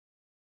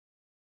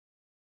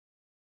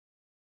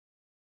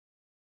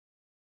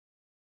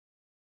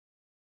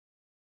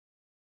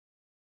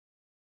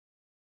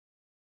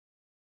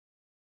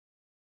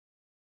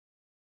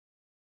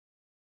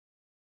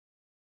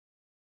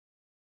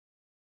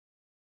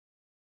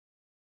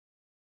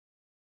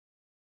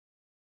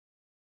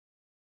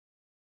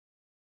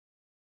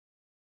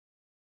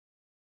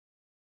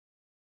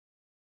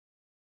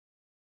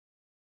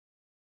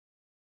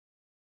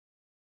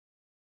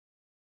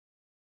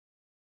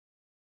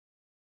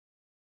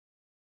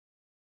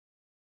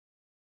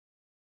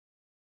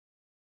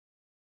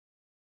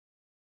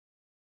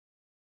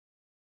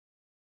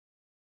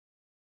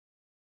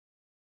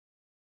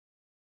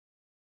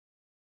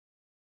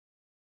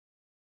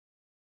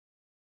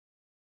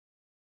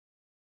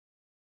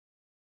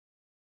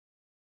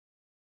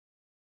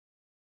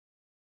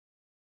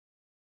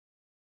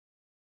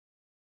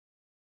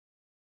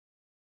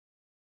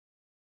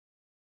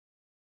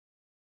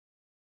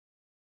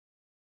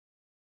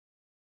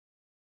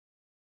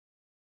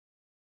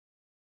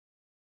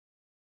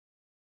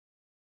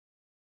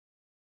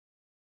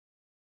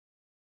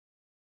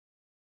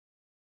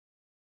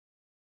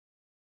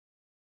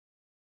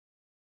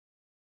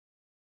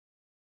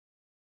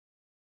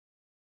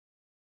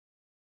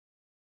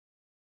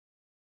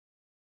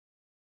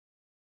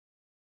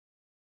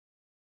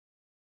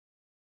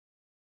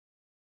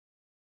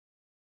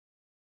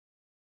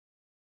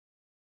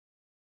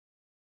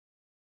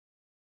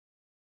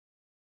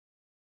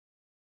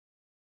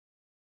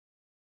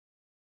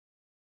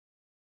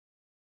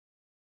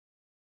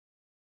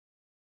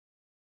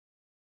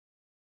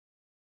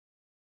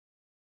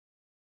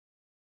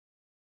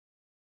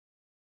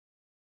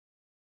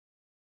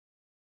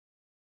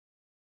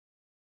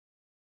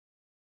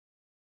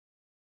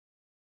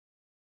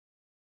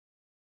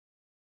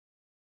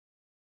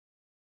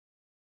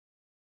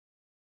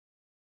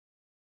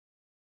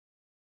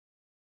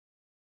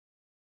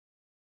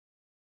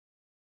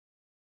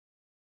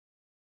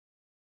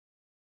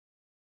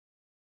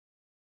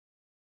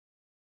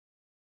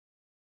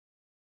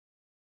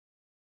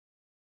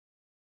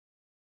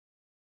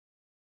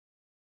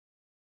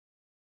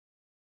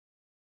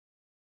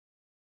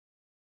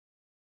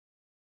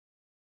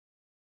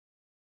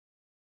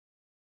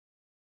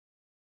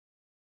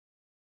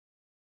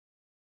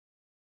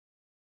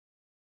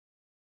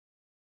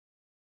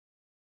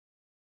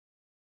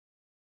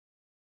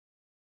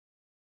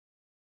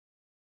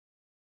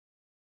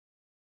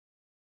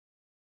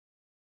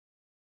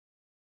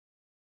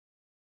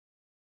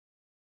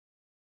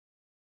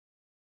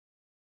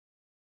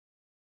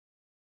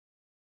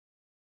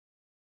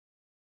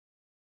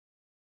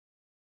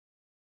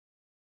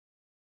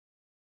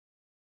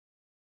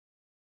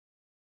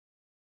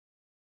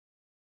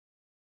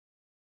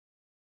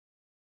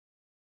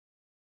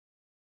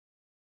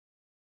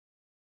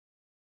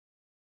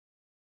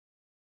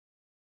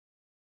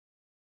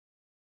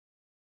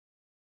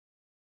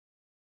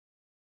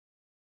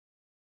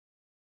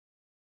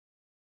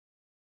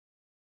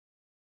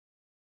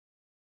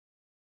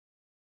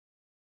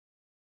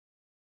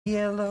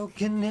Yellow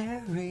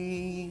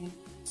canaries.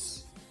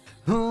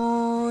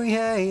 Ooh,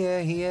 yeah,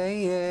 yeah, yeah,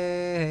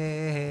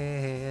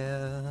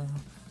 yeah.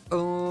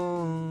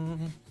 Oh,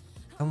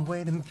 I'm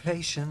waiting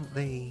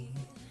patiently.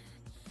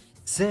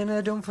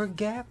 Santa, don't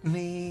forget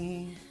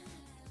me.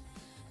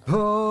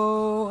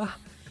 Oh,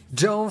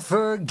 don't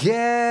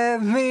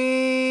forget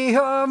me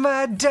or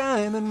my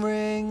diamond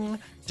ring.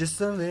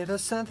 Just a little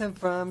something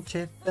from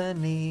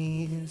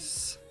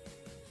Tiffany's.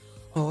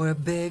 Or a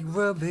big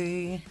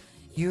ruby.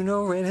 You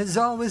know it has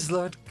always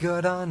looked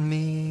good on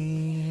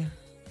me.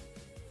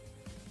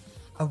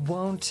 I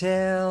won't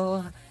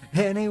tell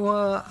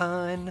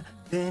anyone,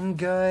 been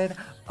good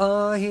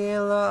all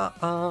year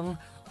long.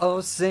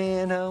 Oh,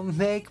 Santa,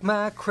 make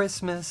my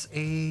Christmas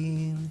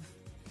Eve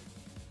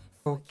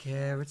 4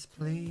 carats,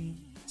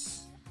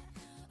 please.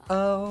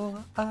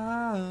 Oh,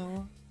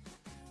 oh,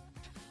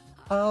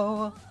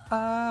 oh,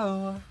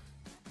 oh,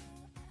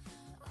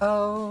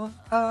 oh,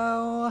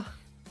 oh,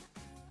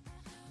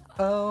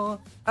 oh,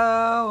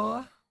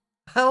 oh.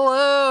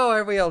 Hello, how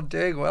are we all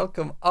doing?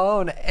 Welcome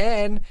on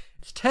in.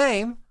 It's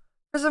time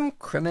for some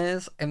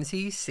Christmas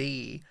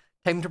MCC.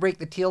 Time to break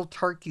the TEAL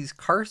turkey's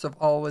curse of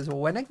always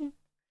winning.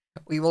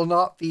 We will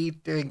not be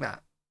doing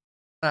that.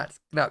 That's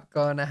not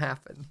gonna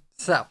happen.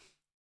 So,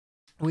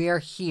 we are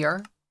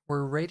here.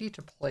 We're ready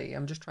to play.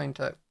 I'm just trying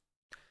to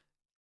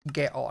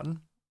get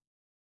on.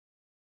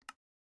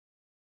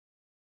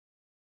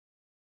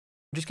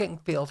 I'm just getting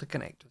failed to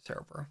connect to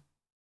server.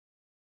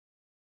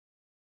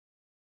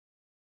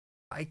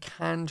 I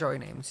can join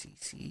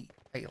MCC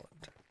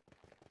Island.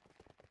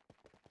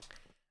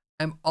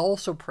 I'm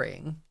also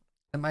praying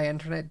that my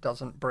internet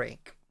doesn't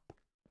break.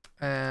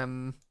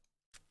 Because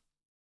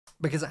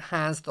it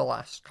has the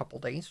last couple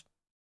days.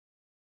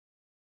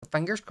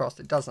 Fingers crossed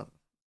it doesn't.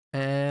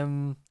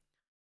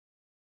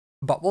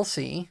 But we'll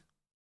see.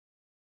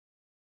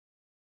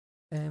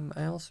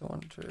 I also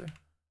want to...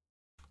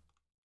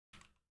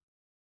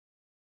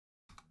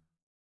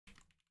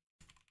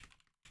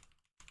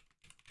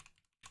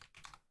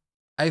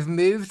 I've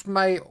moved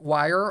my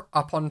wire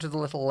up onto the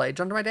little ledge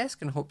under my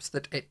desk in hopes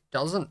that it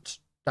doesn't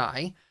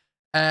die.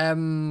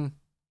 And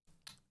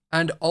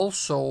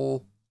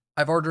also,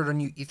 I've ordered a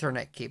new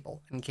Ethernet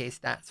cable in case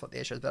that's what the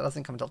issue is, but it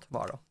doesn't come until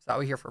tomorrow. So I'll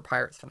be here for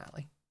Pirates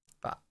finale.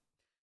 But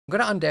I'm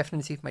going to undeafen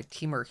and see if my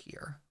team are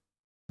here.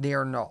 They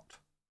are not.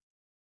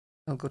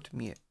 I'll go to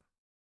mute.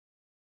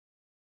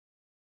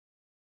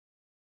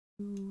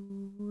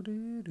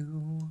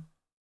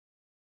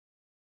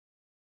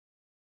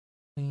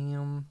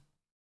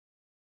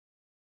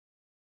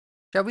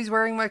 Shelby's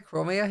wearing my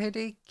Chromia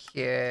hoodie.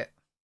 Cute.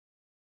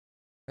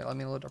 Wait, let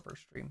me load up her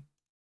stream.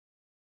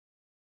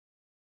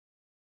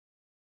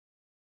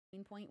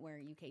 Point where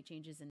UK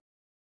changes and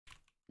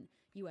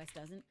US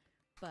doesn't,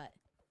 but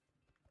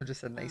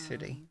Just a nice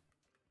hoodie.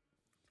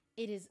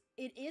 It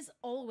is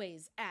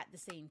always at the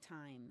same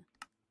time,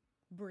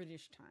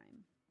 British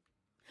time.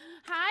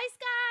 Hi,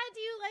 Scott. Do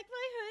you like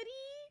my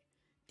hoodie?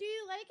 Do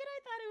you like it? I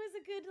thought it was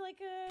a good, like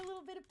a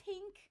little bit of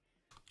pink,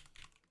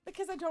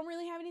 because I don't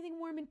really have anything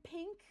warm in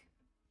pink.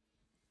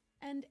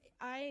 And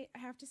I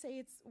have to say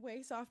it's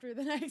way softer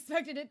than I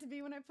expected it to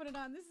be when I put it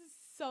on. This is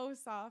so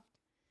soft.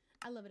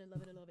 I love it. I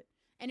love it. I love it.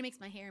 And it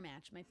makes my hair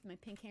match. My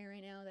pink hair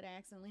right now that I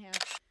accidentally have.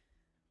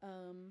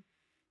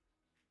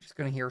 Just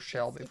gonna hear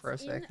Shelby for a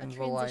second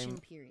while I'm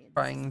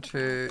trying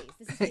to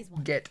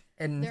get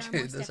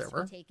into the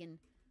server. Taken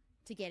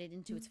to get it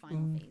into its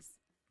final phase.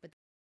 But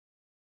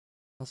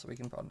also we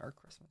can put on our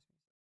Christmas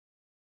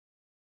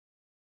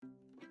music.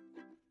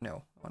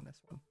 No, on this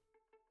one.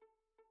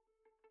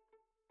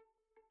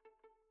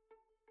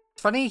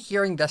 It's funny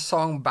hearing this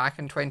song back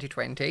in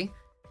 2020.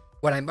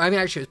 When I mean,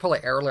 actually, it was probably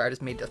earlier. I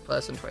just made this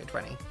playlist in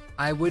 2020.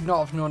 I would not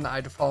have known that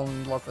I'd have fallen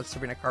in love with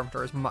Sabrina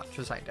Carpenter as much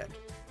as I did.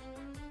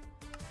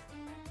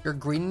 You're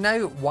green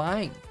now?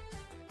 Why?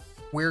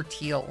 We're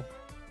teal.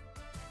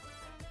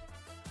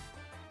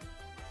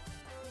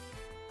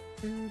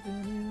 You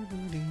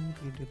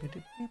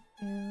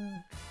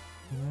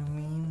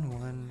mean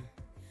one,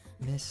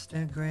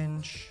 Mr.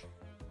 Grinch.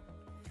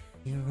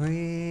 You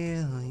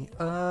really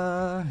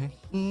are a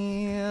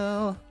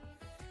heel.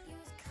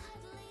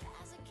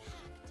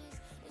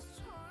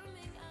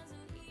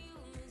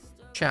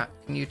 Chat,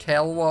 can you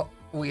tell what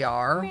we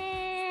are?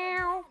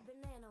 Meow.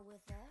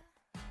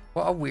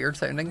 What a weird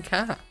sounding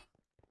cat.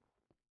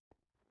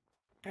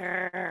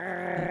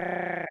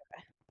 I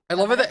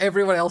love it that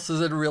everyone else is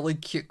in really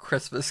cute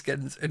Christmas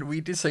skins and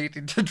we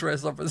decided to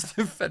dress up as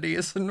the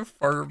Phineas and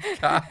Ferb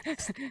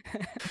cats.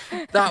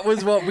 That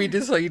was what we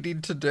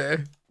decided to do.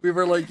 We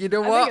were like, you know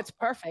what? I think it's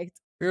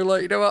perfect. We were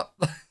like, you know what?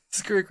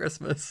 Screw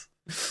Christmas.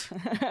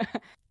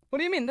 What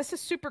do you mean? This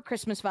is super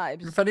Christmas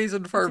vibes. Phineas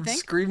and Ferb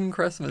scream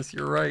Christmas.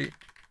 You're right.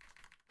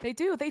 They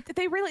do. They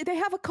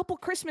have a couple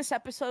Christmas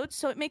episodes,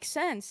 so it makes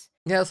sense.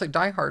 Yeah, it's like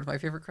Die Hard, my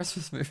favorite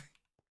Christmas movie.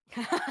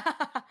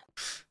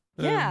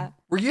 Yeah.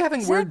 Were you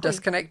having weird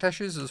disconnect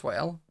issues as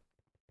well?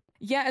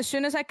 Yeah, as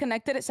soon as I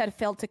connected, it said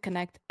failed to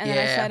connect. And then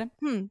I said,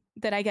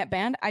 did I get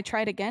banned? I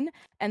tried again,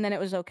 and then it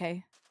was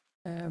okay.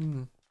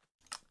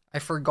 I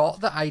forgot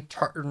that I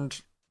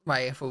turned my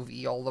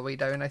FOV all the way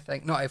down, I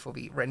think. Not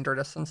FOV, render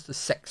distance to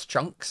 6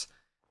 chunks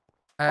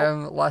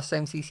last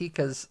MCC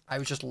because I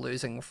was just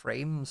losing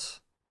frames.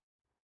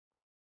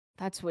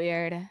 That's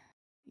weird.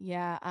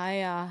 Yeah,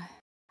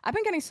 I've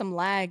been getting some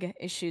lag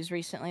issues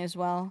recently as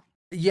well.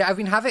 Yeah, I've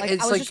been having Like,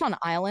 it's I was like just on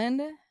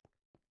island.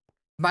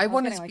 my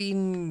one getting, has like-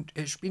 been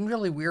it's been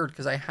really weird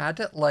because I had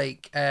it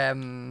like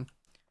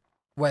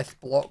with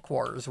Block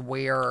Wars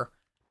where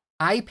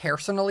I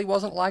personally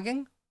wasn't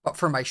lagging, but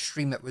for my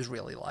stream it was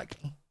really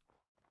laggy.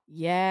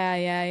 Yeah,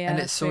 And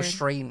it's that's so weird.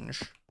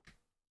 strange.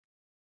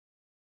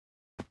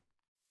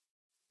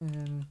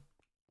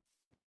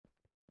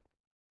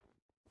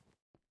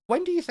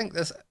 When do you think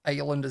this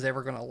island is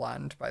ever going to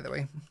land, by the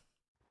way?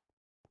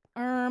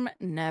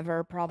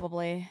 Never,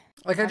 probably.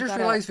 Like, I just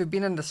realized we've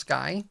been in the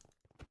sky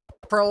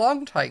for a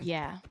long time.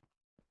 Yeah.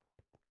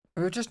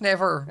 We've just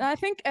never... I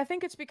think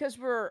it's because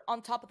we're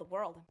on top of the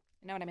world.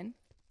 You know what I mean?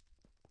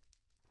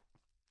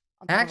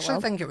 I actually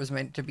think it was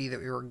meant to be that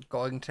we were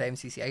going to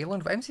MCC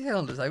Island, but MCC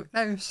Island is out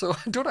now, so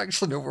I don't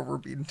actually know where we're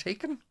being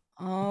taken.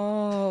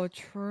 Oh,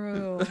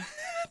 true.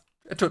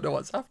 I don't know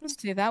what's happening.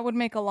 See, that would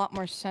make a lot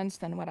more sense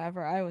than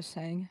whatever I was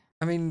saying.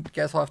 I mean,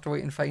 guess we'll have to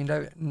wait and find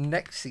out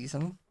next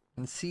season,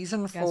 in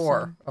season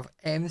 4 of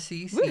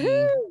MCC.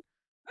 Woohoo!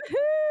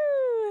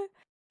 Woohoo!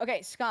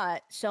 Okay,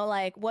 Scott. So,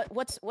 like,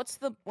 what's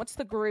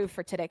the groove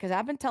for today? Because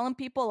I've been telling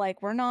people like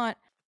I'm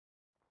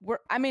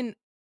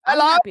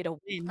Hello? happy to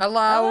win.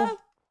 Hello.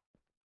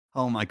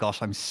 Oh my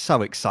gosh, I'm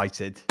so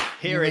excited.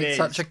 Here You it made is.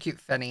 Such a cute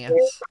Phineas.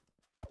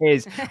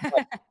 Here's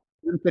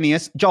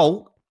Phineas.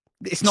 Joel,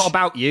 it's not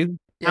about you.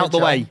 Yeah, Out the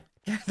Joel. way.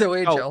 Get the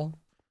way, Joel. Joel.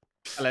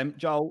 Tell him,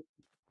 Joel,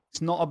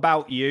 it's not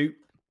about you.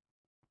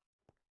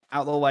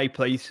 Out the way,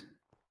 please.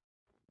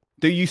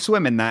 Do you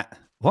swim in that?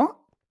 What?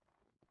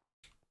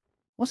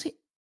 What's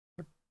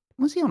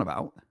he on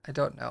about? I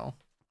don't know.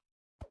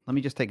 Let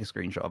me just take a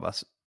screenshot of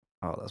us.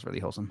 Oh, that's really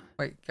wholesome.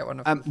 Wait, get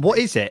one of What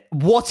is it?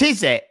 What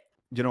is it?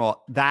 Do you know what?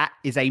 That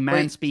is a man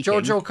Wait, speaking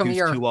Jojo, come who's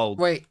here. too old.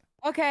 Wait.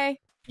 Okay.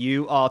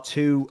 You are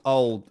too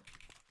old.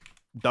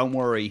 Don't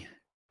worry.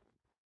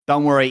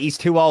 Don't worry. He's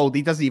too old.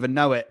 He doesn't even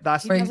know it.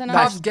 That's He Wait, doesn't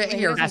Pops, understand- get wait, he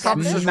here. doesn't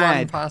Pops get just this? ran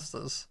mad. past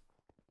us.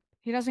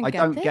 He doesn't I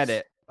get don't this? get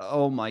it.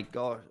 Oh my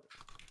god.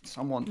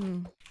 Someone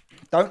Hmm.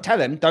 don't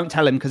tell him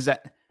because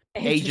that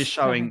age is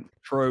showing.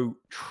 showing.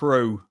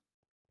 True.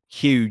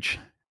 Huge.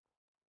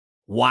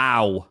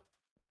 Wow.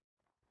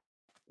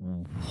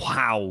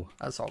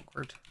 That's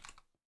awkward.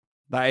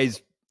 That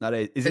is.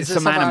 Is it Is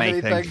some this an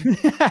anime anime thing?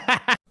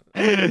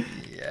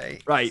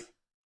 Yikes. Right.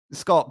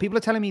 Scott, people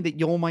are telling me that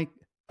you're my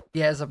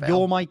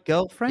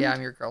girlfriend? Yeah,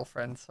 I'm your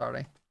girlfriend.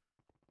 Sorry.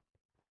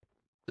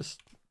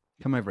 Just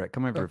Come over it.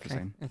 Come over it, okay.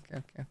 Hussein.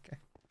 Okay.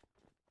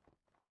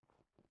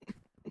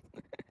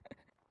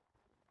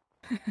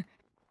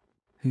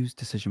 Whose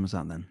decision was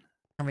that then?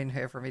 I mean,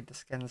 whoever made the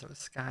skins, it was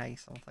Sky.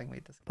 Something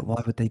made the skins. But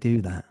why would they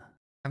do that?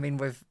 I mean,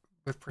 we've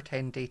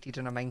pretend dated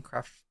in a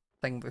Minecraft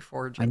thing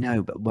before, I Jimmy.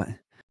 know, but what?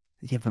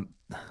 Yeah, but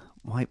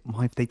why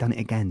have they done it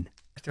again?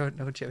 I don't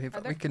know, Jimmy,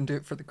 but there- we can do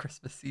it for the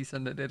Christmas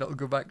season, and then it'll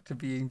go back to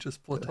being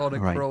just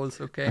platonic Right. bros.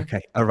 Okay.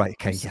 Okay, all right,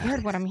 okay, I'm yeah.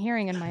 scared what I'm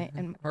hearing in my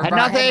We're my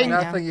back. head right Nothing.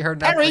 now. Nothing. You heard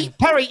nothing.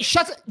 Perry,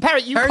 shut it.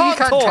 Perry, you Perry, can't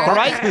talk, all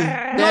right?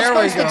 There You're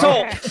we not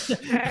supposed to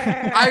go.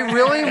 talk.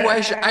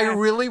 I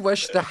really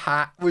wish the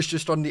hat was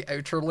just on the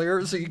outer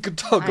layer so you could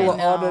toggle I it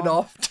on and know.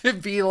 off to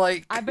be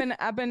like. I've been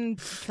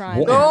trying.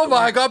 What? to- Oh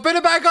my god! Put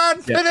it back on!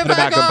 Yeah, put it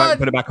back on!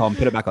 Put it back on.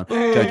 Put it back on.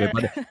 Jojo,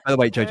 by the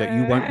way, Jojo,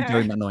 you won't be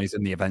doing that noise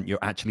in the event. You'll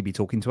actually be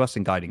talking to us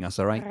and guiding us,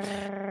 all right?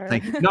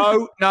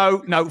 No.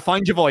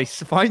 Find your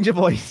voice. Find your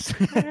voice.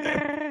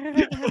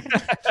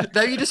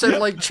 Now you just sound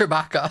like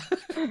Chewbacca.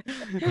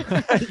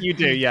 You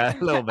do, yeah,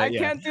 a little bit, I yeah.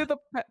 can't do the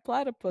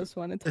platypus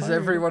one. It's Is hard.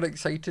 everyone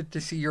excited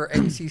to see your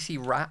MCC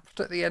wrapped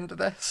at the end of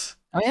this?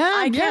 I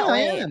am. I can't I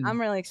wait. am. I'm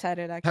really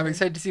excited. Actually, I'm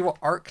excited to see what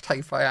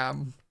archetype I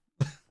am.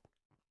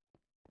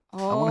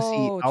 Oh, I want to see.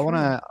 I true. want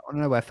to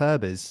know where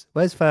Ferb is.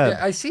 Where's Ferb?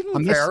 Yeah, I seen I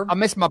him miss, there. I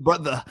miss my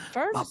brother.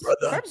 My Ferb's,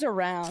 brother. Ferb's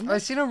around. I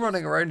seen him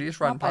running around. He just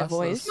ran Not by past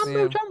voice. us.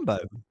 Jumbo Jumbo.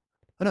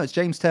 Oh no, it's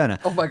James Turner.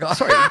 Oh my god!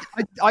 Sorry,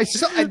 I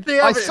saw. They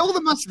I have- saw the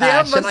They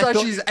have mustache. And I thought,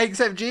 mustaches,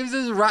 except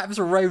James's wraps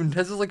around.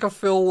 His is like a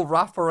full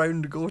wrap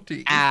around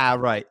goatee.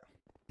 right.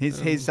 His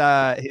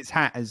hat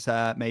has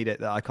made it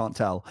that I can't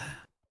tell.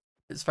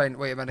 It's fine.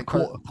 Wait a minute.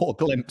 'cause Caught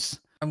a glimpse.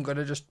 I'm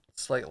gonna just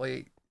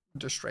slightly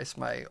distress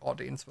my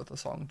audience with a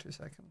song. 2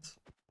 seconds.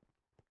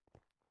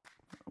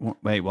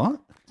 Wait,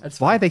 what? It's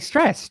Why are fine. they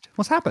stressed?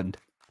 What's happened?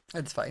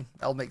 It's fine.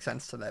 That'll make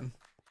sense to them.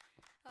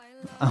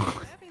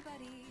 Oh.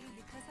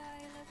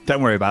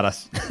 Don't worry about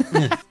us.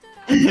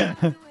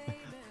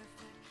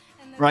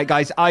 Right,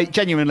 guys. I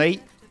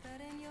genuinely,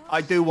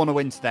 I do want to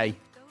win today.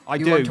 I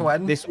You do. want to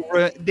win?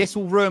 This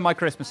will ruin my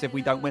Christmas if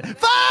we don't win.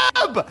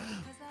 Ferb!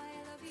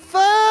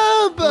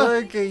 Ferb!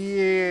 Look at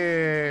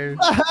you.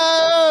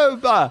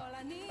 Ferb!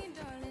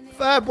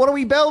 Ferb, what are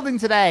we building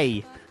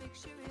today?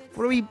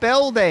 What are we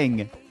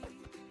building?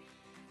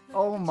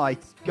 Oh my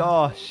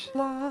gosh.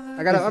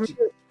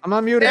 I'm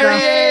unmuted There now.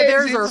 he is.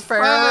 There's It's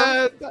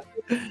our Ferb.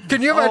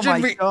 Can you Oh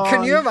imagine my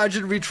Can you God.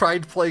 imagine we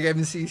tried playing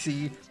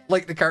MCC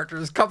like the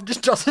characters? Cub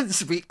just doesn't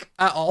speak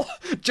at all.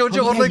 Jojo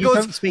Oh, yeah, only you goes.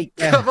 don't speak,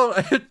 yeah. Come on.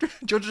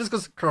 Jojo just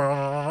goes.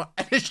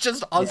 And it's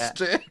just us Yeah.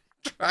 two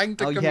trying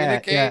to Oh,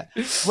 communicate. yeah.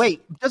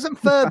 Wait, doesn't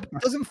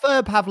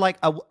Ferb have like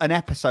an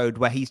episode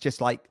where he's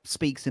just like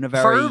speaks in a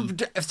very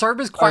Ferb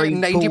is quiet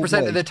very 90%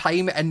 cool of the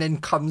time and then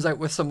comes out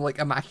with some like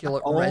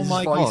immaculate Oh Riz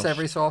my voice gosh.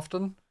 every so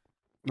often.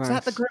 Is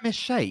that the Grimace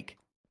shake?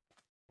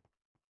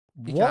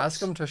 You can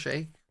ask him to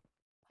shake.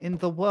 in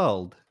the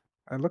world?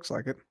 It looks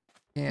like it.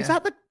 Yeah. Is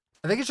that the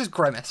I think it's just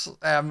Grimace.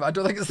 I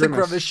don't think it's Grimace. the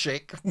Grimace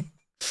shake.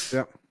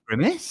 Yep.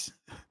 Grimace?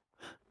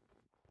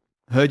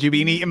 Heard you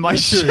been eating my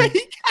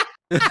shake.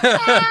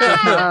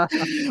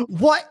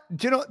 What?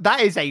 Do you know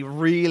that is a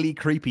really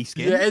creepy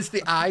skin? Yeah, it's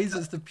the eyes,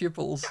 it's the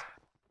pupils.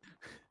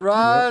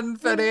 Run,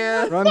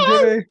 Phineas! Run,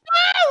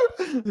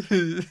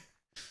 Jimmy.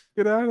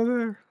 Get out of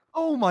there.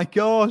 Oh my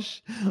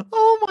gosh!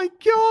 Oh my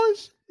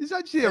gosh! It's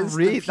actually It's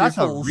the that's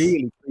a pupils.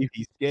 really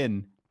creepy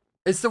skin.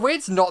 It's the way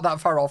it's not that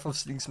far off of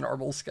Sneak's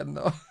normal skin,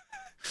 though.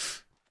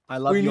 I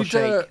love we your need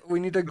shake. we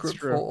need a group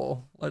true.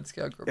 photo. Let's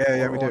get a group Yeah, photo.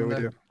 yeah, we do, on we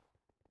there. do.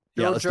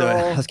 Yeah, let's do it.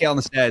 Jojo. Let's get on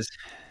the stairs.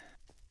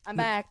 I'm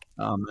back.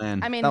 Oh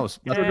man, I mean, that's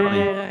funny.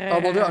 Oh,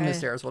 we'll do it on the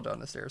stairs. We'll do it on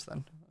the stairs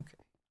then. Okay.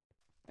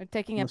 We're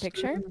taking a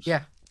picture.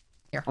 Yeah.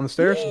 On the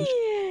stairs? Yeah. All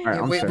right,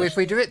 Yeah, on the wait, stairs. if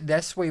we do it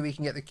this way, we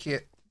can get the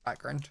cute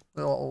background.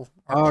 The little.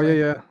 Oh, archway.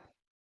 yeah,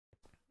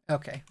 yeah.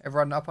 Okay,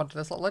 everyone up onto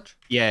this little ledge.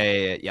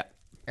 Yeah.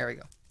 There we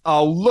go.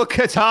 Oh, look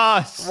at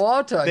us!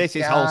 What a This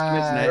is wholesome, isn't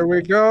guy. it? There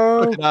we go.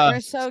 Look at We're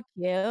us. so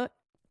cute.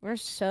 We're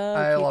so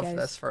I cute, love guys.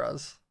 this for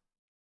us.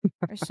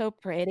 We're so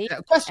pretty. Yeah,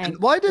 question: and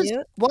Why does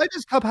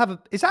cute. Cub have a?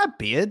 Is that a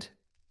beard,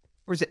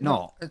 or is it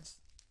not? No, it's.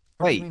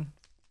 what do you Wait. mean?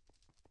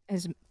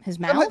 His I feel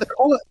mouth. like the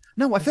collar.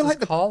 No, I It's feel his like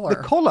the collar.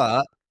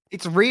 collar.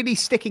 It's really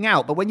sticking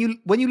out, but when you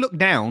look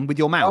down with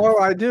your mouth, Oh,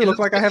 I do. it Look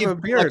like I have you've a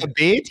got beard. Like a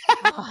beard.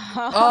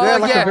 Oh Yeah,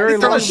 like a very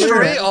from long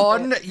straight beard.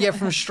 on. Yeah,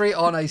 from straight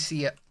on, I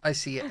see it.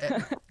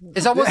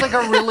 It's almost like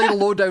a really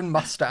low down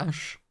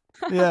mustache.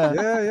 yeah.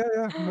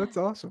 Yeah. That's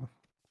awesome.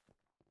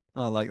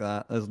 I like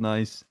that. That's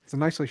nice. It's a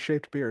nicely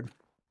shaped beard.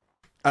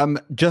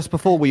 Just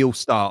before we all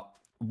start,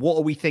 what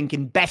are we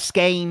thinking? Best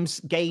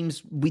games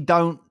we're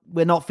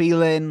not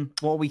feeling.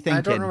 What are we thinking?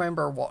 I don't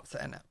remember what's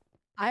in it.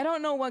 I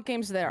don't know what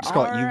games there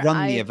Scott, are. you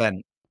run the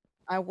event.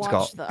 I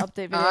watched the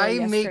update video I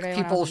yesterday make when I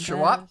people was in show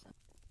bed. up,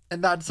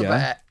 and that's Yeah.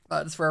 about it.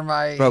 That's where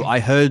my. Bro, I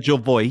heard your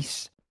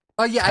voice.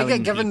 Oh yeah, I get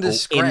telling given the people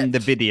script in the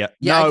video.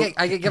 Yeah, no,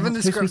 I get given the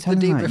you're not supposed script to be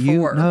the day telling that.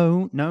 before.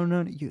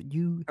 No,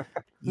 you.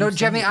 No, say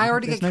Jimmy, it. I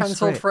already There's get no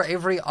cancelled script. for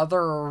every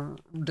other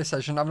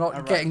decision. I'm not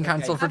Alright, getting okay.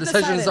 cancelled for I've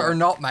decisions that decided. are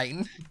not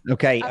mine.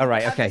 Okay, all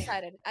right, I've okay.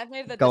 decided. I've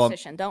made the Go on.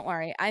 decision. Don't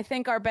worry. I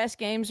think our best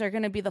games are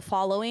going to be the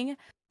following: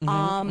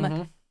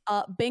 Mhm,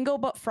 Bingo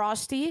but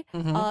Frosty,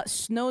 mhm,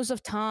 Snows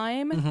of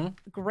Time, mhm,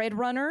 Grid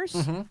Runners,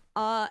 mhm.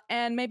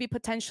 and maybe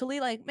potentially,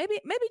 like maybe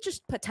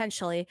just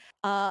potentially,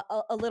 a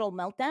little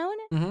Meltdown,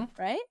 Mhm.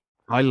 right?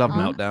 I love Um,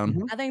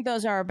 Meltdown. I think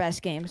those are our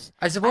best games.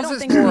 I suppose don't it's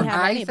think we more. have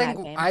I any bad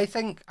think. games. I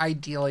think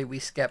ideally we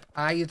skip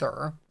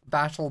either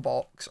Battle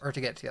Box or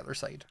To Get to the Other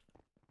Side.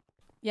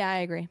 Yeah, I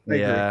agree. I agree.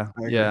 Yeah,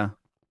 I agree. yeah.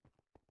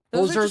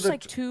 Those, Those are are just the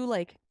like too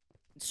like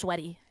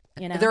sweaty,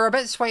 you know. They're a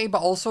bit sweaty,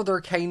 but also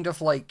they're kind of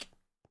like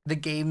the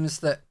games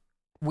that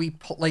we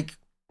like.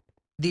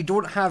 They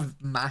don't have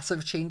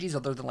massive changes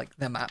other than like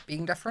the map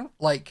being different.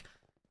 Like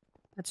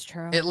That's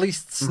true. at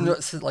least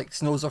like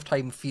Snows of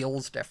Time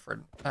feels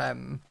different.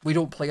 We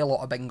don't play a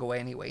lot of bingo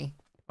anyway.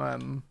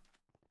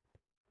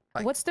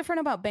 like- What's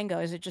different about bingo?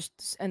 Is it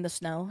just in the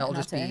snow? It'll and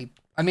just that's it? be.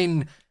 I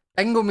mean,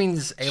 bingo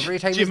means every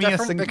time Jimmy is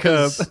S different and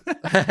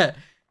because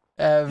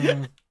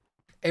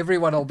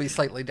everyone will be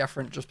slightly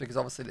different just because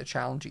obviously the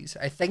challenges.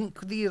 I think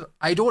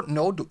I don't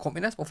know. Don't quote me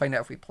on this. We'll find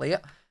out if we play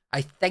it.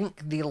 I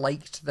think they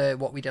liked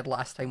what we did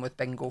last time with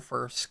bingo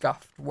for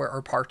Scuffed,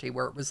 or Party,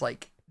 where it was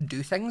like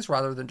do things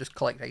rather than just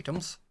collect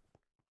items.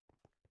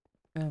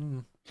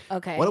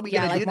 Okay. What are we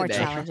yeah, gonna like do more today?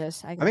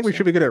 challenges. I think we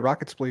should be good at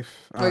Rocket Spleef.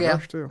 Oh, yeah.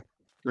 Rush, too.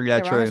 Yeah,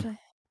 true.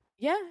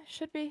 Yeah,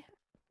 should be.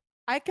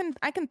 I can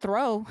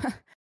throw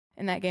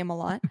in that game a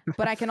lot,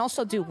 but I can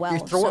also do well. You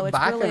throw so it it's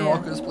back really, and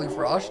Rocket Spleef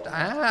Rush.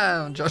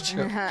 Damn, Josh.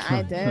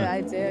 I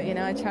do. You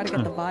know, I try to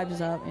get the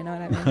vibes up. You know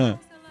what I mean?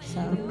 So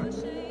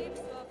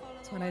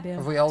that's what I do.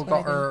 Have we all That's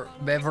what got I do. our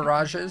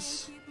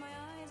beverages?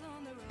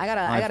 I got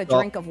a I've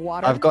drink of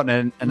water. I've got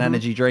an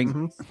energy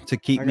drink to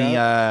keep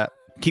I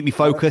me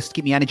focused,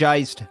 keep me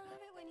energized.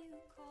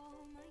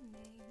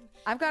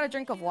 I've got a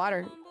drink of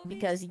water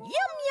because yum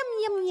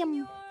yum yum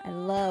yum. I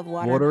love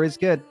water. Water is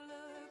good.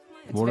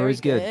 It's water very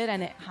is good.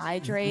 and it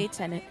hydrates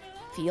and it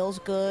feels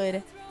good.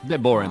 A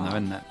bit boring though,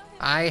 isn't it?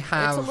 I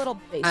have It's a little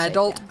basic.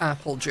 adult yeah.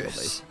 apple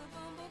juice.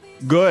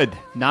 Good.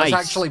 Nice. It's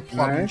actually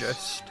plum Nice.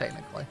 juice,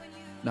 technically.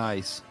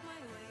 Nice.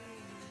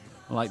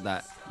 I like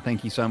that.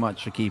 Thank you so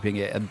much for keeping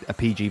it a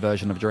PG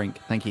version of a drink.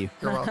 Thank you.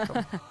 You're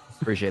welcome.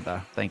 Appreciate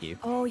that. Thank you.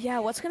 Oh yeah,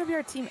 what's gonna be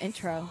our team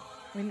intro?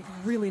 We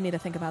really need to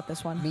think about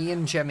this one. Me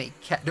and Jimmy.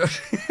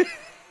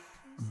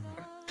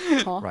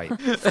 Huh? Right.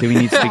 Do we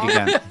need to speak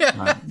again?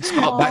 Right.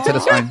 Scott, back to the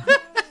phone.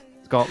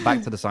 Scott,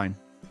 back to the sign.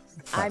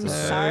 I'm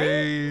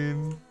sorry.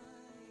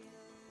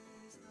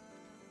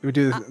 We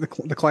do the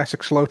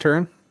classic slow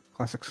turn.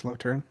 Classic slow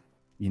turn.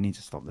 You need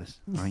to stop this,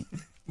 right?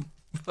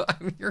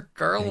 I'm your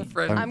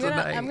girlfriend I'm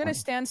tonight. gonna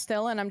stand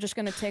still and I'm just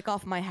gonna take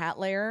off my hat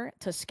layer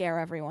to scare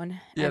everyone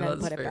Yeah, and then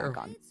that's put it fair.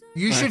 back on.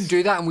 You should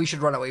do that, and we should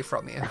run away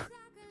from you. I'm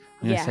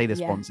gonna Yeah, say this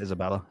yeah. once,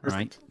 Isabella. All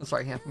right?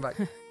 Sorry, yeah, I'm back.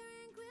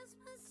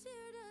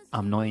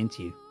 I'm not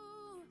into you.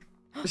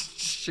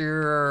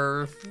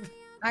 Sure.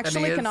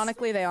 Actually, is.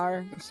 canonically they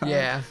are. So.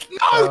 Yeah.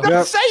 No, Yep.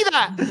 don't say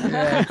that.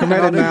 Yeah.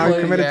 Committed now.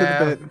 canonically, Committed yeah.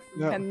 to the bit.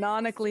 Yep.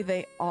 Canonically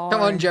they are. Come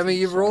on, Jimmy. to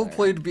You've each role other.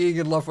 played being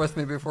in love with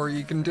me before.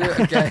 You can do it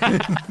again.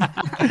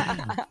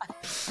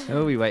 Who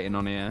are we waiting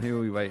on here? Who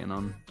are we waiting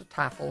on?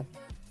 Tapple.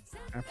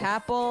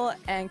 Tapple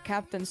and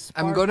Captain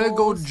Sparkles. I'm gonna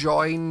go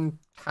join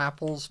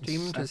Tapple's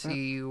team to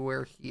see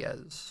where he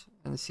is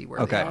and see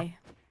where they are. Okay.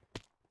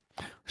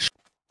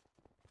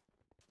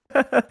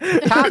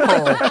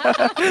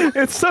 Tapple,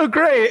 It's so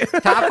great.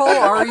 Tapple,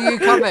 are you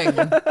coming?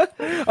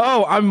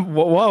 Oh, I'm.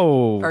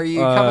 Whoa. Are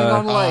you coming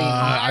online?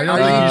 I Are don't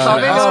you think you should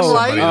coming ask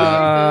online? somebody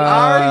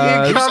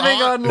Are you Who's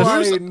coming on-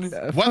 who's-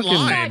 online? What Scott,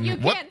 line? you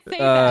What? can't say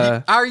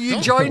that. Are you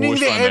Don't joining wish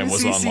the my name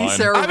was MCC online.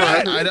 server?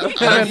 I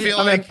don't feel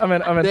like I'm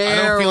in. I There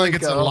don't feel we like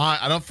it's a go. lie.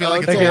 I don't feel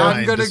like Okay, it's a lie.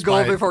 I'm gonna go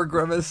despite- before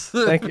Grimace.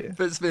 Thank you. If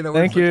it's been a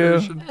Thank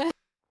weird you. situation.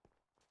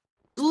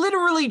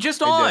 Literally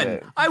just I on. did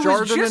it. I was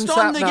Jordan just and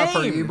on the Sapnap,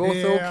 are you game. both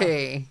Yeah.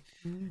 okay?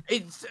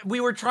 We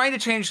were trying to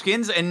change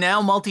skins, and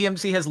now Multi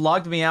MC has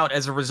logged me out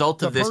as a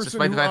result of The this, person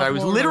despite the who fact that I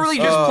was uploaded literally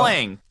our just stuff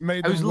playing.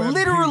 made I was the web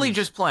literally peas.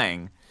 just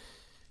playing.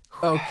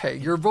 Okay,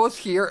 you're both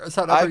here.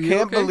 Sapnap, I are you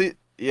can't okay? believe.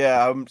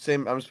 Yeah, I'm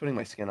same. I'm just putting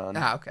my skin on.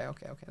 Ah, okay.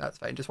 That's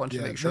fine. Just wanted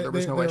to make sure they- there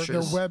was they- no they're-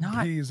 issues. They're web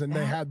Not peas, and they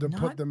that- had to not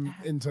put them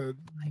that. into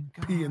My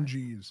God.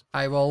 PNGs.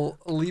 I will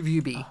leave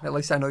you be. At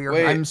least I know you're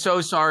Wait. I'm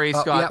so sorry,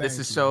 Oh, Scott. yeah. This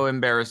Thank is you. so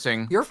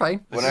embarrassing. You're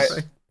fine. When You're I-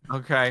 fine.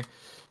 Okay.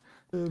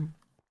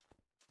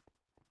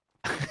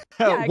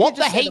 Yeah, I What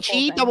could the just say the full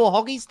HE thing. double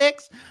hoggy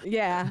sticks?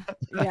 Yeah.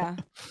 Yeah.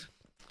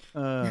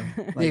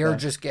 They are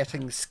just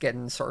getting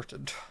skin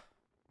sorted.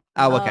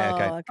 Oh, okay.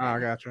 Oh,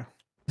 gotcha.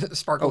 Oh,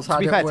 Sparkles to had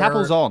be it fair, where...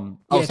 Tapple's on.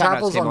 Oh, Yeah, Sapnap's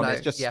Tapple's came on now,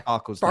 It's just yeah.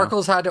 Sparkles now.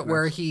 Sparkles had it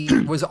where he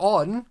was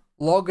on,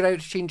 logged out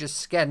to change his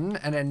skin,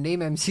 and then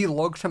Name MC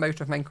logged him out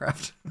of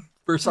Minecraft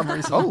for some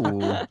reason.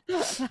 Oh.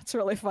 That's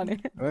really funny.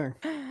 Hey.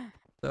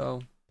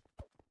 So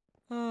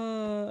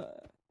Uh,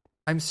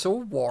 I'm so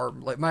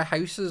warm. Like my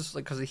house is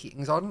like because the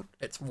heating's on,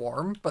 it's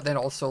warm, but then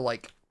also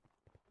like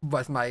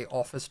with my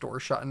office door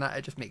shut and that,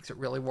 it just makes it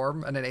really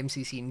warm. And then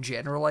MCC in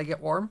general, I get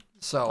warm.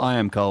 So I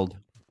am cold.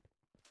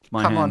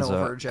 My come on hands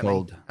over, are Jimmy.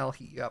 cold. I'll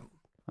heat you up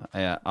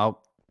Yeah,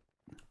 I'll...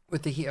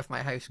 with the heat of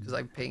my house because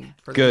I'm paying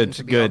for the Good, heating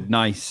to be good, on.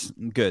 nice,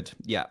 good.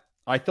 Yeah,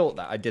 I thought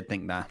that. I did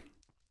think that.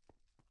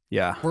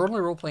 Yeah. We're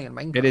only role playing in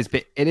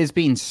Minecraft. It has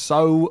been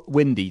so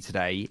windy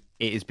today.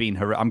 It has been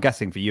I'm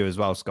guessing for you as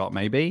well, Scott,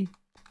 maybe?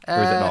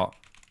 Or is it not?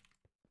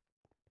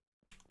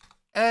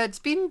 It's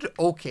been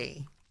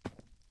okay.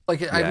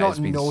 Like I've Yeah, not it's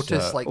been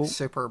noticed like oh.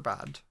 super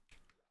bad.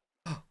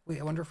 Wait,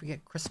 I wonder if we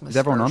get Christmas. Is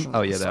everyone on? versions.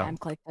 Oh, yeah, they are. Sam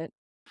clicked it.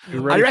 You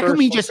I ready reckon for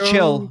we it? just Let's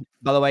chill, go.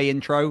 by the way,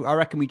 intro. I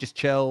reckon we just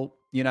chill,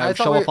 you know, I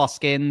thought show we- off our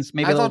skins,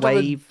 maybe I a little thought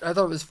wave. I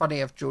thought it was funny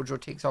if Jojo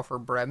takes off her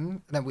brim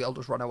and then we all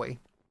just run away.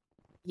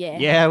 Yeah.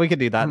 Yeah, we could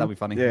do that. That'd be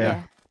funny.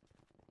 Yeah.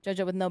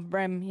 Jojo with no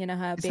brim, you know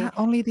how it Is be. that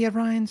only the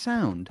Orion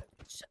sound?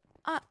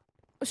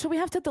 So we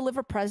have to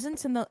deliver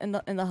presents in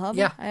the hub.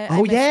 Yeah. I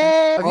Oh, missed that.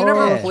 yeah. Have you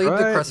never yeah. played the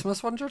Right.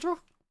 Christmas one, Jojo?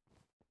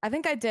 I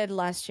think I did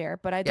last year,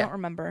 but I Yeah. don't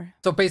remember.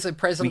 So basically,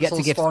 presents get to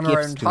will give spawn gifts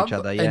around to hub, each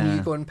other, and yeah.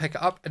 you go and pick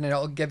it up, and then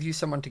it'll give you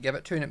someone to give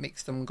it to, and it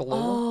makes them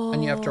glow,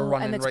 and you have to Oh,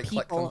 run and and it's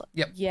right-click them. people.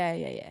 Yep.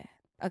 Yeah.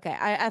 Okay,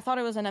 I thought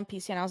it was an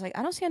NPC, and I was like,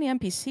 I don't see any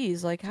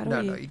NPCs. Like, how do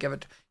No, we? no, you give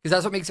it because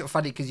that's what makes it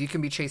funny. Because you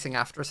can be chasing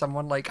after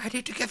someone like, I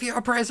need to give you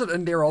a present,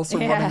 and they're also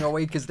Yeah. running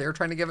away because they're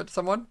trying to give it to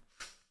someone.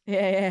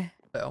 Yeah.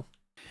 So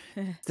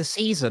It's the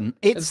season.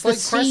 It's the like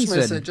Christmas.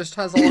 season. It just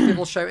has a lot of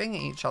people shouting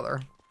at each other.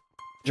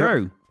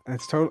 True.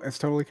 It's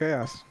totally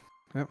chaos.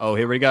 Oh,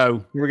 here we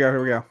go. Here we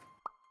go.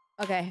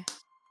 Okay.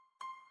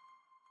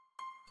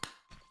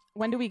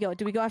 When do we go?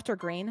 Do we go after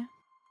green?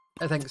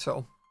 I think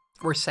so.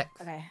 We're sick.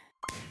 Okay.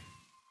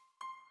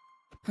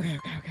 Okay.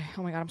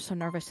 Oh my god, I'm so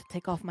nervous to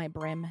take off my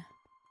brim.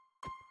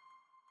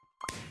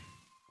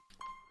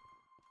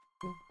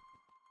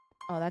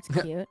 Oh, that's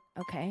cute.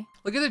 Okay.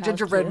 Look at the was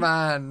gingerbread cute.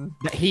 man.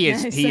 He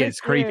is He's he so is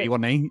creepy, cute.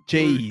 wasn't he? Look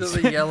Jeez.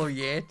 at the yellow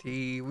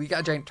yeti. We got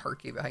a giant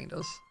turkey behind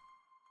us.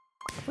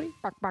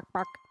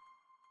 Bark.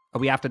 Are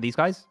we after these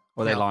guys?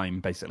 Or are they No. lime,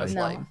 basically? That's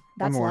No, lime.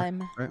 that's more.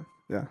 lime. Right?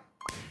 Yeah.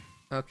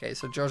 Okay,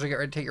 so Jojo, get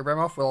ready to take your brim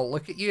off. We'll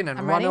look at you and then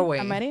I'm run ready. away.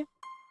 I'm ready.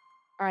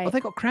 All right. Oh, they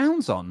got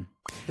crowns on.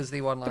 Because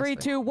they won last 3, week.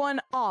 2,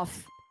 1,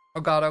 off.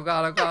 Oh god, oh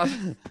god, oh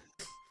god.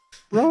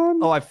 Run.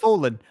 Oh, I've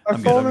fallen.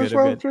 I've fallen I'm as good,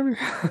 well, I'm Jimmy.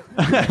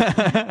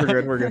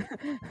 good. We're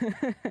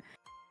good.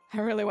 I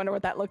really wonder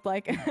what that looked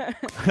like.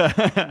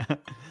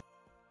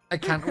 I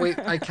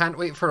can't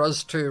wait for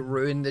us to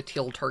ruin the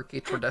teal turkey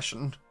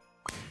tradition.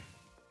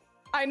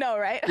 I know,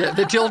 right? Yeah,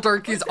 the teal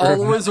turkeys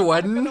always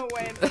We're win. gonna win.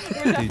 We're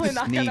definitely Dude,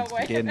 not gonna needs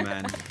win. skin,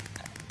 man.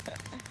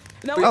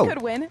 No, we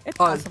could win. It's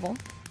possible.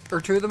 Are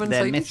two of them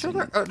They're inside each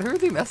missing. other? Who are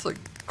they missing?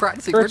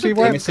 Cratzy, Percy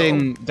where went. did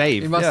Missing Dave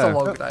Dave. go? He must yeah. have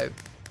logged out.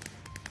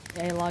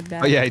 Yeah, he logged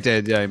out. Oh yeah, he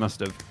did. Yeah, he must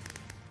have.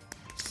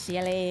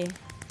 Silly.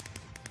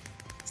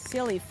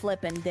 Silly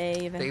flipping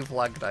Dave. Dave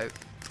logged out.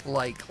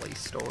 Likely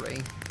story.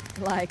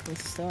 Likely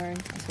story.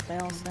 That's what they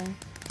all say.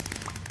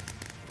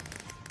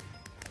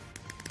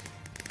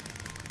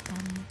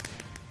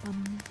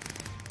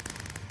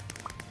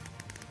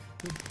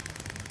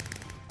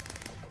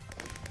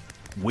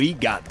 We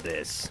got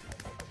this.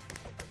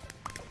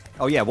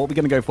 Oh yeah, what are we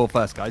gonna go for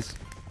first, guys?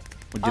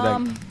 What do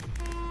you think?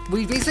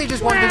 We basically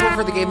just want to go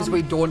for the games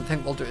we don't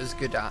think we'll do as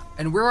good at.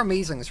 And we're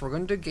amazing, so we're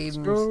going to do games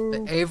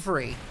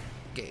every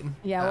game.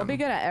 Yeah, we'll be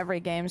good at every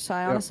game, so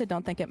I Yep. honestly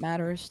don't think it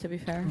matters, to be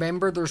fair.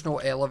 Remember, there's no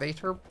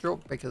elevator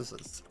joke because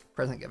it's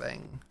present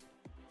giving.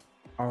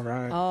 All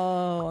right.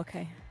 Oh,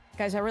 okay.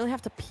 Guys, I really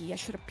have to pee. I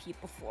should have peed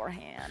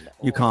beforehand.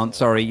 You can't.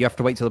 Sorry, you have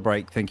to wait till the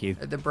break. Thank you.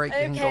 At the break, you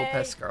can go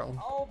piss, girl.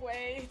 I'll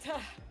wait.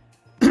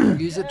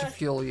 Use it to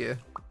fuel you.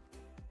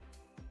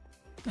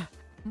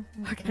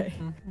 Okay.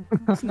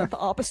 Isn't that the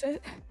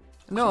opposite?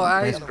 No,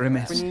 Nice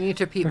grimace. when you need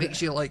to pee,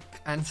 makes you like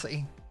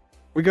antsy.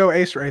 We go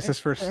ace race this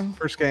first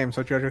game,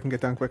 so Jojo can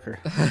get done quicker.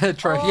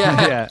 Try, Oh.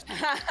 yeah.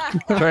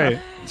 Yeah.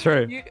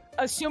 True. You,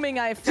 assuming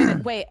I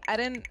finished. Wait, I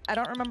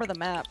don't remember the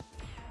map.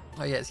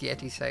 Oh yeah, it's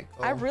Yeti Sec.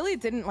 Oh. I really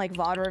didn't like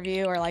VOD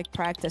review or like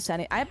practice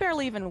any. I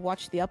barely even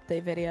watched the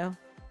update video.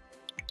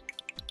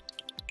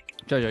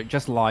 Jojo,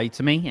 just lie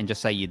to me and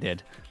just say you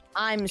did.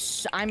 I'm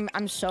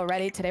so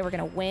ready. Today we're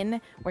gonna win.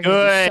 We're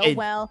gonna do so Good.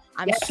 well.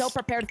 I'm so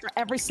prepared for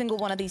every single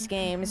one of these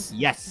games,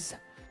 Yes.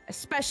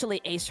 especially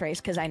Ace Race,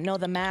 because I know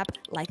the map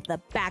like the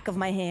back of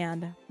my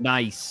hand.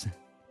 Nice.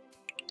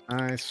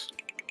 Nice.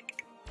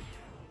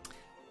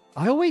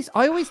 I always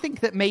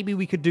think that maybe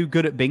we could do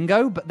good at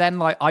bingo, but then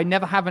like I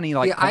never have any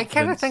like. yeah, I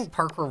kind of confidence. think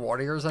Parkour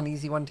Warrior is an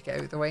easy one to get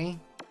out of the way.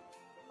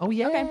 Oh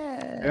yeah.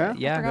 Yeah?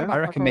 Yeah. Forgot I about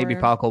reckon Parkour maybe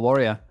Warrior. Parkour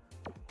Warrior.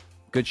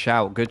 Good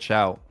shout. Good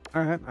shout.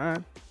 All right. All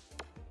right.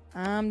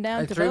 I'm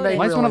down I to threw vote. my-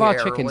 Why is one of our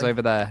Really chickens early.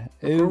 over there?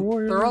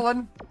 They're all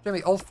in.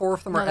 Jimmy, all four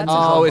of them No, are in. that's Oh,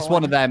 Aqua it's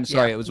one of them.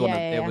 Sorry, Yeah. it was one Yeah,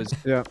 of. yeah, It yeah. was.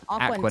 Yeah.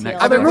 Aqua Aqua and next Teal.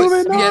 to they're it.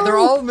 moving Yeah, they're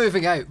on. all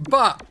moving out,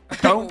 but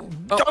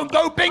Don't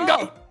go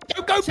bingo.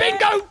 Don't go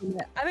bingo.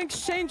 I think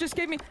Shane just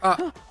gave me.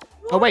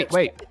 Oh wait.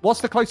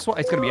 What's the closest one?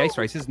 It's gonna be Ace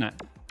Race, isn't it?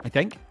 I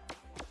think.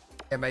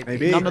 it might be.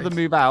 Maybe. None of them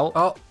move out.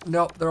 Oh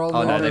no, they're all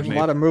Oh, no, moving. they've There's a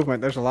lot of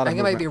movement. There's a lot I of think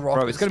it might be movement.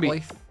 Rocket's it's gonna be-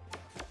 Belief.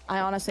 I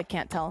honestly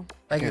can't tell.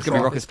 I think It's it's gonna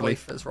be Rocket's Rocket's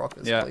Belief. Belief. Is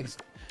Rocket's Yeah. Belief.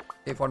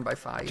 They've won by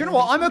 5. Do you know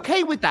what? I'm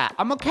okay with that.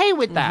 I'm okay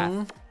with that.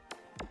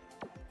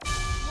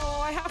 Oh,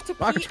 I have to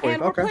pee, Rocket Spleef,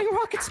 and we're okay. playing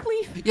Rocket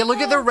Spleef. Yeah, look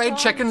at the Oh, red God.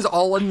 chickens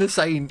all in the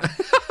sign.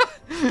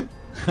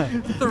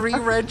 3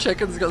 red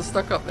chickens got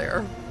stuck up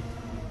there.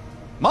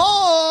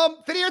 Mom,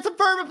 Phineas and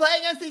Ferb are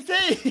playing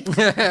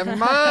SCC.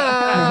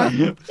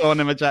 Mom! Someone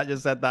in the chat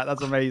just said that.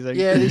 That's amazing.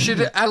 Yeah, they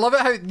should. I love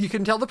it how you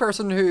can tell the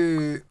person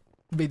who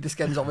made the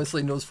skins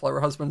obviously knows Flower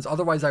Husbands.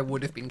 Otherwise, I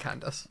would have been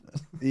Candace.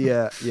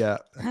 Yeah.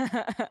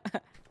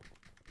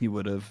 He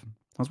would have.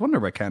 I was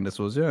wondering where Candace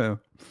was. Yeah.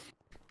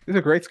 These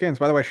are great skins.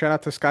 By the way, shout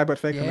out to Skybutt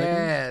Fake. and Making.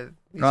 Yeah.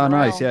 these Oh, are-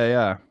 nice.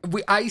 Yeah.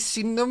 I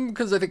seen them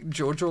because I think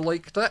Jojo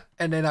liked it,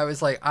 and then I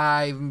was like,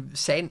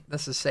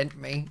 this is sent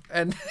me,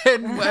 and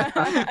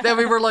then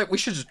we were like, we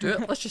should just do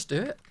it. Let's just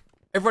do it.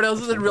 Everyone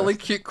else is in really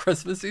cute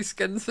Christmassy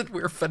skins, and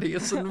we're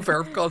Phineas and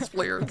Verb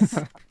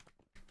cosplayers.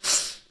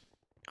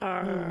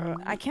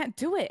 I can't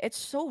do it. It's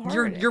so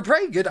hard. You're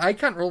pretty good. I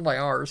can't roll my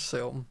R's,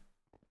 so.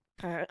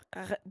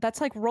 That's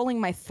like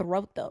rolling my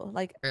throat though.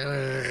 Like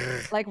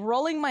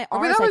rolling my I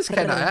arms. mean, that like, was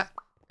kind of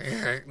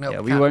it. No, Yeah.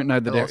 We can't. won't know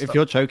the I difference. lost If it.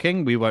 you're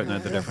choking, we won't know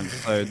the difference.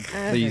 So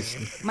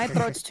please. My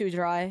throat's too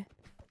dry.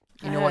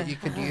 You know what you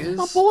could use?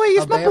 My boys,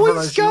 A my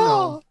boys,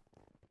 Beveragino.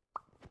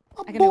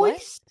 I can do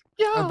what?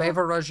 A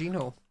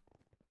Beveragino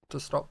to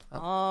stop that.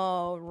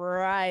 Oh,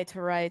 right.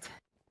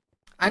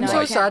 I'm No, so I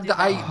can't sad do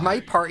that my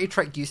party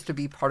trick used to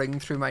be purring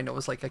through my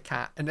nose like a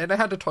cat, and then I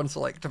had a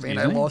tonsillectomy and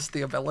I Excuse me? lost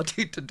the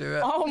ability to do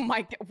it. Oh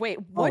my. Wait.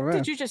 What man.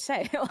 did you just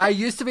say? I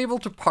used to be able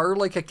to purr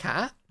like a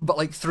cat, but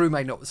like through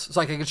my nose. So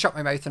like I could shut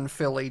my mouth and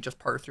fully just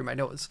purr through my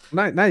nose.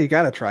 Now you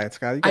gotta try it,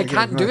 Scott. You I gotta give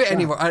can't do another it shot.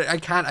 anymore. I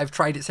can't. I've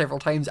tried it several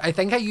times. I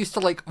think I used to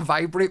like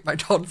vibrate my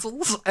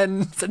tonsils,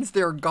 and since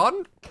they're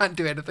gone, can't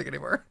do anything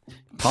anymore.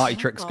 Party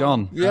trick's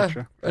gone. Yeah,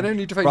 Gotcha. I don't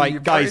need to find a new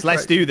Right, guys, party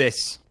let's trick. do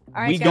this.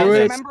 All right, We guys. got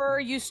it. Remember,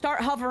 you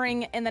start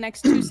hovering in the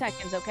next 2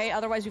 seconds, okay?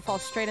 Otherwise, you fall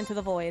straight into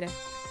the void.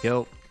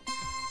 Kill.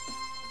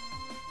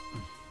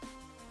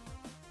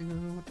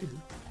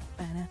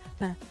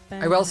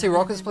 I will say,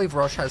 Rocket's Believe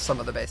Rush has some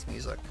of the best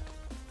music.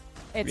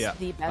 It's Yeah,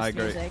 the I best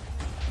agree. music.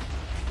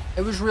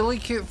 It was really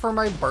cute for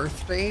my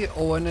birthday.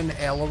 Owen and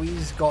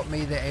Eloise got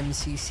me the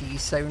MCC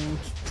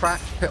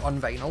soundtrack put on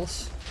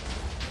vinyls.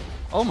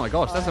 Oh my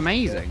gosh, that's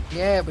amazing.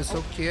 Yeah, it was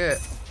so cute.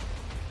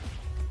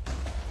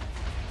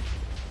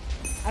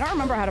 I don't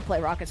remember how to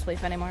play Rocket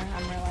Spleef anymore.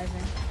 I'm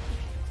realizing.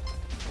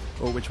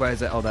 Oh, which way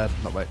is it? Oh, there.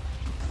 Not way.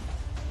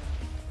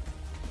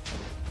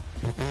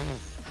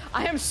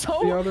 I am so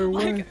The other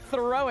way. like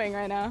throwing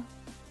right now.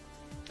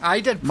 I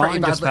did pretty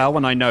Mine just badly. fell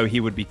when I know he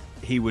would be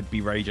he would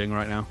be raging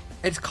right now.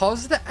 It's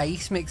cause the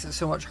ice makes it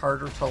so much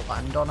harder to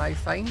land on, I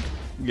find.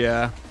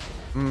 Yeah.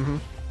 Mm-hmm.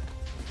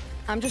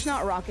 I'm just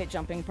not rocket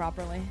jumping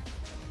properly.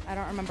 I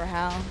don't remember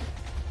how.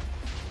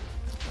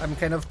 I'm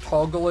kind of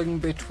toggling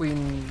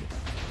between...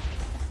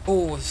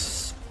 Oh,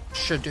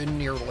 Shadoon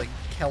nearly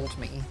killed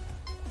me.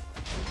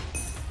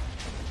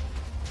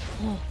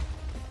 Oh,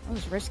 that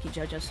was risky,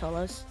 JoJo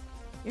solos.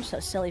 You're so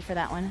silly for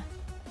that one.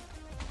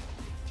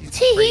 She's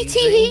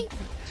crazy.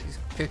 She's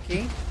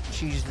cookie.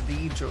 She's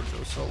the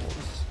JoJo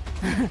solos.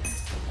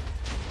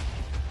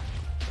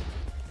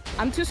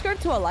 I'm too scared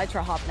to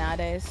elytra hop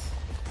nowadays.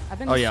 I've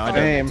been Oh, yeah, I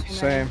scarred don't- too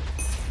Same.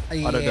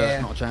 many. I don't do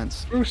it. Not a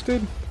chance.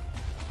 Boosted.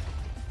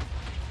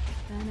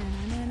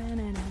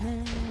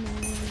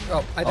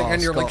 Oh, I think Oh, I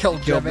nearly Scott, killed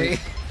you killed Jimmy.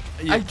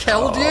 me. I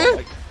killed you?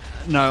 my-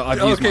 No, I've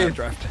used my Okay.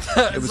 updraft.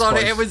 It was Sorry,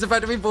 close. it was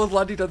about to be both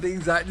landed on the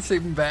exact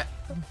same bit.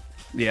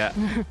 Yeah.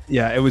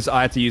 Yeah, it was.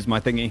 I had to use my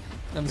thingy.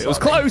 I'm It was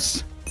sorry.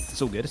 close.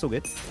 It's all good. It's all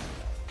good.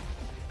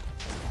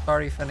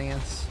 Sorry,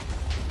 Phineas.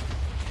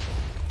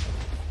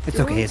 It's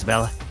okay,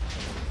 Isabella.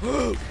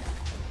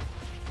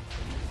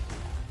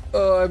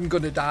 Oh, I'm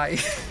gonna die.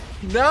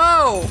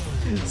 No!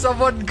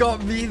 Someone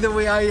got me the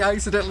way I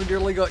accidentally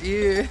nearly got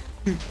you.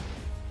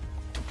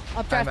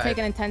 Updraft out.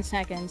 taken in 10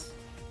 seconds.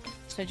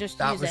 So just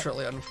That use was it.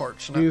 really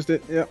unfortunate. Used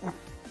it. Yep.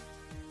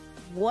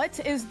 What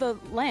is the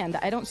land?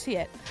 I don't see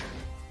it.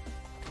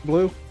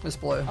 Blue. Miss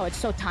Blue. Oh, it's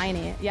so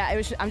tiny. Yeah, it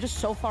was. I'm just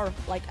so far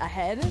like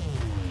ahead.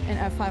 In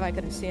F5, I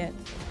couldn't see it.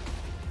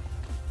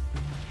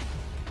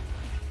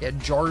 Yeah,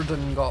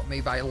 Jordan got me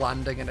by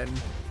landing and then...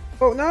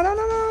 Oh, no, no,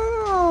 no,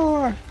 no,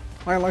 no.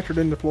 My electro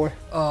didn't deploy.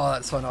 Oh,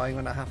 that's so annoying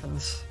when that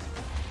happens.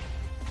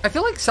 I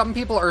feel like some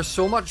people are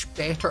so much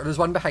better. There's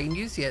one behind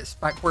you. See, it's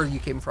back where you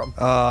came from.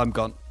 I'm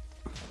gone.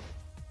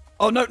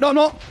 Oh, no, no,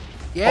 no.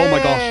 Yeah, Oh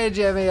my gosh.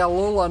 Jimmy, a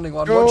low landing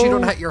one. Watch you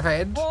don't hit your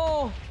head.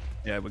 Oh,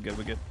 Yeah, we're good.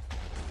 We're good.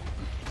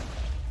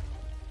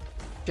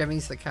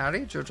 Jimmy's the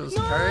carry. Jojo's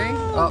the carry.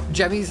 Oh,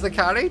 Jimmy's the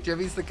carry.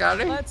 Jimmy's the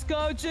carry. let's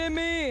go,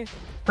 Jimmy.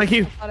 Thank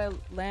you. Thought I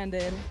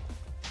landed.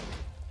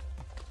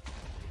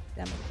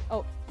 Damn.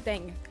 Oh,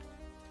 dang.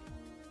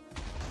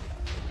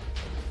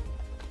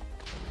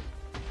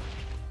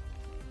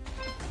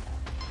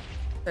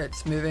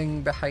 It's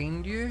moving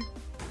behind you.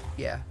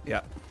 Yeah,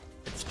 Yeah.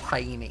 it's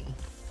tiny.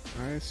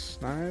 Nice,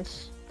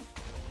 nice.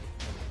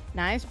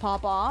 Nice,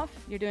 pop off.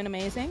 You're doing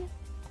amazing.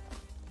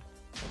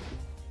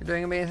 You're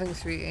doing amazing,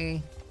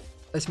 sweetie.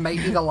 This might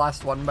be the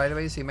last one, by the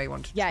way, so you might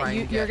want to Yeah, try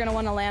and you're get... gonna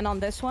want to land on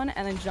this one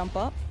and then jump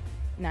up.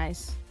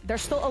 Nice.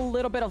 There's still a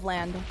little bit of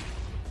land.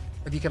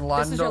 If you can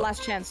land This is your on-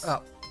 last chance.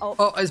 Oh. Oh,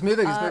 Oh, it's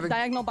moving, it's moving.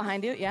 diagonal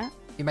behind you. Yeah.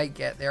 You might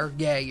get there.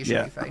 Yeah, you should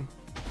Yeah. be fine.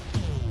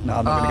 No,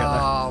 I'm not gonna get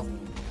there. Oh,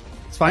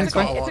 It's fine. It's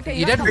okay, fine. it's okay, You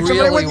you did don't have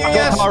really to- well.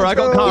 Yes, Kara, I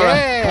got Kara.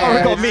 Yeah.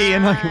 Kara got me.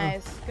 And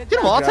Nice. Good you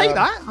know what? I'll job. take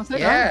that. I'll take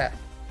that. Yeah.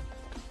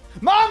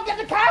 Mom, get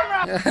the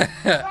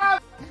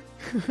camera.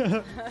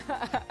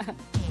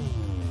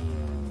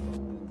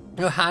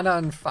 No, Hannah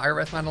and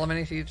Firebreathman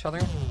eliminated each other.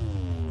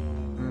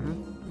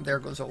 There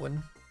goes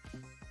Owen.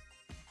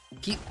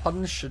 Pete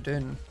punched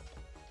Shadoon.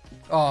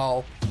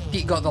 Oh,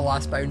 Pete got the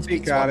last bounce. Pete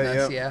Pete's got won it,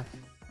 this, yep.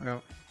 yeah.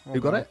 Yeah. Who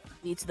got it?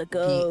 Beats the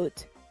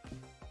goat.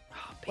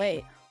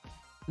 Wait.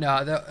 No,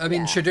 I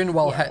mean, Yeah, Shadoon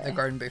will hit yeah. the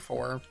ground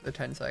before the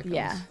 10 seconds.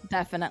 Yeah,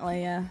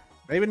 definitely. Yeah.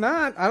 Maybe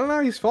not. I don't know.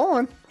 He's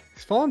falling.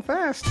 He's falling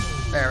fast.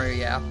 Very,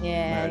 yeah.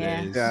 Yeah. There it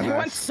Yeah. is. Yeah, You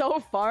went nice. so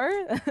far.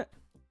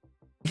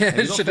 Yeah,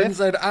 you got Shadoon fifth.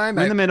 said, I'm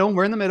We're in the out. middle.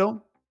 We're in the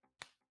middle.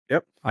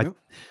 Yep. I-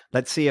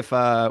 Let's see if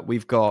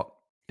we've got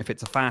if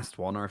it's a fast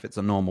one or if it's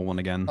a normal one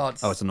again. Oh,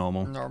 it's a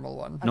normal. Normal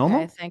one.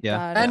 Normal? Okay, thank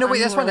Yeah. God. No, wait,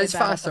 I'm this one really is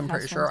bad at fast, the I'm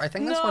pretty fast sure. ones. I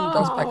think this one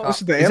does pick No! up. This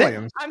is the Is it?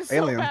 aliens. I'm so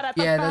Alien. bad at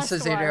the Yeah, fast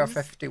this is Area ones.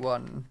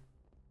 51.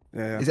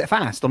 Yeah. Is it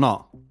fast or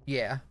not?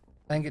 Yeah,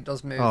 I think it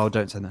does move. Oh,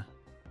 don't say that.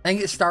 I think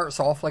it starts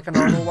off like a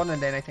normal one,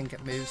 and then I think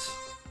it moves.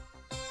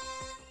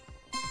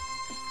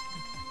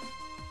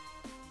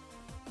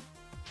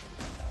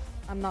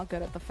 I'm not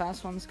good at the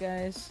fast ones,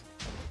 guys.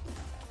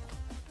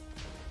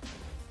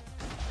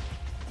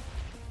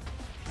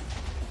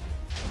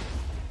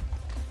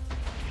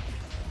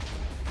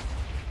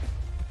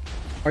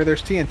 Oh,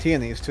 there's TNT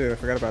in these too. I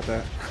forgot about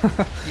that.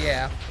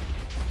 Yeah.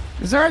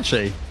 Is there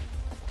actually?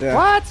 Yeah.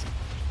 What?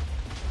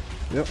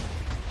 Yep.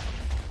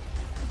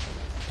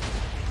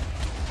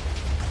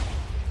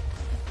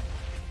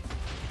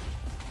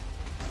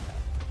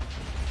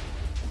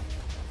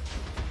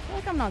 I feel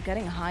like I'm not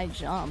getting high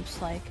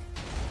jumps. Like.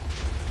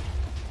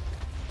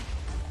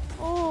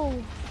 Oh.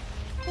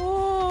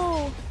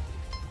 Oh.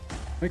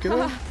 Make it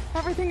up.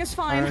 Everything is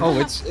fine. Alright.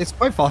 Oh, it's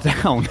quite far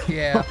down.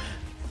 Yeah.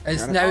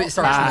 It's Got it. now it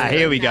starts. Ah, moving.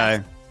 here we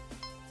go.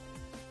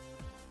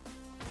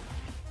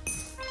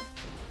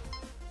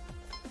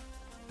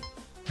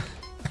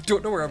 I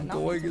don't know where I'm Not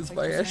going. making Is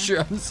my pictures issue.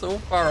 I'm so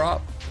far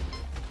up.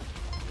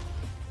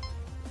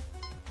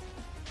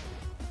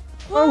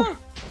 Oh.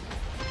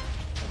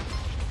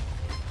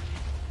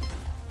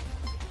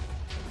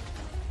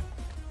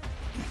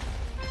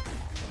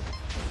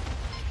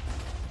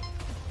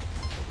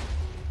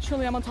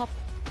 Surely I'm on top.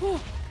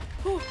 Oh.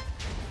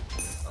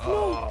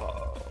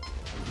 Oh.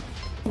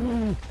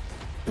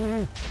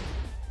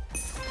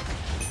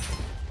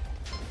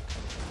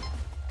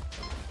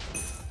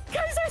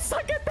 Guys, I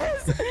suck at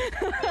this.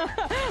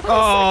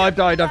 Oh, I've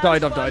died. Oh,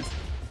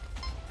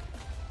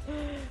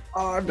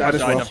 I've died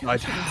as well.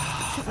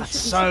 That's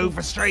so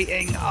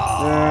frustrating.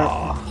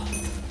 Yeah.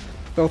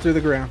 Fell through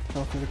the ground.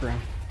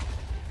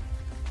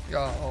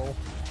 Oh.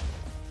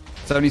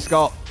 It's only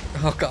Scott.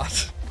 Oh, God.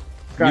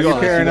 God, You you're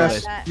got carrying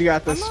this, us. you You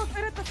got I'm this. not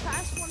good at the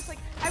fast ones. Like,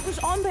 I was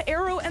on the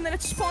arrow and then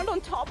it spawned on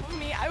top of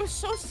me. I was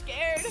so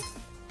scared.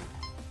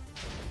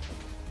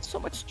 So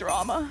much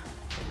drama.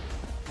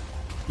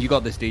 You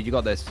got this, dude. You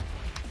got this.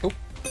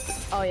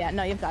 Oh yeah,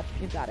 no, you've got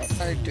it.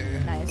 I do.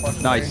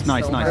 Nice. Nice.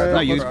 Yeah, No,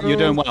 you're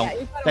doing well. Yeah,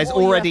 you've got a There's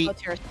whole already UFO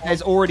to yourself.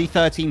 there's already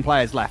 13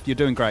 players left. You're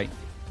doing great.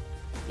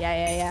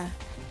 Yeah.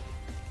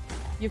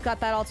 You've got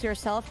that all to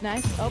yourself.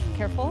 Nice. Oh,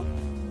 careful.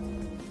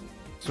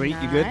 Sweet.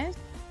 You good? Nice.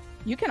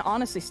 You can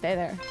honestly stay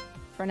there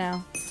for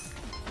now.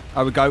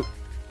 I would go.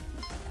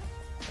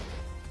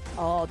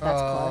 Oh,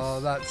 that's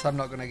close. That's. I'm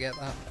not gonna get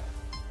that.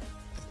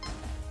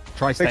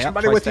 Try stay Take up.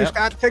 somebody Try with stay you, up.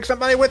 Scott. Take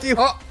somebody with you.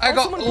 Oh, I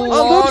got someone put-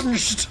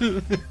 launched.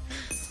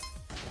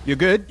 You're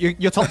good.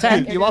 You're top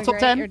 10. You're You are doing top great,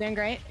 10. You're doing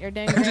great. You're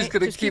doing I'm great. just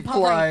gonna keep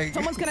hovering. flying.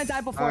 Someone's gonna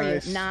die before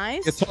Nice. you.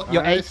 Nice.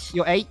 You're Nice. 8.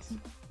 You're 8.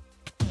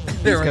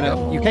 There we gonna-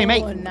 go. You came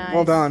 8. Oh, nice.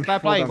 Well done. Fair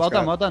play. Well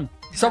done. Scott. Well done.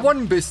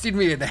 Someone boosted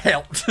me and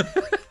helped.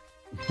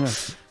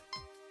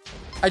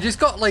 I just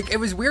got like, it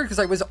was weird because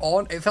I was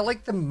on, it felt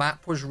like the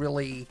map was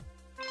really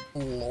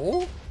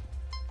low.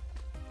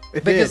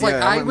 It Because did, like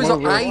yeah, I it was,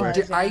 went low really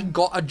fast. I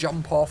got a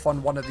jump off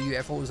on one of the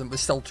UFOs and was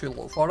still too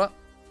low for it.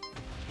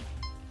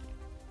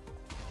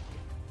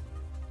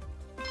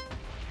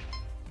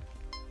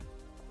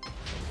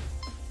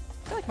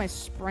 I feel like my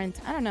sprint.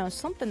 I don't know.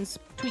 Something's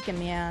tweaking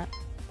me out.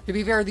 To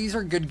be fair, these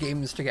are good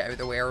games to get out of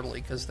the way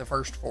early because the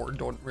first 4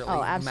 don't really Oh,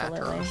 matter.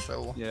 absolutely.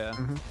 So Yeah.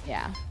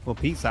 Yeah. Well,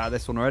 Pete's out of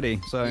this one already.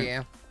 So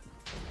yeah,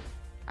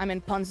 I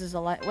mean, Puns is a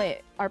lot.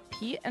 Wait, are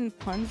Pete and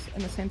Puns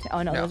in the same team?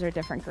 Oh no, No. those are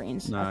different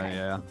greens. no, Okay.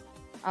 yeah.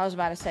 I was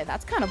about to say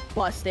that's kind of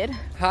busted.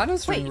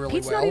 Hannah's Wait, doing really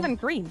Pete's well. not even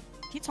green.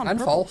 Pete's on And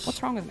purple. false.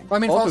 What's wrong with me? I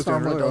mean, False false is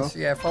doing normally really does.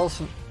 Yeah,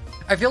 false.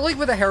 I feel like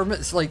with the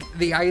hermits, like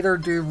they either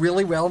do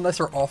really well in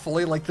this or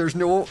awfully. Like there's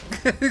no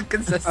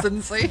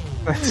consistency.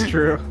 That's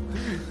true.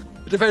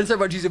 It depends how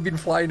much you've been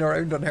flying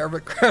around on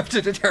Hermitcraft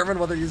to determine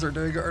whether you're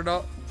doing it or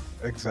not.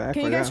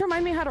 Exactly. Can you guys yeah.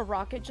 remind me how to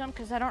rocket jump?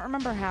 Because I don't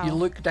remember how. You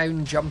look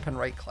down, jump, and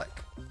right click.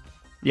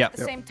 Yeah. At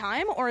the same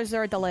time, or is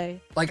there a delay?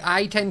 Like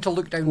I tend to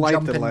look down, Light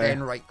jump, and delay.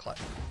 then right click.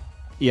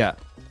 Yeah.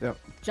 Yep.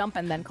 Jump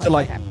and then click.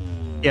 like- Okay.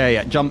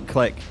 Yeah. Jump,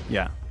 click.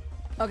 Yeah.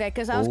 Okay,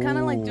 because I was kind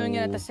of like doing it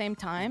at the Ooh. same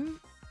time,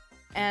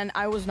 and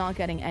I was not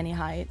getting any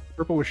height.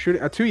 Purple was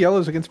shooting. 2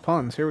 yellows against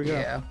Puns. Here we go.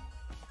 Yeah.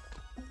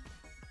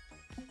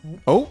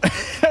 Oh,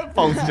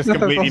 False just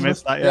completely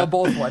missed that. They'll Yeah.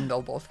 both win.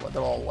 They'll both win.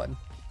 They'll all win.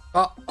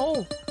 Oh,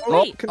 Oh,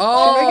 wait. Can-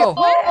 oh,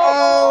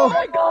 Oh,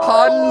 my God.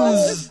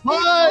 Puns!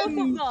 Both of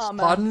them.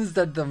 Puns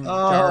did them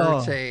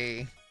Oh.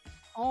 dirty.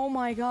 Oh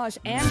my gosh,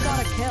 and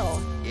got a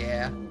kill.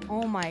 Yeah.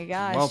 Oh my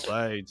gosh. Well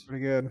played.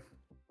 pretty good.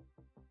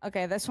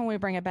 Okay, this one we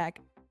bring it back.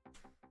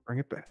 Bring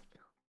it back.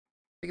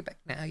 Take it back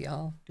now,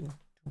 y'all.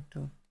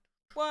 Do.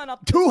 One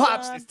up. 2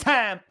 hops this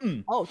time.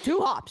 Mm. Oh, 2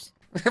 hops.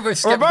 We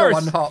skipped the Reverse.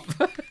 one hop.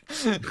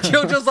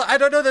 Jill just like, I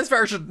don't know this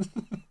version.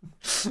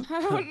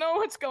 I don't know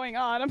what's going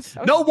on. I'm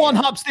so No scared. 1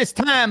 hops this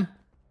time.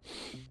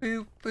 Boop,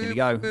 Here we boop,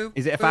 go. boop,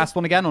 Is it a boop. fast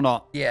one again or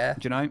not? Yeah. Do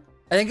you know?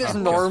 I think it's Oh,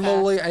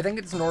 normally. I think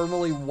it's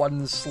normally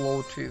 1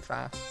 slow, 2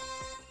 fast.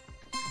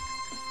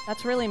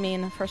 That's really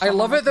mean. First I off,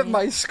 love I'm it that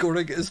lucky. my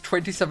scoring is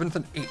 27th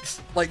and 8th.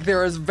 Like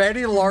there is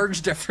very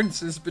large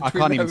differences between. I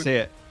can't even how- see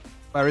it.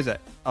 Where is it?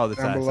 Oh, the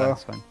Down there. below.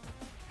 That's fine.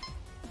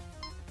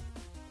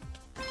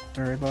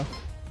 Very low.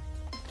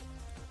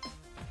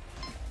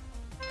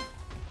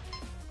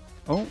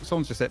 Oh,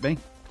 someone's just hit me.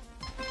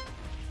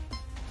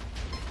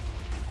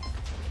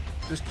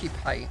 Just keep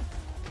height.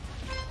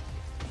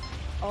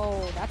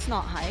 Oh, that's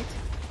not height.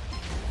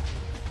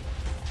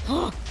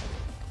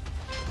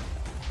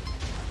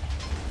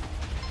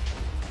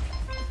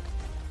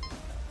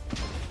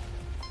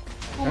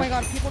 Oh my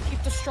god, people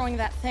keep destroying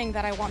that thing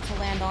that I want to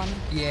land on.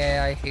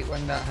 Yeah, I hate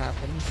when that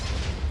happens.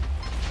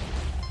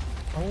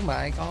 Oh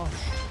my gosh.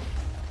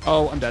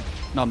 Oh, I'm dead.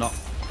 No, I'm not.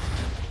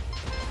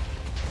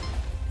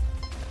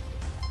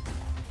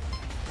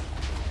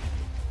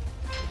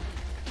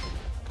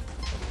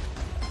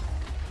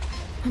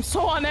 I'm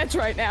so on edge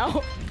right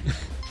now.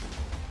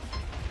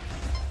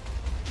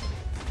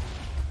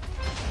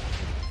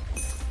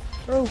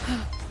 Oh.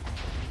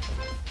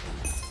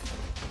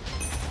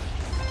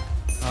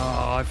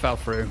 Oh, I fell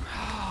through.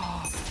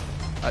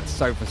 That's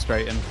so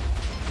frustrating.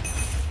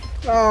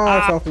 Oh,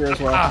 I fell through as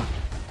well.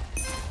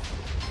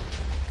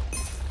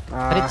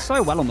 I did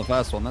so well on the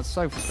first one. That's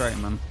so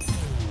frustrating, man.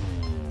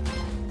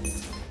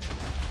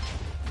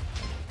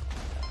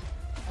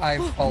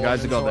 I've fallen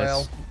guys have got as well.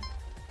 this.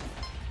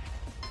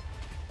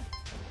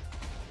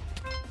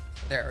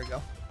 There we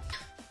go.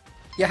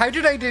 Yeah, how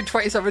did I do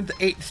 27th,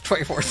 8th,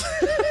 24th?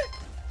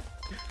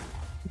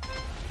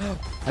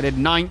 I did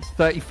 9th,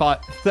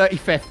 35th,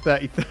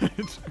 35th,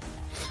 33rd.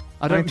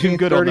 I don't do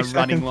good on the 19th,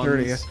 running 32nd, ones.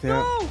 30th,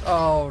 yeah.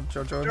 Oh,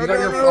 Jojo, have you got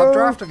your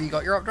updraft? Have you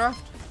got your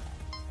updraft?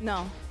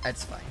 No.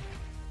 That's fine.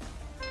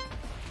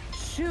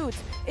 Shoot.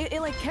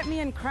 It like kept me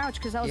in crouch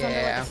because I was under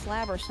like Yeah. a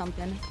slab or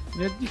something.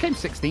 Yeah, you came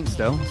 16th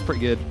still. That's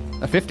pretty good.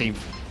 15th.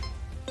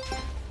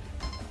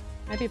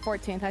 Might be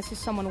 14th. I see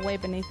someone way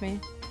beneath me.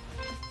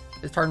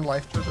 His turn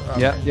left.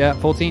 Yeah,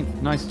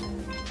 14th. Nice.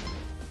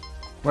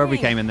 Where we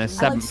Dang, came in this?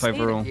 I, like, 7th stayed-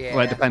 overall. Yeah.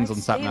 Well, it depends I on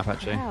stayed Sapnap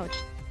actually.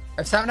 crouched.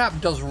 If Sapnap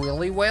does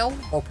really well,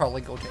 we'll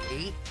probably go to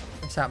 8.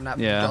 If Sapnap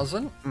Yeah.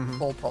 doesn't,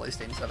 we'll probably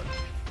stay in 7.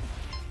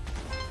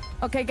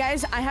 Okay,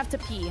 guys, I have to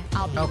pee.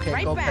 I'll be Okay,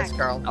 right go back. piss,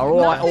 girl.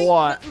 Alright, Nothing-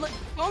 alright.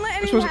 Don't let This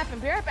anything was- happen.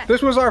 Be right back.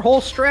 This was our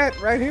whole strat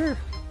right here.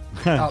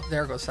 Oh,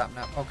 there goes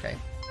Sapnap. Okay.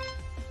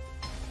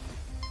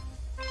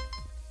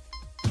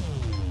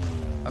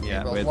 Okay,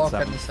 Yeah, we'll with lock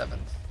seven. in 7th.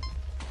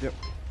 Yep.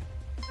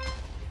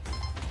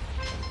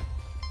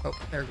 Oh,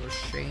 there goes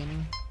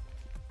Shane.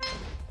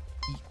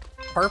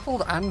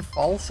 Purpled and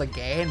false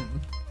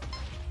again.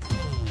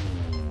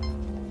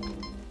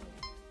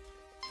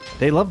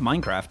 They love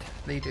Minecraft.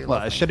 They do. Well,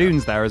 love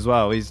Shadoon's there as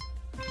well. He's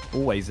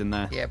always in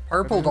there. Minecraft. Yeah,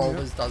 purpled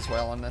always does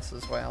well in this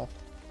as well.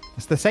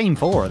 It's the same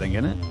 4, I think,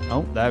 isn't it?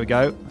 Oh, there we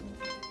go.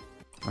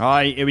 All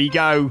right, here we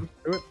go.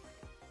 Do it.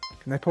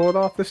 Can they pull it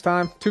off this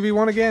time?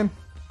 2v1 again.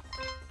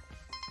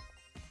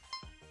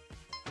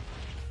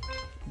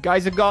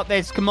 Guys have got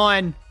this. Come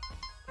on.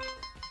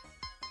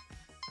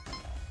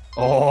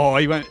 Oh,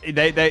 he went.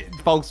 They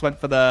Folks went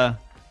for the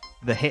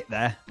hit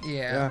there.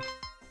 Yeah.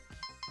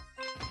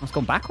 It's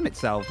gone back on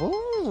itself.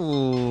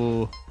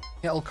 Ooh.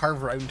 It'll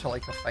carve around to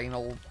like a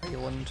final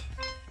island.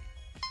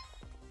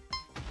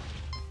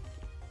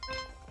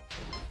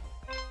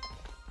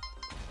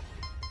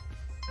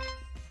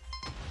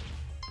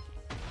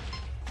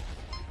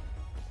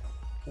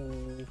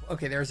 Ooh.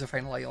 Okay, there's a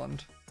final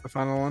island. The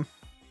final one.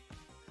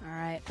 All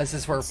right. This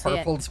is where Let's see it.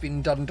 purple's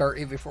been done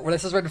dirty before. Well,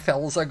 this is when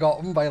Philza got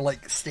him by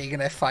like staying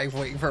in F5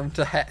 waiting for him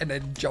to hit and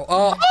then jump.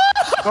 Oh!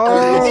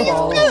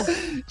 Oh!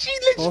 She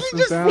literally False is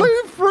just down.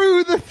 flew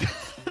through the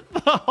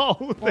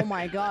hole. Oh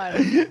my god.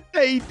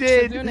 They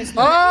did. Doing this-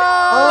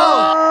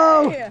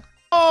 Oh! Hey!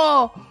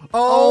 Oh!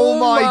 Oh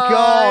my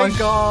gosh.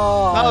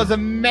 god! That was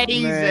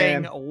amazing.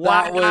 Man,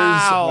 Wow. That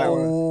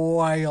was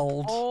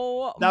wild.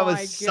 Oh That my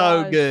was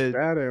so gosh. good.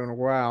 Shadow,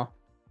 wow.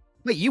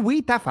 Wait, you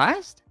weed that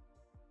fast?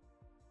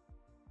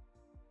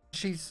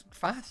 She's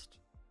fast.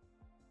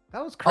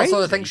 That was crazy.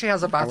 Also, I think she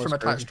has a was bathroom crazy.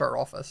 attached to her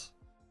office.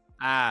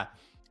 Ah.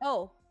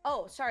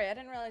 Oh, sorry. I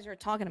didn't realize you were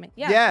talking to me.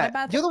 Yeah, Yeah, my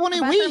bathroom, you're the one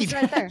who my bathroom's weed.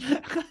 right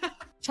there.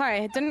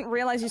 Sorry, I didn't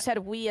realize you said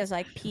we as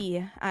like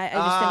pee. I just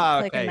Ah,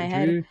 didn't click in okay. my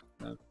head.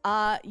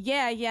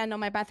 Dude. Yeah, no,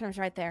 my bathroom's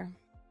right there.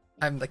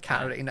 I'm the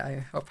carry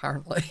now,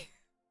 apparently.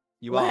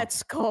 You are.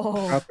 Let's go.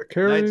 Got the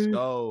carry. Let's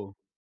go.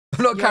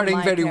 I'm not You're carrying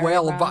my very carry,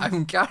 well, bro. but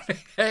I'm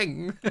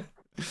carrying.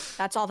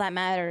 That's all that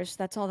matters.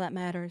 That's all that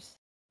matters.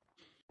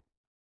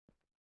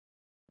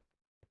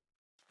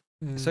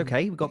 It's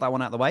okay. We got that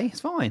one out of the way.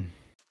 It's fine.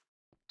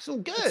 It's all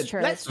good. It's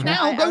true. Let's it's true.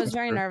 now I go. was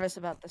very nervous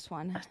about this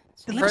one.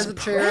 So Deliver Present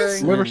some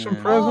sharing. Deliver some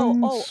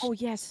presents. Oh,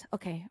 yes.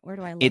 Okay, where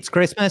do I look? It's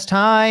Christmas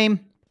time.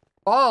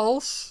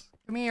 False.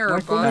 Come here,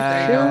 Michael bud.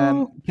 There you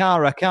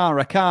go.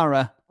 Mitchell.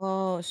 Kara.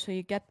 Oh, so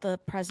you get the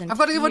present. I've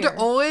got to give it to here.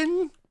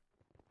 Owen.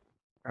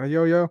 Got a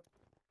yo-yo.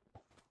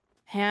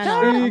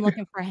 Hannah. I'm Sneak.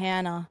 looking for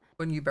Hannah.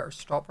 Owen, you better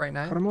stop right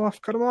now. Cut him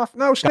off. Cut him off.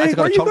 No, Guys, I Snake.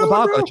 got Where a you chocolate going,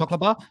 bar. bro? Got a chocolate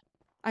bar.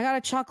 I got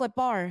a chocolate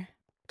bar.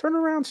 Turn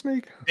around,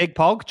 Snake. Big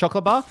Pog,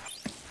 chocolate bar.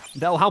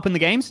 That'll help in the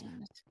games.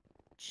 Damn it.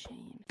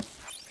 James.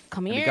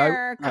 Come There we go.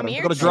 here. Come Adam,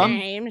 here, got a drum?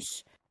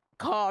 James.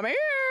 Come here.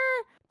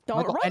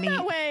 Don't got run any-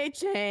 that way,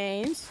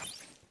 James.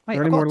 Wait,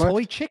 there I any got more a left?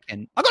 toy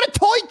chicken. I got a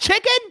toy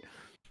chicken.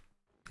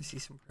 You see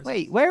some presents.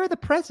 Wait, where are the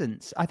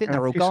presents? I think And a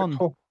they're all piece of gone.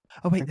 coal.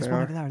 Oh wait, think there's they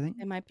one are. over there. I think.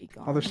 They might be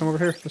gone. Oh, there's some over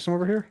here. There's some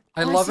over here.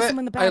 I Oh, I love see it. some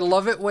in the I back.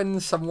 love it when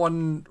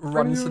someone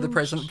runs to the Adios.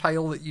 present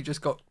pile that you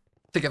just got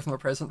to give them a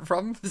present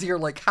from. Because you're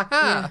like, haha,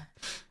 Yeah.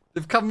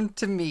 they've come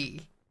to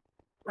me.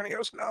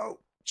 Renios, no.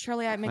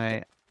 Surely I make.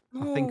 Wait,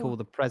 I think all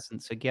the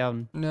presents are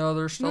gone. No,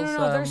 there's still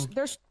No. some.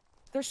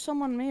 There's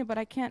someone me, but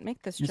I can't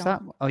make this Is jump.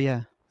 that? Oh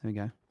yeah, there we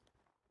go.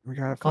 We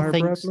got I fire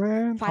think breath, s-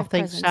 man. Five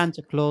presents.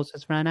 Santa Claus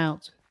has ran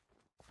out.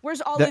 Where's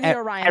Olivia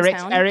Orion's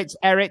town?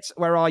 Eritz,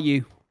 where are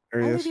you?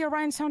 There he is. Olivia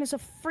Orion's town is a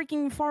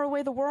freaking far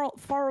away There's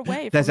from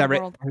the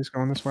Eric. world. Oh, he's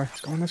going this way. He's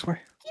going this way.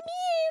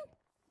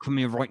 Come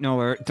here right now,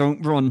 Eric.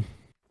 Don't run.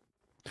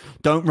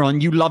 Don't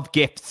run. You love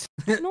gifts.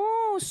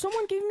 No,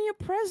 someone gave me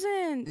a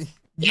present.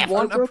 You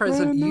want a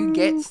present, you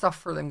get stuff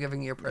for them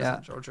giving you a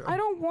present, Jojo. I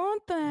don't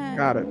want that.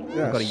 Got it. I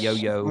Yes. got a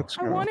yo-yo. Let's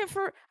I go. want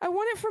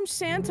it from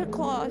Santa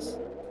Claus.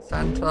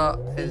 Santa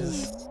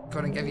is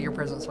going to give you your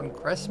presents on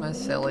Christmas,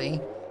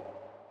 silly.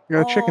 You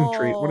got a chicken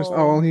treat. What is? Oh,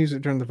 Oh. I'll use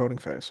it during the voting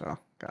phase. So,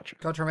 gotcha.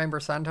 Got to remember,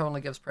 Santa only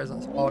gives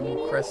presents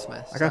on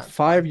Christmas. I got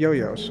 5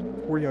 yo-yos.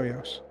 4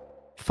 yo-yos.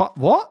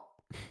 What?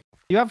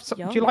 You have? Do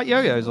you like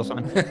yo-yos or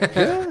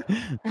something?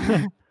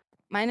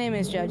 My name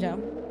is Jojo.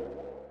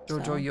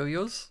 Jojo So-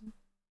 yo-yos.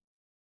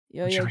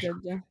 Yo.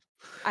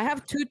 I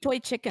have 2 toy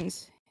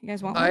chickens. You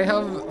guys want I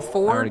one? have I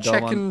 4 already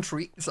got one. chicken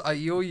treats, a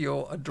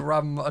yo-yo, a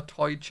drum, a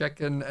toy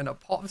chicken, and a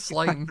pot of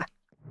slime.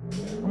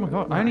 Oh my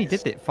god, I only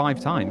did it 5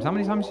 times. How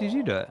many times did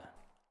you do it?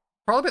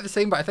 Probably about the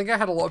same, but I think I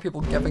had a lot of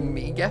people giving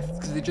me gifts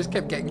because they just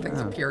kept getting things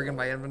Oh. appearing in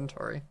my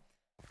inventory.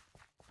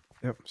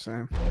 Yep,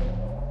 same.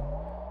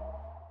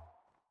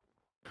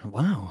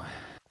 Wow.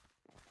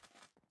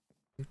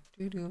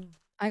 Doo-doo.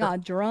 I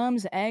got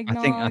drums,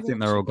 eggnog. I think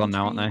they're all gone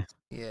now, aren't they? treats.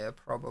 Yeah,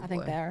 probably. I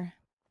think they are.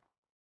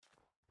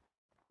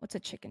 What's a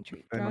chicken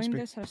treat? They must Throwing be.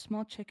 this at a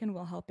small chicken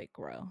will help it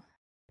grow.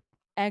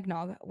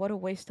 Eggnog. What a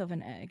waste of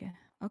an egg.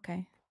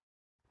 Okay.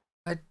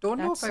 I don't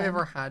know That's if I've sad.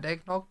 ever had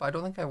eggnog, but I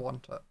don't think I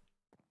want it.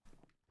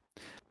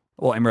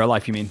 What, in real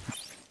life, you mean?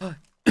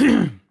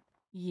 Yeah.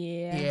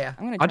 Yeah.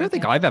 I'm gonna I don't drink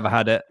think it. I've ever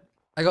had it.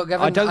 I got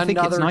given I don't think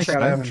it's another nice,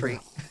 chicken though. treat.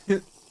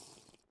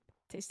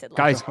 Tasted like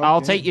Guys, the fuck, I'll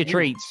yeah. take your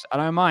treats. I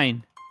don't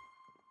mind.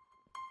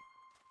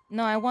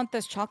 No, I want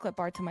this chocolate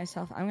bar to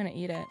myself. I'm gonna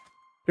eat it.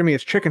 Jimmy,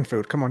 it's chicken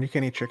food. Come on, you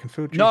can't eat chicken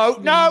food. No,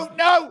 Jeez.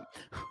 no,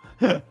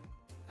 no!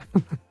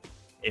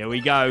 Here we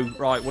go.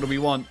 Right, what do we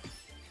want?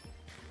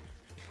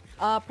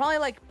 Probably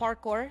like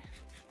parkour.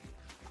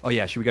 Oh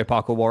yeah, should we go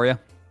parkour warrior?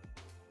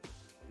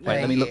 Wait,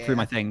 let me look through Yeah.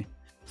 my thing.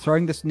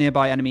 Throwing this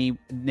enemy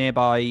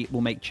nearby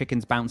will make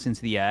chickens bounce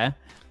into the air.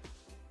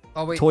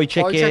 Oh wait, Toy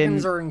chickens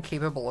chicken. are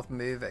incapable of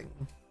moving.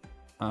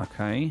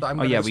 Okay. So I'm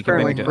Oh gonna yeah, we can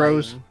Apparently make it.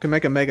 grows. Can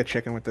make a mega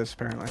chicken with this,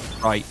 apparently.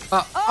 Right.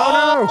 Oh,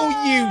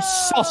 Oh, you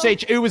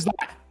sausage! Who was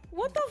that?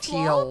 What the fuck?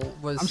 Teal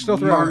was I'm still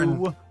throwing.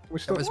 Martin. We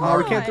still. was Oh,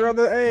 we can't Martin. throw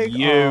the egg.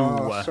 You.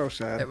 Oh, so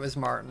sad. It was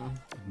Martin.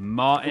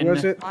 Martin. Who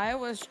was it? I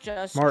was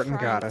just Martin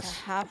trying got to us.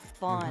 have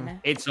fun,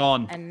 It's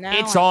on. and now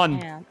It's I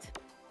on. can't.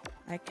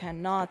 I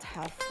cannot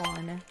have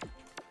fun,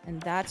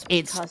 and that's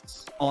It's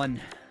because on.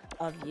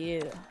 of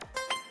you.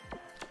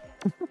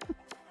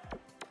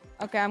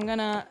 Okay, I'm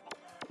gonna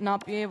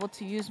not be able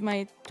to use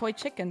my toy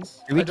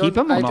chickens. Do we I keep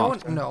don't- them or I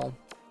not? don't know.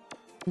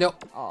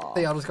 Nope. Oh.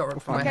 They all just got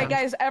ripped from my Okay, hand.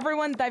 guys,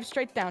 everyone dive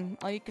straight down.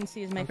 All you can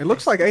see is my. It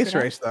looks face. like See Ace that?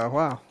 Race, though.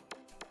 Wow.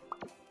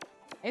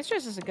 Ace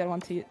Race is a good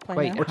one to play.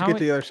 Wait, now. Let's How get it-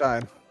 to the other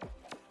side.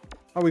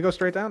 Oh, we go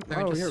straight down? Let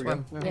me Oh, just here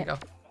swim. we go. There you go.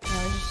 Yeah,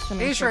 we're just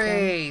swimming Ace straight down.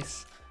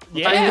 race!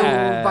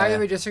 Yeah. By the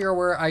way, just so you're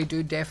aware, I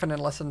do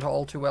definitely listen to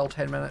All Too Well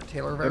 10-minute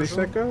Taylor Ready, version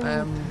set, go.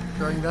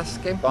 during this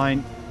game.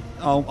 Fine.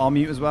 I'll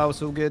mute as well.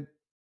 It's all good.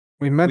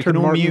 We We mentored can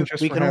all Martin mute.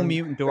 just We for can all having-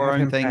 mute and do to our have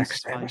own him things.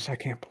 It's backstab fine. us. I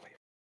can't believe.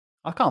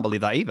 I can't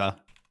believe that either.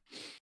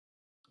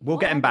 We'll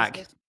What get him app back.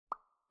 is this?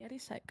 Ready,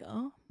 set,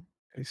 go.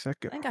 Ready, set,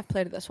 go. I think I've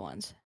played this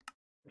once.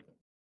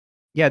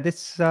 Yeah,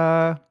 this.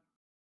 Yeah,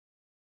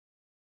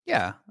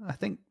 I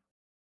think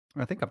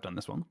I've done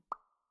this one.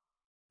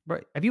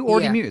 Right? Have you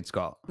already Yeah. muted,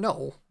 Scott?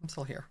 No, I'm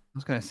still here. I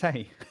was gonna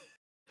say.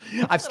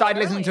 I've started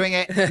listening to early.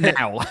 it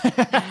now.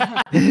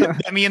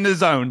 Get me in the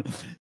zone.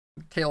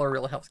 Taylor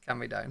really helps calm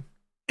me down.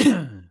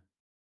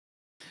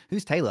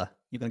 Who's Taylor?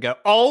 You're gonna go,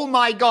 oh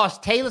my gosh,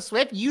 Taylor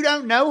Swift, you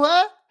don't know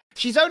her?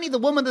 She's only the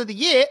woman of the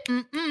year.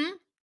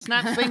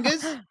 Snap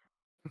fingers.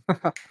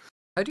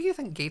 How do you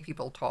think gay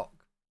people talk?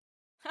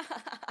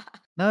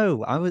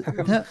 No,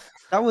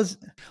 that was,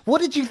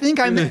 what did you think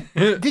I meant?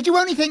 Did you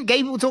only think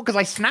gay people talk because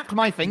I snapped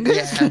my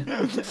fingers?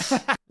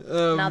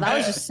 No, that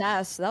was just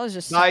sass. That was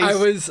just Nice.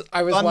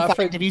 I was Fun laughing.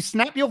 fact, if you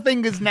snap your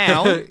fingers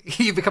now,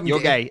 You become you're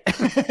gay.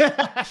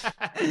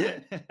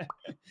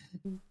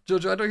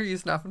 Jojo, I don't hear you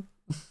snapping.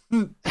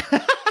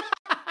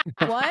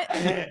 What?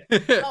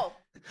 Oh.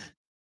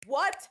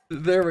 What?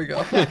 There we go.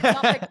 My There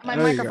you go.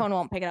 microphone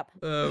won't pick it up.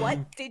 Um,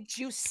 What did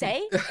you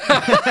say?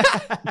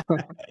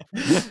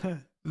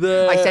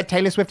 I said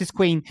Taylor Swift is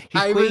queen.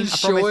 She's I queen. was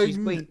I promise she's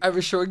showing queen. I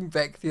was showing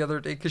Beck the other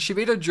day because she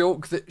made a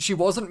joke that she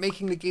wasn't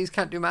making the gays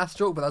can't do math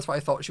joke, but that's what I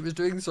thought she was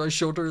doing. So I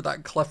showed her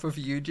that clip of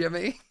you,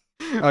 Jimmy.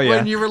 Oh, yeah.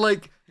 When you were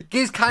like,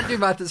 gays can't do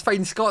math, it's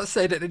fine. Scott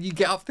said it, and you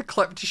get up the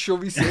clip to show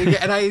me saying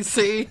it, and I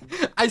see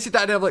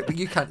that, and I'm like, but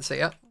you can't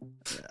say it.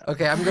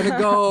 Okay, I'm gonna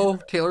go.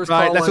 Taylor's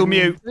Right, calling. let's all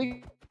mute.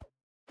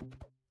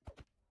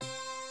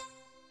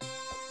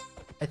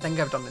 I think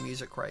I've done the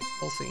music right.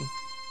 We'll see.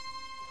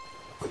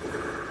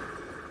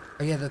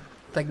 Oh yeah, the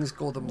things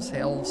go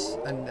themselves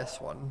in this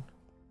one.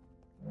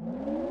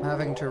 I'm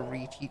having to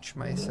reteach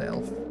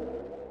myself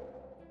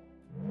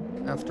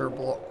after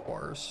Block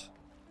Wars.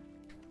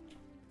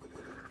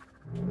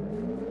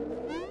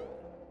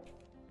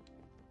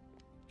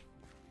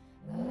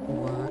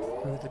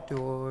 Walk through the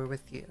door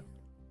with you.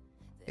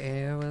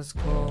 Air was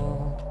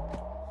cold.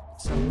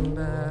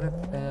 Somebody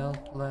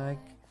felt like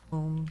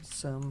home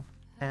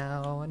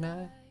somehow, and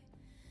I.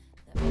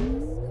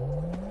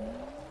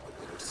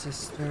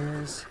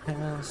 Sister's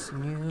house,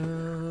 and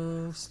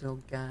you still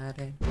got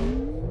it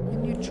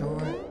in your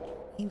drawer,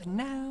 even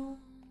now.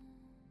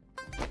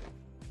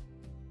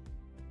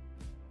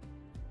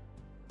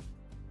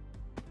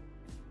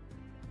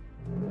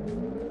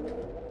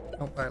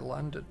 Oh, I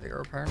landed there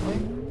apparently.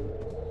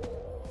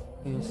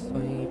 You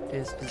sweet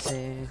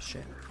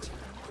disposition.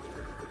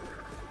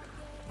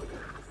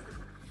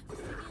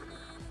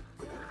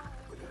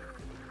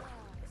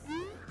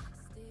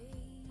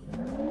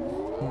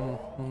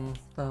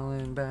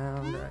 Falling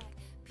bound, I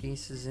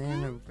pieces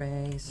in a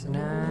race, and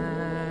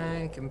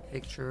I can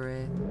picture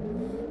it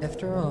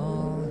after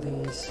all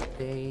these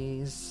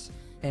days.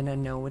 And I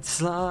know it's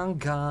long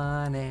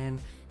gone, and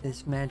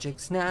this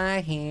magic's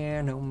not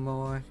here no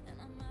more.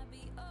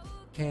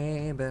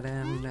 Okay, but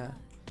I'm not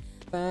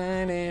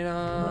fine at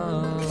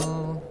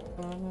all.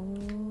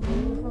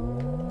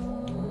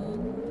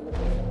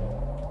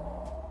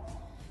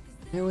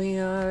 Here we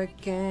are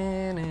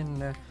again in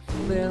the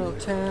little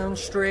town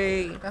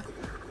street.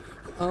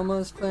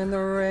 Almost found the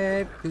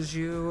red because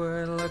you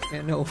were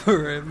looking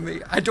over at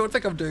me. I don't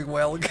think I'm doing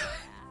well,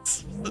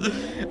 guys.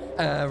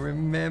 I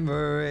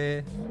remember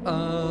it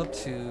all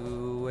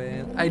too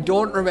well. I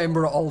don't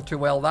remember it all too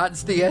well.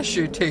 That's the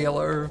issue,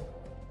 Taylor.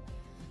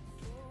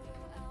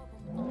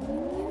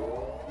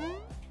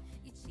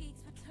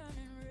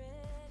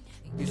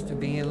 Used to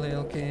be a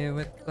little kid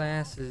with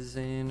glasses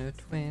and a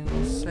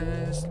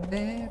twin-sized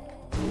bed.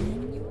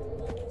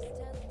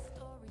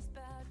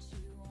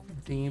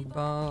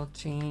 D-ball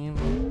team.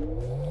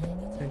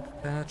 Think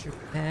about your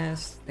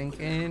past,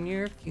 thinking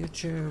your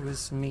future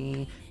was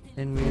me.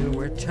 And we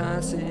were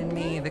tossing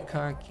me the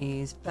car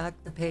keys, fuck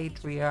the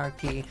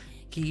patriarchy,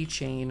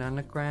 keychain on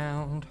the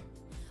ground.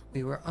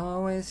 We were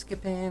always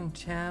skipping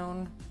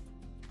town.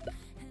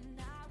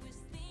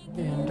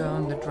 And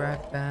on the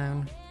drive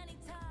down.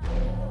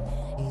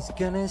 He's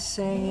gonna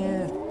say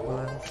it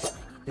was,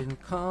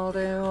 didn't call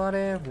it what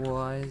it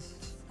was.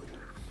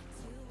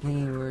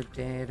 We were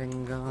dead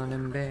and gone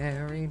and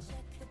buried.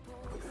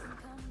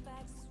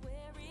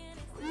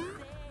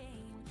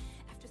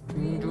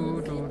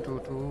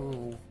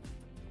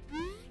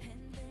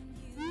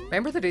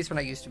 Remember the days when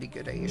I used to be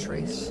good at Ace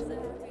Race?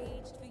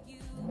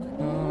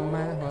 Oh,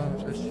 my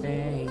life's a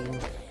shame.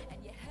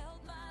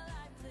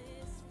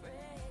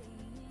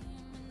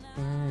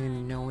 I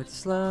know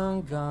it's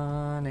long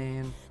gone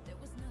and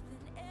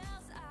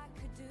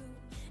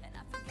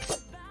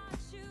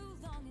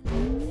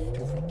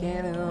to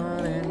forget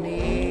what I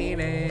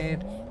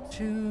needed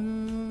to.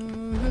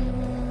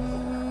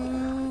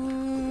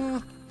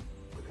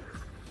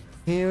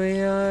 Here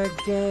we are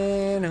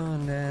again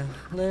on the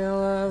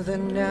middle of the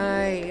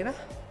night,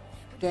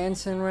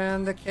 dancing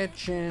around the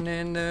kitchen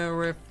and the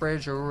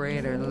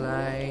refrigerator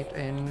light,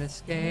 and the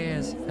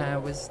scares. I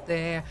was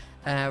there,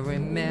 I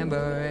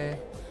remember it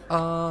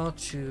all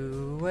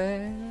too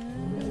well.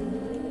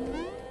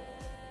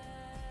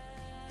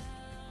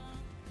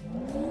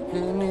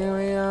 And here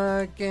we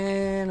are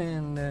again,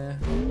 and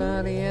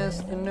nobody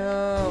has to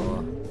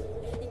know.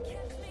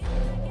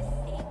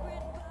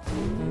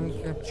 I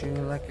kept you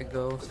like a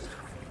ghost.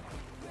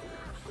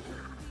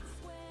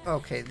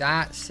 Okay,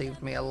 that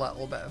saved me a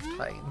little bit of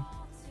time.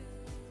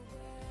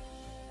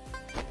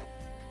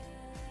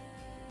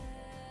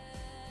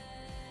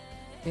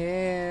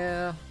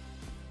 Yeah.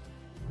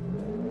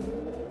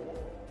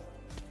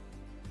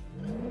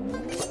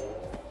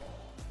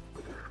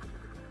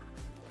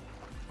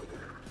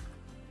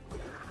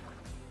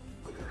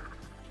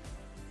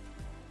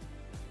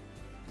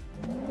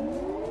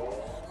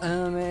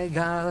 I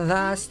got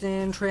lost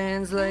in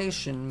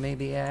translation.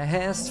 Maybe I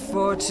asked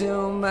for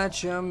too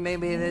much, or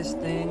maybe this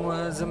thing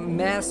was a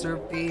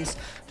masterpiece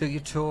till you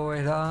tore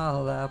it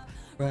all up.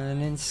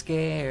 Running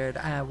scared,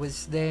 I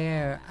was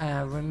there,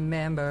 I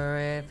remember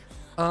it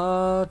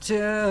all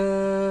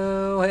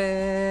too well.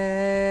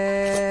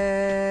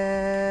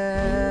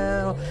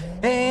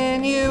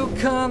 And you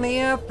call me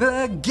up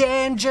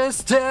again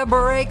just to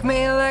break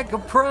me like a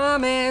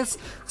promise,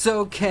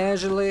 so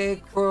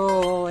casually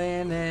cruel.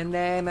 In the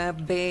name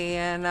of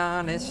being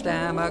honest,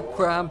 I'm a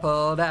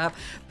crumpled up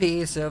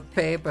piece of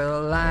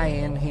paper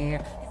lying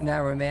here, and I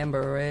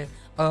remember it.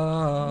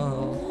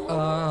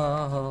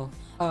 Oh.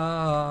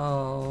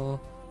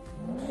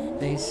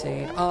 They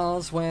say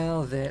all's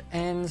well that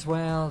ends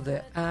well,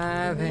 that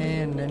I'm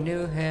in a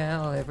new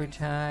hell every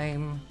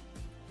time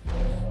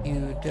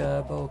you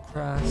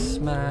double-cross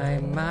my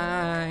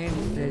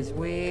mind. As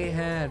we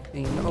had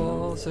been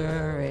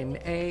older in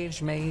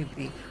age,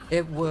 maybe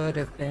it would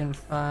have been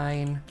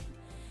fine.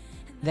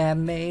 That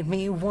made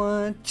me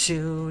want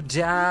to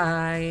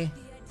die.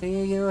 Who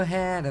you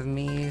had of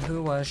me,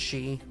 who was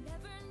she?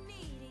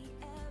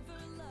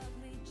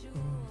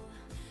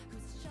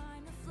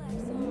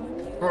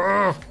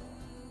 Ugh.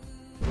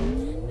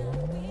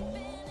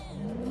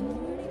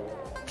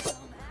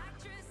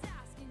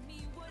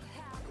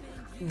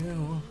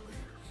 You,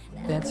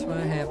 that's what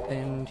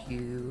happened to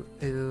you.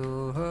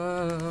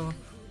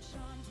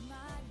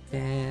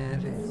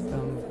 That is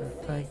from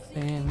like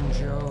thin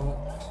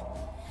jokes.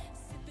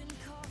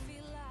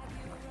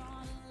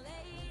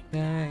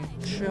 Night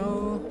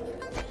show.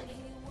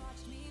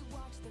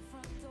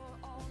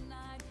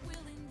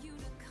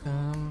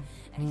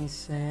 He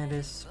said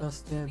it's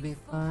supposed to be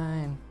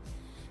fine.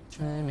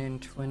 Turning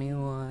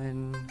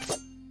 21.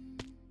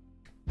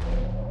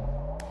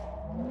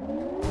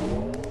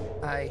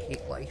 I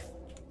hate life.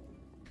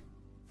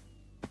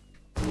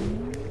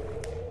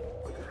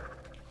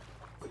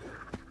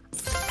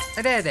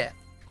 I did it.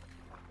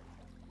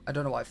 I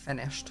don't know why I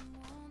finished.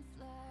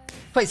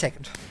 Wait a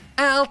second.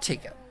 I'll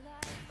take it.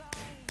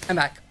 I'm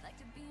back.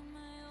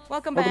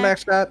 Welcome Welcome back. back,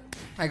 Scott.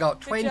 I got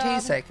Good 20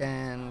 job.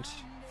 seconds.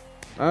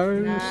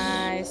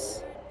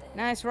 Nice.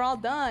 Nice, we're all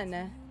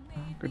done.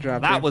 Good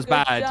job. That team. was Good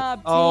bad.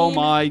 job, Oh team.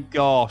 my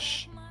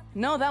gosh.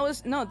 No, that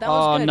was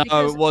Oh good no,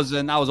 because it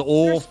wasn't. That was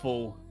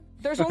awful.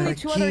 there's only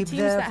 2 other Keep teams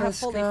there that for have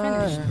fully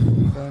Scar finished.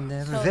 from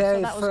the So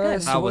very that was good.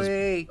 first That was.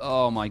 week.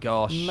 Oh my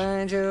gosh.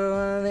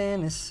 Smajor of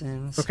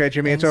innocence. Okay,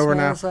 Jimmy, it's and over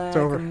now. smells It's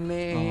like over. a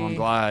me. Oh, I'm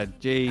glad.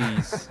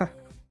 Jeez.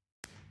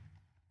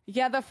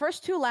 Yeah, the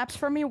first 2 laps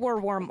for me were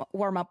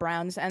warm-up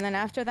rounds, and then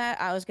after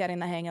that, I was getting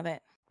the hang of it.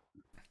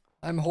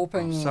 I'm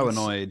hoping. so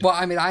annoyed. Well,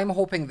 I mean, I'm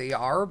hoping they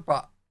are,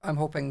 but I'm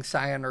hoping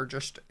Cyan are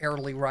just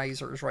early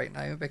risers right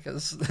now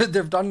because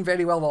they've done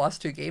very well the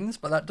last 2 games,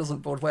 but that doesn't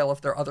bode well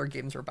if their other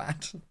games are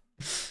bad.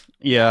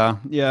 Yeah,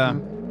 yeah.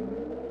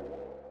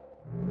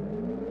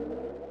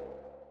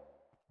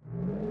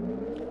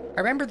 I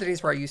remember the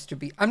days where I used to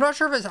be. I'm not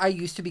sure if it's I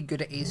used to be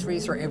good at Ace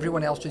Race or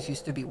everyone else just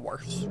used to be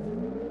worse.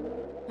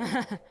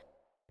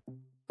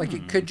 Like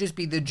it could just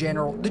be the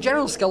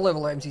general skill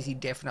level of MCC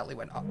definitely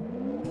went up.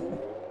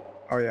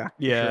 Oh yeah. for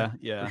Yeah, sure,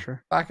 yeah. For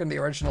sure. Back in the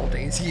original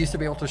days, you used to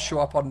be able to show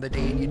up on the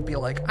day and you'd be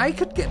like, I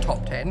could get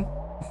top 10.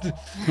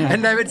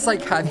 And now it's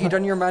like, have you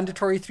done your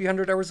mandatory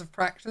 300 hours of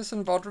practice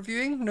in VOD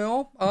reviewing?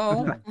 No?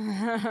 Oh.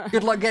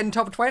 Good luck getting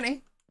top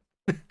 20.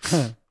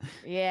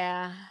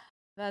 Yeah,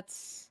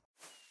 that's.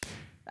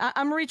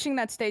 I'm reaching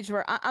that stage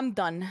where I'm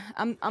done.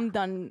 I'm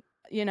done.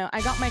 You know,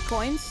 I got my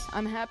coins.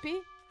 I'm happy.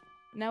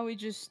 Now we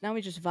just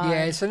vibe.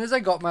 Yeah, as soon as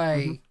I got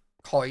my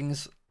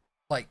coins,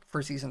 like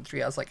for season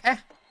 3, I was like,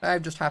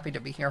 I'm just happy to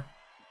be here.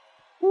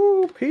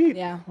 Woo, Pete.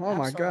 Yeah, Oh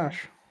my absolutely.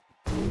 gosh.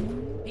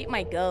 Beat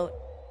my goat.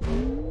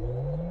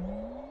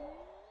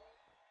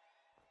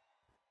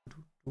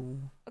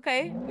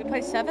 Okay, we play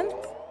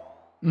 7th.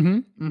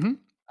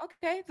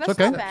 Okay, that's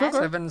okay. not bad.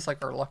 7's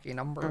like our lucky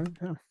number.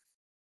 Yeah,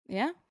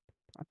 Yeah.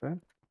 not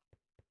bad.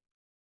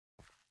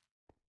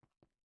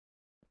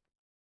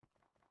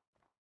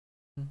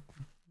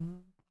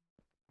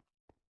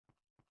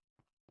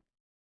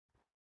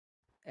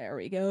 There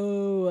we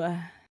go.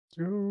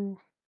 Ooh.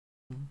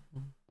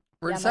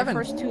 We're Yeah, at my 7.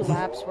 first 2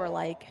 laps were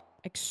like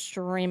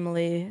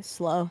extremely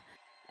slow,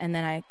 and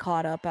then I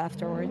caught up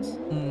afterwards.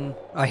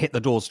 I hit the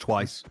doors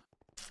twice.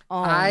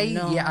 Oh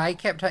no. Yeah, I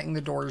kept hitting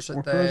the doors More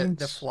at the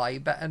presents. fly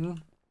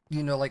button.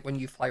 You know, like when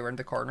you fly around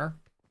the corner.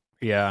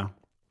 Yeah.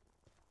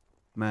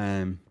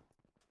 Man.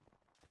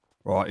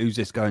 Right, who's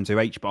this going to?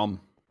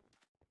 H-bomb.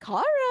 Cara.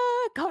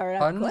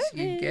 Puns,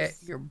 you get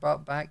Corvus. your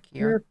butt back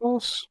here.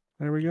 Miracles.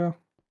 There we go.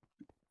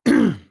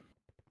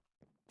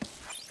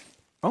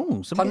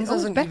 Oh, some Puns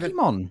isn't even-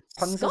 Beckymon.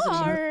 Puns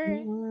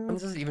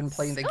isn't even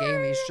playing the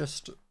game, he's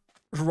just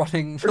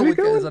running to Where's he look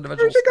at his going? individual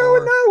Where's he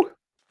going score. now?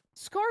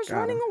 Scar's Got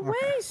running him. away.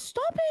 Okay.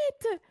 Stop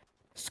it.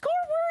 Scar,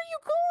 where are you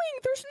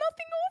going? There's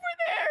nothing over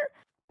there.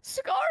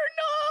 Scar,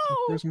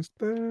 no. Presents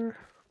there.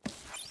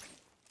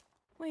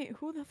 Wait,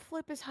 who the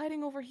flip is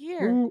hiding over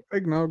here? Ooh,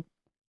 eggnog.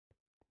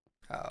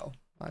 Oh,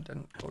 I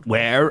didn't go to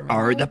Where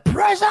are the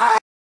presents?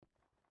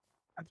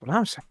 That's what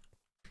I'm saying.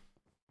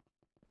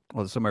 Oh,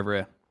 there's some over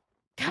here.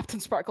 Captain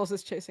Sparkles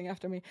is chasing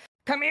after me.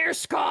 Come here,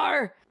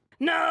 Scar.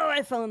 No,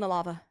 I fell in the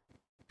lava.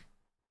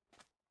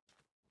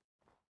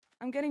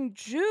 I'm getting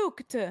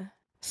juked.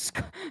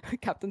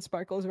 Captain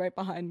Sparkles right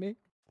behind me.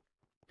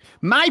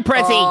 My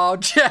pretty! Oh,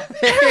 Jimmy!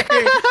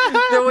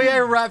 The way I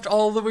wrapped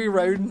all the way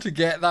round to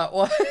get that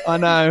one. I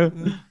know.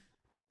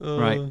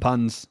 Right,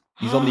 puns.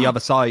 He's on the other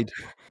side.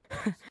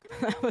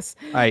 That was.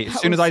 Hey, as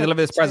that soon as was I such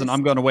deliver this present, chase.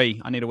 I'm going to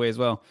wee. I need a wee as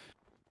well.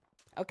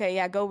 Okay,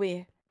 yeah, go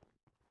wee.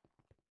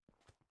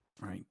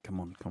 Right, come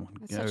on.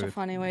 That's such a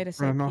funny way to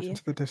say Running off pee.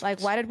 into the distance.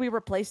 Like, why did we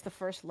replace the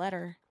first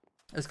letter?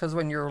 It's because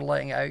when you're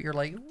laying out, you're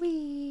like,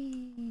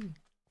 wee.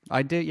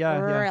 I did, yeah.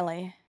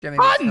 Really? Jimmy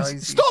makes Puns!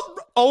 noises. Stop!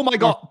 Oh my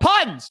god,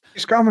 puns!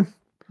 He's coming.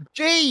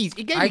 Jeez,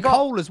 he gave I me got-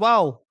 coal as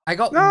well. I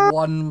got No.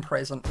 one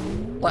present.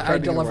 Like, I Tried to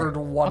get delivered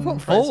away. one I've got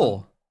present.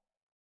 4.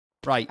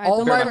 Right. I All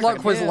don't my know luck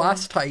what was to do.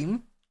 last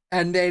time,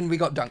 and then we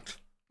got dunked.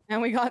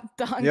 And we got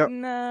done. Yep,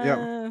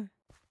 No.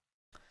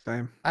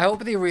 Same. I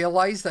hope they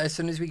realize that as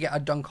soon as we get a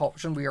dunk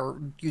option, we are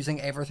using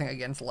everything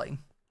against Lane.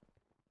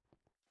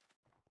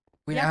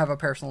 We now Yeah. have a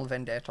personal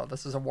vendetta.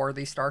 This is a war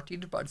they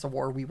started, but it's a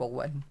war we will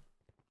win.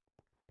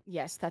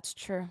 Yes, that's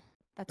true.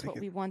 That's Take what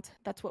it. we want.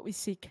 That's what we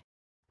seek.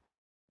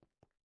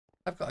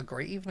 I've got a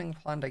great evening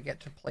planned. I get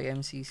to play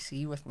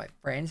MCC with my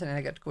friends, and then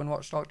I get to go and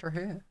watch Doctor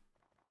Who.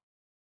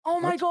 Oh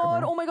my That's good,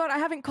 god, man. oh my god, I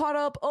haven't caught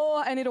up.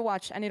 Oh, I need to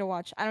watch. I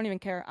don't even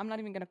care. I'm not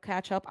even gonna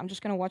catch up. I'm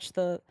just gonna watch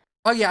the.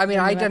 Oh yeah, I mean,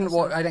 The I new didn't.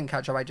 episodes. I didn't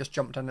catch up. I just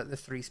jumped in at the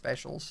 3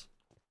 specials.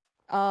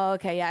 Oh,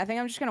 okay, yeah. I think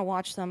I'm just gonna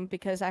watch them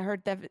because I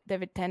heard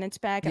David Tennant's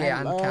back, and Yeah, I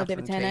and love Catherine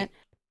David Tate. Tennant.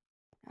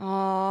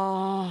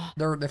 Oh,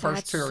 The first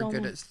That's 2 are so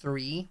good. mu- It's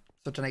 3,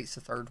 so tonight's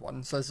the 3rd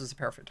one. So this is the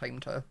perfect time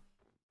to.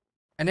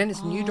 And then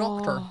it's new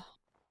Doctor. oh.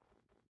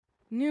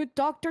 New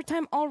Doctor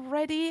time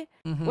already?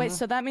 Mhm. Wait,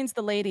 so that means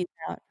the lady's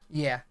out.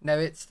 Yeah, now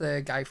it's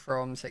the guy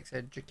from Sex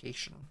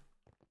Education.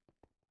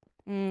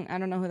 I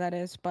don't know who that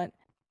is, but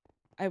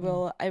I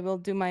will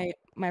do my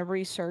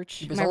research.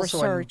 He was My also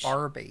research. in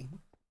Barbie.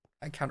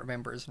 I can't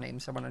remember his name.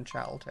 Someone in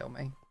chat will tell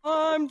me.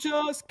 I'm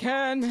just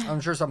Ken.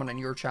 I'm sure someone in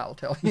your chat will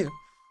tell you.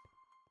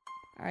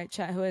 All right,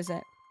 chat. Who is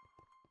it?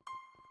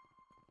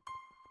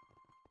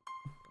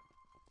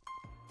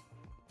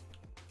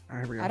 All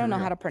right, here we go. I don't know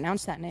how to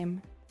pronounce that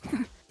name. All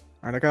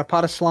right, I got a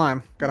pot of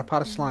slime.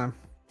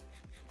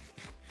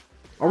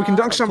 Oh, we can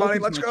dunk somebody.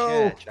 Let's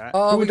go.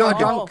 Oh, we got a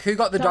dunk? dunk. Who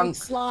got the dunk?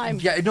 Slime.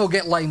 Yeah, no,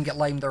 get lime.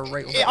 They're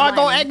right over there. I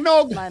got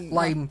eggnog.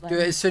 Lime. Do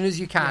it as soon as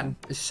you can.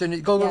 As soon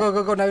as go now.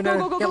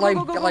 Get lime.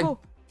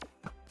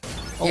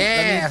 Oh,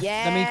 Yeah.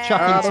 Let me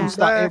chuck in some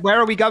stuff. Where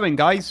are we going,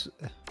 guys?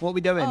 What are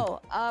we doing?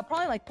 Oh,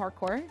 probably like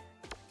parkour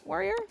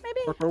warrior, maybe.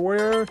 Parkour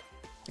warrior.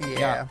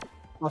 Yeah.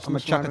 I'm gonna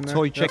chuck a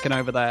toy chicken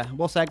over there.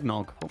 What's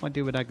eggnog? What am I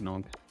do with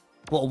eggnog?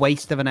 What a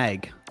waste of an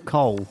egg.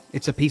 Coal.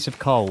 It's a piece of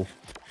coal.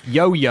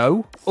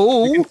 Yo-yo.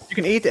 Oh. You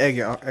can eat the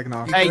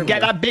eggnog. Hey,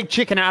 get that big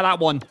chicken out of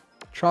that one.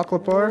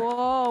 Chocolate bar.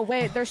 Whoa,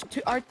 wait, there's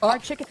two. Our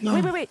chicken.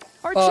 Wait.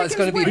 Our Oh, it's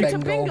chicken's gonna be way to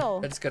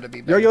bingo. It's gonna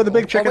be bingo. Yo, the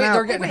big chicken Wait, out.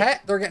 they're getting hit.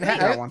 They're getting hit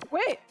out.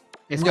 Wait.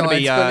 It's No, gonna be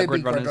it's gonna be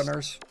grid grid runners.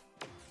 runners.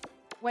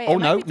 Wait. Oh it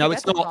might no, be to no, get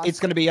it's to not. toss. It's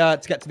gonna be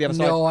to get to the other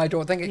side. No, I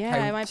don't think it counts.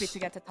 Yeah, it might be to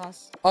get to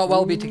toss. Oh,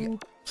 well, be to get.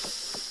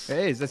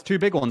 It is. There's two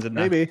big ones in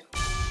there. Maybe.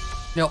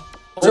 No.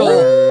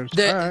 So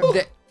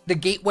Alright. the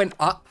gate went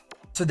up,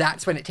 so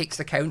that's when it takes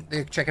the count.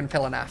 The chicken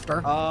filling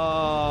after.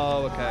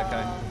 Oh,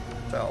 okay.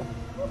 So.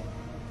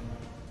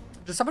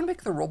 Did someone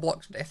make the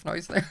Roblox death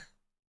noise there?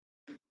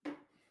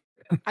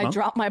 I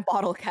dropped my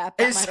bottle cap.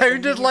 It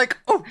sounded like,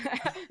 oh,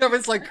 I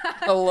was like,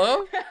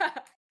 hello?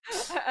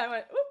 I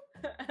went,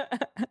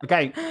 oop.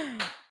 Okay.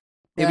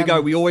 Here we go.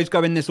 We always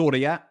go in this order,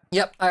 yeah?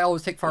 Yep, I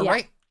always take far Yeah.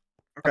 right.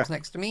 Okay. What's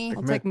next to me?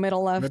 I'll take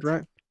middle left. Mid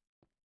right.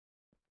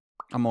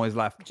 I'm always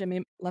left.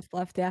 Jimmy,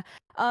 left, yeah.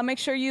 Make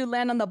sure you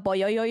land on the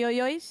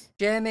boyoyoyoyoys.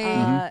 Jenny,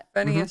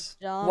 Phineas,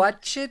 Jump.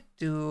 what you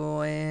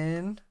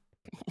doing?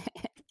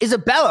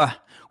 Isabella,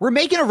 we're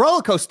making a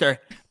roller coaster.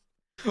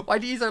 Why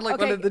do you sound like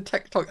one Okay. of the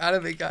TikTok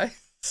anime guys?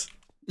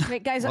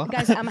 Wait, guys,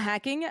 What? I'm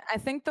hacking. I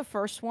think the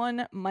first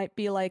one might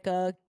be like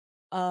a,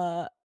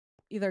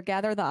 either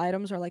gather the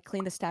items or like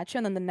clean the statue,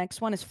 and then the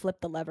next one is flip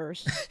the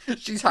levers.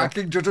 She's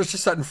hacking. Jojo's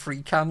just sitting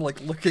free cam,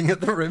 like looking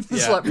at the rooms.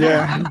 Yeah. Like,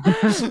 Yeah.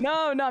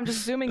 no, I'm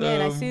just zooming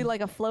in. I see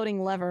like a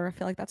floating lever. I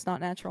feel like that's not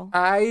natural.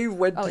 I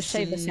went Oh, to it's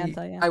Shave the see.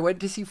 Santa, yeah. I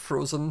went to see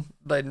Frozen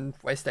in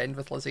West End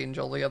with Lizzie and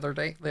Joel the other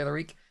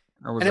week.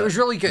 Or And it was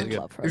really good. good?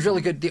 It was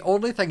really good. The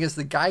only thing is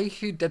the guy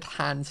who did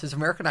Hans, his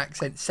American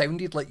accent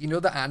sounded like, you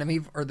know, the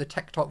anime or the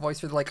TikTok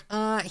voice where they're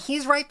like,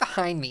 he's right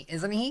behind me,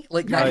 isn't he?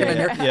 Like that Oh, kind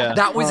yeah. of Yeah.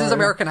 That was his Oh, yeah.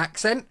 American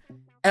accent.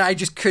 And I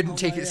just couldn't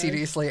take my it gosh.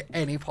 seriously at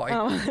any point.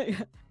 Oh my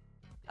God.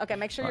 Okay,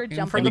 make sure you're Fucking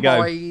jumping. for the you go.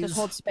 boys. Just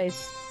hold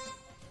space.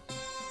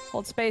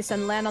 Hold space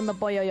and land on the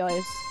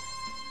boyoyoys.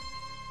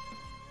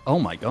 Oh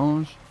my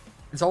gosh.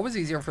 It's always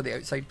easier for the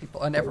outside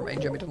people. Oh, never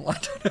mind, Jimmy didn't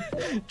land.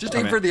 Just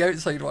aim Damn for it. the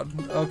outside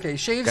one. Okay,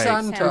 Shave Okay.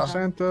 Santa.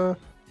 Santa.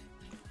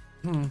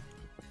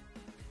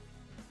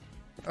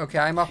 Okay,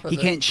 I'm up at He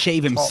the can't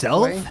shave top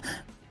himself? way.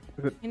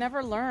 He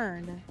never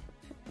learned.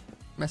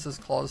 Mrs.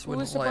 Claus Who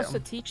was wouldn't let supposed to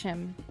him. teach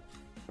him?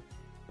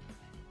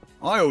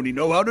 I only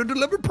know how to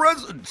deliver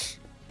presents.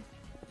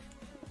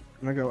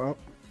 Can I go up?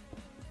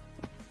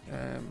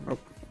 Um,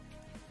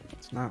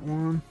 It's not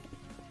one.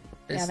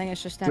 Yeah, I it's, think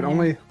it's just Is it down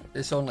only?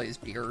 it's only his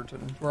beard,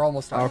 and we're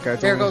almost done. Okay,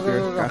 it's There, only go, his go,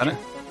 beard. go, go. Gotcha.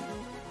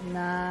 here.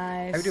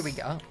 Nice. How do we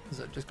get up? Is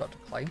it just got to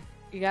climb?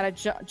 You gotta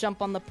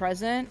jump on the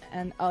present,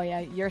 and oh yeah,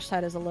 your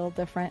side is a little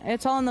different.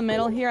 It's all in the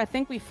middle here. I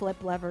think we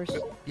flip levers.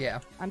 Yeah.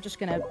 I'm just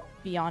gonna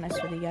be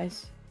honest with you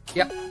guys.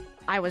 Yep.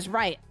 I was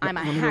right. I'm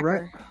a Let me go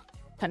right. hacker.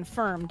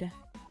 Confirmed.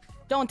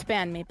 Don't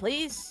ban me,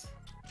 please.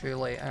 Too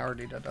late. I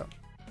already did it.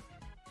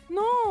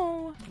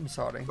 No. I'm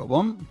sorry. Got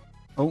one.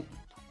 Oh.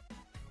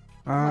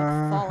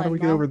 How do falling, we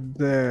get bro. over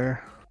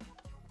there?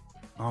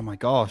 Oh my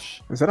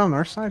gosh. Is that on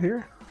our side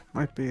here?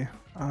 Might be.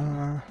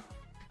 Oh,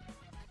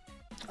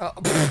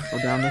 Go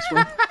down this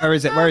way. Where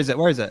is it? Where is it?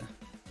 Where is it?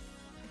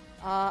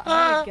 I'm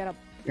gonna get up.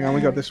 Yeah,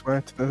 we go this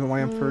way to the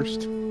lamp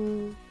first.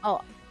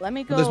 Oh, let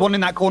me go. There's one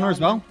in that corner as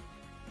down. well.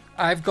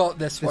 I've got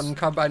this one,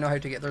 Cub. I know how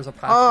to get. There's a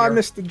path Oh, I here.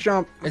 missed the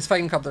jump. It's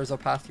fine, Cub. There's a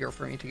path here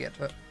for me to get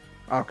to it.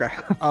 Okay.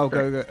 Oh,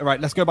 go. All right,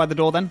 let's go by the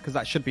door then, because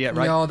that should be it,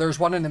 right? No, there's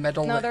one in the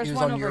middle No, that there's is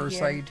one on over your here.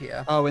 side.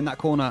 Yeah. Oh, in that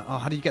corner. Oh,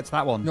 how do you get to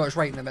that one? No, it's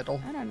right in the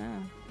middle. I don't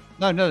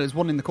know. No, there's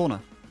one in the corner.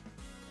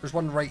 There's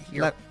one right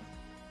here. Left-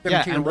 Jimmy,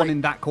 Yeah, to your and one right.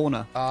 in that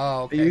corner.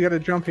 Oh, okay. You gotta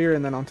jump here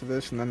and then onto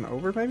this and then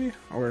over, maybe?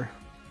 Or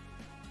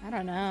I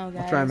don't know,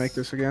 guys. I'll try and make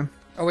this again.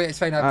 Oh wait, it's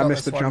fine. I've I got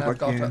missed this the one. jump I've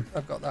got it. again.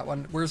 I've got that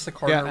one. Where's the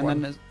corner Yeah, and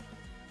one? then there's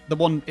the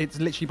one. It's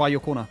literally by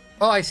your corner.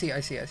 Oh, I see. How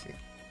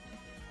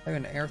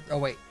on earth? Oh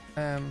wait.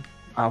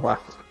 Oh, wow.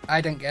 I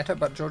didn't get it,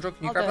 but Jojo,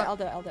 can you grab that? I'll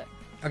do it.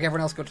 Okay,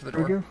 everyone else go to the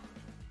There we door.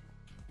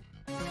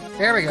 go.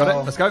 There we Got go.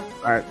 it. Let's go.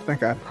 Alright,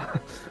 thank God.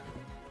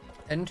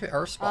 Into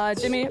our spot.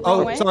 Jimmy, wrong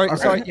Oh, way. sorry. Okay.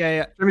 Sorry.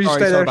 Yeah. Jimmy, just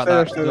Sorry. stay Sorry there, about stay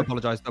there, that. stay Do there.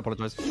 apologize. Do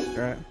apologize.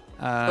 Alright.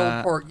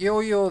 Teleport.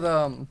 Yo-yo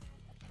them.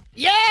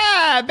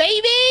 Yeah,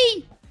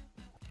 baby.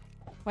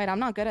 Wait, I'm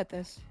not good at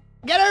this.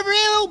 Get over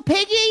here, little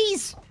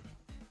piggies.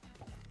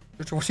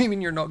 What do you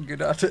mean you're not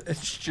good at it?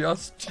 It's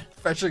just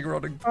fishing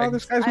rod and Oh, pigs.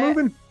 this guy's I-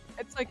 moving.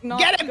 It's like not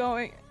Get him!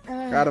 going.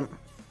 Got him.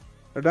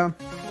 They're down.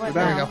 What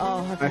There we now? go.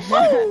 Oh, okay.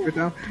 Nice. Good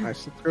down.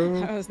 Nice to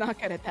throw. I was not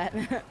good at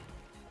that.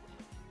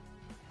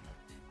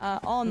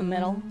 All in the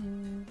middle.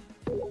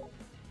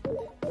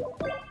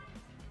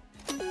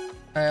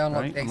 I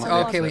unlocked Right, exit. I'm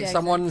on Okay, the wait, exit.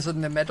 someone's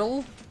in the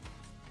middle.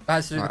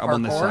 Has to do Right, the I'm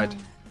on this parkour. side.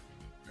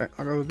 Okay,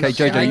 I'll go with Okay, this.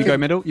 Jojo, I you can- go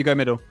middle. You go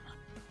middle.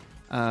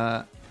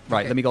 Right,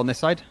 Okay. let me go on this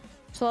side.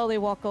 Slowly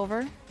walk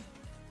over.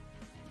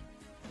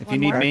 If One you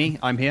need more. me,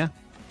 I'm here.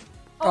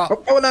 Oh,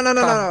 no, no, no,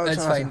 no.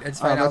 It's fine, it's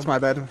fine, Oh, that's I'll- my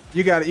bad.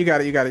 You got it, you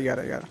got it, you got it, you got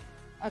it, you got it.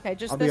 Okay,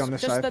 just I'll be this, on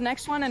this just side. the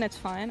next one, and it's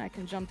fine. I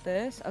can jump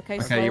this. Okay.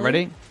 Okay, slowly. you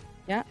ready?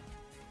 Yeah.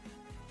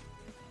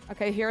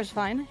 Okay, here's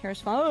fine. Here's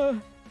fine.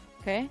 Oh.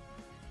 Okay.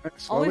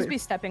 Slowly. Always be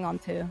stepping on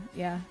two.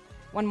 Yeah.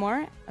 One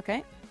more.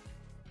 Okay.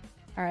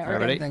 All right. We're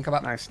Ready? good. Then come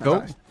up. Nice, Go.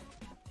 nice.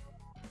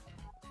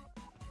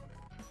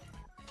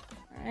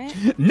 All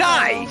right.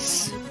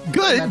 Nice!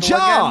 Good Level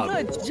job!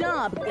 Good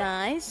job,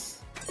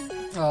 guys.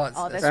 Oh, it's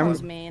Oh, this Sam-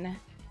 one's mean.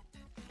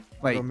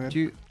 Wait, Go mid. do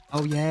you...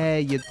 Oh, yeah,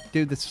 you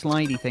do the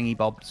slidey thingy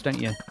bobs, don't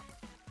you?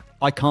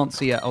 I can't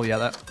see it. Oh, yeah,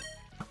 that...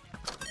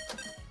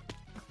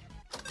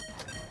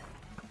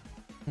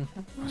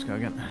 Let's go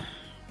again.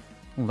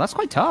 Oh, that's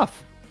quite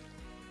tough.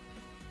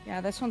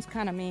 Yeah, this one's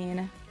kind of mean.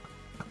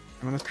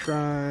 I'm gonna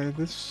try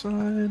this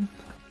side.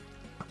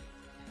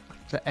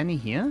 Is there any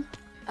here?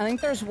 I think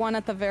there's one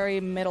at the very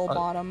middle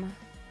bottom.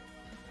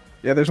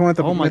 Yeah, there's one at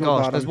the Oh my middle gosh,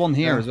 bottom. there's one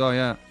here Yeah. as well,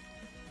 yeah.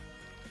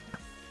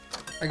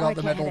 I I got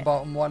the can't middle hit it.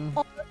 bottom one.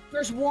 Oh,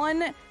 there's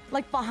one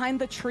like behind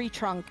the tree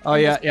trunk. Oh,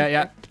 in yeah, this yeah,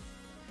 yeah. picture,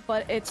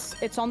 But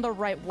it's on the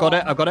right wall. Got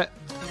it, I've got it.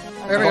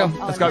 There we go.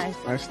 Oh, Let's go. nice.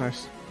 Nice,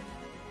 nice.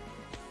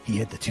 He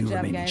had the two Good job,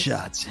 remaining guys.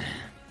 shots.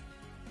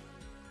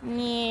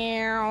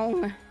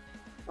 Meow.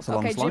 That's a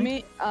long Okay, slide.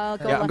 Jimmy, go Yeah,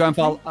 I'm left going with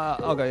for... me.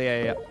 I'll go,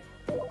 yeah.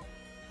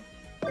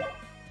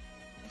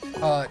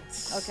 Oh,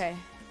 it's Okay.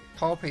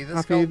 copy the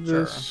Copy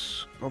sculpture. the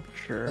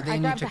sculpture. But they I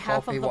need grabbed to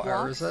half copy of the what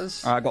ours blocks.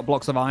 is. Alright, I got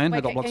blocks of iron. I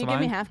Wait, got can blocks you of give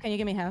me iron. half? Can you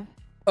give me half?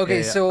 Okay,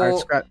 Yeah, yeah. so Alright,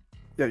 Scott.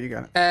 Yeah, you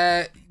got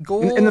it.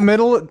 go In the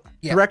middle,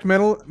 Yeah. direct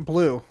middle,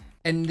 blue.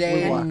 and block.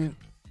 then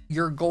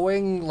you're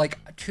going like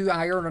 2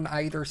 iron on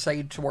either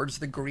side towards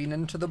the green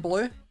into the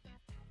blue.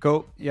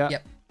 Cool, yeah.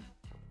 Yep.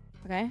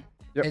 Okay.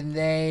 Yep. And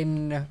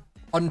then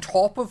on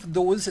top of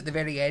those at the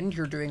very end,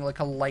 you're doing like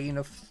a line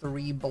of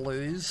 3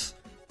 blues,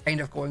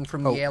 kind of going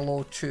from Oh.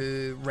 yellow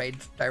to red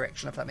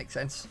direction, if that makes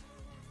sense.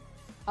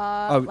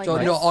 Like So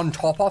this? no, on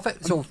top of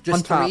it. So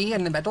just top. 3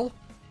 in the middle.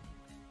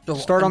 So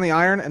Start on the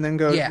iron and then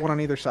go Yeah. one on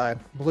either side.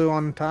 Blue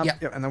on top,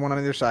 Yep. yep, and then one on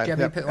either side.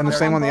 Jimmy Yep. put And the one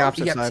same on on the both?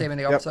 opposite Yep, side. same on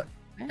the Yep. opposite.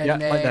 And Yeah,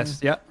 then like this,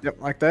 yeah. Yep,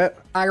 like that.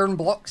 iron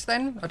blocks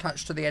then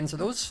attached to the ends of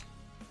those.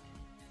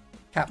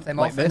 Cap them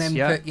Like off this, and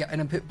then yeah. and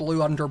then put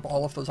blue under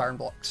all of those iron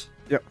blocks.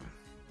 Yep.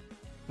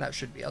 That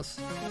should be us.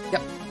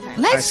 Yep.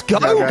 Let's Nice. go,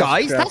 Good job, guys.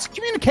 guys! Good job. That's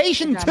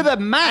communication Good to job. the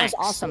That max!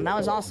 was awesome. That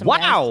was awesome. guys.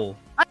 Wow!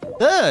 That's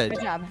good!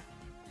 Good job.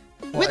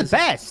 We're the is it?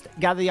 best!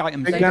 Gather the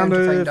items. Dig Dig down down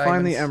to to find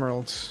find the diamonds.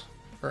 emeralds.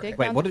 Perfect. Dig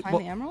Wait, down what to did- find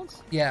what- the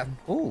emeralds? Yeah.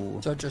 Ooh.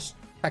 So just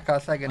pick a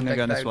thing and I'm gonna dig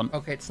go on down. this one.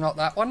 Okay, it's not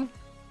that one.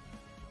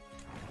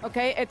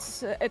 Okay,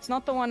 it's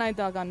not the one I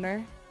dug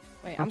under.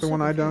 Wait, I'm Not the so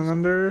one I dug confused.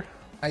 under.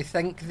 I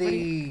think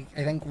I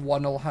think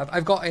one will have.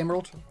 I've got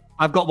emerald.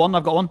 I've got one,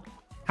 How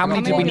How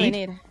many many do we do we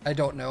need? I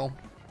don't know.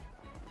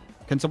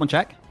 Can someone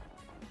check?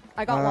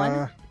 I got one.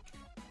 Uh,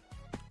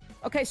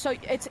 Okay, so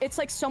it's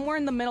like somewhere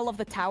in the middle of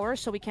the tower,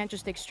 so we can't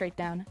just dig straight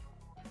down.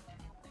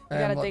 We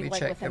gotta Let dig me like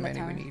check how within the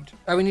many we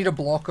tower. need. We need a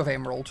block of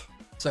emerald.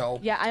 So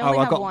Yeah, I Oh, only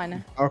I've have got-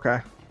 one. Okay.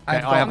 I've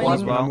I got have one as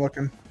one. well. I'm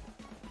looking.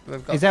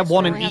 We've got Is there this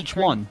one I in only have each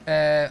 3. one?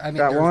 I mean,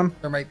 Got there, one?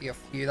 there might be a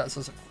few. That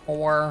says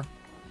 4.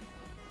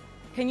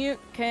 Can I've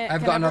can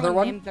got another everyone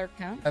one. name their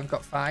count? I've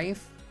got 5.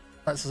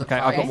 That says Okay,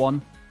 5. I've got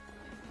one.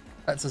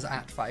 That says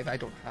at 5. I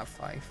don't have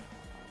 5.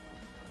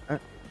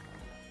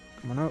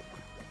 Coming up.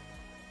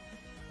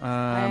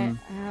 I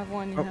have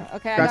one. oh,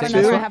 Okay, I got got two.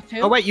 another. I have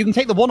 2. Oh wait, you can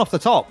take the one off the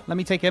top. Let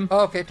me take him.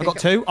 Oh, okay, I've take got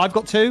it. 2. I've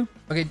got 2.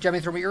 Okay, Jimmy,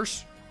 throw me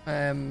yours.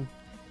 And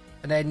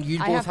then you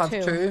I both have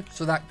have 2. 2,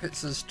 so that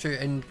puts us 2,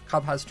 and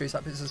Cub has 2, so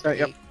that puts us to Right,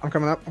 yep. 8. I'm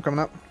coming up. I'm coming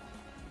up.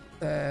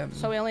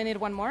 So we only need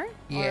one more?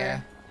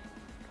 Yeah.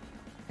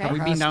 Okay. Have we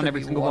There been has down to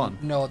every be single one?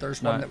 No,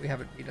 there's one No. that we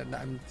haven't been in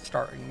that I'm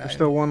starting now. There's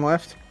still one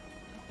left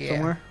yeah.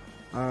 somewhere.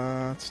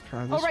 Let's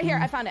try this. Oh, right here.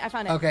 one. I found it. I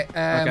found it. Okay, Okay.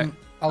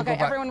 I'll Okay, go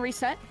back. everyone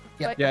reset.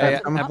 Yep. Wait, Yeah, yeah.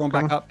 I'm Everyone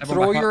back coming. up.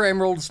 Everyone Throw back your up.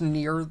 emeralds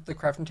near the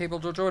crafting table,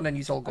 Jojo, and then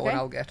you all go and Okay.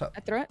 I'll get it. I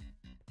threw it.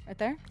 Right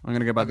there. I'm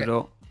gonna go by the Okay.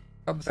 door.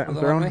 Cub, Okay, throw I'm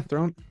them on me.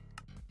 throwing.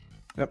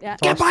 Yep. Yeah.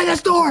 toss.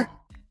 this door!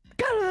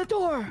 Get out of the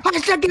door. I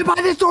said get by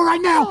this door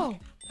right now!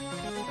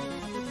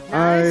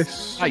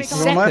 Nice. Nice.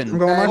 I'm going left. I'm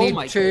going I left. need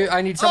my 2.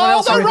 I need someone Oh,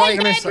 else the to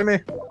right light. Give me.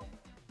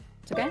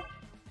 It's okay.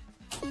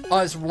 Oh,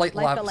 it's light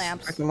Light the lamps.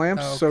 lamps. Like the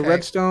lamps. So Okay.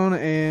 redstone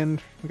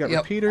and we got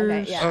Yep. repeaters.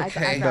 Okay, yeah, I Okay.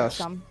 grabbed Dust.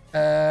 some.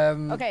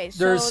 Okay,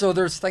 so-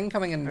 there's thing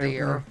coming in There we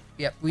there. go.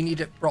 Yep, we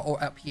need it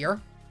brought up here.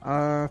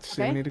 Let's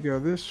see. Okay. We need to go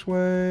this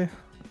way.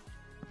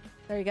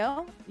 There you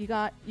go. You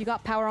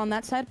got power on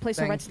that side. Place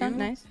a Thank redstone. you.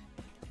 Nice.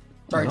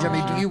 Sorry, Jimmy.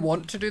 Uh, Do you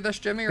want to do this,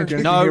 Jimmy, or Okay.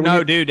 do No, Here we no,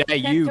 need- dude.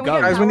 Hey, Can- you can we go.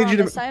 get Guys, we power need on you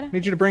this to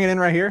side? bring it in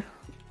right here.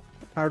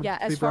 Powered Yeah,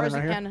 as people far in as you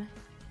right here.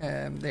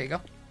 can. There you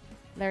go.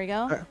 There you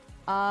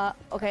go.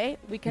 Okay,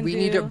 we can We do...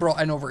 need it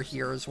brought in over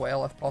here as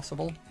well, if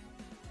possible.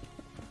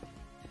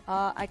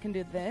 I can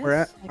do this. Where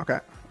at? I- Okay.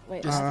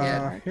 Wait, Just- that's yeah.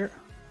 not right. Here.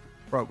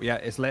 Bro, yeah,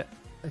 it's lit.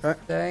 I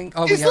think.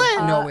 Oh, we It's have,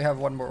 lit! no, we have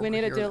one more. We over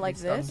need to here do it that like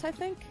needs done. this, I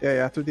think.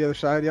 Yeah, through the other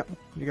side. Yep,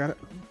 you got it.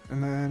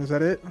 And then is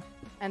that it?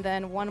 And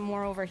then one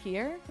more over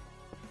here.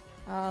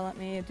 Let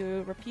me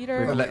do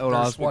repeater. We've lit all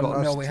There's ours. We one.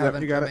 got No, we Yep,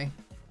 haven't. you got Jimmy.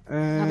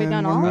 And Have we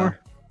done one all? more.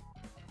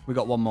 We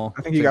got one more.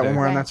 I think you to got do. one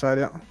more on Okay. that side.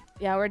 Yeah.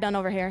 Yeah, we're done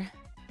over here.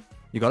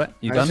 You got it?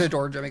 You Go done? to the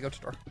door, Jimmy. Go to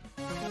the door.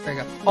 There you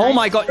go. Oh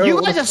my god,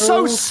 you guys are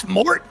so Oh.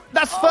 smart!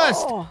 That's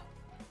first! Oh.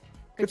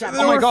 Good job.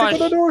 Oh my gosh.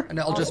 The door. And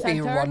it'll All just be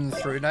center. run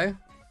through now.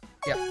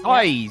 Yep.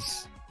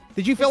 Guys!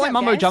 Did you feel Good like job,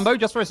 Mumbo guys. Jumbo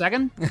just for a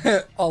second?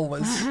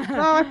 Always.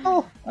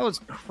 Oh, That was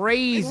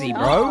crazy,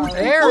 bro. Oh,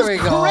 there That we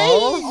was go.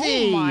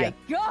 crazy! Oh my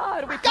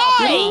god, we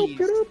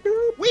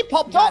Guys! We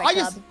popped Got off! it,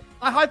 Cub.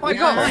 I high We five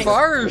got your mics.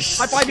 first.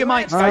 High five your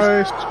mics,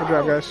 guys. nice. Good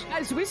job, guys.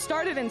 Guys, we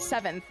started in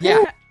 7th.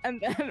 Yeah. And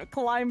then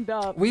climbed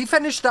up. We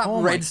finished that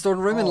Oh my redstone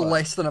room in God.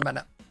 less than a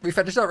minute. We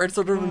finished that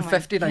redstone room Oh in my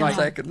 59 God.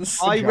 seconds.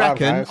 I Good job,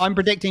 reckon, guys. I'm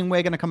predicting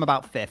we're going to come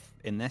about 5th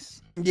in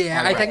this.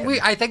 Yeah, I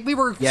I think we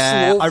were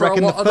Yeah, slow I for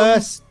reckon a the lot of them.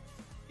 first...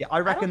 Yeah, I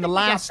reckon the think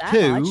we got last that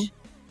two... much.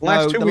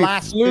 Last two the we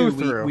last flew two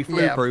through. we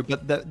flew Yeah. through,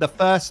 but the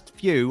first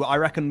few, I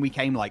reckon we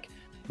came like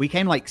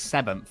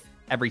 7th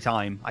every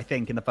time. I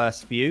think in the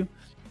first few,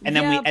 and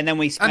then Yeah.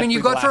 we. I sped mean,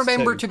 you've through got the to last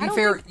remember, two. to be I don't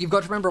fair, you've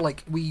got to remember,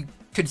 like, we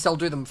could still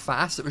do them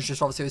fast. It was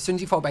just obviously, as soon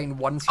as you fall behind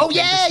once, you Oh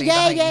tend to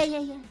yeah, stay yeah,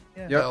 behind.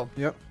 yeah. Yep. So-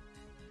 Yep.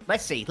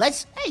 Let's see.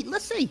 Let's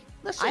see.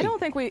 I don't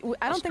think we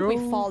Let's we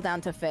go. fall down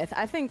to 5th.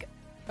 I think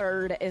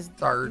third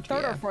Third,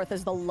 yeah. or 4th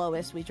is the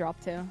lowest we drop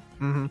to.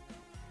 Mm-hmm.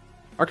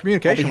 Our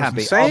communication was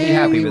happy. insane. I'll be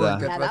happy We with were that.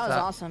 good Yeah, with that was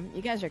awesome.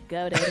 You guys are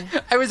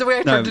goated. I was away.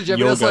 I No, turned to Jimmy.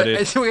 you're I was like,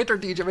 good. so we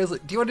turned to Jimmy. I was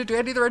like, "Do you want to do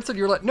any of the redstone?"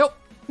 You were like, "Nope."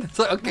 It's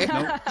like, okay.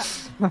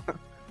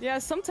 Yeah,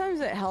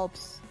 sometimes it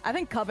helps. I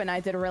think Cub and I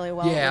did really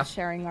well Yeah. with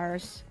sharing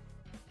ours.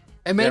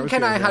 And Yeah, then we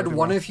kind of did, had we did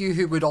one well. of you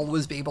who would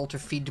always be able to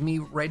feed me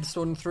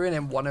redstone through, and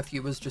then one of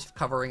you was just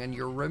covering in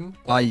your room.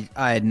 I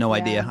had no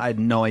Yeah. idea. I had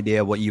no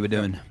idea what you were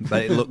doing,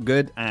 but it looked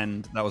good,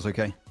 and that was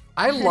okay.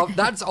 I love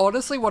that's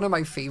honestly one of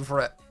my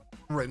favorite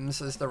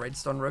rooms is the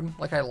redstone room.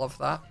 Like, I love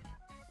that.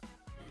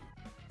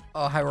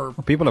 Oh, how we're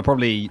Well, people are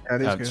probably Yeah,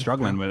 it is good,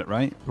 struggling yeah. with it,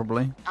 right?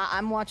 Probably.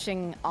 I'm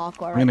watching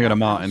Aqua. I'm gonna go to right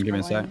now, Martin. Give me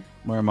a sec. struggling.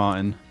 Where are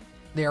Martin?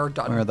 they are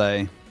done. Where are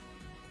they?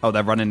 Oh,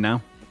 they're running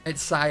now.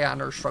 It's Cyan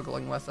are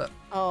struggling with it.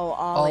 Oh,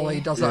 Ollie.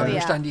 Ollie doesn't Yeah.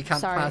 understand you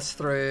can't Sorry. pass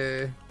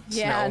through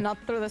Yeah, snow. not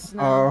through the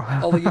snow. Oh.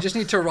 Ollie, you just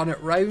need to run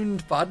it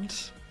round, bud.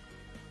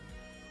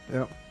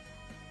 Yep.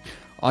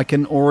 I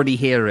can already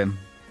hear him.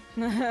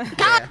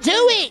 Can't do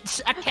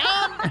it. I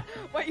can't.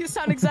 Wait, you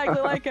sound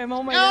exactly like him.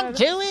 Oh my god.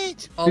 do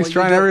it. Ollie, He's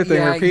trying you everything,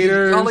 Yeah,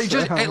 repeaters,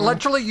 Ollie,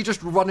 literally, you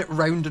just run it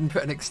round and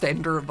put an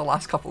extender of the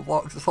last couple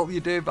blocks. That's all you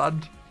do,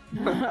 bud.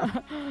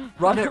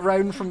 Run it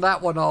round from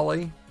that one,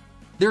 Ollie.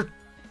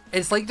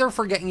 It's like they're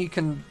forgetting you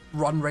can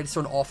run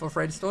redstone off of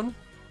redstone.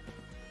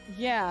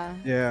 Yeah.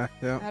 Yeah.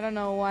 Yeah. I don't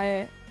know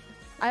why.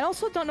 I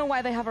also don't know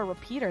why they have a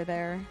repeater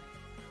there.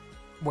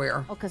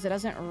 Where? Oh, because it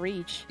doesn't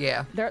reach.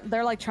 Yeah.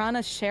 They're like trying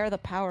to share the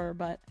power,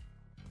 but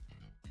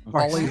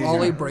Ollie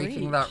doesn't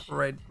breaking reach. that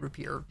red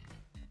repeater.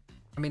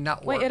 I mean,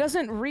 that wait, worked. it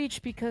doesn't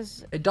reach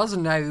because It does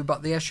now,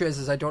 but the issue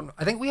is I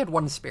think we had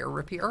one spare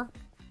repeater.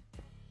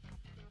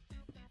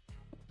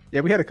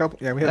 Yeah, we had a couple.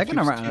 Yeah, we had. They're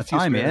gonna two- run out of two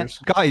time here, spares.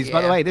 guys.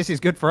 By the Yeah. way, this is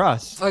good for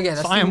us. Oh yeah,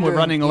 this Cyan team were doing-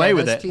 running yeah, away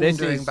with this it. team This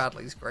doing is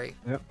badly is great.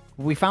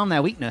 we found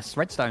their weakness,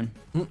 redstone.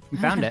 We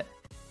found it.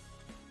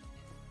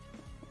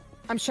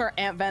 I'm sure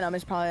Ant Venom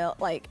is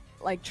probably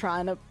like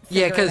trying to.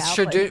 Yeah, figure it because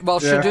out, like-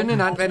 Yeah. Shadoon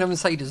and Ant Venom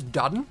side is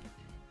done.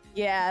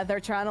 Yeah, they're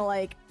trying to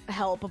like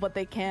help, but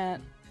they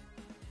can't.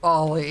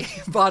 Ollie,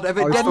 but if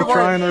it Oh, he's didn't still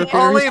trying to work,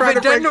 repair. Ollie, He's if trying it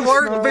to break didn't the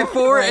work snow.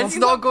 before, Oh. it's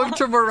not going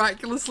to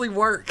miraculously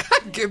work.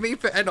 Give me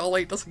put in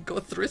Ollie doesn't go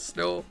through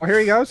snow. Oh, here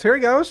he goes. Here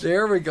he goes.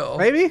 There we go.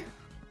 Maybe.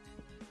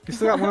 You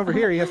still got one over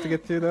here. He has to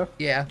get to though.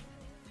 Yeah.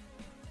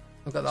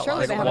 Look at that Surely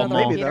last they one. have one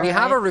another more. repeater. They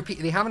have a right? repeat.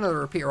 They have another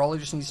repeater. Ollie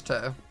just needs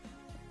to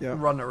Yeah.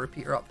 run a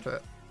repeater up to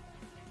it.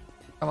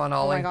 Come on, Oh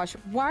Ollie. my gosh,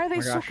 why are they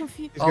my so gosh.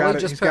 confused? He's Ollie got it.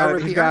 just He's put a got it.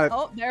 He's repeater. got it.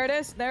 Oh, there it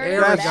is. There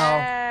There it we is. go.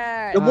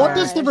 Yeah. What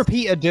does the Nice.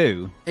 repeater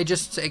do?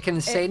 It can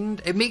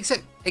send. It makes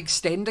it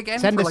extend again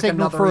Send for a like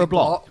signal another through a 8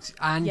 block. blocks,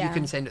 and you Yeah.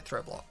 can send it through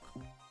a block.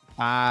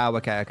 Ah,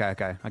 okay. I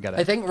get it.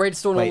 I think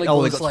redstone Wait, only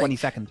oh, they goes got like 20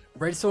 seconds.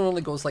 redstone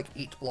only goes like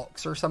 8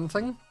 blocks or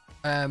something.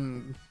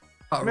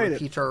 But a Made it.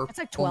 repeater It's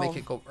like will make 12.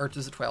 it go, or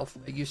does it 12?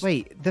 It used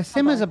Wait, the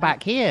simmers are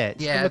back here.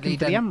 Still yeah, looking they for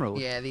the didn't- emerald.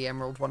 Yeah, the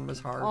emerald one was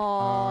hard.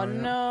 Oh yeah.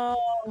 no.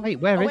 Wait,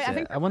 where Oh, is wait, I it?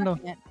 think I they're wonder.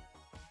 cracking it.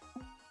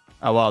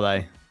 Oh, are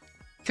they?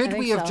 Could I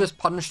we think have so. just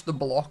punched the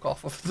block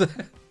off of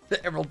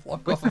the emerald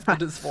block off of the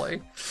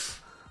display?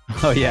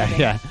 Oh yeah,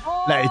 yeah.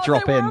 Let it Oh,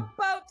 drop they were in.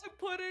 about to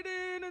put it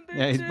in, and they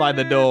Yeah, he's by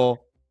the didn't. door.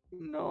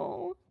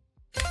 No.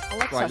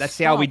 Right, let's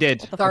see how we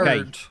did. Third.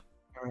 Okay.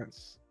 Alright.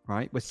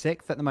 Right, we're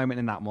 6th at the moment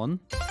in that one.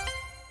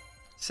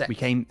 6. We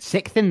came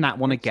 6th in that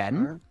one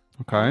again.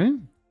 Okay.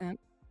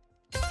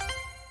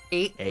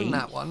 8 in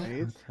that one.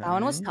 That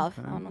one was tough.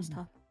 That one was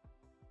tough.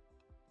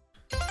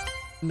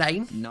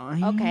 9.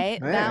 9. Okay,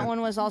 that Man.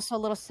 one was also a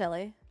little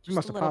silly. You Just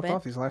must a have little popped bit.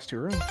 off these last 2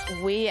 rooms.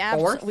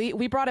 Fourth?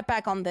 We brought it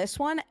back on this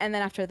one, and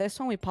then after this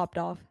one, we popped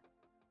off.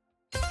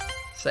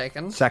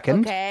 2nd.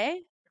 Second.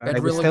 Okay. We had They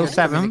were really still good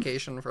 7th.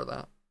 communication for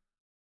that.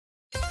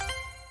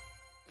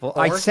 Well,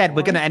 I Fourth. said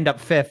we're going to end up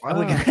 5th. And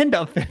we're Wow. going to end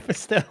up 5th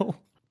still.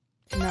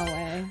 No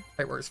way.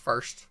 Right, where's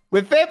first?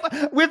 We're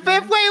 5th. We're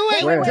 5th.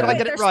 Wait. Wait, Did I wait,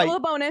 get it There's right? still a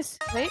bonus.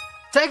 Wait.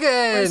 Second!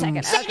 Wait a second.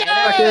 Okay. Second,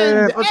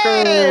 let's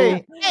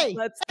go. Hey,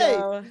 Let's hey.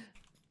 go.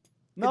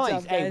 Nice.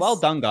 job, Hey, guys. well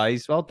done,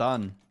 guys. Well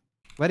done.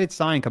 Where did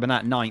Cyan come in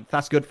at? 9th.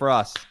 That's good for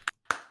us.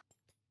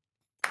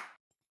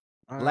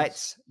 Nice.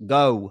 Let's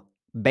go,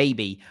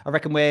 baby. I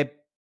reckon we're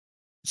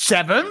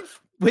 7th.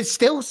 We're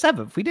still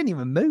 7th. We didn't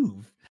even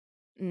move.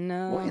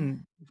 No.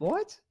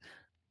 What?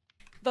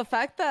 The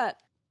fact that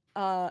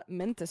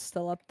Mint is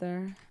still up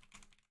there.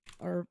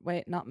 Or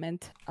wait, not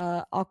Mint.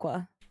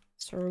 Aqua.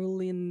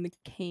 Cerulean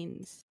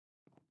Canes.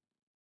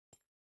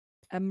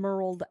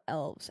 Emerald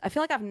Elves. I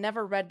feel like I've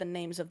never read the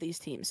names of these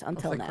teams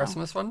until the now.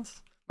 Christmas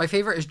ones. My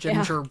favorite is Yeah.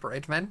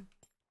 Gingerbread Men.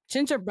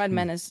 Gingerbread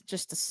Men is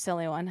just a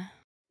silly one.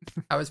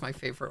 That was my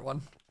favorite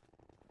one.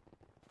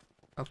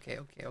 Okay.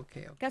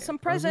 Got some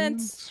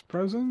presents.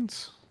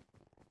 Presents.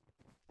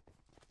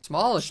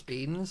 Smallish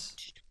beans.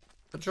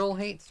 But Joel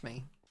hates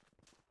me.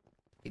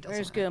 He doesn't.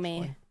 Where's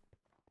Gumi? actually.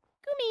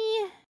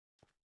 Gumi.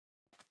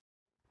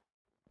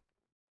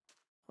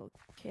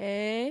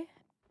 Okay.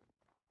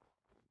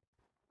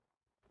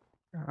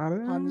 Got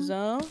it.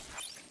 Ponzo.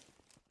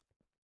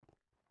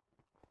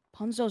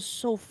 Ponzo's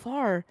so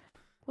far.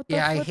 What the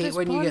Yeah, I flip hate is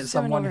when you Ponzo get doing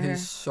someone over who's here?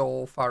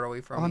 so far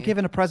away from I'm you.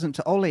 giving a present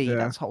to Ollie. Yeah.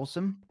 That's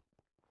wholesome.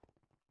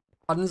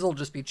 Huns will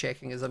just be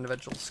checking his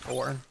individual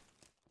score.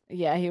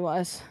 Yeah, he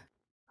was.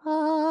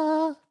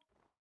 Ah.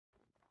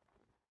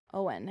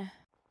 Owen.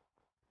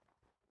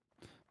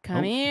 Come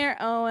Oh. here,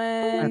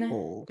 Owen.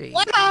 Apple. Dave.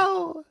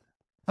 Wow!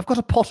 I've got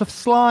a pot of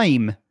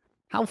slime.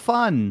 How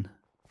fun!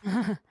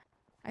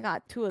 I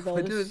got 2 of Why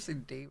did it those. say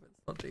Dave?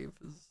 It's not Dave.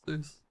 It's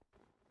Zeus.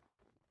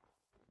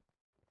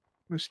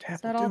 What's Is Apple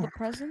that all the doing?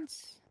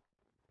 presents?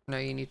 No,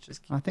 you need to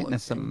just keep I think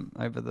there's looking. some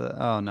over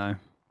the. Oh no.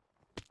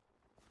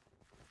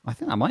 I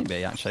think that might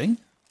be actually.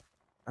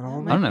 I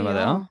don't That know. know might where be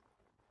they are. all.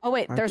 Oh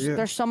wait, Might there's be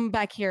it. some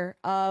back here.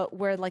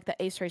 Where like the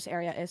ace race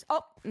area is.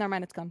 Oh, never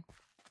mind, it's gone.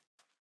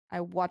 I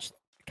watched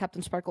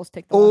Captain Sparkles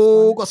take the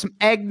Oh, last got some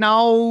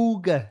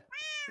eggnog.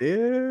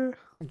 Yeah.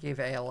 I gave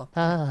it Ella.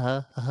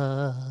 one.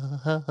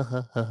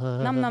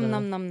 Num num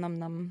num num num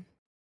num.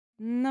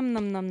 Num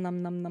num num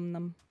num num num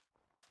num.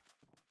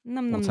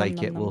 Num We'll num take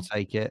num it. num. We'll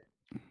take it.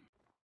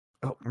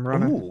 Oh, I'm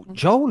running. Oh,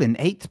 Joel in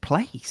 8th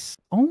place.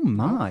 Oh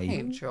my,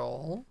 Okay,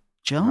 Joel.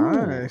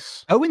 Joel.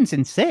 Nice. Owen's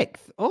in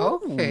 6th. Oh,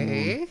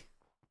 Okay.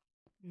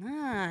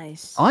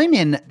 Nice. I'm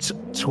in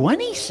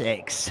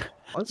 26.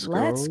 Let's go.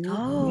 Let's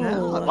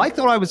go. I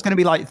thought I was going to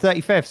be like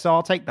 35th, so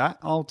I'll take that.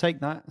 I'll take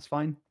that. It's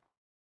fine.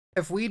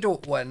 If we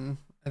don't win,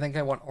 I think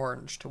I want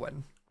Orange to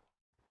win.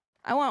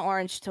 I want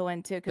Orange to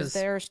win too, because 'Cause-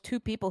 there's 2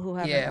 people who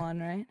haven't yeah. won,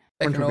 right?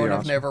 I Orange can would be only have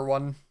awesome. never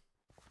won.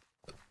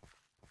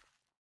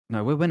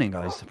 No, we're winning,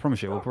 guys. I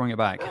promise you. We'll bring it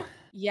back.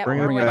 Yep. Bring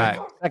it we're Bring it winning.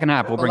 back. Second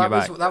half, we'll bring it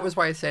back. That was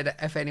why I said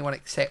if anyone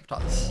accept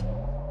us.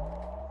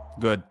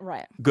 Good.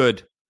 Right.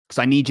 Good. Because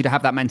I need you to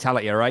have that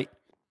mentality, all right?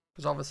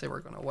 Because obviously we're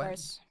going to win.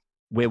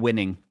 We're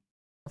winning.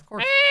 Of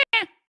course.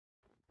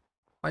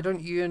 Why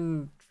don't you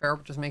and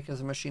Ferb just make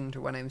us a machine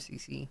to win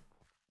MCC?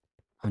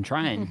 I'm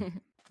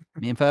trying.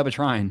 Me and Ferb are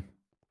trying.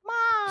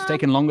 It's Mom!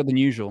 taking longer than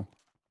usual.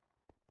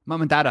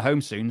 Mum and Dad are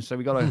home soon, so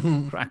we got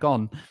to crack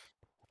on.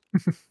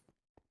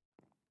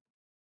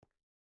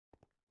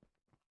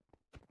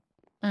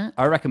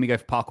 I reckon we go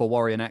for Parkour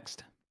Warrior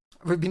next.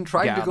 We've been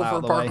trying Get to go out for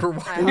of the way.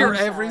 Parkour I Warrior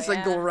hope every so,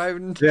 single yeah.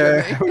 round.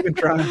 Yeah, Jimmy. we've been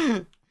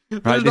trying.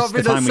 There's Right, this not is the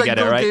been a time we get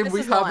it, single right? game This we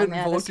is the one, haven't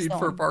yeah, this is voted the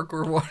for one.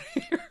 Parkour Warrior.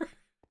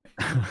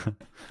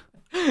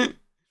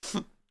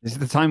 This is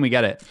the time we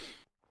get it.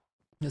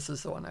 This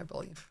is the one, I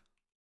believe.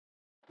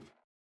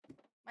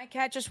 My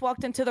cat just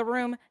walked into the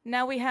room.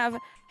 Now we have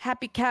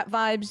happy cat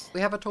vibes.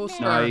 We have a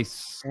toaster.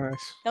 Nice.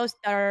 Nice.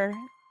 Toaster.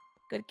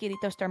 Good kitty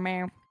toaster,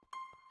 meow.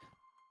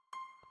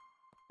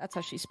 That's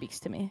how she speaks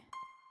to me.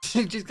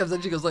 She just comes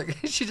in, she goes like,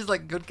 she just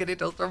like, good kitty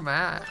toaster,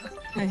 man.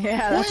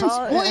 Yeah, that's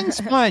all. What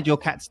inspired your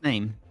cat's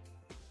name?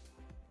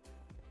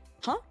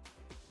 Huh?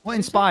 What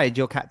inspired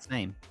your cat's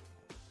name?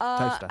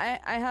 Toaster.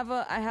 I have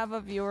a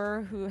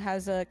viewer who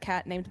has a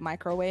cat named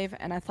Microwave,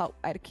 and I thought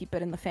I'd keep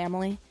it in the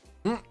family.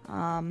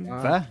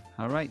 Fair.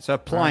 All right. So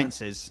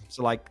appliances.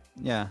 So like,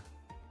 yeah.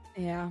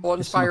 Yeah. What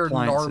Just some inspired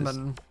appliances.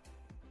 Norman?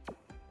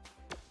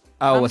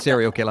 Oh, a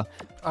serial killer.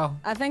 Oh,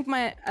 I think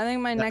my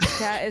next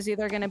cat is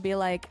either gonna be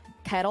like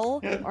Kettle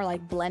or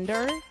like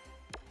Blender.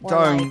 Or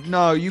Don't. like-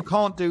 No, you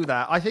can't do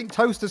that. I think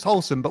toaster's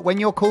wholesome, but when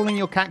you're calling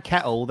your cat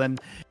kettle, then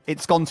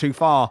it's gone too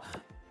far.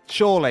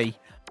 Surely.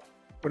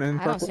 Put in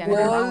I don't purple. see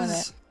anything wrong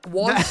with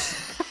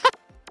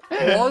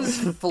was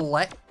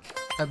Flick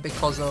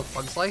because of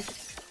Bug's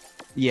Life?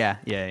 Yeah.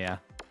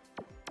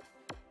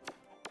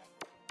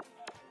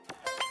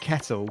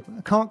 kettle.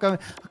 I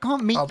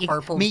can't meet Oh, you,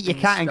 purple's meet your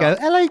been cat and go,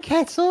 stuck. hello,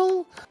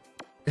 kettle.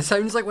 It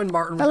sounds like when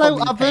Martin would Hello,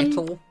 call me oven.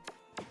 Petal.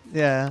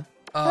 Yeah.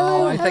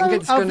 Oh, I think hello,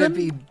 it's gonna oven.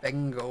 be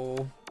bingo.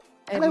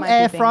 It Hello, might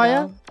air be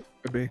fryer. bingo.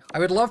 Could be. I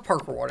would love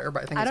Parker Water,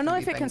 but I think I it's don't know gonna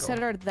if be it bingo.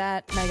 considered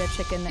that mega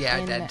chicken. Yeah,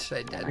 in... I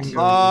did. Bingo.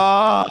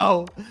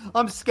 Oh,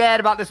 I'm scared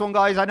about this one,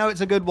 guys. I know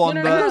it's a good one,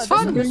 No, but Bingo's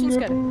fun. This one's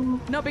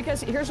good. No,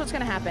 because here's what's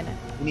gonna happen.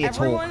 we need a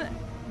Everyone, talk.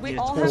 we Need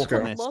a all talk have to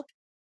on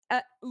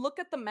this. look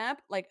at the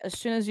map like as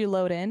soon as you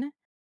load in.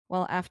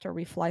 Well, after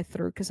we fly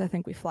through, because I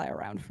think we fly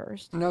around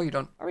first. No, you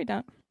don't. Are we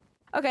done?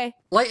 Okay.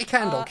 Light a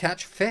candle, Uh,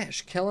 catch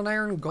fish, kill an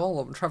iron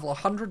golem, travel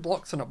 100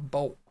 blocks in a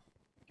boat.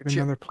 Get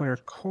another player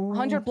coal.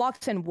 100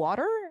 blocks in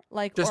water,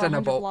 like Just or in a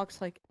 100 boat.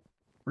 blocks, like.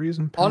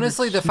 Reason powdered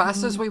Honestly, the snow.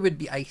 fastest way would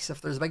be ice.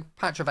 If there's a big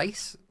patch of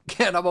ice,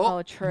 get in a boat.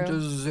 Oh, true. And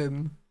just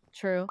zoom.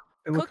 True.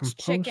 Vanilla Cooked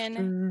chicken,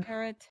 composter.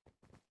 carrot,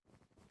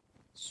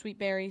 sweet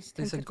berries,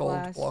 There's a tinted gold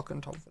glass. block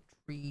on top of a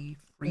tree,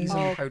 freezing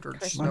Oh, powdered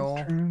Christmas. snow.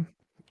 Lantern.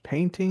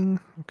 Painting.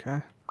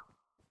 Okay.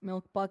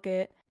 Milk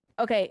bucket.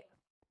 Okay,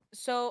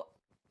 so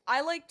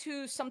I like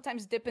to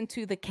sometimes dip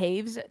into the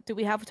caves. Do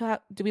we have to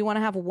have? Do we want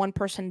to have one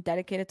person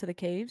dedicated to the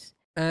caves?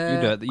 You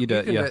do it. You do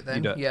it. can Yeah. do it then.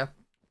 You do it. Yeah.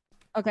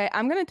 Okay,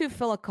 I'm gonna do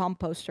fill a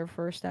composter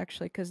first,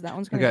 actually, because that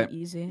one's gonna Okay. be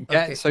easy.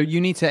 Yeah. Okay. So you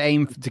need to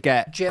aim to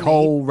get Jimmy,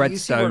 coal, do you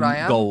see where redstone, I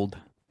am? gold.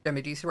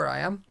 Jimmy, do you see where I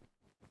am?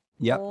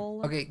 Yep.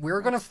 Coal, Okay, we're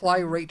gonna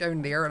fly right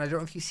down there, and I don't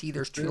know if you see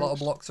there's two little There's-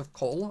 blocks of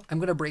coal. I'm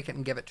gonna break it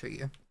and give it to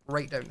you.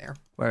 Right down there.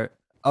 Where?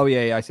 Oh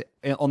yeah. I see.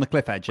 On the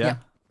cliff edge. Yeah.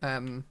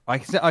 I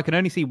can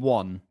only see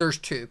one. There's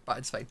two, but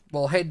it's fine.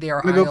 We'll head there.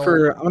 I'm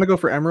gonna go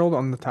for emerald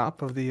on the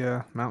top of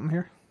the mountain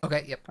here.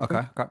 Okay, yep.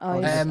 Okay. Oh,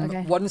 yes,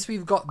 okay. Once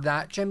we've got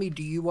that, Jimmy,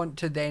 do you want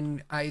to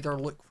then either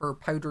look for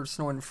powdered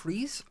snow and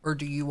freeze, or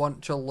do you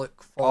want to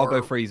look for... I'll go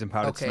freeze and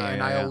powdered Okay, snow. and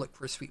yeah, I'll yeah. look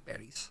for sweet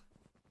berries.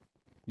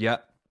 Yeah.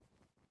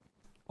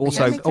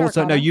 Yeah, make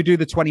Also, no, terracotta. you do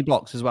the 20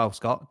 blocks as well,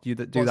 Scott. You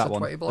do What's that the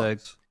one. 20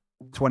 blocks?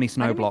 The 20 I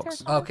snow can make blocks.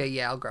 terracotta. Okay,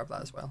 yeah, I'll grab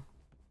that as well.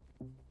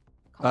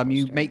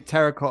 You Composter. make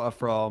terracotta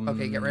from.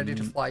 Okay, get ready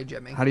to fly,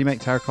 Jimmy. How do you make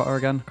terracotta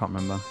again? Can't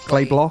remember.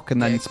 Clay Clay. block and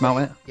then Yeah, smelt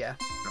clay. it. Yeah.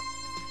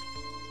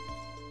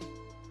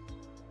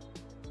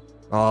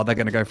 Oh, they're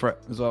gonna go for it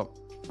as well.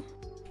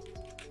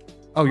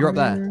 Oh, you're up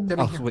there. Jimmy,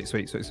 Oh, here.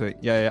 sweet.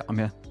 Yeah, I'm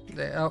here.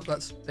 There you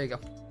go.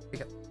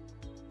 Take it.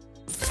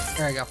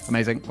 There you go.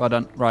 Amazing. Well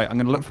done. Right, I'm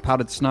gonna look for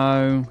powdered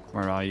snow.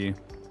 Where are you?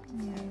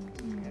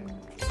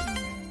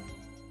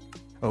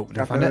 Oh, did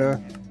I Got find it?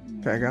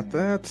 Okay, I got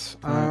that.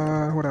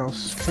 Right. What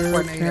else?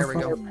 Right, there we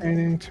go. Campfire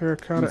painting, I'm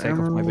terracotta, gonna take off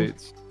my emerald.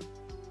 boots.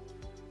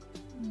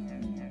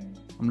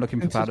 I'm looking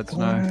for tinted powdered snow.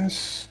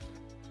 glass.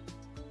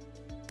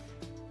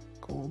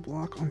 Gold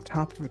block on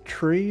top of a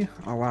tree.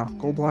 Oh wow,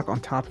 gold block on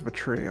top of a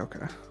tree.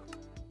 Okay.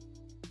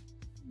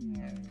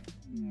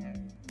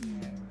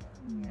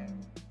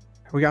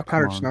 We got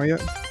powdered on. snow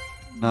yet?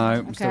 No, I'm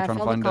Okay, still I trying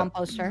to filled the find it.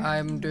 composter.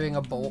 I'm doing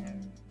a bolt.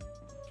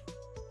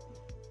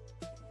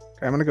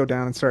 Okay, I'm gonna go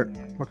down and start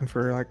looking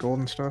for like gold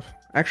and stuff.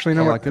 Actually, you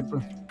know Yeah, what? I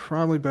could.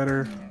 Probably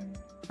better.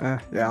 Yeah,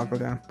 I'll go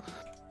down.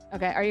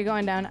 Okay, are you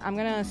going down? I'm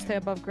gonna stay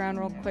above ground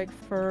real quick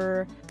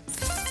for.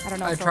 I don't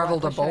know. I for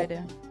traveled what a should I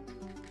bolt. do?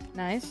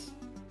 Nice.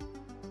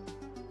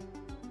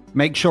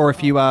 Make sure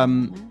if you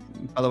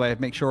by the way,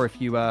 make sure if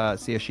you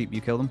see a sheep,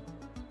 you kill them.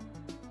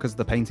 Because of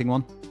the painting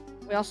one.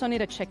 We also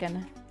need a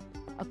chicken,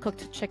 a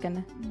cooked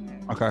chicken.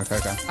 Okay.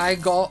 I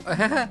got...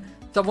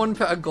 Someone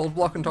put a gold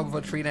block on top of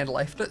a tree and I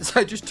left it, so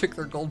I just took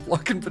their gold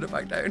block and put it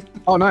back down.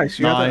 Oh, nice.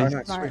 You have that? Nice. Oh,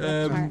 nice. Smart.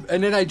 Sweet. Smart.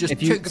 And then I just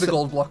If you- took the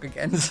gold block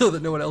again so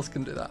that no one else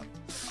can do that.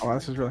 Oh, wow,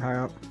 this is really high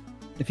up.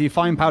 If you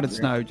find powdered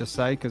snow, just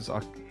say, because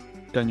I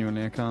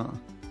genuinely can't.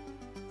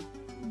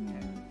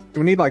 Do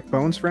we need like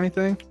bones for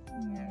anything?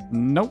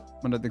 Nope,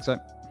 I don't think so.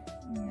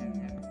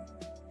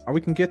 Oh,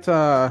 we can get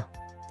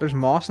there's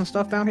moss and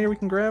stuff down here we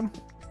can grab.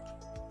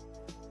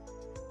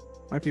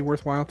 Might be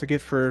worthwhile to get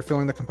for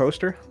filling the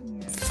composter.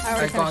 I I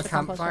already got finished a the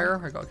composter.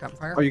 campfire. I got a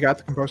campfire. Oh, you got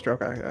the composter?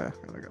 Okay, yeah.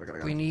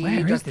 Got We it. need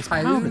Where a is this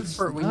tile powdered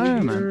for... We snow,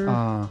 need... man?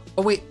 Ah.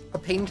 Oh wait, a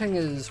painting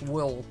is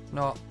wool,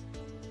 not...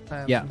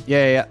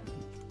 Yeah.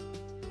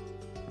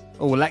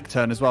 Oh,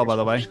 lectern as well, by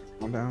the way.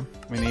 Calm down.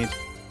 We need.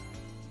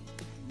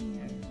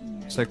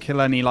 So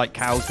kill any like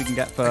cows we can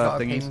get for I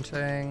got a thingies.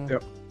 painting.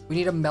 Yep. We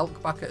need a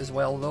milk bucket as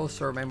well, though,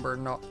 so remember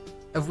not...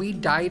 Have we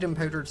dyed in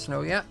powdered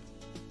snow yet?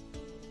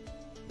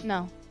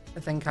 No. I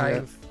think Yeah.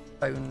 I've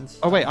found...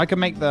 Oh wait, I can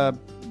make the.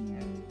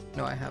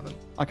 No, I haven't.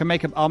 I can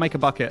make a. I'll make a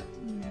bucket.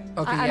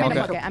 Okay, I yeah, made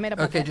a okay. bucket. I made a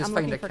bucket. Okay, just I'm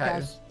find looking a for cow.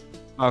 cows.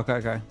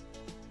 Okay.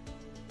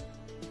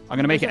 I'm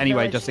gonna make There's it a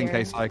anyway, village just in here.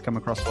 case I come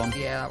across one.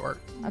 Yeah, that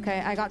worked.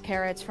 Okay, I got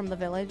carrots from the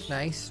village.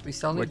 Nice. We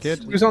still need... Wicked.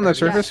 sweet Who's on the berries.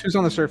 surface? Who's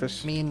on the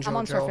surface? Me and Jojo. I'm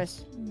on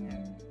surface.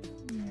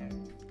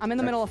 I'm in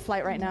the middle of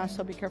flight right now,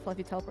 so be careful if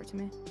you teleport to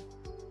me.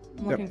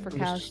 I'm looking for I'm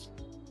cows. just-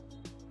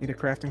 Need a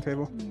crafting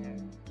table.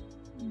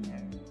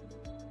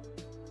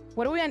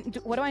 What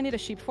do I need a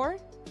sheep for?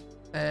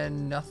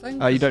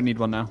 Nothing? You don't need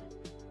one now.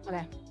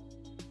 Okay.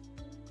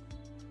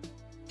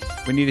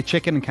 We need a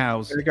chicken and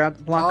cows. There you got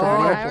Oh, block I over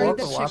already there. did block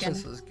the of chicken.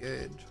 lapis is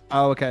good.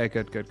 Oh, okay,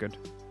 good.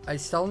 I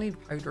still need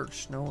powdered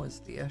snow is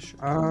the issue.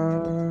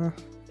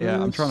 Yeah,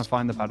 I'm trying to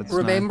find the powdered snow.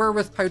 Remember,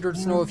 with powdered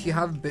snow, if you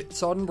have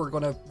boots on, we're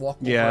gonna walk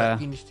over Yeah.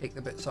 it. You need to take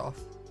the boots off.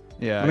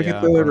 Yeah, I'm gonna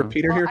yeah. get the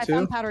repeater here I too.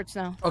 found powdered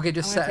snow. Okay,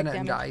 just I'm sit gonna in it take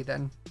and damage. die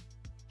then. Do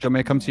you want me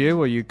to come to you,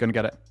 or are you gonna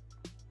get it?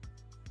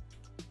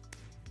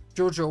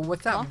 Jojo,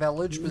 with that Huh?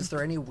 village, was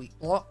there any wheat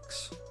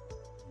blocks?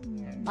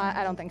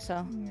 I don't think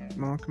so.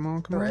 Come on, come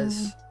on, come There on.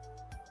 is.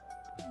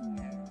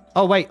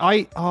 Oh wait,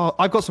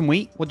 I've got some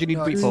wheat. What do you need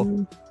No, wheat it's-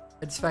 for?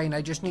 It's fine.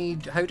 I just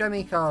need. How do I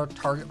make a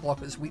target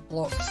block? It's wheat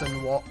blocks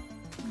and what?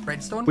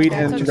 Redstone. Wheat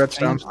Yeah, and so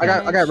redstone. just I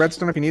got damage.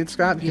 redstone if you need it,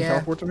 Scott. You Yeah. can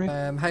teleport to me.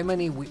 How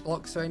many wheat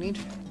blocks do I need?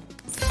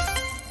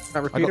 That I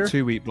repeater. got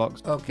 2 wheat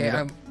blocks. Okay, Need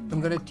it? I'm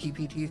gonna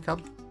TP to you,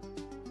 Cub.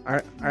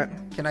 Alright, alright.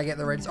 Can I get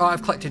the reds? Oh,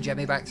 I've clicked to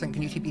Jimmy back. So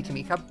can you TP to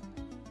me, Cub?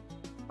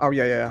 Oh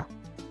yeah, yeah,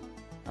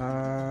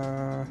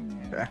 yeah.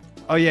 Yeah.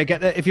 Oh yeah,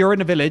 get the. If you're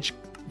in a village,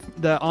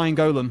 the iron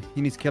golem,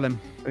 you need to kill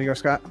him. There you go,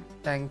 Scott.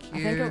 Thank I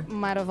you. think it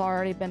might have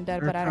already been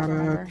dead, but I don't Got a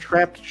remember.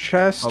 trapped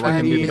chest. Oh, we I can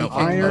I'm do need that. making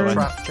the iron.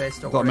 trap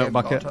chest. Don't Got a worry, milk I've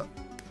got bucket.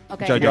 it.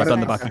 Okay. Jojo, got I've done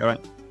it. the bucket,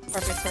 alright.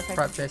 Perfect, perfect.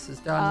 Trap chest is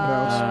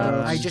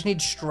done. I just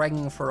need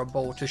string for a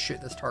bow to shoot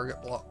this target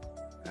block.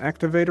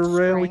 Activator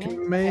rail we Spring.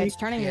 can make. It's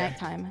turning Yeah.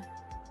 nighttime.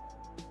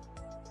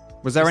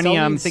 Was there It any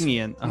still needs thingy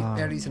in? Oh.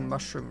 Berries and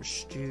mushroom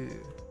stew.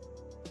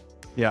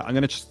 Yeah, I'm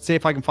gonna see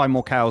if I can find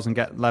more cows and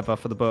get leather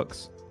for the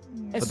books.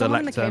 Is the someone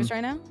in the lectern. caves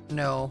right now?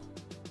 No.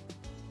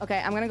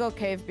 Okay, I'm gonna go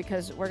cave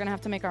because we're gonna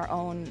have to make our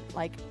own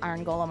like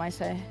iron golem. I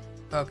say.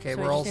 Okay, So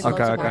we're we also just need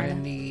loads of gonna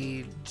iron.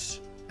 need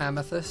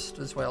amethyst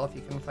as well if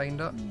you can find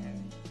it.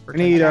 We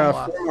need 4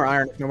 Potential more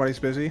iron if nobody's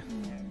busy.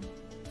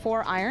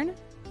 4 iron.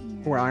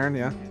 4 iron,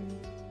 yeah.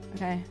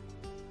 Okay.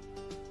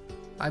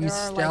 I'm There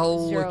are, like,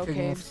 still 0 looking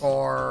caves.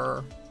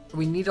 for.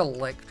 We need a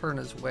lectern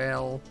as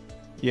well.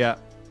 Yeah.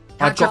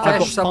 Catch I've got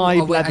a fish. 5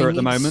 wait, leather I at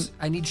the need moment.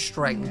 I need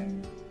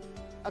string.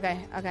 Okay.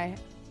 Okay.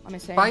 Let me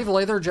see. 5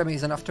 leather, Jimmy,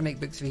 is enough to make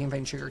books if you can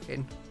find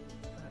sugarcane.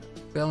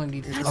 We only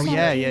need. Oh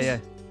yeah, yeah, yeah.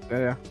 Yeah,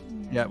 yeah.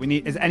 Yeah, we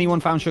need. Has anyone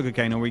found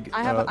sugarcane? Or we?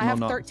 I have I have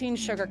not? 13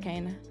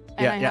 sugarcane, and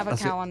Yeah, I yeah, have a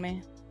that's cow it. on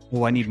me.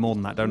 Oh, I need more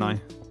than that, don't I?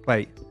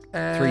 Wait, 3,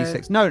 Uh,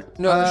 6. No, no,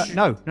 no, that should-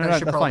 no, that no, should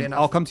that's probably fine. enough.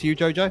 I'll come to you,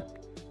 Jojo.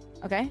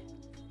 Okay.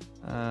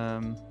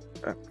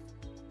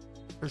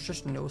 There's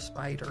just no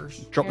spiders.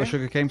 Drop the Here.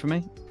 sugarcane for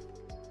me.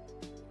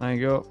 There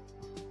you go.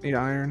 Need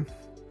iron.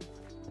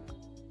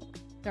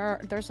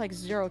 There's like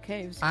 0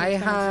 caves. I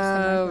Caves don't exist in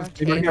have Minecraft.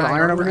 10 Anybody got iron.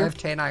 iron over I here? have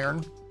 10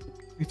 iron.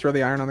 You throw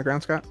the iron on the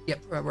ground, Scott. Yep.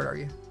 Where are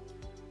you?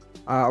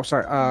 Oh,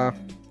 sorry.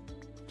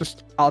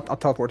 Just I'll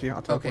teleport to you. I'll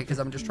Okay, teleport. because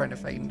I'm just trying to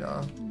find. Where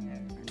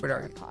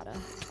are you? Terracotta.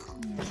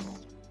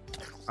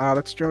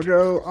 That's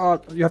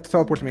Jojo. You have to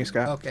teleport to me,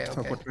 Scott. Okay, okay.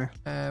 Teleport to me.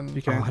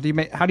 You Oh, can.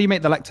 how do you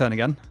make the lectern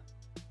again?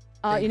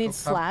 You need Cup-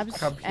 slabs,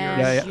 cup here.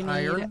 and Yeah, yeah. you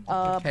Iron. need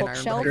a 10 iron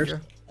bookshelf, behind you.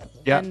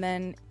 Yeah. and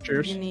then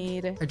Cheers. you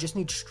need. I just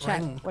need Check.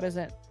 string. What is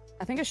it?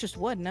 I think it's just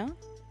wood. No.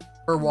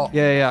 For what?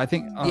 Yeah, yeah. I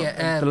think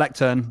Yeah, the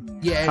lectern.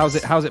 Yeah. How's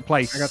it's it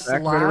placed? I got the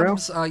activator rail.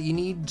 slabs. You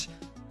need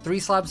 3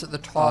 slabs at the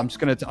Oh, top. I'm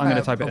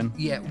gonna type it in.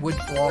 Yeah, wood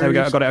blocks. There we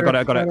go. I got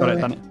it.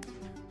 Done it.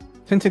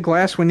 Tinted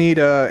glass. We need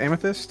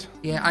amethyst.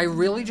 Yeah, I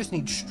really just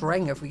need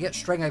string. If we get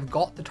string, I've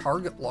got the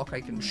target block.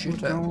 I can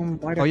shoot it.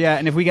 Oh yeah,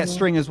 and if we get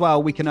string as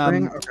well, we can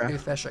Okay. Do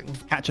fishing.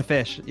 catch a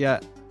fish. Yeah.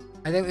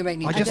 I think we might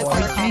need I to just go I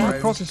came underground.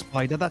 across a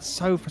spider. That's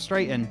so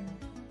frustrating.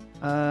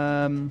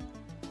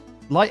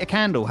 Light a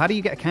candle. How do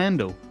you get a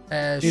candle?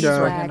 Need String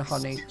a- and Wax.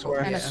 honey.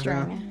 And Yeah. a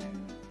string.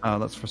 Oh,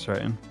 that's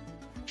frustrating.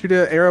 Shoot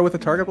an arrow with a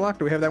target block.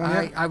 Do we have that one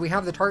yet? We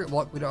have the target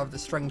block. We don't have the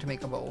string to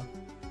make a bow.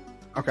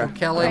 Okay. So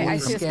killing Okay, I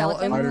see a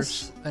skeleton.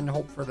 skeletons and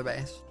hope for the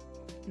best.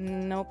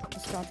 Nope. The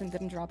skeleton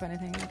didn't drop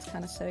anything. That's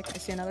kind of sick. I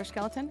see another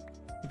skeleton.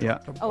 Yeah.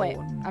 Oh wait,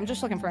 Bow and- I'm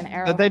just looking for an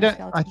arrow. But they for a don't.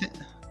 skeleton. I think.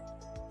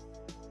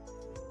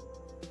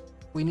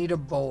 We need a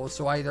bow,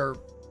 so either.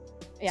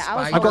 Yeah, I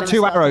was. I've I've got wondering 2 if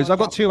skeleton arrows. would I've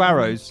got drop 2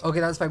 arrows. Okay,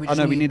 that's fine. We Oh just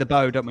no, we need a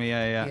bow, don't we?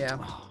 Yeah, yeah. Yeah.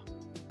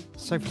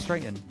 So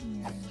frustrating.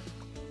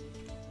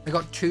 I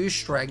got 2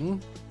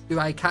 string. Do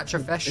I catch a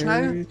fish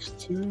now? Berries,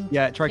 too.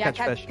 Yeah, try Yeah,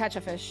 catch fish. catch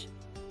a fish.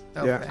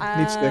 Okay. Yeah.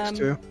 Need sticks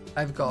too.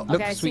 I've got. Look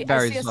Okay, for I sweet see,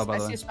 berries I see, as well, by I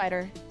the see way. a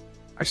spider.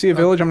 I see a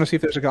village. I'm gonna see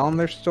if there's a golem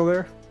there still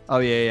there. Oh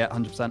yeah, yeah,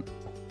 100%.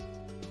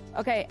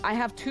 Okay, I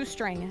have 2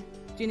 string.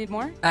 Do you need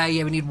more?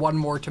 Yeah, we need 1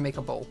 more to make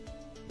a bow.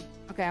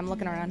 Okay, I'm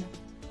looking around.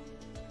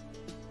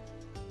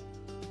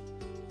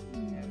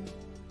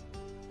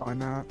 Why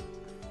not?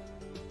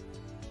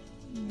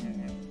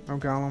 No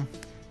golem.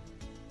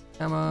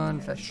 Come on,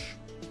 fish.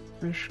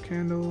 Fish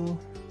candle.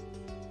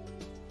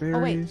 Berries. Oh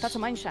wait, that's a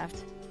mine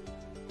shaft.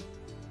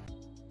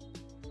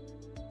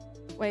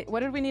 Wait,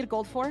 what did we need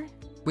gold for?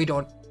 We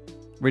don't.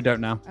 We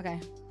don't know. Okay.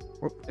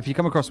 If you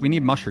come across, we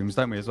need mushrooms,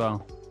 don't we, as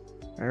well?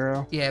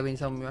 Arrow. Yeah, we need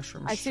some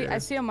mushrooms. I see. too. I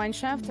see a mine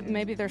shaft.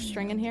 Maybe there's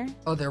string in here.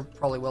 Oh, there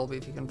probably will be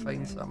if you can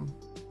find some.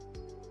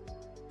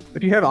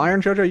 If you have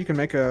iron, Jojo, you can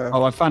make a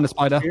Oh, I found a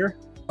spider. spear.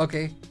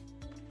 Okay.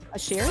 A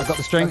shear. I got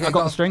the string. Okay, I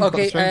got the string. Got the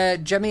Okay,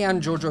 string. Jimmy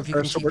and Jojo, if you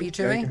Or can sword. TP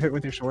to Yeah, you me. can hit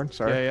with your sword.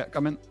 Sorry. Yeah, yeah,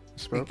 come in.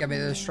 Spoke. Give me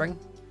the string.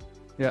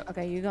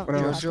 Okay, you go. What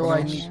else? Jojo, What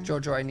I else? need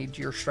Jojo. I need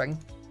your string.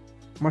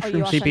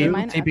 Mushroom also need stew.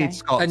 mine? TP Okay.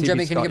 Scott. And TP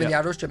Jimmy, can you Scott, give me the yeah.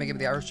 arrows? Jimmy, give me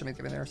the arrows. Jimmy,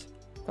 give me the arrows.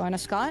 Going to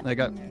Scott. There you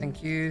go.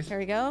 Thank you. There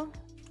we go.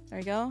 There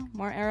we go.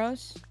 More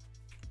arrows.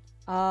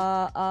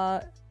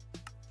 Iron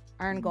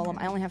golem.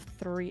 I only have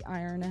 3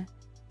 iron.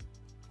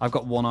 I've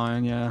got 1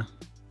 iron, yeah.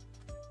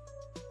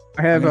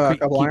 I have gonna a keep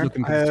couple iron.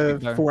 looking I for the have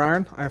sweet though. 4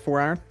 iron. I have 4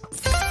 iron.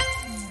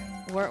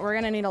 We're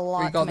gonna need a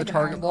lot. got to the make an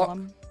target iron block.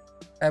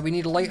 golem. We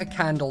need to light a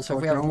candle, so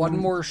if we have one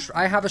more...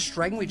 I have a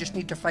string, we just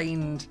need to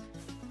find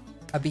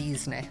a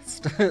bee's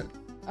nest.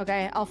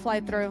 Okay, I'll fly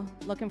through,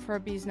 looking for a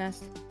bee's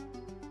nest.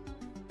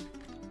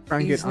 Try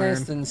and Bee's get iron.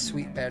 nest and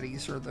sweet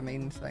berries are the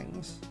main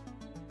things.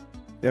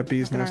 Yeah,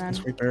 bees Looking nest around. and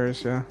sweet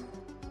berries, yeah.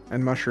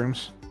 And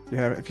mushrooms. You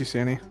have it if you see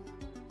any.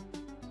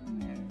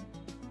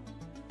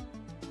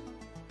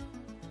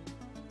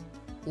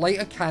 Light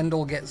a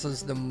candle gets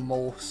us the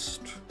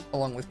most,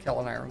 along with kill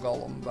an iron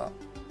golem, but...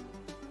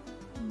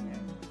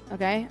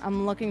 Okay,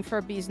 I'm looking for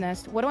a bee's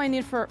nest. What do I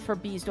need for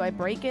bees? Do I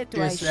break it? Do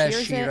Just I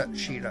shears shear it? it,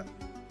 shear it.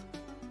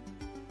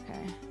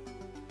 Okay.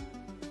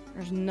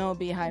 There's no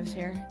beehives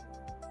here.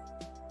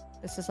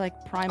 This is like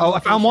prime. Oh, I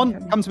found location for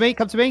one. me. Come to me.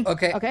 Come to me.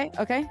 Okay, Okay,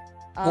 okay.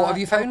 What have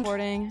you found?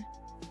 Teleporting.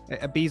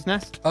 A bee's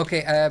nest.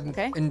 okay,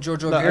 Okay. and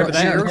Jojo, Look, have you over got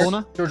there in the shears?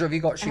 corner. Jojo, have you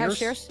got I have shears?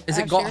 shears. Is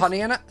I it have got shears.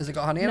 honey in it? Has it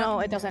got honey in No,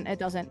 it? it doesn't. It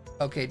doesn't.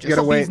 Okay, You just...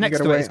 gotta Got wait. bees next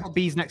gotta to it. wait. It's got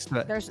bees next to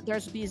it.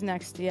 There's bees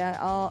next. Yeah,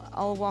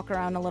 I'll walk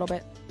around a little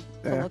bit.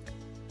 to Yeah. Look.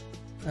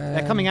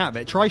 They're coming out of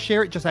it. Try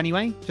shear it just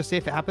anyway. Just see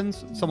if it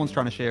happens. Someone's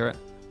trying to shear it.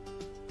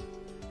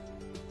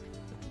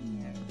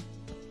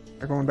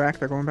 They're going back.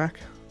 They're going back.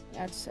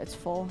 Yeah, it's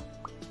full.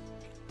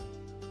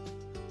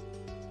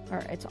 Or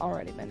it's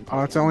already been.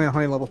 Oh, it's taken. only a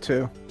honey level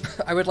 2.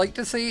 I would like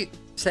to say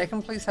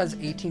second place has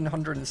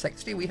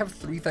 1,860. We have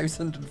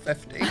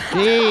 3,050.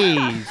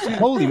 Jeez.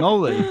 Holy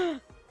moly.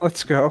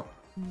 Let's go.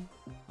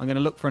 I'm going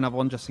to look for another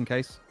one just in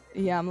case.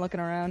 Yeah, I'm looking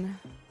around.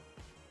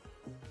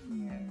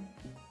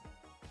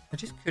 I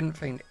just couldn't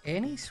find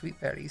any sweet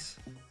berries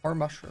or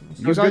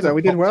mushrooms. It was guys good though. have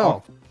We did popped well.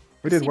 off.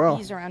 We I did see well.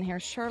 bees around here.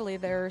 Surely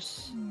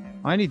there's.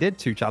 I only did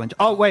 2 challenges.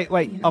 Oh, wait.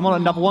 I'm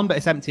on another one, but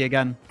it's empty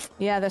again.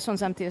 Yeah, this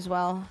one's empty as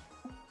well.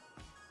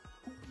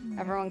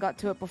 Everyone got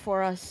to it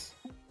before us.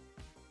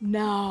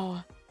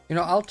 No. You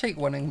know, I'll take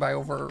winning by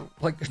over,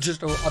 like,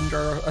 just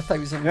under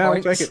 1,000 Yeah,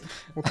 we'll points. take it.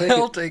 We'll take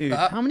I'll it. take Dude,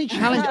 that. how many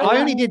challenges? I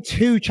only did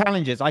 2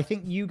 challenges. I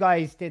think you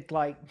guys did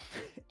like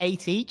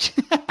 8 each.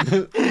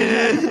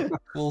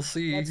 We'll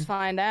see. Let's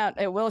find out.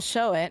 It will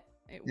show it.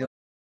 It will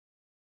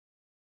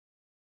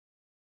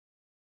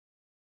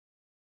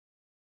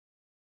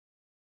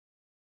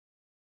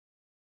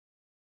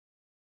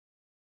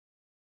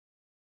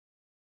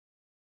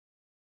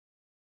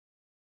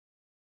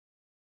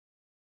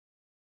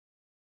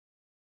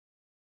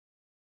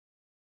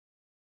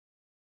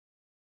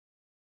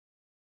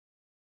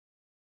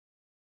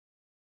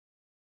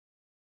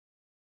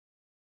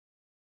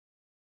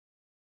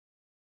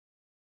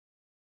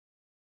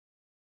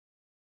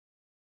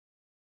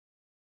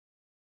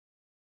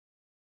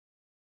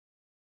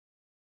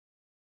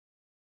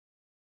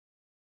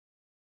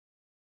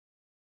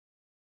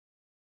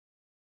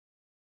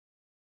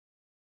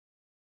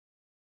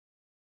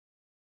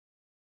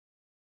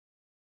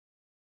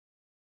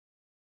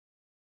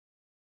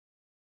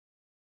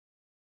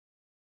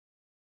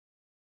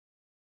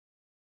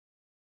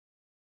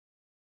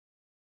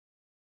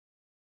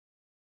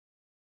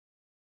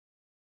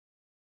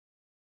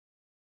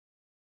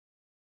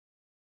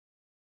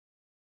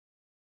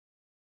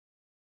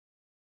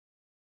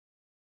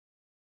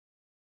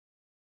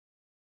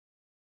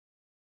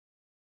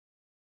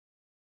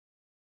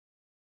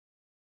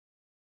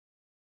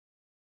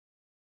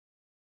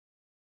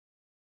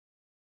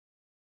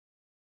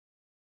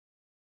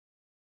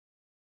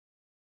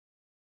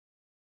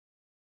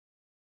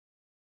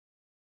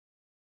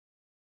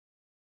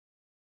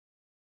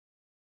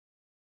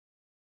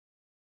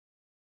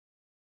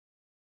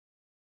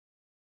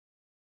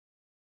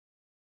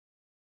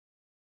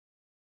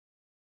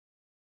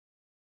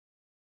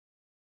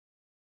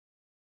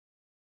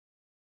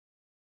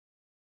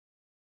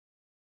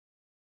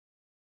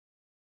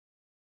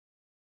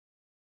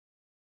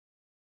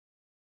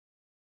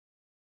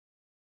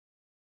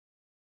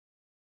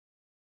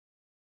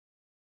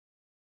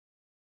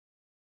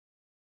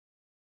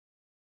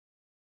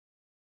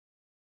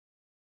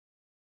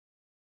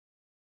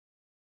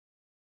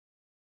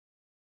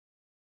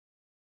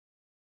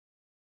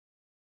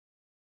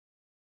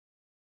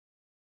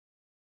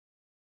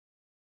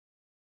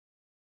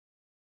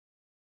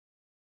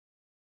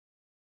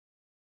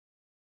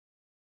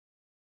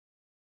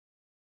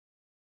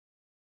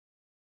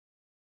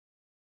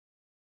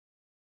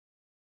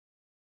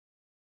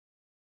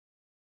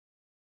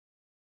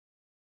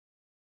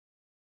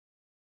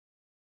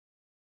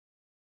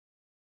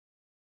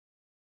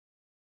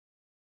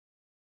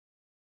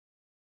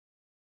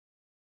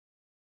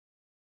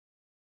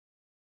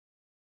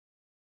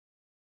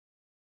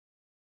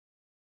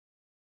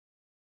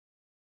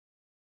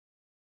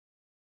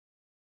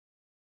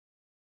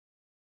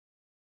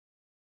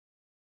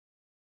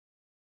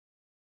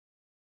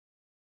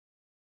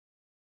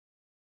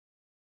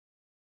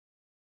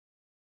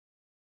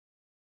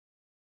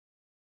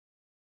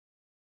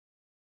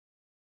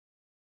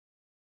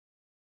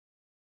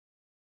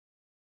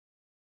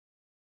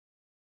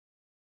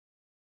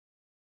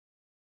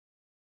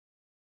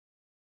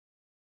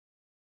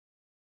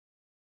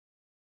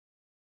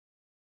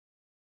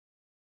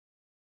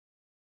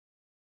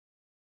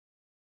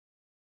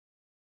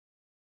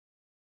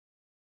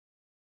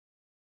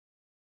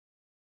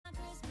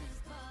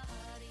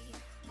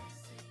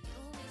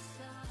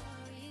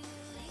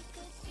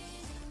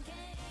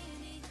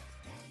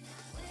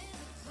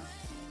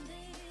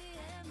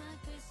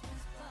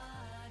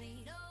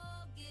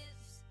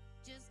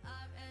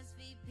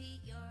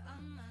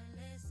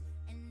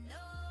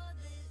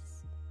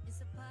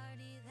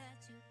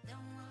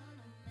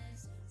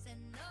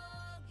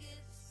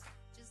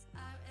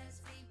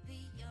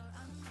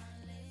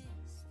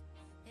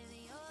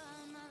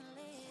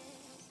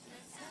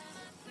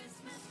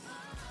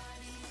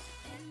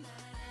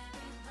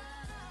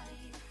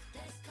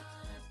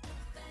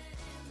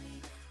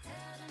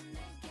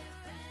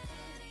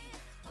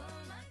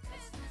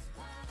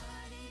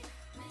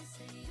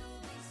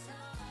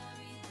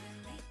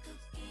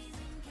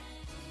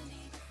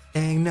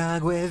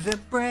Eggnog with the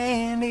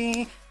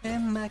brandy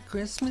and my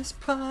Christmas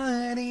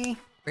party.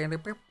 Hey.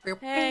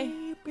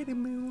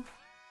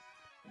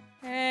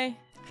 Hey.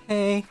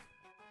 Hey.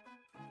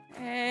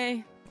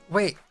 Hey.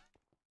 Wait.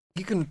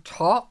 You can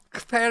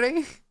talk,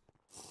 Perry?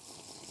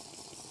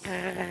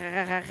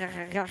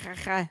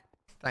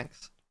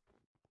 Thanks.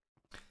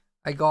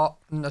 I got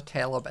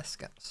Nutella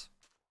biscuits.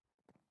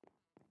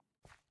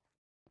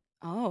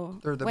 Oh.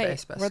 They're the wait,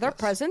 best biscuits. were there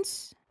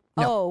presents?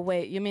 No. Oh,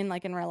 wait, you mean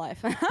like in real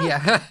life?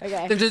 Yeah.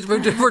 Okay.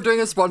 We're doing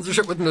a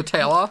sponsorship with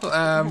Nutella.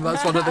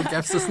 That's one of the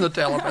gifts is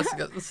Nutella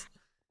biscuits.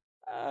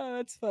 Oh,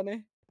 that's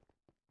funny.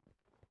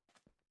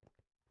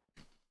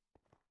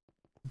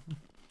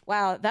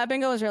 Wow, that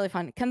bingo was really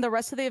fun. Can the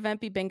rest of the event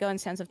be bingo in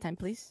Sands of Time,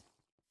 please?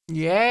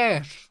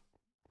 Yes.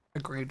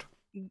 Agreed.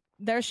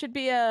 There should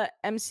be a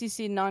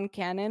MCC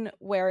non-canon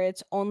where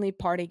it's only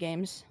party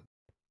games.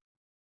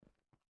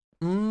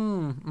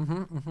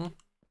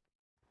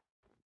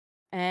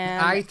 And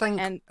I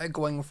think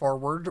going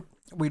forward,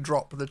 we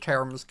drop the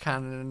terms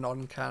canon and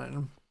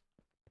non-canon.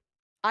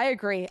 I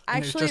agree.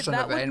 Actually, just an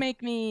that would event.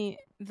 make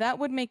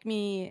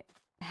me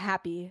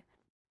happy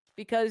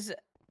because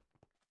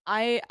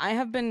I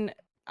have been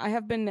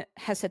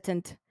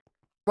hesitant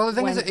Well, the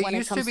thing is, when it it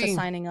used comes to to be.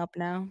 signing up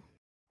now.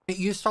 It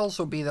used to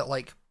also be that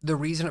like the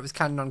reason it was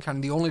canon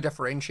non-canon, the only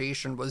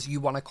differentiation was you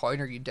won a coin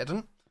or you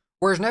didn't.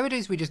 Whereas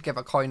nowadays we just give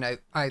a coin out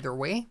either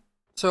way.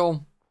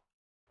 So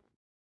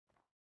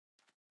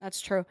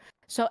That's true.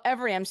 So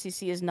every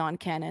MCC is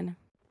non-canon.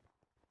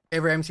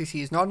 every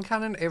MCC is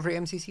non-canon, every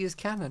MCC is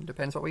canon.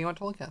 Depends what way you want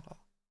to look at it.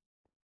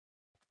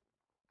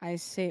 I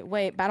see.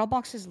 Wait,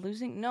 BattleBox is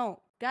losing? No,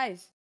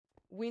 guys,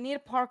 we need a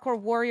parkour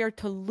warrior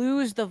to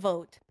lose the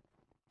vote.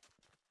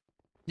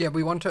 Yeah,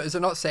 we want to. Is it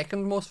not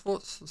second most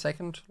votes?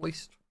 Second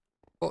least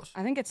votes?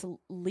 I think it's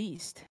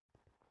least.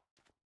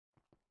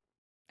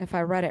 If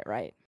I read it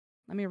right.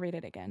 Let me read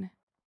it again.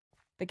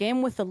 The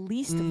game with the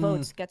least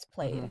votes gets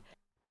played.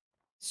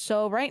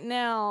 So right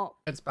now,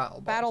 It's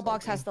BattleBox.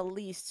 BattleBox has the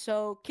least.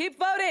 So keep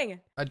voting.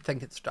 I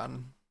think it's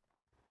done.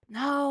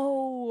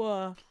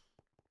 No.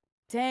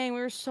 Dang,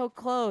 we were so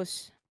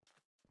close.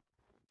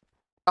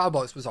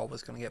 BattleBox was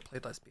always going to get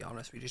played, let's be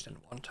honest. We just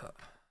didn't want it.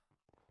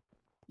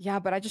 Yeah,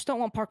 but I just don't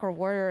want Parkour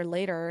Warrior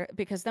later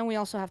because then we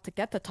also have to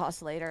get the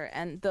toss later,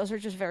 and those are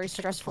just very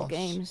stressful toss.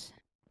 games.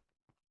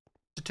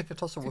 To take a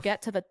toss To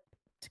get to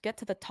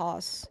the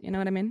toss, you know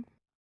what I mean?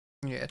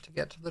 Yeah, to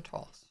get to the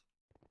toss.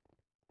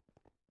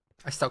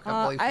 I still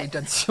can't believe I- we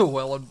did so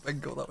well on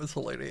bingo. That was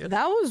hilarious.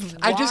 That was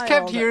I just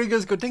kept wild. hearing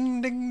us go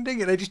ding, ding,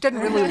 ding, and I just didn't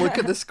really look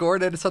at the score,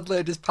 and then suddenly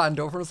I just panned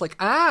over and was like,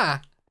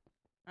 ah!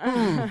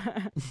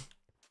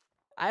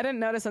 I didn't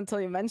notice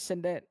until you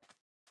mentioned it.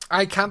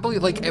 I can't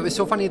believe, like, it was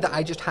so funny that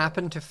I just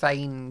happened to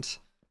find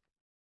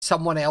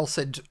someone else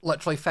had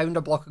literally found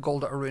a block of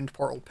gold at a ruined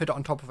portal, put it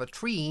on top of a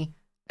tree,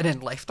 and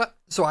then left it.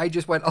 So I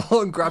just went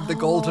along, grabbed the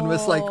gold, and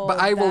was like, but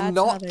I will that's how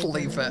not they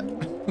leave did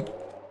it.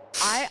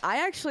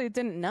 I actually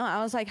didn't know.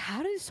 I was like,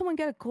 how did someone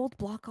get a gold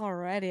block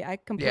already? I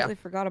completely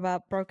forgot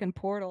about broken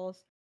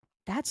portals.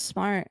 That's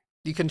smart.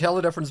 You can tell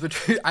the difference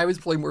between, I was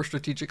playing more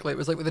strategically. It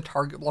was like with a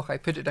target block, I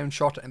put it down,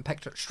 shot it, and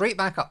picked it straight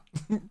back up.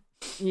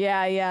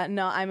 Yeah.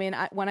 No, I mean,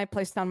 when I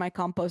placed down my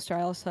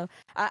composter,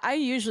 I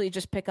usually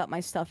just pick up my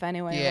stuff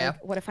anyway. Yeah.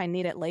 Like, what if I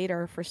need it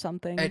later for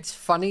something? It's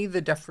funny the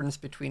difference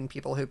between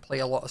people who play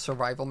a lot of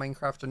survival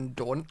Minecraft and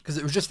don't, because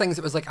it was just things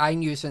that was like, I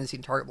knew as soon as I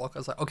seen target block, I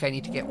was like, okay, I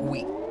need to get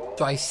wheat.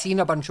 So I seen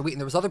a bunch of wheat,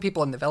 and there was other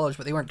people in the village,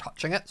 but they weren't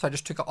touching it, so I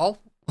just took it all.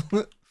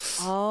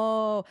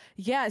 Oh,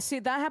 yeah. See,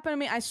 that happened to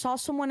me. I saw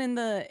someone in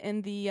the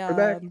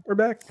We're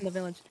back. in the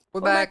village.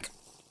 We're back.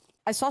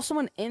 I saw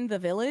someone in the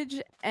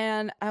village,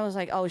 and I was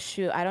like, oh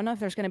shoot, I don't know if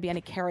there's gonna be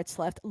any carrots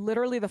left.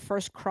 Literally, the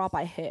first crop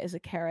I hit is a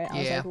carrot. I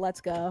was Yeah. like,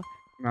 let's go.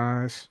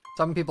 Nice.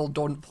 Some people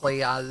don't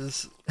play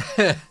as...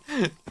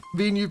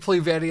 Me and you play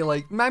very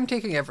like, I'm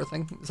taking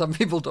everything. Some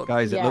people don't.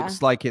 Guys, it Yeah.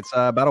 looks like it's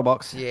battle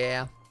box.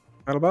 Yeah.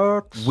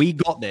 BattleBox. We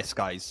got this,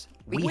 guys.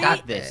 We We have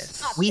got this.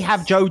 this. We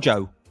have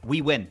JoJo.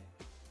 We win.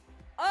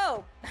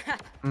 Oh,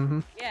 Mm-hmm.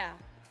 yeah.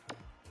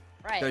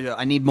 Right. JoJo,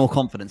 I need more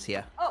confidence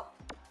here. Oh,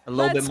 A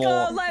little bit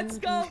more. Let's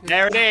go.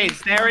 There it is.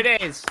 There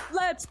it is.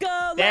 Let's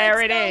go.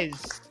 There it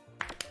let's go. is.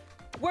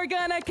 We're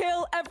gonna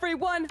kill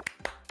everyone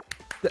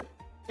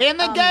In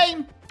the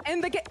game. in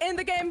the game. In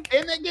the game.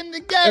 In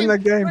the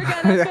game. We're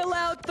gonna fill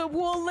out the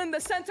wool in the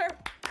center.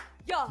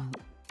 Yeah.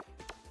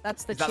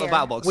 That's the Is that the cheer.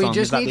 battle box We song? Is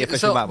just that the need...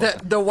 official So battle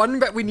box? the one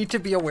bit we need to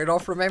be aware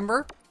of,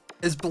 remember,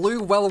 is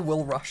blue will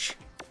rush.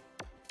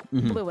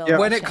 Blue will Yeah.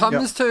 When it rush,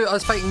 comes to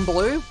us fighting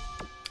blue,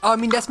 I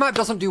mean, this map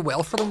doesn't do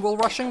well for them will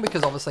rushing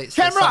because obviously it's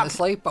Camera up!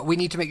 Sunny but we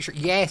need to make sure.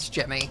 Yes,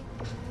 Jimmy.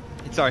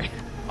 Sorry.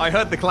 I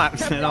heard the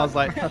claps and I was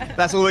like,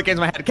 that's all that came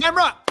to my head.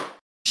 Camera!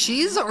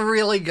 She's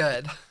really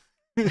good.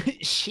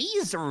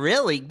 She's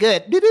really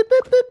good. And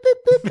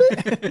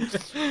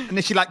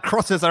then she like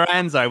crosses her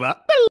hands over.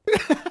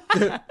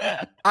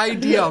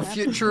 Idea,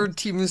 future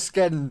team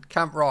skin,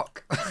 Camp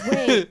Rock.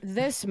 Wait,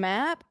 this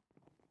map?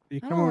 You I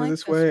come don't over like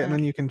this this way, map. and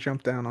then you can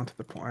jump down onto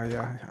the point.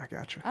 Yeah, I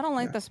got you. I don't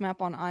like this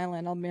map on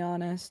island, I'll be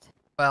honest.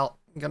 Well,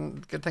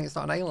 good thing it's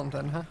not an island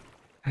then, huh?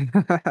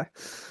 But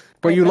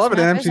Wait, you this love it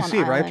in map is on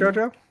MCC, right, island.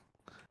 JoJo?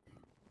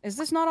 Is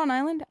this not on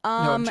island?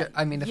 No,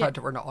 I mean the yeah. fact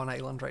that we're not on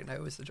island right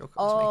now is the joke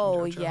I Oh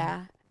was making, Jojo.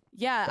 yeah,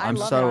 yeah. I I'm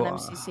love so, it on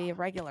MCC,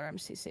 regular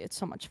MCC. It's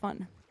so much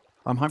fun.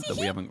 I'm hyped that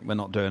we're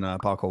not doing a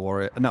parkour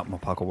warrior. Not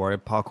parkour warrior.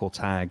 Parkour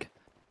tag.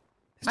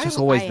 It's I- just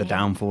always I the hate-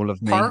 downfall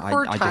of me.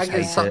 Parkour I tag just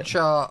hate is such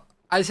a.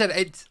 I said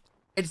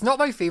it's not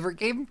my favorite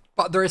game,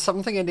 but there is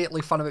something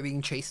innately fun about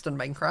being chased in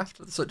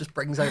Minecraft, so it just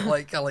brings out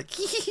like a like.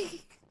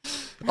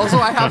 Also,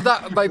 I have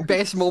that. My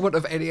best moment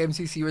of any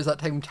MCC was that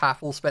time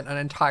Taffel spent an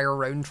entire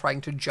round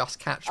trying to just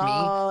catch me.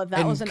 Oh, that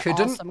and was an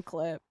couldn't. awesome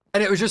clip.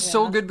 And it was just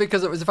so Yeah. good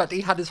because it was the fact that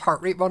he had his heart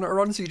rate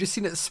monitor on, so you just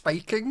seen it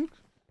spiking.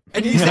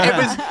 And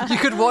you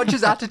could watch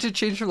his attitude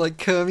change from like,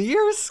 come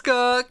here,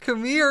 Scott,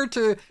 come here,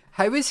 to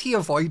how is he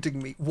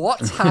avoiding me?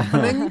 What's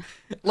happening?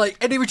 Like,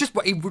 and he would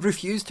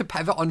refuse to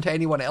pivot onto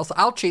anyone else.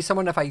 I'll chase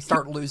someone if I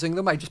start losing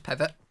them, I just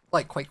pivot.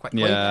 Like, quite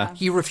quickly. Yeah.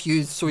 He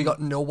refused, so he got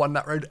no one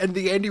that round. In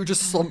the end, he was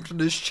just slumped in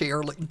his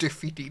chair, like,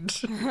 defeated.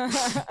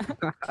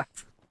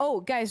 Oh,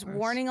 guys,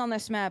 warning on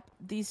this map.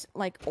 These,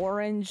 like,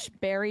 orange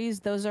berries,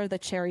 those are the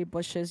cherry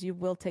bushes. You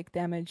will take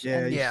damage. Yeah.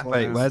 and you Yeah. slow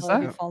Wait, down. where's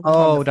slowly that? fall down.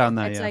 Oh, down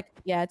there. It's Yeah. like,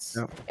 yeah, it's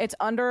Yep. it's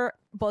under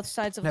both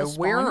sides of Now, the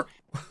spawn.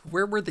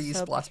 where were these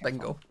So be last careful.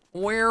 bingo?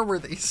 Where were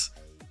these?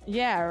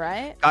 Yeah,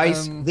 right?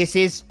 Guys, Um, this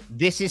is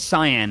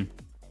cyan.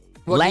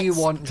 What Let's do you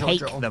want, take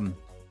Jojo? them.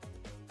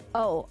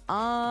 Oh,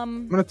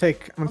 I'm gonna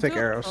take I'll do a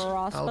arrows.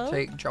 crossbow. I'll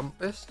take jump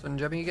boost, and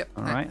Jimmy, you get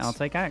All right, axe. I'll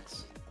take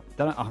axe.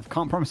 I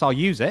can't promise I'll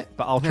use it,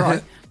 but I'll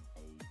try.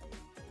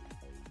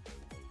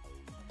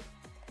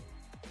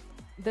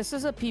 This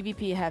is a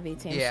PvP heavy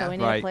team, Yeah. so we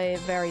need to Right. play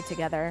very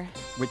together.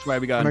 Which way are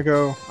we I'm going?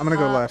 gonna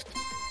go left.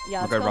 Yeah,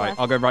 I'll let's go right. left.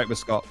 I'll go right with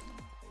Scott.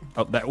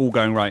 Oh, they're all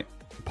going right,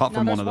 apart No,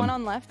 from there's one of them.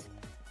 on left.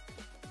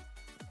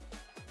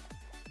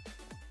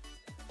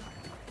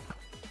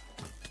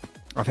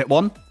 I've hit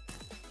one.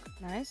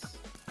 Nice.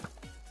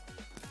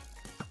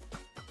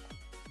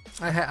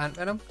 I hit ant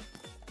venom.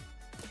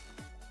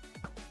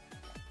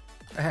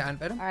 I hit ant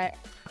venom. All right.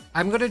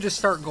 I'm gonna just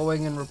start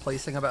going and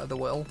replacing a bit of the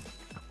will.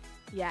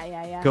 Yeah,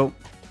 yeah, yeah. Cool.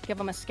 Give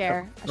him a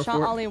scare. Go I shot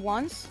for it. Ollie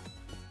once.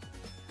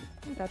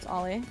 I think that's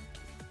Ollie.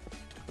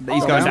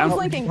 He's Oh, going no, down. one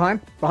flanking. Behind.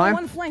 Oh, Behind.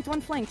 one flanked,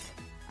 one flanked.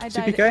 I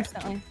died CPK?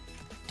 instantly.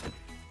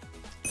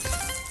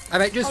 I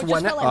might just Oh,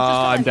 win just it. fill in, Oh, just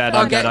I'm fill dead. in. Oh,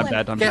 I'm get- dead. I'm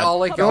dead. I'm Get dead.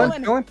 Ollie Go going.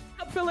 in. Going.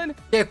 Up, fill in.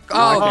 Yeah,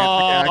 I oh,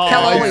 can't. Kill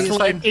Oh, Ollie, he's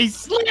fine. He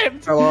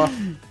slipped. Fell off.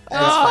 It's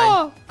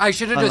fine. I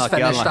should have just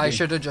Unlucky, finished. I unlucky.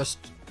 should have just.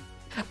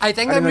 I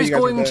think I I'm didn't know just you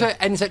guys were going there.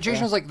 to, in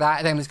situations like that, I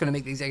think I'm just going to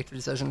make the executive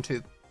decision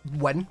to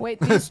win. Wait,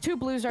 these two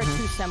blues are too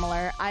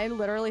similar. I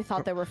literally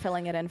thought they were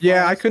filling it in. For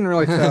Yeah, us. I couldn't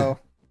really tell.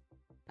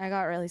 I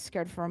got really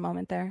scared for a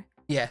moment there.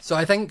 Yeah, so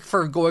I think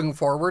for going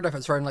forward, if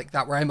it's around like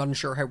that where I'm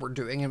unsure how we're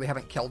doing and we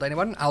haven't killed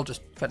anyone, I'll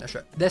just finish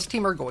it. This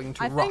team are going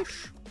to I think-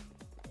 rush.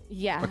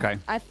 Yeah. Okay.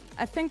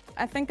 I think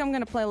I'm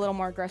gonna play a little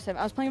more aggressive.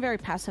 I was playing very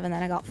passive and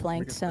then I got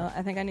flanked, so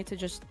I think I need to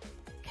just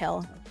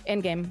kill in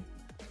game.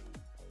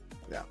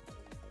 Yeah.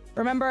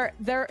 Remember,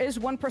 there is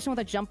one person with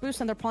a jump boost,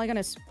 and they're probably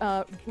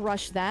gonna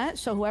rush that.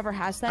 So whoever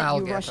has that, I'll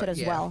you get rush it, it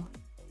as yeah. well.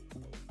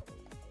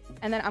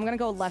 And then I'm gonna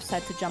go left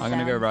side to jump I'm down.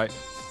 gonna go right.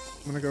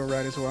 I'm gonna go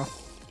right as well.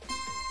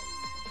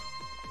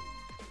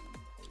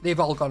 They've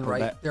all gone right.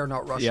 that- They're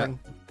not rushing.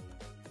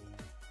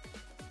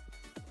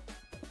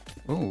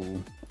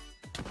 Ooh.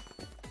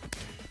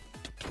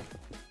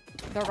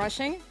 They're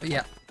rushing. But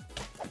yeah.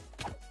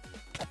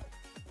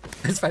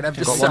 It's fine, I've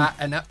Got just one. sat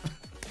in it.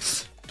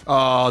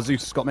 Oh,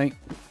 Zeus has got me.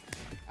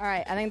 All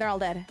right, I think they're all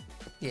dead.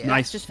 Yeah.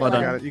 Nice. just Well fill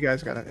I in. done. got it. You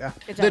guys got it. Yeah.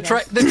 Good The job,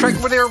 trick, guys. the trick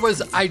there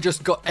was I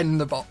just got in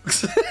the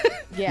box.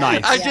 Yeah,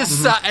 Nice. I yeah.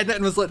 just sat in it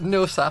and was like,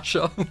 "No,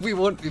 Sasha, we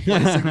won't be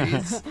placing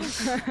these."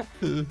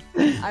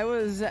 I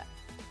was.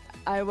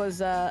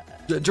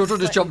 Jojo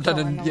just jumped in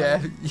Chilling and yeah,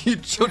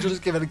 Jojo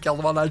just came in and killed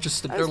them all. And I just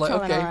stood I there was like,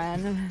 chilling okay.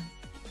 around.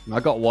 I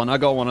got one. I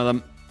got one of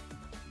them.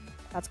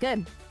 That's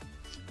good.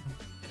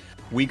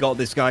 We got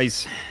this,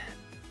 guys.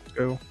 Let's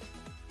go.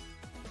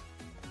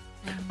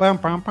 Bum,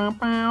 bum, bum,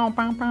 bum,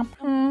 bum, bum,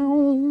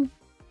 bum.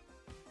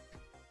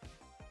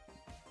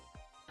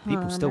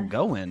 People still Hum.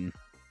 going.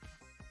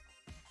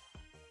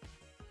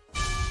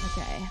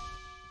 Okay.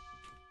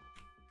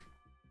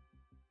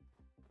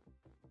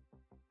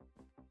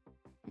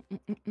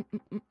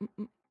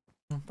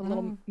 The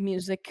little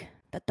music.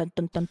 Dun, dun,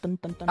 dun, dun, dun,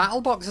 dun, dun.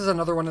 Battlebox is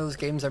another one of those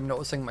games I'm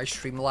noticing my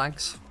stream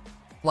lags.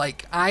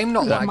 Like I'm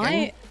not Yeah.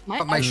 lagging,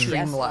 but my FPS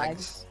stream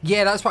lags.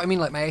 Yeah, that's what I mean.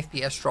 Like my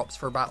FPS drops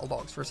for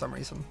Battlebox for some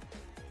reason.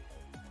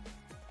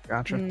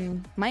 Gotcha.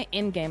 My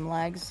in-game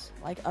lags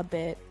like a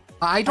bit.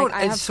 I don't.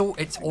 I it's have-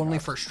 it's only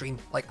for stream.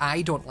 Like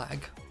I don't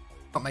lag,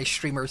 but my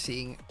streamer's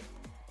seeing.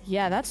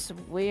 Yeah, that's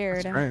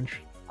weird. Strange.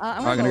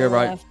 I'm I'm gonna go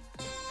right. left.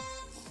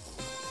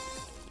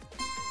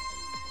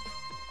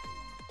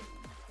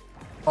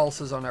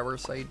 Pulse is on our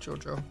side,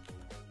 Jojo.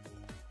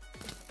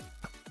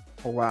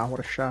 Oh wow,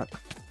 what a shot.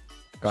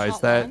 Guys,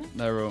 Shot they're one.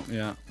 they're all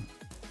yeah.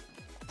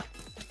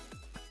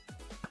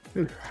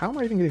 Dude, how am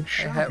I even getting I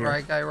shot hit here?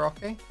 right guy,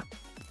 Rocky.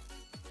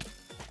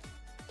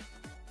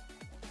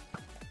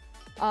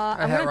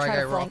 I'm hit gonna try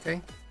Raggy to flank.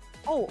 Rocky.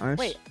 Oh, Nice.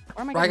 wait.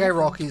 Where am I Raggy getting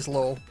Rocky's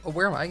low. Oh,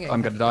 where am I getting?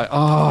 I'm gonna die.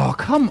 Oh,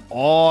 come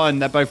on!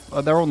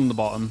 They're on the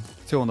bottom.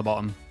 2 on the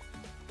bottom.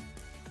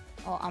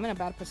 Oh, I'm in a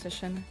bad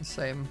position.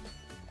 Same.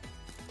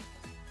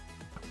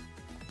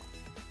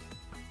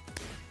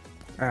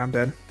 I'm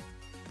dead.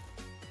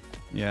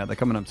 Yeah, they're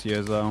coming up to you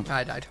as well.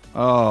 I died.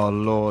 Oh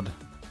lord.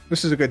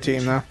 This is a good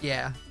team, though.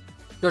 Yeah.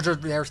 Jojo,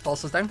 there's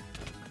Tulsa's down.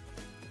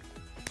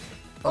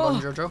 Well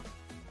done, Jojo.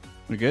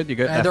 You good? You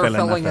good? They're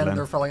filling in.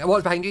 They're filling in. Oh,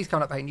 it's behind you. He's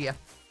coming up behind you. Yeah.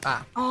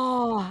 Ah.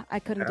 Oh, I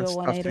couldn't do That's a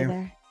tough, 180 too.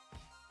 there.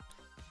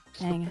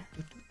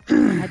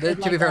 Dang.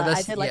 To be fair, I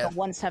this did like yeah, a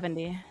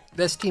 170.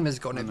 this team is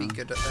going to be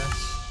good at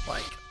this.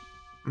 Like,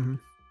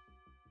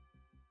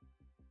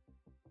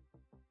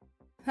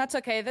 That's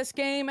okay. This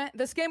game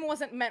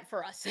wasn't meant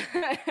for us.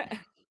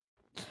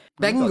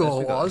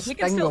 Bingo was. we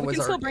can Bingo still, we was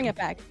can our still bring team. it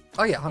back.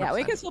 Oh yeah, 100%. Yeah,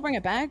 we can still bring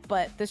it back,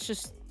 but we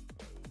just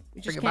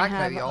Bring it can't back now,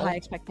 have y'all. high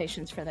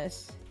expectations for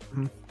this.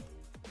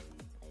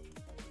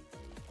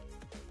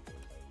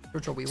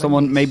 Jojo, we win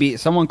Someone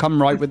these.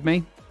 come right with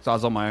me. So I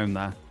was on my own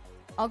there.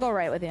 I'll go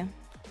right with you.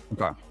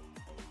 Okay.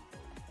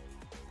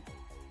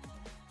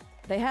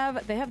 They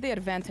have the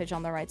advantage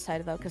on the right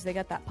side though, because they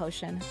got that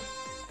potion.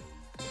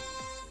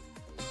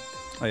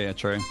 Oh yeah,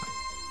 true.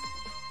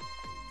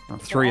 Oh, They're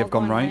 3 all have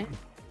gone going right.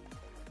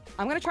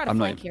 I'm gonna try to I'm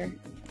not flank here.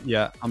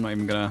 Yeah, I'm not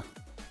even gonna.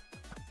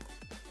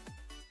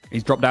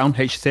 He's dropped down.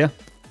 H is here.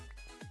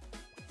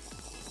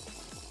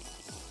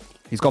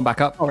 He's gone back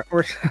up. Oh,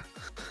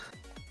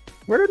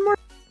 where did Mark?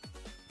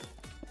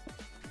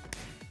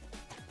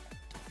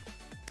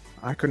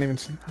 I couldn't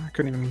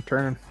even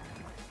turn.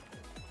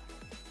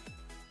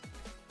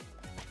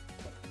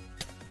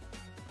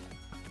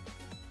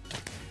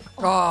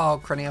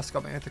 Oh, Krinios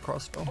got me with the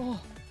crossbow.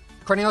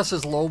 Krinios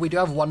is low. We do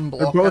have one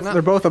block in it.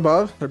 They're both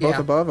above. They're both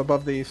Yeah.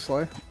 above the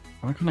sleigh.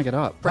 Why can't I get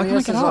up? Why can't I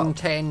Krinios get is up? on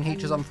 10.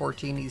 H is on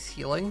 14. He's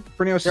healing.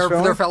 Krinios is They're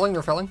filling. filling.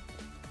 They're filling.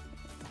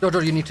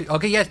 Jojo, you need to.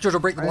 Okay, yes,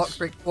 Jojo, break the block. Nice.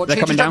 Break. Watch, They're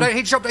H coming is down. down.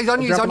 H is up. He's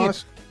on you. They're He's on jumping you.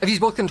 us. If you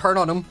both can turn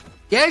on him.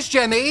 Yes,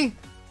 Jimmy.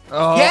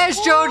 Oh. Yes,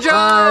 Jojo.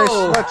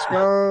 Nice. Let's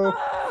go.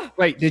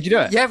 Wait, did you do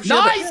it? Yeah,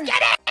 Nice!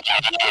 Get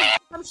it!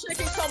 I'm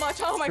shaking so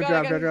much. Oh my Good god.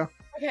 job. I Good gotta- job.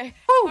 Okay.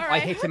 I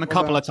Alright. hit him a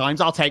couple of times.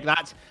 I'll take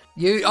that.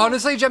 You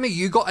honestly, Jimmy,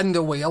 you got in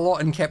the way a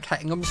lot and kept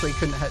hitting him, so he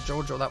couldn't hit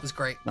Jojo. That was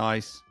great.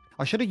 Nice.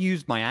 I should have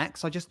used my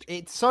axe.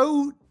 It's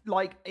so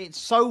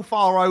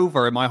far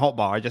over in my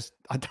hotbar.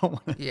 I don't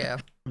want to. Yeah,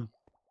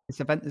 This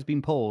event has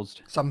been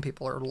paused. some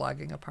people are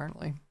lagging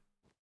apparently.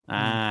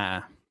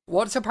 Ah.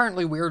 What's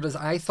apparently weird is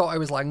I thought I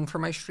was lagging for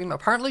my stream.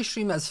 Apparently,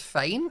 stream is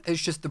fine.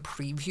 It's just the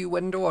preview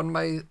window on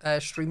my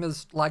stream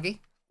is laggy.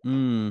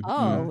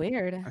 Oh,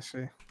 weird. I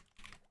see.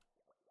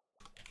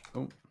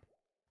 Oh.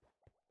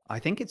 I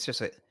think it's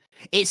just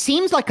it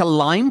seems like a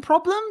line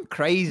problem.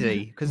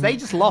 Crazy. Because they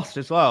just lost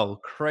as well.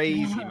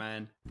 Crazy,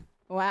 man.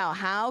 Wow,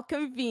 how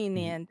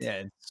convenient.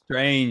 Yeah, it's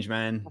strange,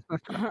 man.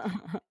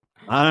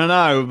 I don't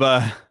know,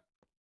 but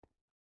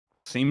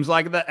seems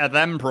like a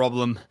them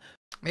problem.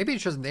 Maybe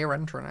it's just their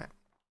internet.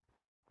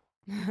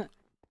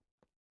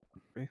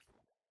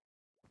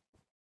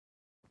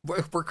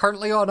 We're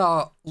currently on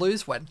a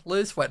lose-win.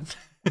 Lose-win.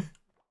 All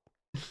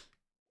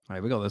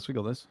right, we got this. We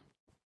got this.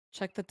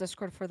 Check the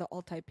Discord for the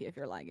alt IP if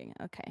you're lagging.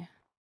 Okay.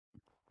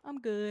 I'm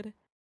good.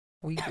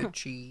 We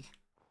Gucci.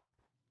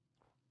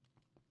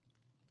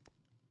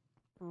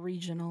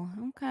 Regional.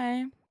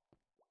 Okay.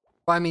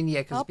 Well, I mean, yeah,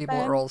 because Not people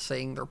bad. are all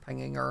saying they're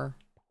pinging our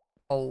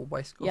whole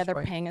West Coast. Yeah, they're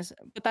way. paying us.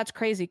 But that's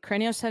crazy.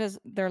 Cranio said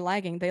they're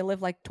lagging. They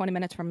live like 20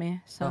 minutes from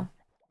me. So. Oh,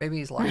 maybe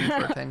he's lying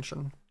for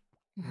attention.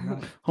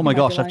 Oh my Might be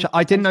gosh, lying.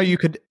 I didn't know you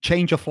could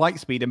change your flight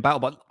speed in battle,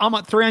 but I'm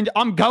at 300.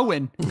 I'm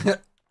going.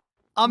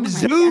 I'm my God.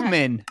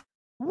 zooming.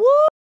 Woo!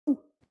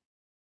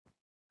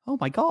 Oh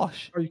my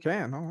gosh. Oh, you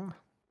can. Oh, wow.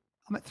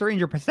 I'm at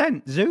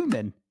 300%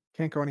 zooming.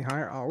 Can't go any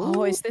higher. Oh, Oh,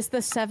 ooh. is this the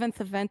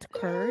 7th event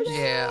curse?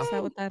 Yeah. Is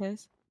that what that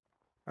is?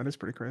 That is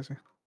pretty crazy.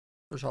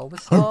 There's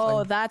always something.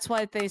 Oh, that's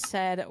why they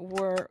said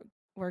we're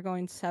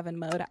going 7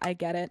 mode. I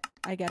get it.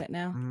 I get it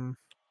now.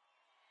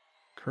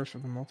 Curse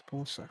of the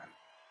multiple of 7.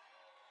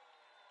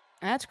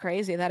 That's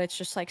crazy that it's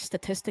just like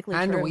statistically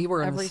And true. we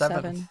were in every 7th.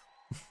 7.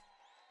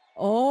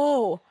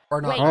 Oh,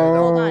 We're not wait, now, though.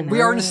 hold on. We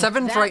are in That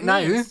 7th right now.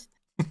 means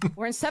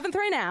we're in 7th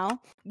right now.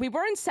 We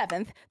were in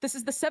 7th. This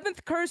is the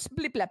 7th curse.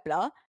 Blah blah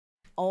blah.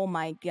 Oh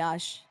my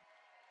gosh.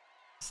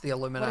 It's the What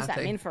Illuminati. does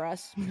that mean for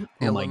us? The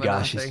Oh my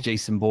gosh, it's Illuminati.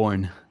 Jason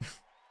Bourne.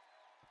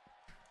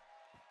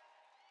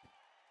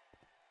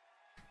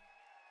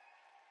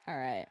 All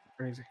right.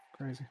 Crazy.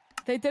 Crazy.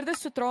 They did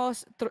this to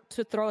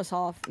throw us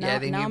off. Now, Yeah,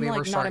 they now knew I'm we were like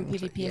not in starting to-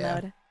 PvP yeah.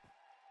 mode.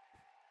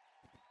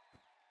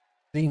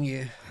 They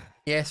knew.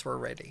 Yes, we're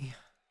ready.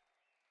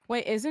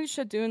 Wait, isn't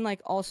Shadoon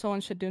like also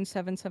on Shadoon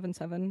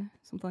 777?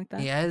 Something like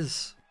that? He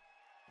is.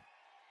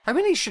 How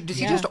many does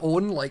he Yeah. just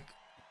own, like,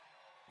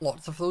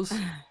 lots of those?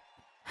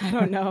 I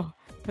don't know,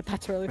 but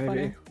that's really Maybe.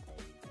 funny.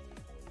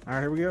 All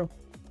right, here we go.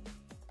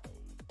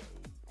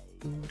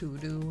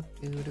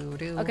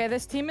 Okay,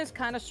 this team is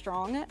kind of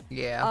strong.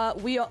 Yeah.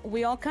 We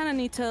all kind of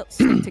need to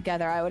stick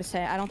together. I would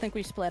say. I don't think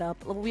we split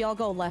up. We all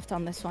go left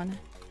on this one.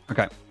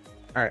 Okay.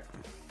 All right.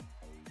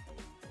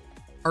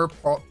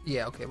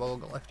 Yeah, okay, well, we'll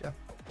go left, yeah.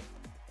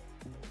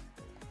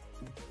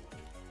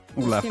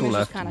 All left, Team all is just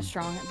left. kind of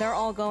strong. They're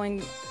all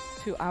going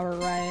to our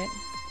right.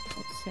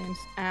 It seems.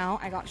 Ow!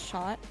 I got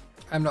shot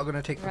I'm not going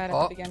to take the right at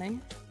pot. the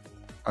beginning.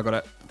 I got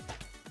it.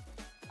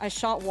 I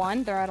shot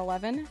one. They're at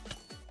 11.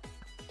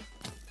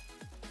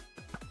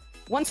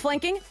 One's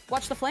flanking.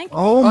 Watch the flank.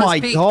 Oh it's my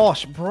Pete.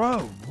 gosh, bro.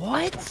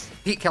 What?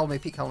 Pete killed me,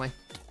 Pete killed me.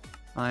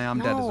 I am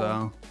dead as No.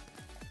 well.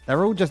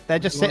 They're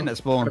just sitting at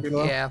spawn. Gotta be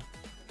low. Yeah.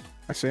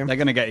 I see him. They're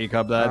gonna get you,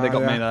 Cub. There, they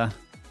got me there.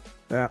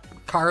 Yeah.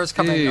 Cara's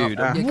coming Dude,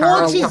 up. Yeah, what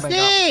Cara's is coming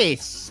up.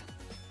 this?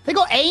 They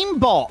got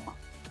aimbot.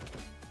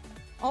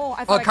 Oh,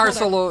 I Oh, thought I Cara's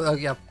killed her. solo. Oh,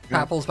 yeah.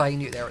 Papple's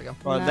behind you. There we go.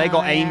 Right, they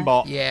got Nah, yeah.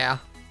 aimbot. Yeah.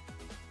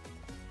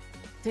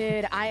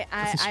 Dude,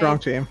 It's a strong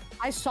team.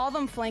 I saw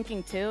them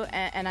flanking too,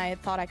 and I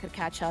thought I could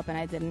catch up, and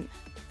I didn't.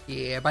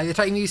 Yeah, by the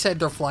time you said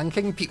they're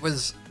flanking, Pete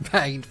was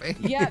behind me.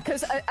 Yeah,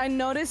 because I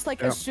noticed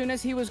like Yep. as soon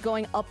as he was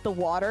going up the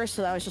water,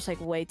 so that was just like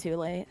way too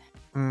late.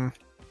 Mm.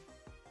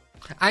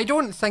 I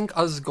don't think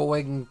us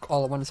going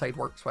all on one side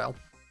works well.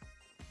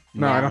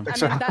 No, I don't think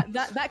so. mean,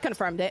 that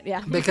confirmed it.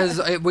 Yeah. Because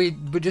we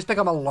just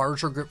become a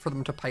larger group for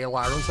them to pile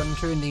arrows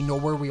into, and they know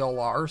where we all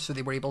are, so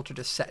they were able to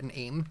just sit and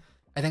aim.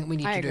 I think we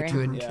need I to do agree.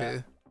 2 and Yeah.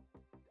 2.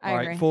 I All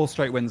agree. right, 4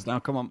 straight wins now.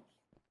 Come on,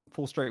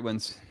 4 straight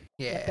wins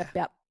Yeah.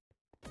 Yep.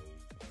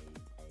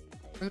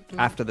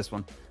 after this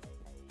one.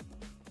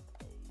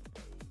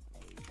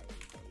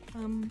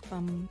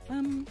 Bum.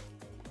 I'm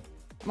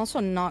also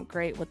not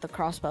great with the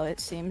crossbow, it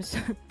seems.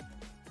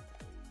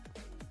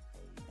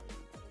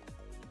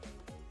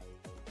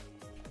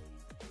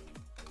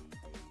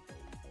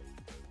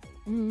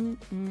 I'm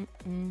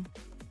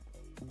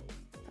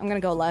gonna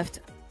go left.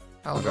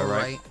 I'll I'll go go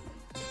right. right.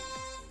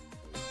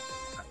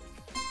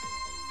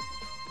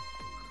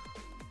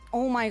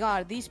 Oh my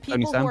god, these Only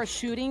people who Sam? are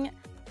shooting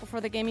before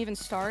the game even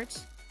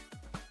starts,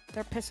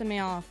 they're pissing me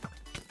off.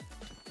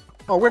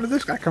 Oh, where did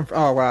this guy come from?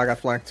 Oh, wow, I got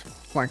flanked.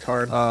 Flanked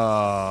hard.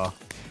 Oh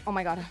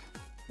my god,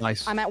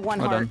 Nice. I'm at 1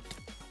 Well heart. done.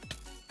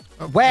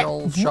 Oh, Where?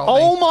 Joel shot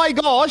Oh me. my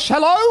gosh!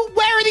 Hello?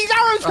 Where are these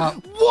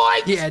arrows?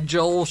 What? Yeah,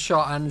 Joel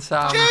shot and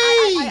Sam.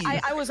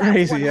 I was at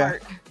Crazy, 1 yeah.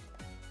 heart.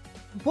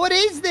 What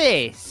is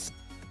this?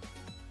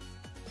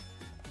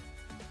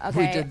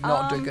 Okay, We did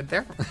not do good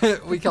there.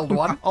 We killed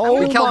one. Oh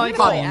we killed my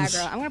play Buns.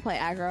 aggro. I'm gonna play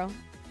aggro.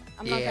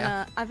 I'm not Yeah.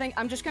 gonna. I think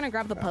I'm just gonna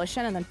grab the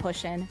potion and then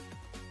push in.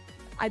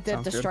 I did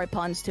Sounds good. destroy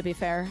puns, to be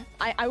fair.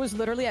 I was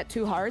literally at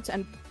 2 hearts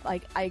and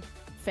like I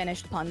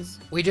finished puns.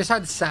 We just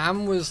had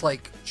Sam was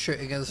like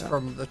shooting us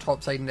from the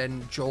top side, and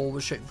then Joel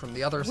was shooting from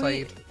the other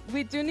side.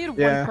 We do need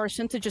Yeah. one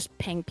person to just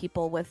ping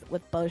people with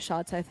bow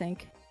shots, I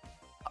think.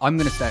 I'm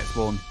gonna stay at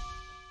spawn.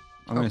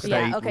 I'm gonna Okay.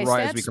 stay Yeah. Okay. right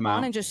Stay as at we come spawn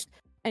out. and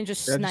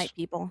just Yeah, snipe just-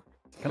 people.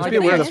 Can Just I be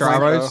aware of the it's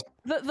flank, arrows?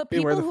 though. The Be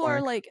aware people of the who are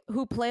flank. like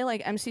who play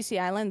like MCC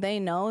Island, they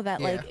know that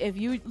Yeah. like if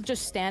you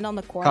just stand on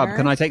the corner. Cub,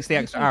 can I take the you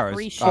extra can arrows?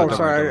 free Oh, shoot. don't sorry,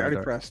 worry, I don't already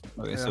worry. pressed.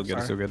 Oh, it's Yeah, still good. It's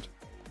sorry. still good.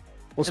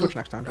 We'll switch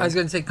next time. I was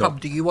going to say,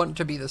 Cub, do you want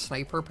to be the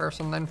sniper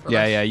person then? For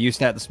Yeah, this? yeah. You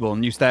stay at the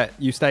spawn. You stay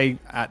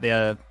at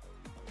the,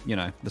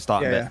 the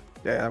start Yeah, bit.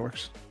 yeah, that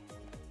works.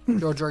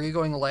 George, are you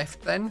going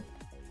left then?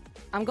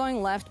 I'm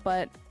going left,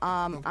 but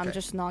I'm Okay.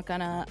 just not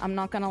gonna. I'm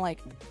not gonna like.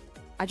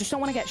 I just don't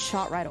want to get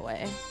shot right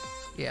away.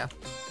 Yeah.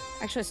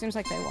 Actually, it seems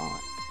like they won't.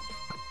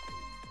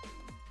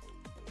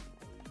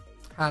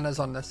 Hannah's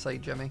on this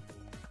side, Jimmy.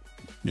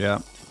 Yeah.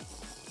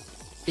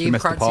 Dave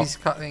missed the pot. Kratzy's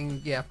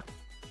cutting. Yeah.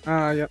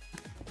 Yep.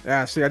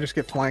 Yeah, see, I just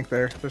get flanked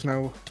there. There's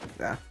no...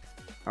 Yeah.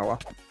 Oh,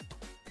 well.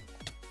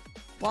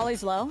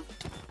 Wally's low.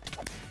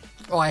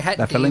 Oh, I hit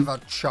That Dave filling? a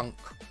chunk.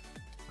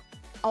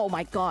 Oh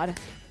my god.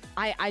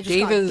 I just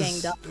Dave got is.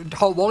 ganged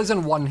up. Wally's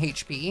on 1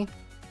 HP.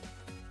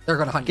 They're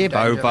going to hunt you Give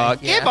down, over.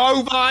 Jimmy. Give Yeah.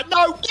 over.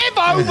 No, give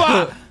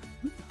over.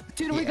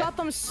 Dude, we Yeah. got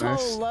them so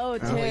Nice. low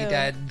too. Oh, we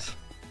did.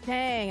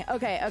 Dang.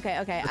 Okay. I think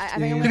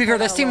I'm To gonna be fair,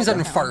 put this a team's little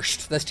in bit down.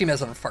 first. This team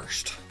is in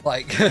first.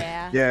 Like,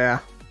 Yeah. Yeah.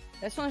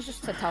 This one's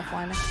just a tough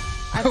one.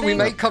 I we think-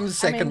 might come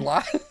second mean-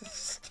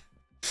 last.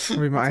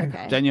 We might.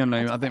 Okay.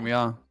 Genuinely, I think we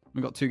are.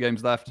 We've got 2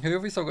 games left. Who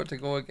have we still got to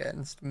go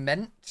against?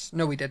 Mint?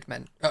 No, we did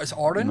Mint. Oh, it's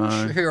Orange, No.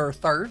 who are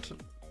third.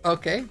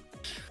 Okay.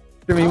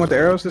 Jimmy, you want the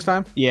arrows this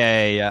time?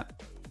 Yeah. Alright,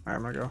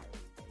 I'm gonna go.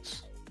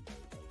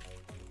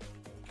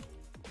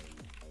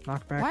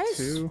 Knock back Why is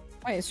 2.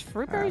 Wait, is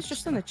Fruitberry's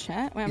just in the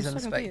chat? Wait, He's I'm in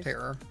so the confused.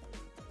 spectator.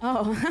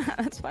 Oh,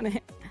 that's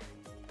funny.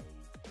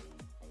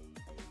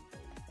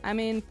 I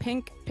mean,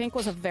 Pink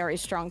was a very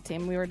strong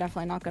team. We were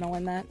definitely not going to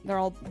win that. They're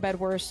all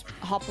Bedwars,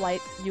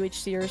 Hoplite,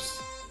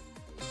 UHCers.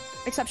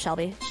 Except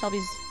Shelby.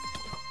 Shelby's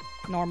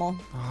normal.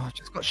 Oh, I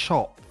just got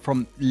shot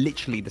from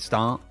literally the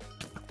start.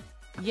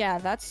 Yeah,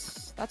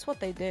 that's what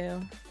they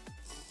do.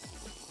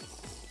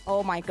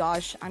 Oh my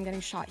gosh, I'm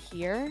getting shot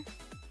here.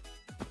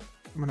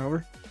 Coming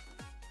over.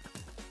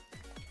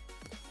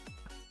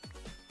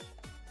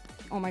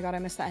 Oh my god, I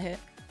missed that hit.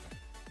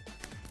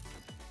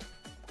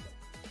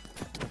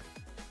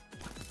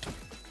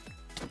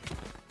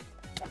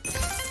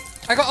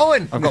 I got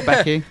Owen! I've got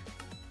Becky.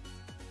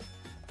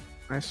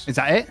 Nice. Is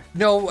that it?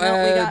 No, No, we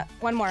got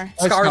one more.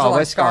 Scars Scar, alive.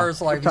 where's Scar?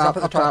 Scars alive. He's Up up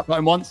at the top. Got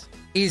him once.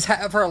 He's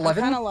hit for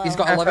 11. kinda low. He's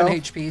got Half 11 health.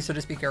 HP, so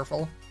just be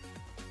careful.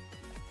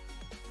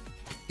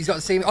 He's got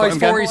the same. Oh, Got he's him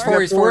 4. again. He's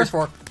 4. He's 4. He's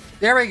 4.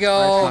 There we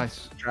go.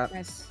 Nice. Trap.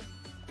 Nice.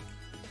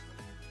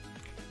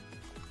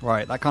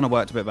 Right, that kind of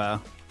worked a bit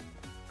better.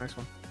 Nice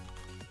one.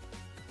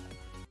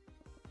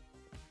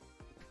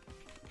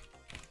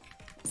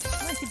 Why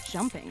do I keep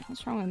jumping?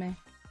 What's wrong with me?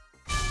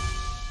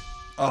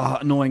 Oh,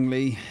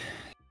 annoyingly.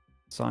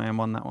 Cyan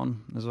won that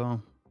one as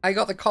well. I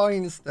got the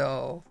coins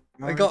though.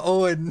 I Nice. got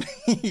Owen.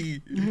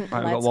 Right, we've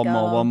got Let's one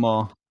more, go. one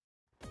more.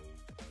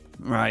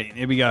 Right,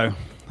 here we go.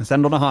 Let's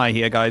end on a high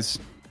here, guys.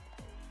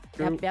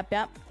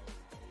 Yep.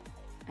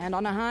 And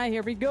on a high,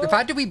 here we go. The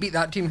fact that we beat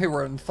that team who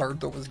were in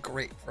third though was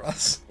great for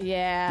us.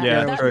 Yeah.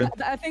 Yeah, true.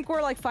 I think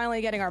we're like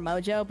finally getting our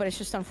mojo, but it's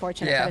just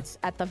unfortunate Yeah. that it's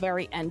at the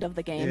very end of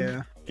the game.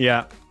 Yeah.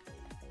 Yeah.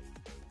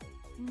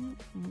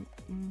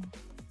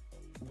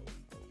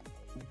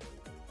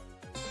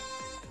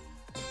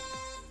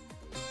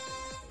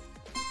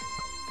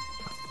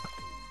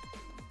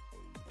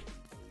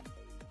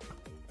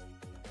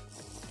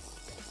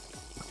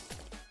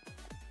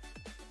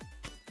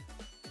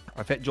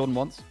 I've hit Jordan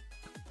once.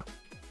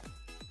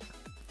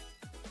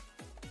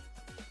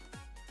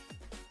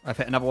 I've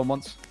hit another one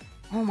once.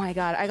 Oh my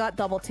god, I got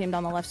double teamed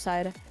on the left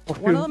side. Oh,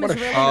 One of them what is a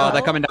really shot. Oh, low.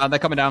 they're coming down. They're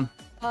coming down.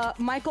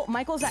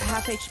 Michael's at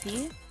half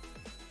HP.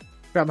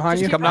 Grab behind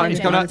Just you. keep running, He's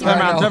coming down.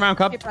 James. Turn around,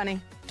 Cub. Keep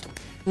running.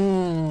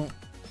 Hmm.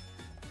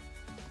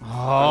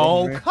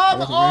 Oh, That come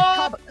wasn't me.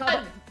 on!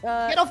 Cub,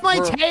 Get off my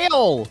We're-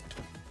 tail!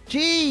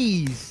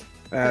 Jeez! It's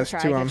good try,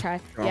 two good on. try.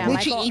 Go Yeah, on.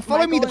 Literally, he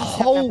followed me the Michael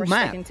and whole Jeff were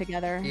map. sticking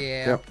together.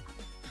 Yeah. Yep.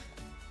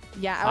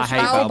 Yeah, I was hate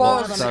trying to Battle pull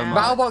Box them so out.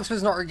 much. Battlebox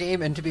was not our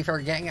game, and to be fair,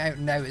 getting out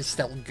now is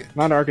still good.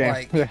 Not our game.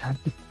 Like- Yeah.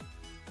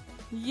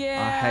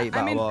 Yeah, hate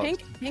I mean,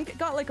 Battlebox. Pink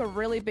got like a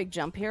really big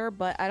jump here,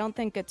 but I don't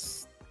think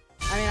it's.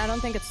 I don't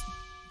think it's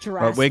But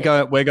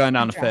drastic. we're going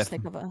down to fifth.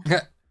 drastic of a.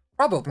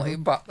 Probably,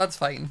 but that's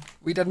fine.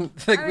 We didn't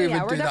think I we mean, yeah,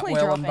 would we're do that definitely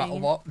well on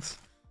dropping. Battlebox.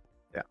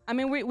 I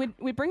mean,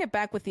 we bring it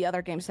back with the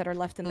other games that are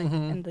left in the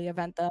Mhm. in the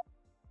event though.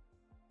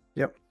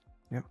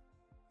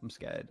 I'm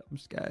scared. I'm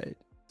scared.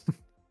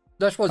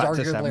 This was Back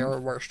to arguably seventh. our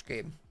worst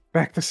game.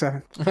 Back to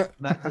 7.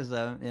 That is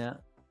yeah.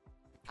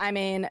 I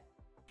mean,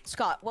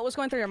 Scott, what was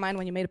going through your mind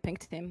when you made a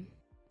Pink team?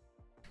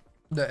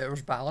 That it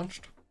was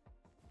balanced.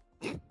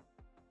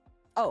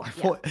 Oh,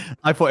 yeah.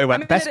 I thought it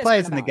went mean, best it is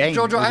players in kinda the game.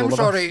 Jojo, was all I'm of us.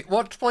 sorry.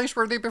 What place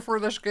were they before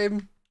this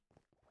game?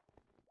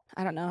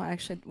 I don't know. I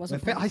actually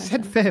wasn't. I paying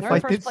said attention. fifth. They're in I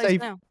first did place say-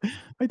 now.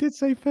 I did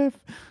say fifth.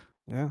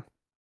 Yeah.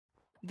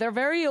 They're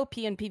very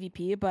OP in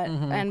PvP, but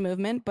Mhm. and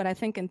movement, but I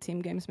think in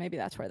team games maybe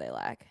that's where they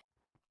lack.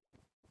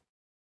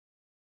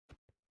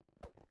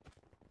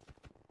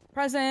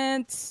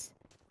 Presents.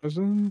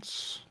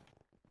 Presents.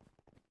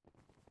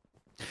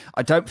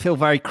 I don't feel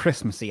very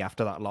Christmassy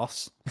after that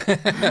loss.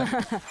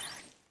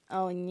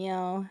 Oh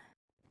no.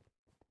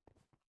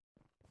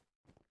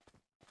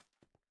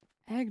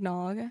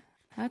 Eggnog.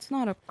 That's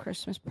not a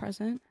Christmas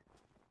present.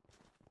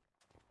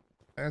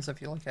 As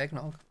if you like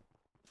eggnog.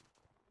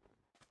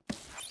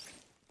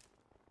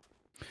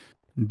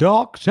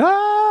 Doctor.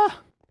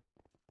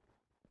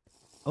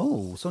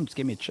 Oh, someone just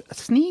gave me a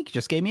sneak.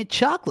 Just gave me a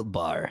chocolate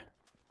bar.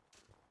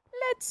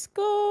 Let's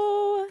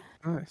go.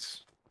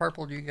 Nice.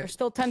 Purple, do you There's get?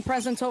 still 10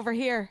 presents over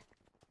here.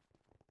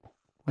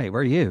 Wait,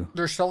 where are you?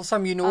 There's still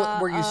some. You know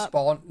where you Uh,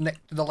 spawn, to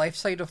the left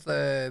side of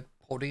the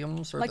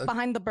podiums, or Like the.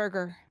 behind the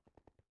burger.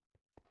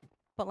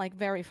 But like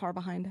very far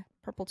behind.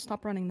 Purple,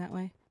 stop running that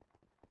way.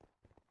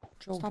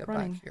 Joel, stop get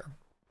running. back here.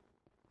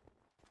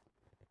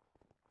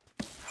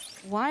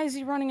 Why is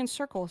he running in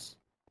circles?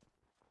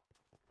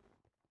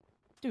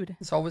 Dude.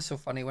 It's always so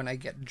funny when I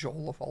get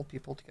Joel of all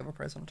people to give a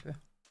present to.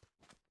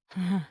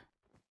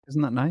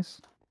 Isn't that nice?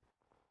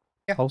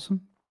 Yeah.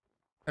 Wholesome.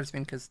 I just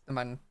mean because the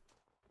man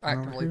Oh,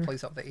 actively here.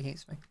 plays up that he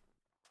hates me.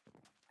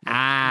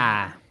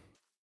 Ah.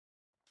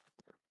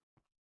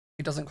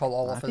 He doesn't call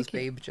all I of his think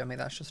he- babe, Jimmy.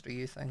 That's just a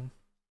you thing.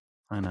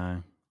 I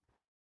know.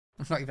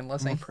 I'm not even More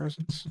listening.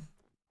 presents.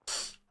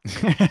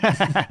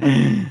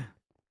 I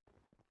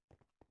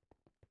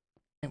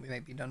think we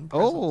might be done.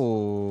 presents.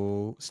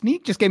 Oh,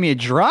 Sneak just gave me a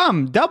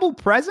drum. Double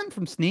present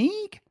from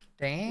Sneak.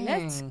 Dang.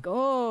 Let's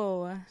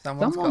go.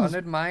 Someone's got Someone's- an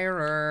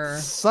admirer.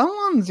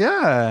 Someone's,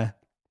 yeah.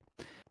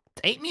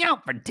 Take me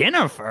out for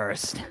dinner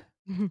first.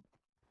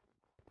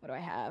 What do I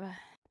have?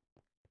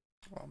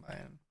 Oh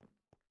man.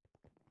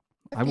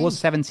 I was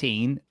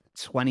 17,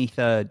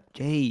 23rd.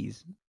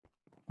 Jeez.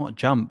 What a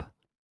jump.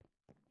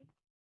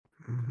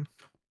 Mhm.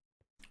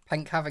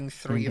 Pink having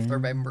 3 of their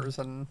Mhm. members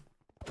and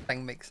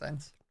thing makes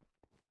sense.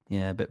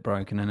 Yeah, a bit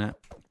broken, innit?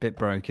 Bit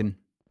broken.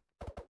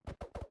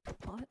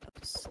 Pot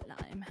of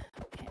slime.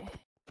 Okay.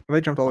 Well,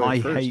 they jumped all the way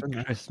I first, hate didn't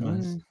they?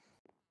 Christmas.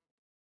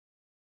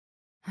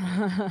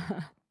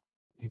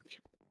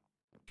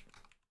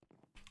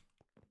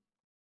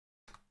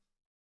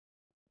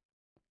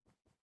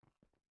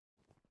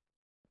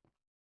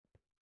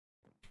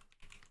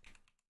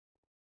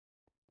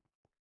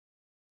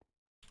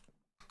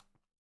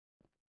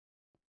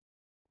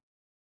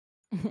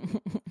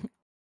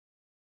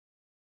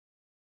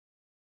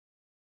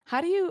 How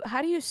do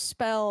you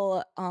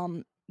spell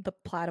the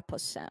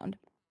platypus sound?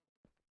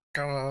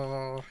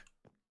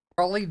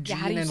 Probably G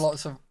how do and you then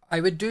lots of. I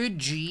would do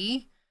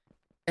G,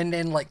 and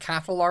then like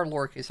capital R,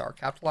 lowercase r,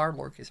 capital R,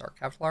 lowercase r,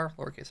 capital R,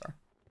 lowercase r.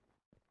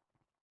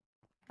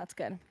 That's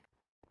good.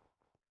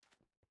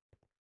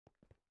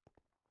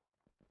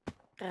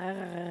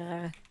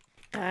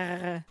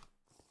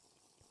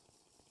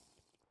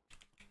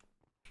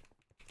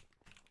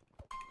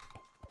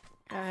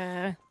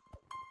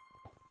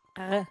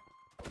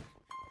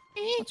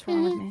 What's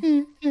wrong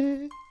with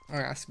me? I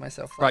ask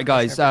myself. that Right,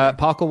 guys. question every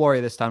day. Parkour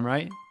warrior this time,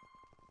 right?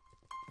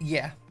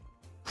 Yeah.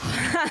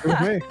 Good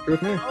with me. Good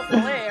with me.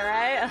 Hopefully,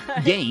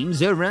 right?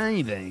 Games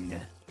arriving.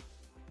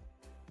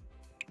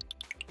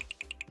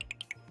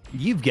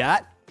 You've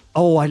got.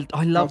 Oh, I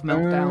love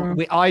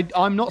Meltdown.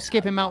 I'm not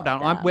skipping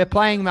Meltdown. We're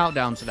playing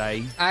Meltdown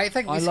today. I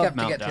think we I love skipped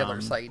to get to the other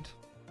Meltdown. side.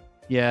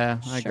 Yeah,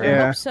 I agree. Sure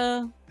Yeah. hope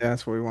so. Yeah,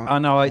 that's what we want. Oh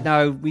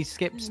no, we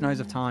skipped Snows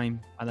of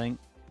Time. I think.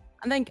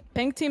 I think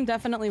pink team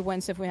definitely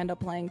wins if we end up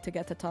playing to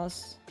get to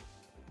toss.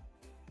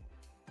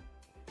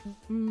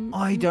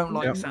 I don't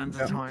like Yep, Sands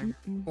yep. of Time.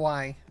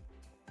 Why?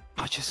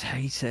 I just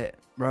hate it,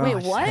 bro. Wait, I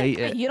just what? hate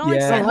Wait, it. you don't like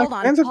yeah. Sands? Hold Like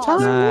on. Sands of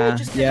pause. Time? Nah,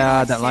 Just yeah,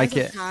 I because don't like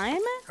Sands it. of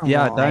Time? Come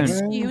Yeah, I on, don't. man.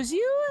 Excuse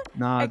you?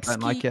 No, I don't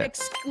like it.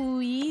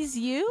 Excuse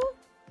you?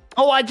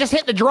 Oh, I just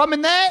hit the drum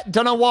in there.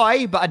 Don't know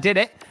why, but I did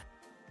it.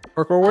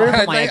 Parkour warrior?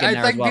 put my egg in I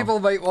there as think well. people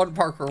might want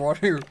Parker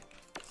Warrior.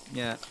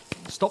 Yeah.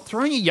 Stop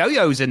throwing your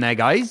yo-yos in there,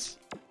 guys.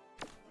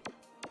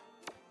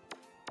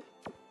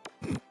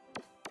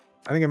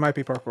 I think it might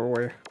be parkour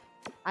warrior.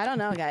 I don't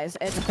know, guys.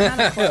 It's kind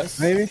of close.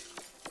 Maybe.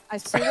 I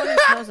see what it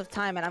smells of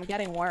time, and I'm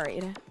getting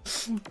worried.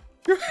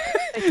 They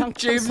dunked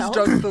James themselves?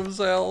 dunked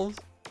themselves.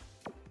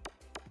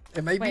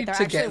 It might Wait, be they're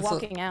to actually get.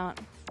 walking out.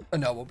 Oh,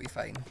 no, we'll be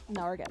fine.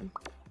 No, we're good.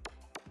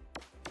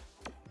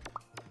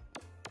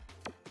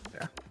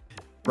 Yeah.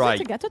 Right.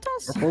 To get to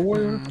toss? Parkour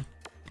warrior? Mm, be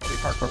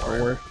Parker Parkour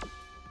Warrior. warrior.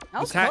 That The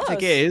was tactic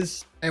close.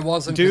 is It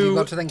wasn't because you Do-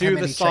 got to think do how the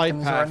many side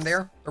chickens are in paths.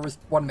 there. There was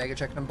one mega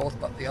chicken in both,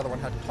 but the other one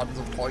had tons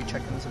of toy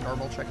chickens and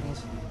normal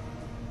chickens.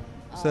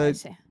 Oh, So- I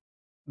see.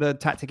 the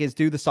tactic is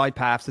do the side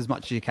paths as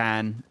much as you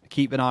can.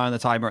 Keep an eye on the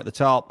timer at the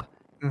top.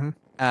 Mhm.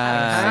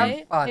 Have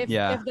Say, fun.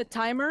 if the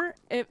timer,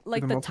 if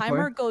like the the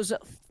timer multiplayer? goes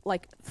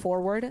like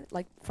forward,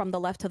 like from the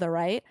left to the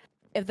right,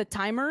 if the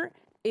timer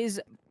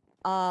is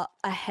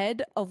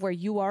ahead of where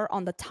you are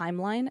on the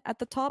timeline at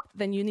the top,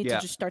 then you need Yeah.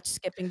 to just start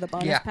skipping the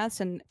bonus Yeah.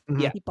 paths and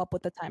Yeah. keep up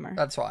with the timer.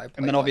 That's why I played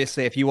And then like-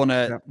 obviously, if you want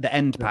to Yeah. the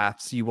end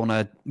paths, you want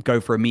to go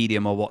for a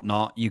medium or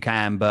whatnot, you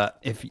can. But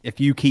if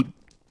you keep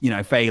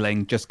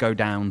failing, just go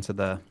down to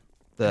the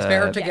it's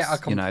better to get Yes. a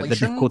the completion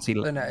difficulty.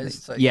 than it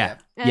is to, yeah,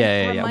 And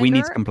yeah. We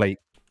need to reminder, complete.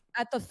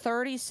 At the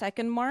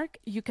 30-second mark,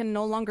 you can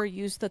no longer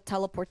use the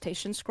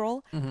teleportation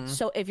scroll. Mhm.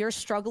 So if you're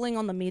struggling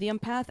on the medium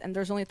path and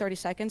there's only 30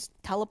 seconds,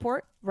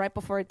 teleport right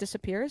before it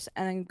disappears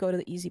and then go to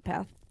the easy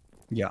path.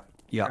 Yeah.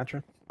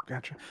 Gotcha.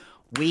 Gotcha.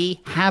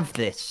 We have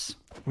this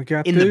We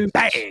got in this. the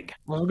bag.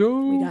 Let's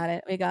go. We got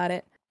it. We got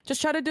it.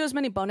 Just try to do as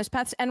many bonus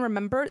paths. And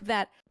remember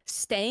that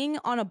staying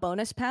on a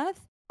bonus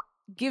path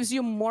gives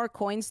you more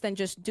coins than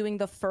just doing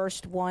the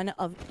first one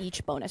of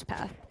each bonus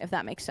path, if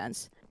that makes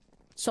sense.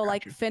 So,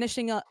 like,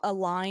 finishing a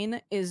line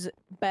is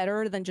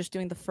better than just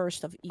doing the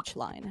first of each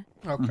line.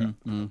 Okay.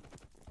 Mhm.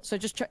 So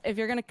just try, if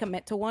you're gonna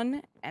commit to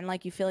one and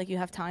like you feel like you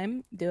have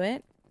time, do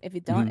it. If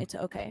you don't, Mhm. it's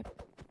okay.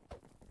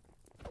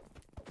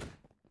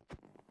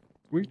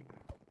 Sweet.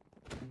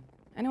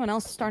 Anyone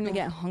else starting to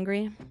get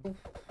hungry?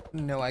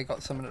 No, I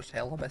got some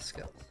Nutella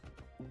biscuits.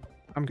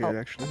 I'm good, Oh,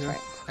 actually. that's Yeah.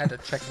 right. I had a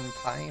chicken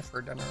pie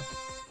for dinner.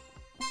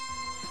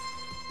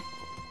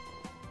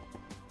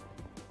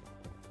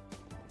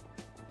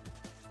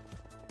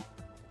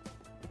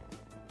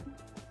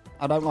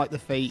 I don't like the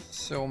feet.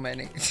 So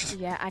many.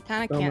 Yeah, I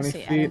kind of So can't many see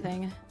feet.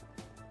 anything.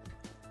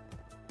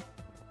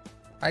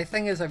 My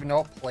thing is I've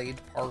not played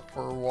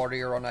Parkour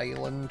Warrior on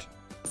Island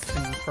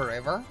in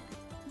forever.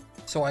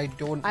 So I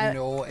don't I-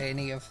 know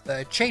any of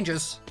the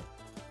changes.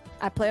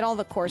 I played all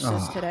the courses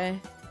Ugh. today.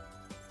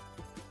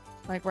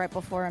 Like right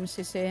before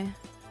MCC.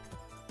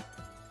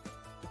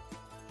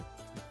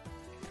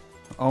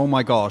 Oh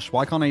my gosh!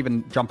 Why can't I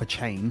even jump a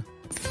chain?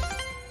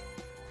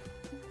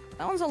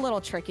 That one's a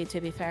little tricky, to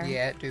be fair.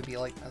 Yeah, it do be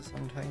like that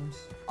sometimes.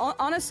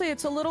 Honestly,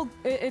 it's a little.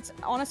 It's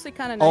honestly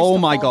kind of nice. Oh to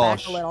my fall back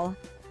gosh. a little.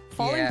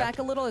 Falling Yeah. back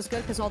a little is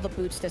good because all the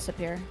boots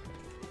disappear.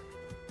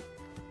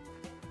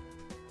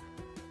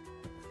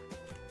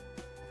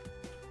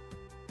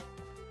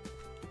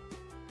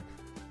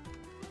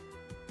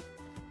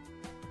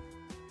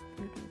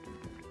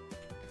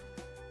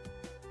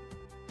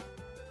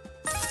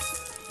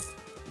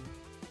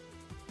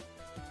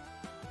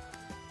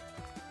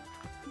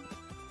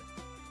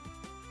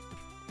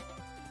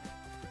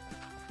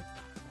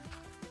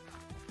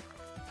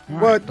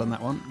 Alright, What? Done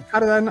that one. How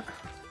did I not?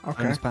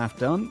 Okay. Bonus path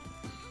done.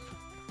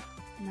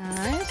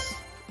 Nice.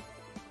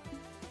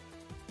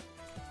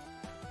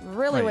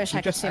 Really Wait, wish you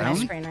I could just see my found?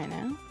 screen right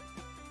now.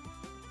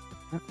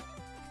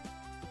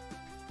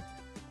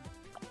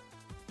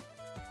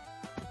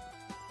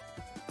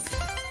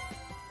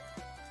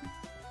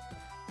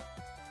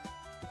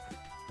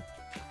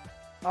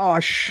 Oh,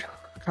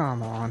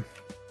 come on.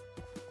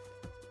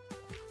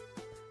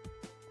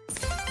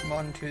 I'm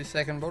on to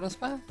second bonus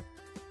path.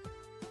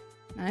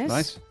 Nice.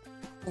 Nice.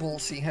 We'll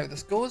see how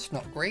this goes.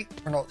 Not great.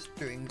 We're not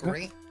doing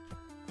great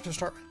to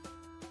start with.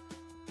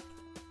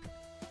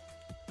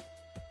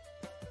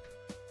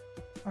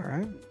 All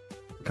right.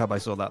 Cub, I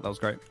saw that. That was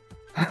great.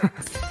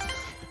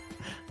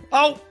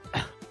 Oh!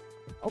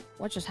 Oh,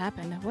 what just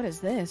happened? What is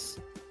this?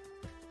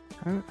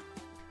 Huh?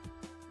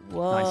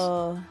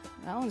 Whoa,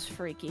 that one's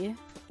freaky.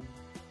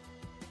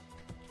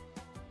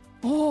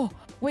 Oh,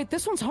 wait,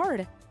 this one's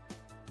hard.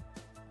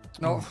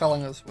 Not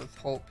filling us with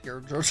hope here,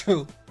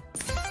 Jojo.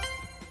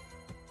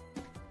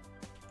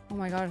 Oh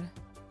my god.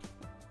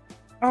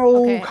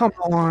 Oh, Okay. come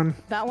on.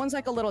 That one's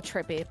like a little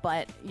trippy,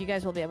 but you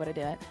guys will be able to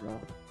do it.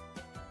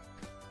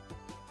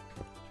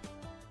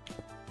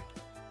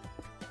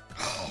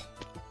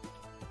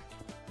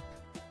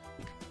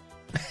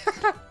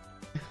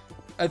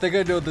 I think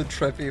I know the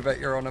trippy bit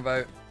you're on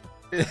about.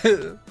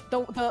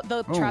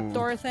 The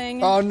trapdoor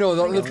thing. Oh no,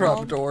 not Like the it's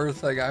called? trapdoor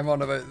thing. I'm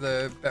on about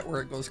the bit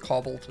where it goes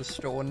cobble to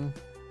stone.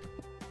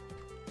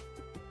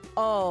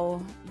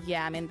 Oh,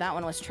 yeah, I mean, that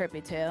one was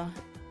trippy too.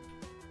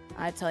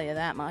 I tell you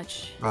that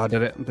much. Oh,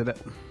 did it.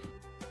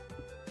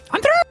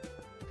 I'm through!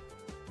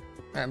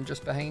 I'm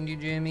just behind you,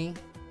 Jamie.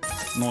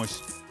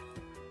 Nice.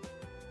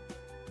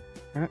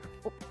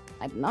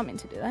 I did not mean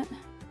to do that.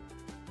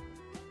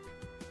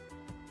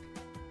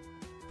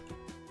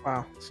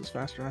 Wow, this is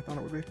faster than I thought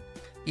it would be.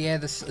 Yeah,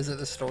 this is it.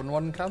 The stone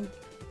one come.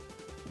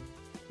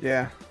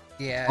 Yeah.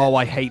 Yeah. Oh,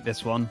 I hate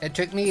this one. It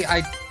took me.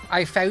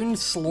 I found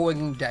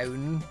slowing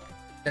down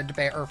did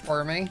better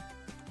for me.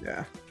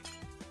 Yeah.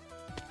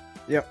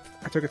 Yep,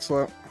 I took it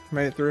slow.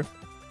 Made it through.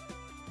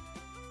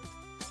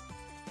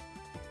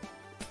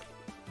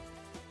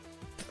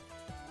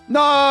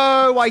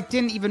 No, I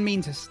didn't even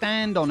mean to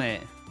stand on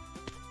it.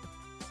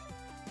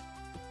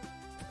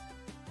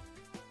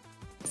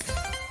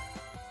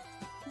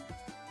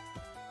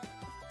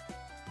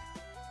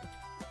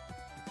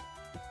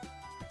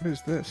 What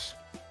is this?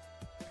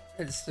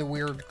 It's the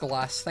weird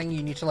glass thing.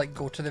 You need to like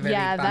go to the very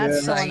Yeah, back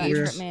that's the one side. that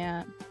weird. tripped me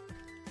out.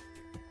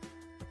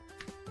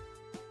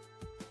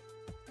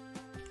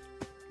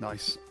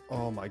 Nice.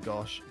 Oh my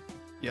gosh.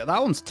 Yeah,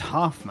 that one's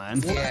tough,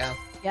 man. Yeah.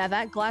 Yeah,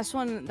 that glass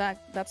one,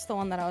 that's the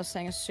one that I was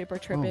saying is super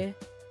trippy.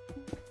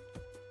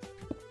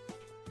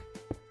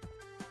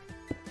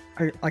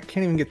 I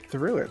can't even get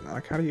through it.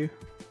 Like, how do you?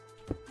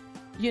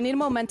 You need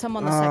momentum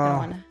on the second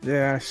one.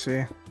 Yeah, I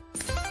see.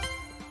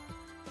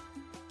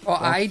 Well,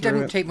 Walk I through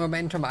didn't it. take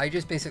momentum. I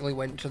just basically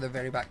went to the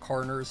very back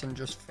corners and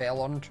just fell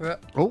onto it.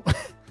 Oh.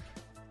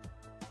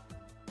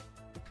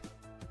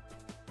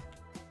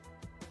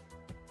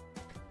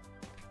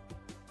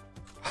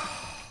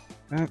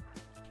 That.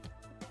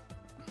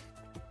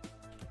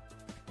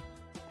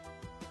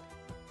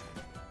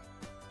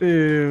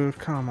 Dude,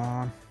 come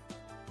on.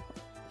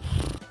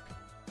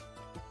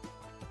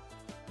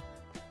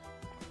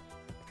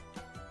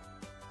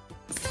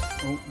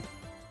 Oh.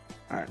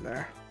 Alright,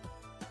 there.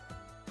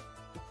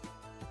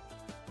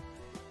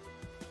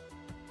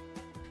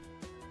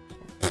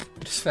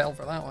 Just fell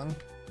for that one.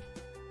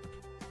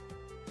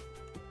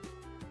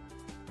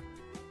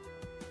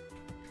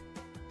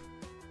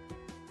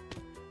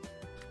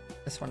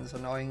 This one's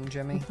annoying,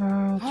 Jimmy.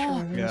 Oh, Oh,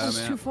 Yeah, this is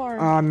man. too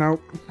far.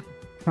 nope.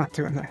 Not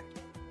doing that.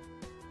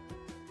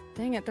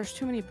 Dang it, there's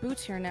too many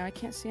boots here now. I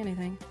can't see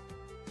anything.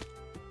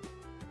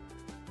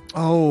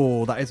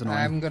 Oh, that is annoying.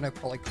 I'm gonna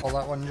probably call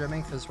that one,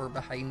 Jimmy, because we're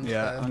behind.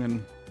 Yeah, the... I'm gonna.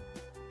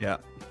 Yeah.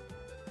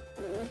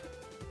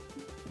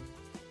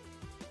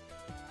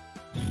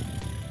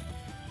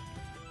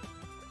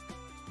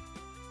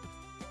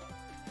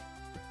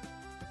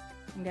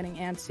 I'm getting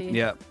antsy.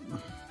 Yeah.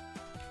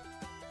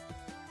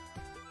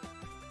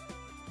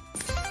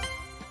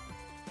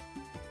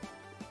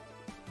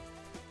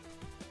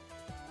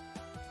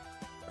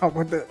 Oh,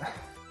 what the?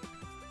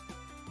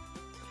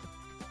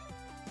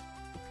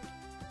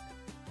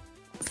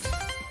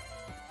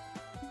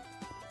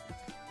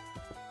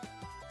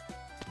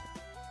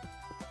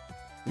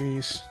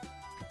 Jeez.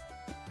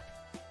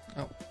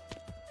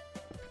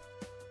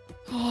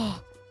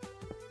 Oh.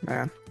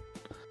 Man.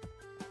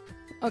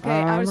 Okay,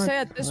 I would might- say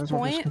at this might as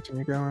well just point,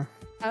 continue going.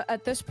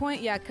 at this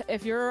point, yeah,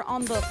 if you're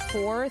on the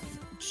fourth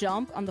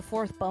jump, on the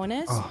fourth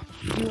bonus, Oh.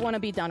 you want to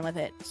be done with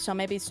it. So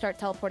maybe start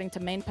teleporting to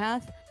main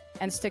path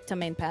and stick to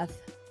main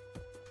path.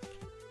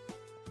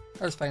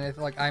 That's fine. I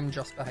feel like I'm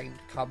just behind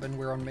Cub and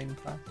we're on main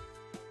path.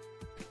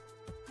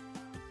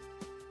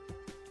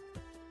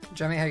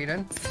 Jimmy, how you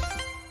doing?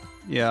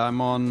 Yeah, I'm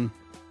on.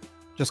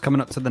 Just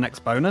coming up to the next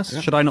bonus.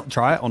 Yeah. Should I not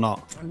try it or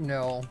not?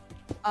 No.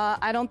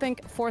 I don't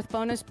think fourth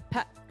bonus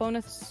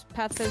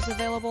path is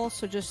available,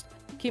 so just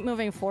keep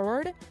moving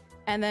forward,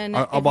 and then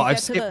if you But I've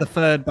get to skipped the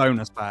third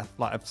bonus path.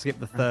 Like I've skipped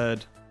the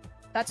third.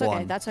 That's okay.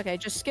 one. That's okay.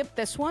 Just skip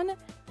this one,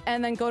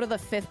 and then go to the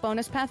fifth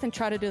bonus path and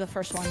try to do the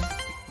first one.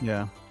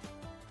 Yeah.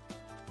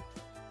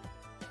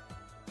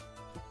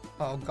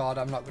 Oh god,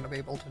 I'm not going to be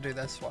able to do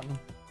this one.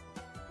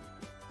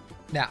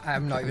 Nah,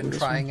 I'm not Okay, even this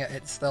trying it.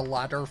 It's the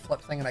ladder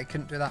flip thing, and I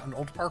couldn't do that on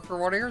old Parker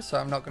Warrior, so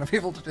I'm not going to be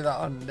able to do that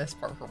on this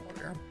Parker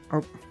Warrior.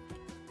 Oh.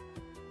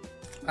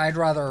 I'd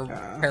rather,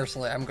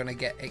 personally, I'm going to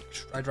get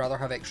I'd rather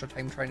have extra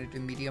time trying to do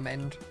medium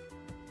end.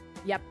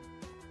 Yep.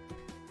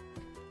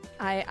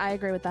 I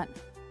agree with that.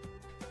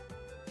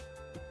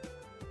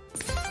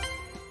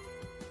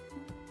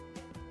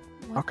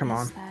 Oh, come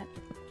on. That?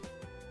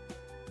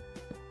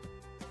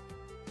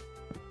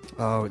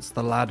 Oh, it's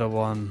the ladder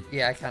one.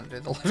 Yeah, I can't do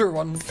the ladder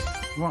one.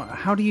 What?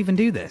 How do you even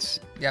do this?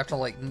 You have to,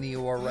 like,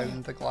 neo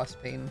around the glass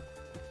pane.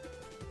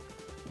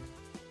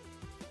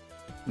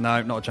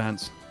 No, not a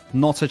chance.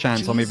 Not a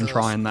chance. I'm even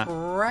trying that.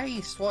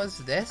 Christ, what is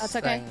this That's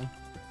okay. thing?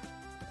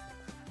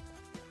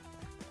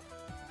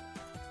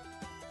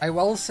 I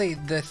will say,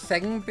 the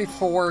thing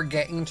before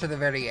getting to the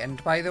very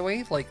end, by the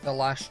way, like the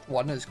last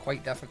one, is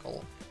quite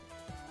difficult.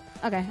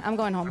 Okay, I'm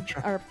going home.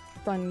 Or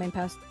going main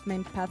path.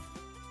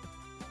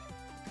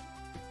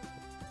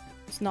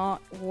 It's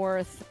not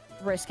worth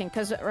risking,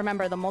 because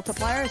remember, the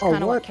multiplier is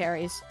kind of what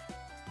carries.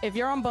 If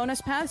you're on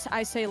bonus paths,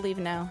 I say leave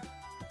now.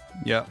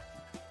 Yep.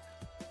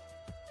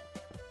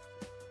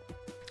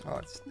 Oh,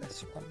 it's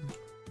this one.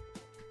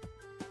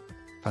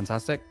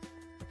 Fantastic.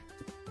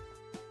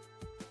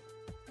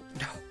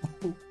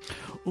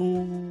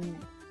 Ooh.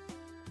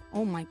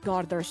 Oh my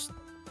god, there's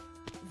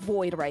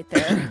void right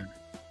there.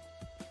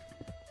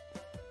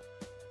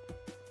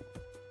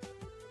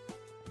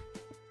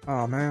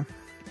 Oh, man.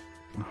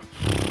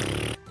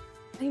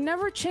 They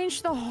never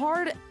changed the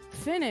hard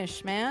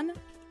finish, man.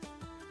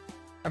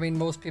 I mean,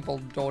 most people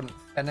don't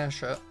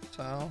finish it,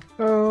 so...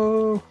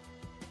 Oh.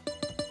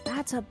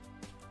 That's a...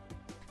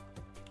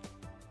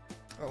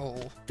 Oh.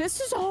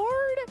 This is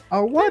hard!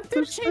 Oh, what?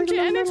 They change it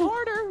and it's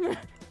harder!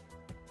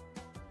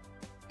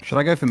 Should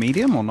I go for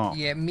medium or not?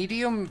 Yeah,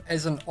 medium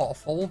isn't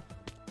awful.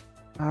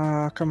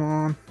 Come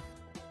on.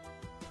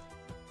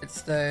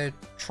 It's the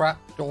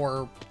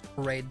trapdoor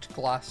red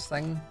glass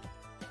thing.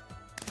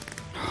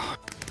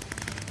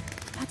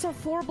 That's a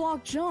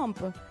 4-block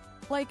jump.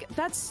 Like,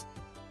 that's...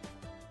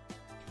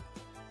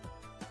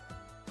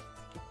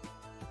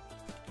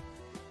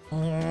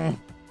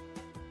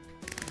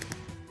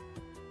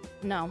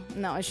 No,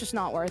 it's just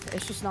not worth.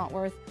 It's just not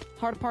worth.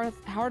 Hard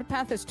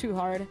path is too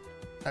hard.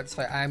 That's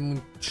fine.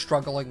 I'm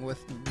struggling with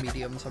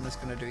medium, so I'm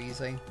just gonna do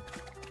easy.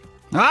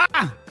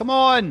 Ah! Come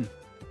on!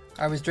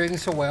 I was doing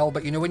so well,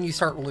 but you know when you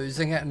start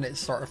losing it, and it's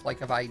sort of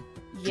like, if I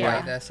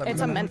try this, I'm it's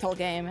gonna... a mental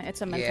game.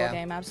 It's a mental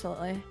game,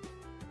 absolutely.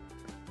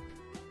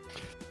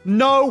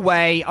 No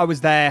way! I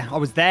was there. I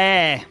was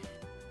there.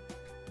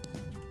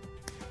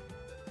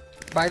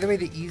 By the way,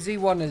 the easy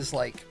one is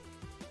like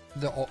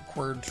the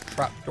awkward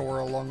trapdoor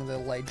along the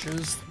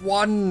ledges.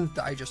 One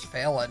that I just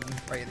fell in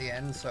right at the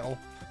end, so...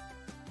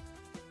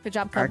 Good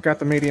job, I Cub. got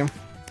the medium.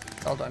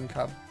 Well done,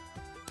 Cub.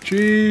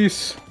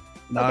 Jeez.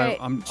 No, Okay,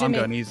 I'm Jimmy.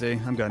 going easy.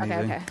 I'm going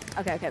easy.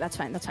 Okay, that's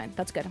fine,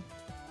 that's good.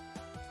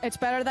 It's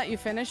better that you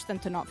finish than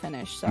to not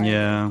finish, sorry.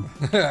 Yeah.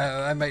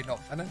 I might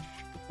not finish.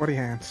 Sweaty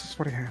hands.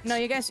 Sweaty hands. No,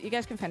 you guys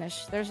can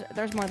finish.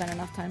 There's more than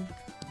enough time.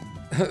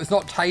 It's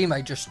not time,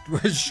 I just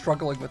was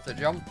struggling with the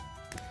jump.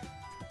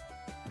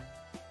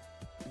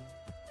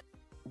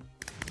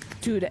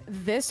 Dude,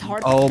 this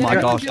hard... Oh my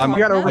gosh, You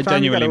got overtime. I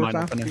genuinely you might got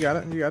not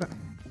overtime. finish. You got it.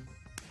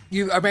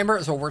 I remember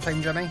it's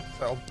overtime, Jimmy,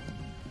 so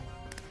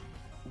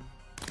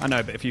I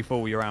know, but if you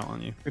fall, you're out,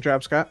 aren't you? Good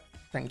job, Scott.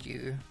 thank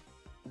you.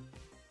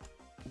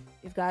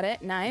 You've got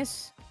it.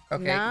 Nice.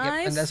 Okay, yep,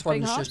 Nice. and this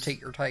Big one's hops. just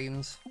take your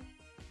times.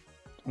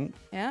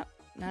 Yeah,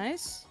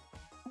 nice.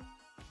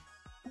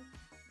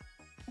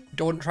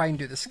 Don't try and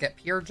do the skip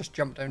here, just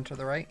jump down to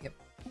the right. Yep.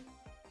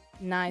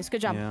 Nice.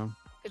 Good job. Yeah.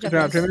 Good Good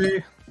job, job, guys.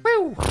 Jimmy.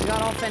 Woo! You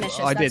got all finishes.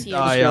 I That's did.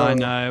 huge. Yeah, I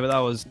know, but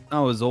that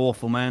was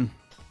awful, man.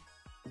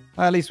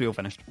 At least we all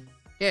finished.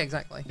 Yeah,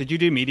 exactly. Did you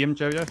do medium,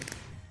 Jojo?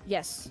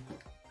 Yes.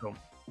 Cool.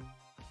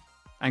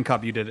 And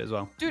Cub, you did it as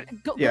well.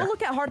 Dude, go Yeah.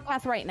 look at hard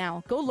path right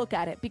now. Go look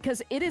at it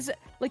because it is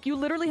like you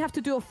literally have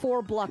to do a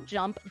 4-block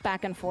jump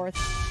back and forth.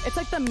 It's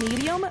like the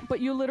medium, but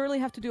you literally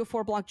have to do a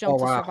 4-block jump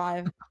to wow.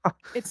 survive.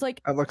 It's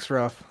like, That looks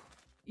rough.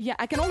 yeah,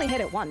 I can only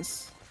hit it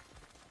once.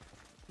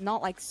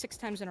 Not like 6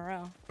 times in a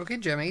row. Okay,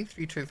 Jimmy,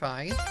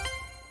 325.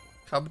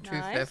 Cub,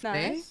 Nice, 250.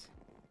 nice.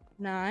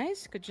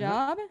 Nice, good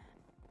job.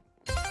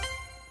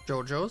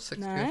 Jojo,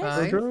 625.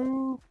 Nice.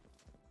 Jojo.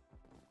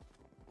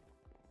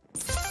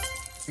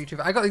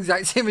 325. I got the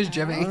exact same as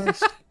Jimmy.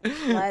 Nice.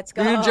 Let's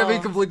go. Me and Jimmy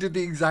completed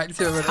the exact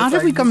same amount of How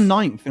did we times. come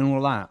 9th in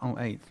all that? Oh,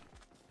 8th.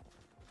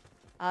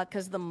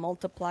 Because the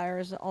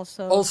multipliers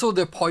also... Also,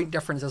 the point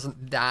difference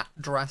isn't that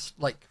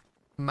like,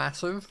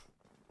 massive.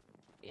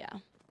 Yeah.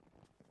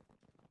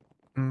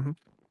 Mm-hmm.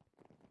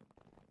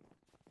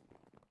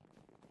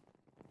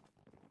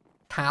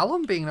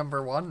 Callum being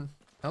number 1.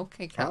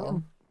 Okay,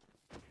 Callum.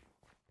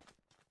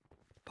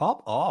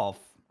 Pop off.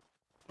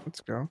 Let's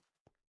go.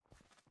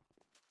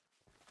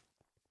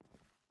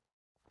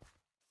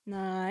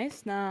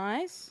 Nice,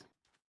 nice.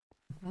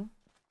 We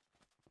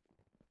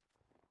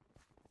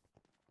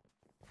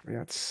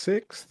got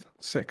 6th.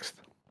 6th.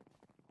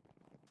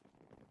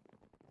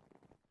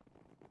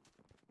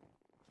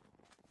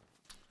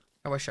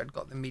 wish I'd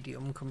got the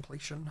medium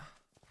completion.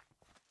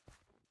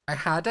 I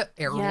had it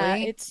early, Yeah,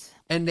 it's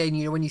and then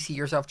you know when you see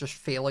yourself just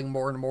failing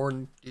more and more,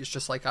 and it's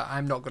just like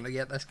I'm not going to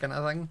get this kind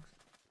of thing.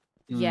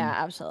 yeah,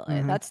 absolutely.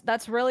 Mhm.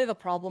 That's really the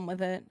problem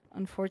with it.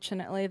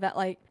 Unfortunately, that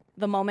like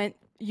the moment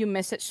you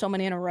miss it so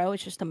many in a row,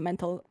 it's just a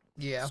mental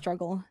Yeah.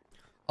 struggle.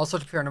 Also,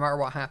 to be fair, no matter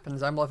what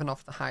happens, I'm living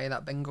off the high of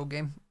that bingo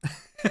game.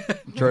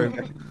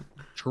 True.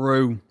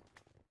 True.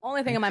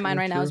 Only thing in my mind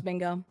True, right now is true.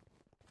 bingo.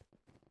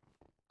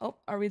 Oh,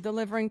 are we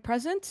delivering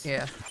presents?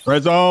 Yeah.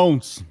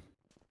 Presents.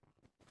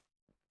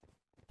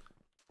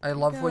 I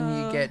love when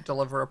you Go. get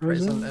deliver a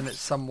present and it's Presents.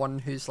 someone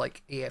who's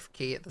like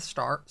AFK at the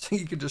start, so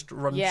you can just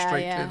run Yeah,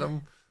 straight yeah. to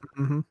them.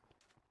 Mm-hmm.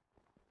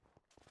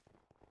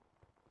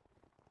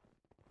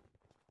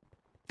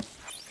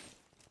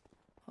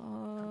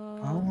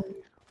 Oh,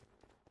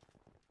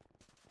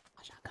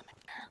 come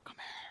here, come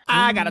here.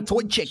 I got a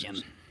toy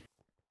chicken.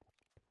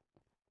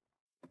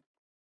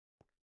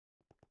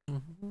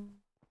 Mhm.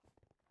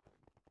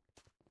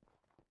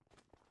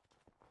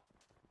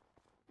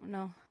 Oh,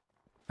 no,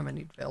 I'm gonna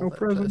need Velvet to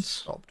presents.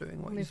 stop doing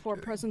what only he's 4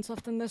 doing. presents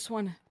left in this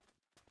one.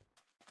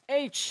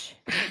 H,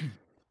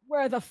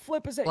 where the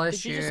flip is it?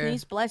 Bless Did you just you.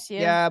 sneeze? Bless you.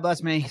 Yeah,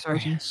 bless me. Sorry.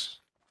 Presents.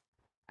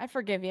 I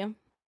forgive you.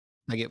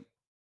 Thank you.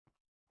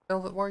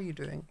 Velvet, what are you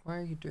doing? Why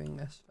are you doing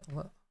this,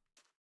 Velvet?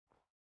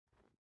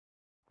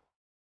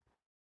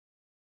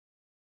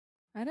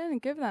 I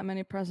didn't give that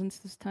many presents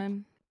this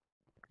time.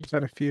 Just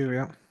had a few,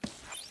 yeah.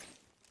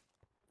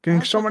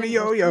 Getting so also many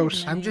didn't receive yo-yos.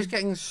 many. I'm just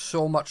getting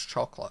so much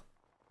chocolate.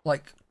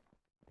 Like,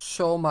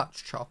 so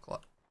much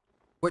chocolate.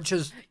 Which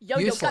is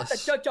Yo-yo got the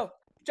useless. Jojo.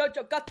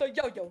 Jojo got the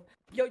yo-yo.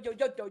 Yo-yo,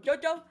 yo-yo,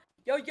 yo-yo.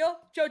 Yo-yo,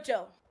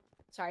 Jojo.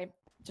 Sorry,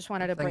 just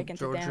wanted to I break think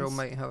into Jojo dance.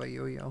 might have a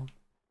yo-yo.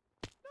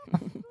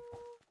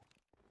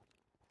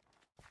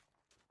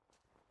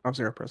 I have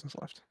 0 presents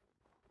left.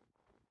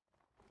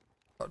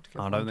 Got to give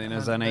I one don't to think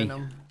there's Aunt any.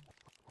 Venom.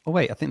 Oh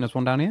wait, I think there's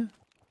one down here.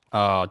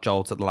 Oh,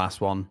 Joel's at the last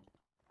one.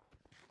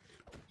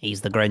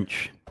 He's the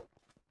Grinch.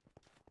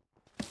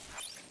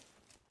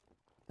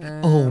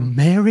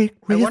 Merry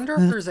I wonder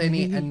if there's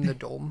any in the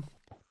dome.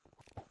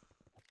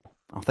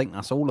 I think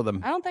that's all of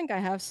them. I don't think I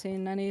have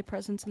seen any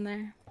presents in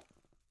there.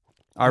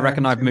 I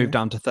reckon haven't I've seen moved it.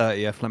 down to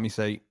 30th. Let me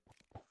see.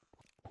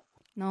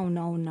 No,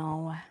 no,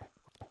 no.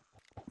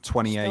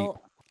 28.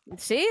 Still,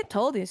 see,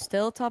 told you,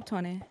 still top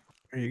 20.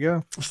 There you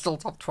go. Still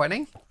top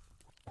 20?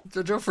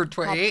 Jojo for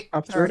 28?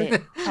 Up 30.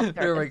 Top 30.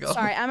 There we go.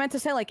 Sorry, I meant to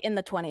say like in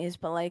the 20s,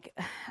 but like,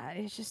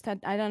 it's just, I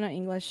don't know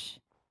English.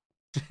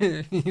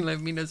 Let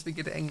me know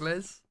speaking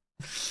English.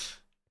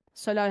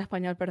 Solo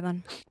español,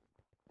 perdón.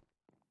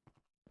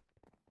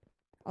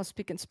 I'll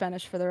speak in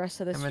Spanish for the rest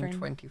of this I'm in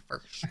stream.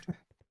 21st.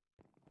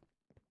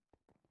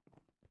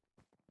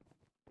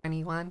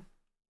 21?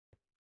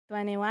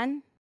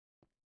 21?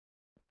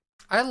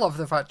 I love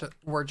the fact that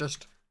we're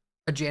just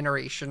a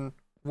generation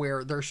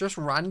where there's just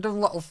random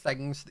little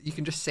things that you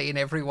can just say and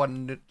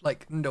everyone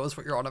like knows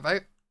what you're on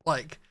about.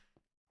 Like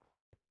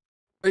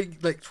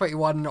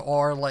 21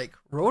 or like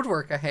road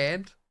work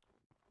ahead.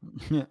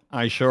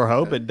 I sure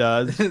hope it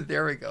does.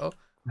 There we go.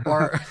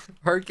 Or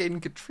Hurricane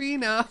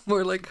Katrina,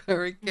 more like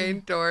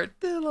Hurricane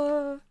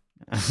Tortilla.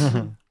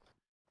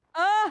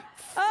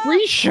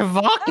 Free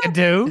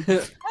Shavakadu.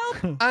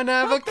 An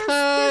Help,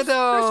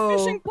 avocado.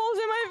 There's fishing poles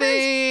in my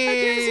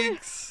face.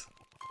 Thanks.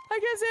 I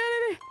can't see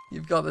anything.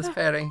 You've got this,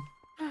 Perry.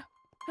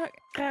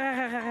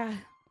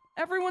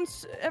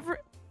 Everyone's Why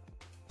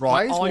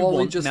Right, is I Wally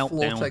want just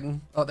meltdown.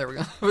 floating? Oh, there we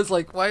go. I was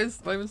like, why is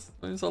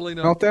Wally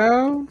not?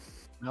 Meltdown.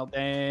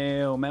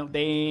 Meltdown,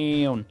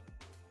 meltdown,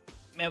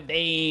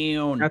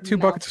 meltdown. Got 2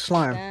 buckets of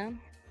slime. Meltdown.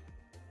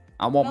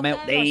 I want Meltdown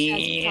or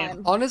meltdown. Sands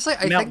of Time? Honestly,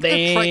 I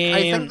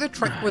think the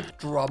trick with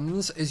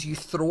drums is you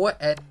throw it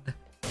in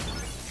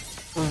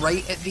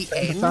right at the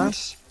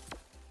end,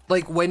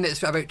 like when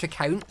it's about to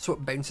count, so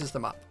it bounces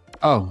them up.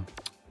 Oh.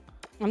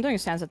 I'm doing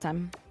Sands of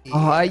Time.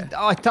 Oh, I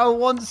don't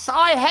want.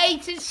 I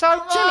hate it so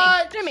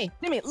much. Jimmy,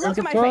 look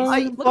at my Time.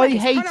 face. Look at I my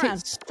face. hate Turn around.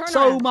 it Turn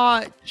so around.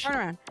 much. Turn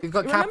around. You've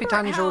got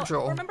Capitan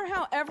Jojo. Remember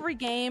how every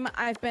game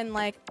I've been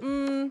like,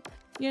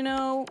 you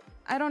know,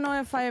 I don't know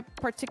if I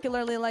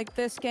particularly like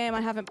this game.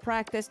 I haven't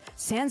practiced.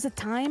 Sands of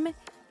Time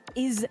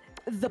is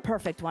the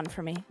perfect one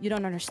for me. You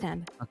don't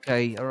understand.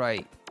 Okay, all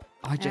right.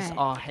 I just,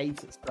 Alright. I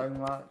hate it so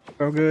much.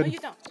 So good. No, you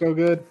don't. So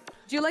good.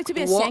 Do you like to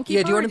be a What? sandkeeper?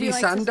 Yeah, do you want or to be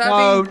like Sand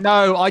No, Daddy?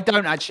 no, I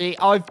don't actually.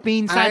 I've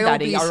been Sand I'll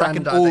Daddy, be I Sand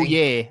reckon, all Daddy.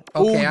 year.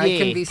 All Okay, year. I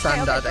can be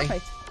Sand Okay, Daddy.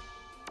 perfect.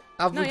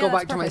 I'll No, yeah, go that's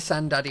back to my perfect.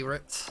 Sand Daddy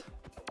roots.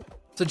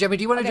 So, Jimmy,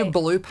 do you want to do Okay.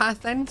 blue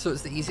path then, so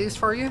it's the easiest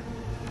for you?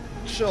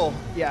 Sure,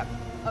 yeah.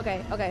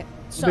 Okay. Do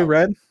So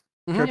red.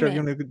 Mhm. Character, Jimmy.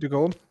 you want to do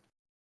gold?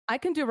 I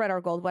can do red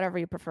or gold, whatever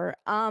you prefer.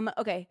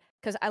 Okay,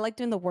 because I like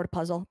doing the word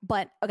puzzle.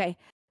 But okay,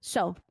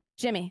 so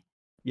Jimmy,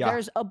 Yeah.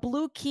 there's a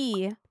blue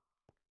key.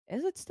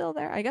 Is it still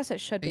there? I guess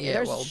it should be. Yeah, it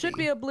There will should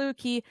be. be a blue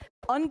key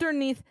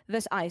underneath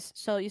this ice.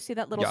 So you see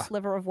that little Yeah.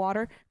 sliver of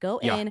water? Go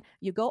Yeah. in,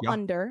 you go Yeah.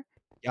 under,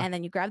 Yeah. and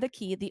then you grab the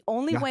key. The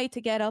only Yeah. way to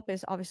get up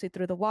is obviously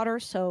through the water.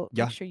 So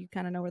Yeah. make sure you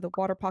kind of know where the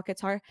water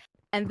pockets are.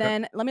 And Okay.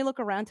 then let me look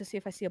around to see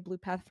if I see a blue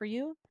path for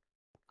you.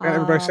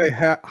 Everybody say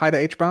hi to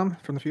H-Bomb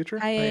from the future.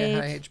 Hi, Oh, yeah,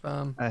 hi, H.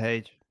 H-bomb.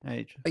 H.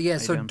 But yeah, How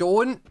so you doing?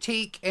 don't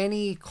take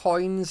any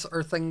coins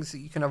or things that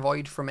you can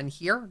avoid from in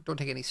here. Don't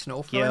take any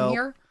snow from in Yep.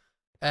 here.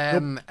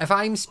 If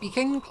I'm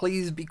speaking,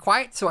 please be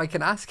quiet so I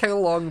can ask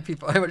how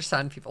much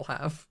sand people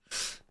have.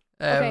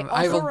 Okay.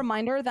 I Also, a will.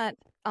 reminder that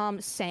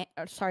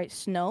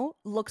snow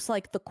looks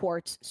like the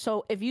quartz.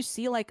 So if you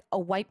see like a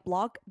white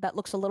block that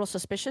looks a little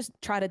suspicious,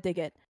 try to dig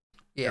it.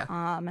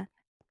 Yeah.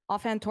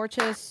 Offhand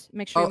torches.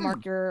 Make sure you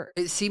mark your.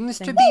 It seems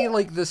to thing. be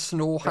like the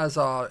snow has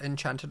a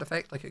enchanted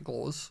effect, like it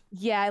glows.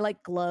 Yeah, it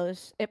like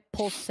glows. It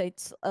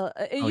pulsates.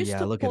 It used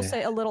to look at it.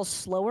 pulsate a little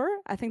slower.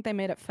 I think they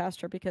made it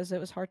faster because it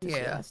was hard to see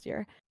Yeah. last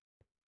year.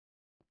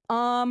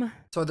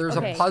 So there's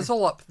Okay. a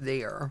puzzle up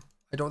there.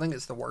 I don't think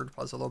it's the word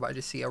puzzle though, but I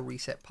just see a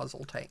reset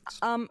puzzle text.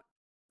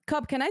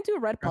 Cub, can I do a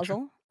red Gotcha.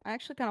 puzzle? I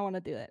actually kind of want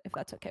to do it if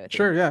that's okay with you.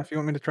 Sure, yeah. If you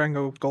want me to try and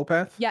go gold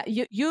path. Yeah,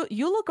 you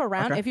look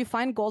around. Okay. If you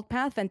find gold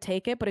path, then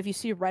take it. But if you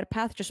see red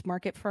path, just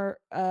mark it for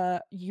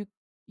you.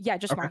 Yeah,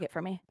 just mark Okay. it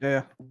for me.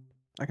 Yeah,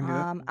 I can do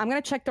that. I'm gonna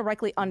check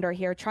directly under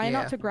here. Try Yeah.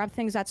 not to grab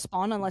things that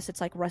spawn unless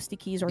it's like rusty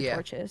keys or Yeah.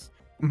 torches.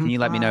 Can you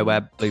let me know Um,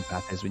 where blue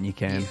path is when you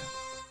can?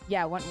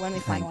 Yeah, when we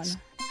find one. Thanks.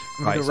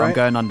 I'm gonna Right, go so I'm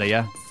going under,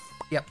 yeah?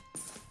 Yep.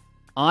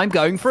 I'm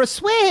going for a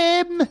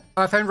swim!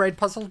 I found red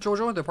puzzle,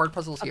 Jojo. The word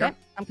puzzle's here. Okay,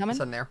 I'm coming. It's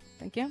in there.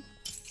 Thank you.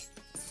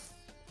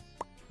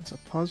 It's a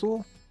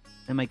puzzle.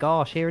 Oh my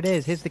gosh, here it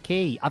is. Here's the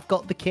key. I've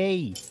got the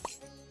key.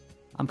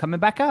 I'm coming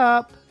back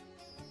up.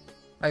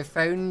 I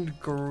found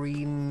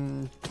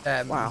green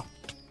Wow.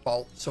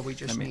 vault, so we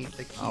just need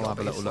the key. I'll have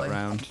a little look obviously.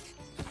 around.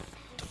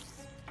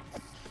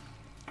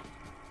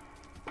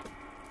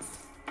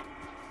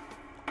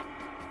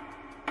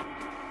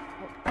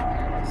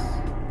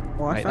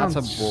 Well, I Right, found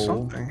that's a wall.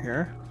 something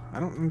here. I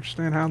don't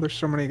understand how there's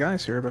so many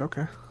guys here, but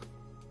okay.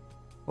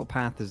 What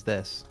path is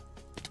this?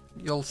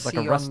 You'll It's see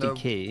like a rusty on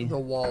key. the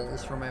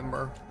walls,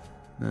 remember?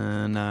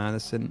 No,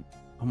 this isn't.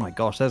 Oh my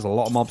gosh, there's a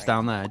lot of mobs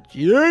down there.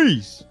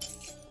 Jeez!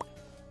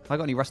 Have I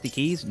got any rusty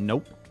keys?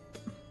 Nope.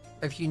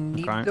 If you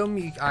need Okay.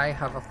 them, I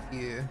have a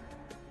few.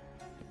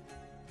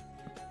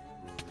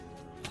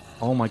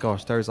 Oh my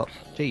gosh, there's a.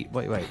 Gee,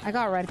 wait. I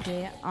got red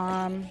key.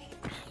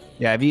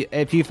 Yeah,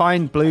 if you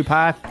find blue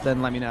path,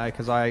 then let me know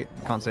because I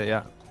can't see it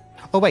yet.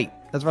 Oh wait,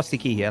 there's a rusty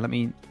key here. Let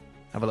me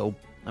have a little.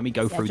 Let me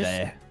go through just-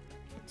 there.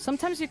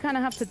 Sometimes you kind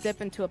of have to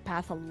dip into a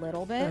path a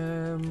little bit.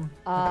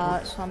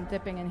 So I'm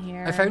dipping in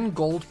here. I found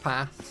gold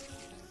path.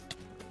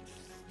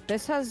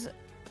 This has.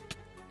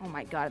 Oh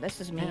my god, this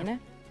is mean.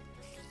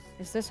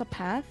 Is this a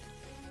path?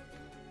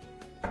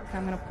 Okay,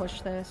 I'm gonna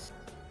push this.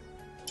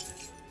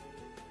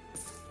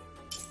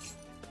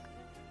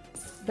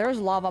 There's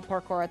lava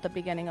parkour at the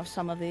beginning of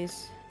some of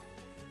these.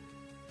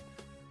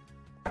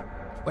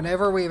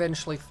 Whenever we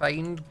eventually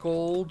find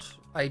gold,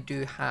 I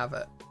do have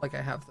it. Like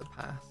I have the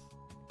path.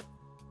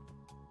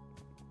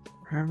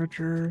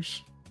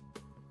 Ravagers.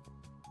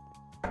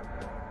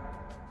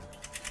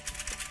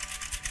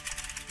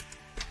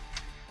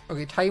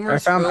 Okay, I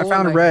timer's found full. I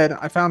found and red.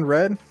 I found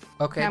red.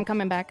 Okay. Okay, I'm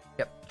coming back.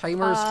 Yep.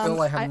 Timer's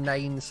full. I have I-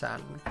 9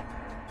 sand.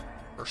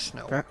 Or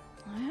snow. Okay.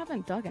 I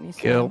haven't dug any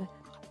sand. Kill.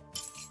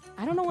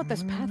 I don't know what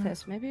this path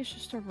is. Maybe it's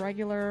just a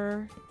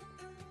regular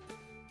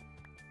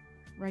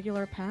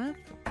path.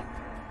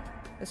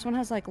 This one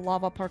has like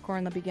lava parkour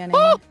in the beginning.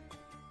 How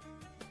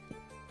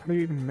do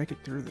you even make it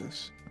through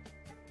this?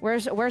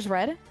 Where's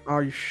red? Oh,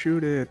 you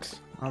shoot it.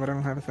 Oh, but I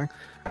don't have a thing.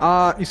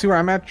 You see where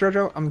I'm at,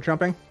 Jojo? I'm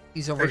jumping.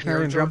 He's over Stationary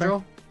here, and jumping?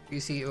 Jojo. Do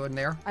you see you in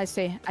there? I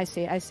see. I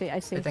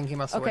think he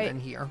must have Okay. went in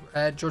here.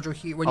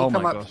 Jojo, when Oh you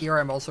come my up gosh. here,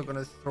 I'm also going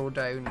to throw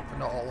down,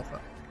 not all of it.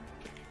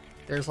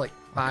 There's like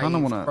I 5 kinda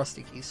wanna-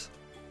 rusty keys.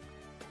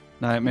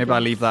 No, maybe I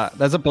leave that.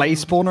 There's a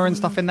blaze spawner and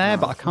stuff in there,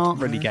 but I can't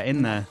really get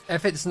in there.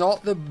 If it's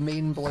not the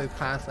main blue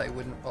path, I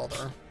wouldn't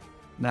bother.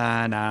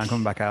 Nah, I'm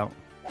coming back out.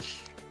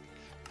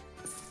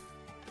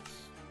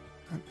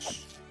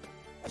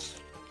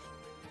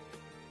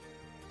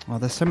 Oh,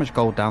 there's so much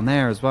gold down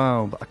there as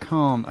well, but I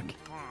can't. Do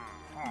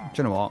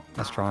you know what?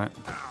 Let's try it.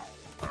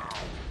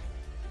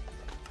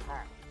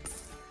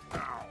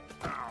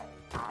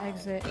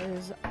 Exit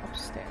is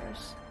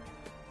upstairs.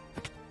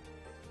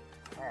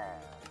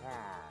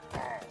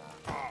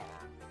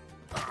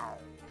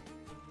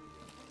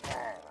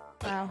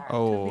 Wow.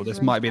 Oh, these this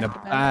rooms might have been a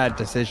aren't bad. bad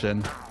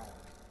decision.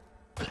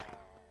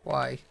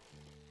 Why?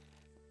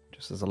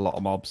 Just there's a lot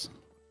of mobs.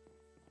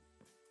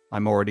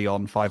 I'm already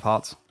on 5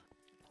 hearts.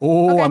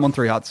 Oh, Okay. I'm on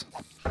 3 hearts.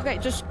 Okay,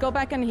 just go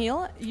back and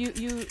heal.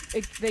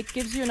 It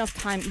gives you enough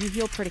time. You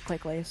heal pretty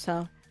quickly,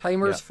 so.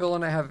 Timer's Yeah. full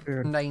and I have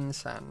Good. 9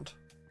 sand.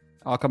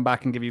 I'll come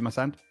back and give you my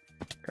sand.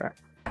 Okay.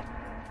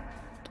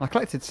 I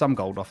collected some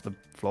gold off the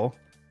floor.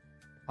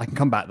 I can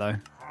come back though.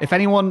 If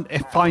anyone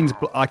finds,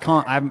 I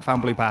haven't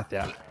found blue path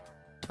yet.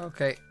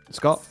 Okay.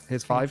 Scott,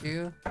 here's 5. Thank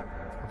you.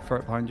 I'll throw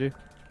it behind you.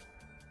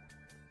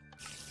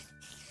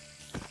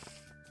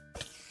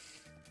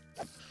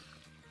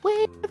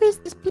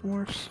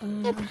 More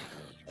sand.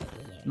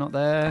 Not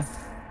there.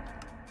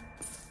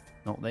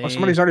 Not there. Oh,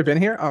 somebody's already been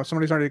here? Oh,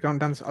 somebody's already gone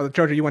down this. Oh,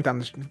 Jojo, you went down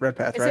this red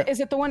path, right? Is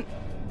it the one?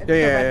 Yeah, the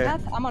yeah, red yeah.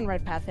 path? I'm on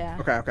red path, yeah.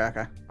 Okay.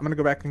 I'm gonna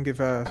go back and give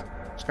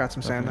Scott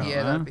some sand now.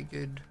 Yeah, that'd be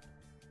good.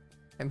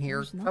 I'm here.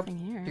 There's nothing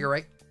here. To your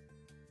right.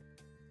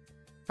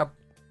 Up.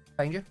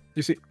 Behind you.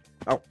 You see?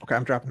 Oh, okay.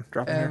 I'm dropping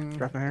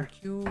here.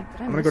 You...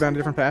 I'm gonna go down a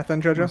different path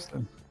then,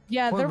 Jojo.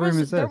 Yeah, What there room was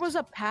is there this? was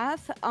a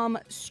path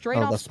straight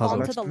Oh, off that's spawn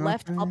puzzle. to the That's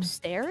left nothing.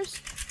 upstairs,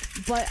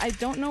 but I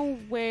don't know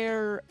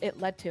where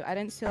it led to. I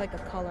didn't see like a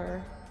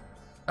color.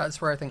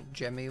 That's where I think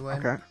Jimmy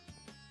went. Okay.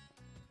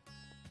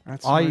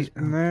 That's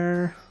in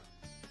there.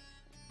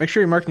 Make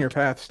sure you're marking your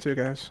paths too,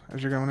 guys,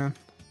 as you're going in.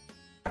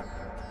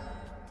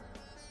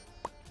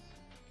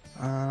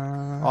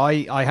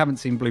 I haven't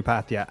seen blue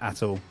path yet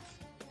at all.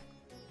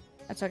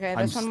 That's okay.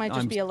 This one might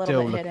just be a little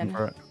still bit looking hidden.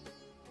 for it.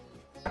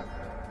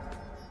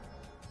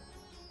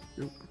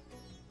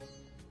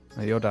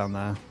 Oh, you're down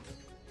there.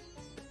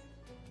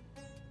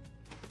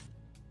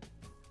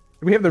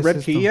 Do we have the This red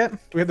is key the- yet? Do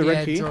we have the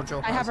red key? Jojo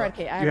I have has red it.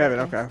 key. You have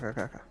it. red key.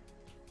 Okay.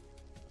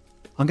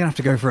 I'm gonna have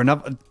to go for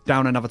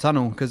down another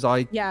tunnel because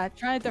I. Yeah,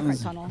 try a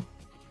different tunnel.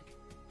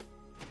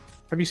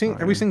 Have you seen?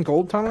 Have we seen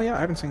Gold Tunnel yet?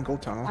 I haven't seen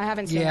Gold Tunnel. I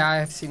haven't seen Yeah, it. I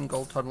have seen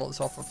gold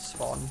tunnels off of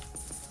spawn.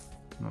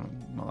 No,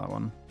 not that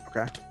one.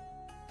 Okay.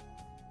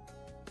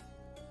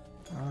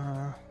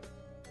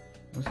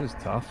 This is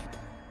tough.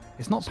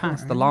 It's not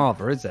past the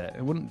lava, is it?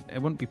 It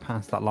wouldn't be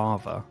past that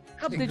lava.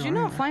 Oh, did you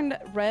not find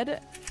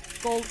red,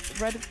 gold,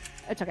 red?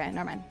 It's okay.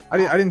 Never mind. I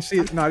didn't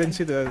see. No, I didn't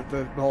see the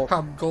whole.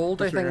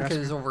 Gold, I That's what you're think, is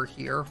asking. over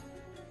here.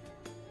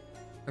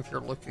 If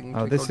you're looking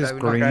Oh, to this go is down,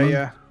 green. Okay,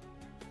 yeah.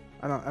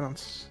 I don't.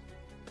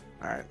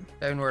 All right.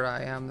 down where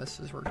I am, this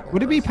is where gold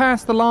Would it be is.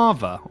 past the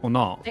lava or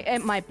not?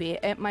 It might be.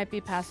 It might be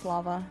past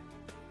lava.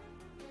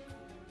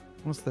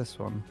 What's this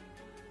one?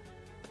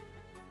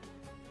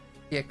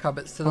 Yeah, Cub,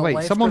 it's to Oh, the wait,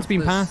 left someone's of been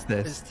the- past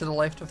this. It's to the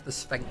left of the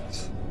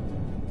Sphinx.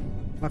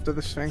 Left of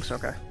the Sphinx.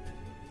 Okay.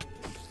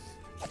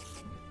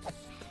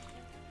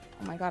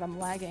 Oh my god, I'm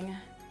lagging.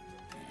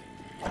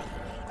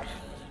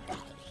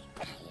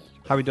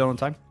 How are we doing on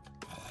time?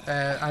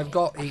 I've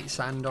got 8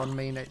 sand on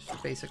me and it's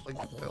basically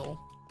full.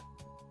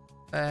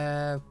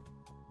 I'm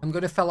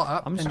going to fill it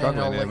up I'm and then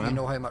struggling I'll here, let you man.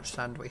 know how much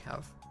sand we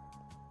have.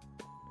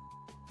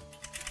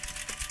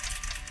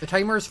 The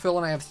timer is full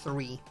and I have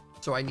 3,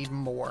 so I need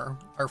more.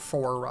 Or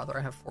 4 rather,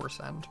 I have 4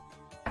 sand.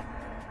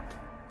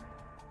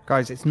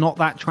 Guys, it's not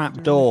that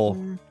trap door.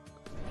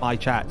 My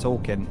chat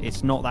talking.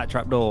 It's not that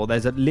trap door.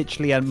 There's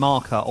literally a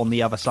marker on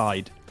the other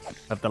side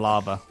of the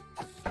lava.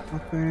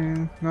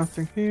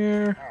 Nothing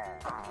here.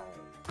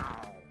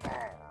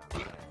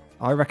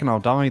 I reckon I'll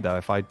die though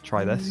if I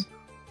try this.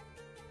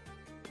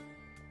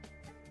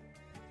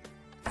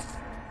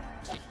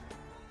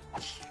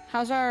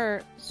 How's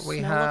our We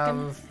snow have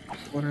looking?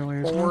 Literally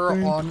is 4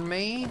 nothing. on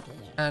me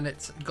and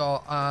it's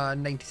got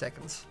 90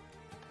 seconds.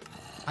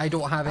 I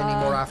don't have any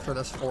more after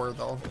this 4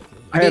 though.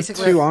 I have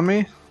 2 on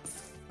me.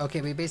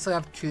 Okay, we basically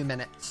have 2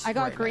 minutes. I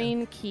got right now.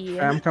 green key.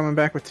 Okay, I'm coming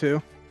back with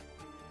 2.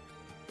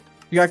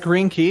 You got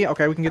green key?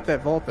 Okay, we can get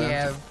that vault then.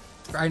 Yeah,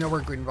 I know where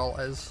Green Vault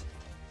is.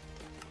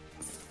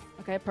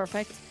 Okay,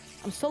 perfect.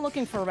 I'm still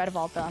looking for a red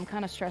vault though. I'm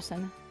kind of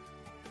stressing.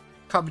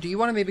 Cub, do you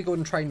want to maybe go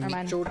and try and Never meet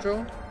mind.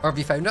 Jojo? Or have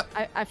you found it?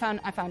 I found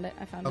it. I found it.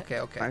 Okay,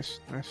 okay. Nice.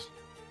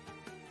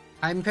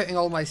 I'm putting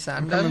all my I'm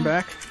sand coming in.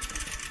 back.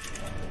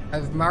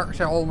 I've marked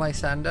all my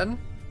sand in.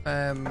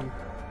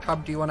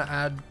 Cub, do you want to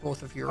add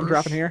both of yours? I'm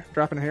dropping here.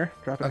 Dropping Okay,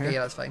 here. yeah,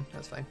 that's fine.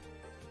 That's fine.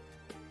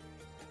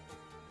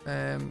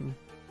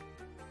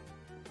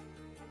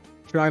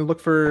 Should I look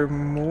for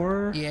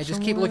more? Yeah,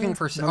 just keep looking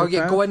for. Another Oh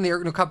yeah, path? go in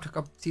there. No,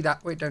 Cub, see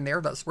that right down there?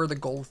 That's where the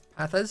gold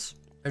path is.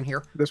 Down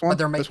here. This one? But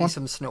there might This be one?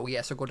 some snow.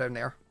 Yeah, so go down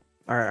there.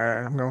 All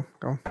right. I'm going.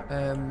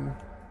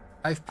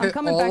 I've I'm put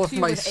coming all back of to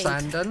you my with 8.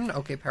 sand in.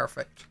 Okay,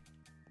 perfect.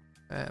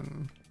 Do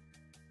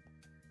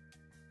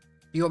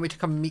you want me to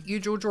come meet you,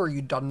 Jojo, or are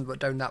you done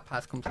down that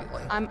path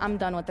completely? I'm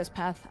done with this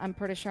path. I'm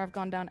pretty sure I've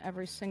gone down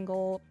every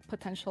single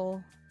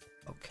potential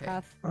Okay.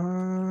 path.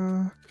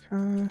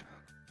 Okay.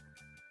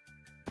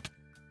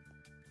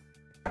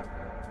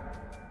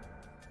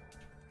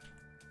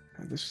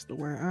 This is the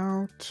way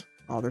out.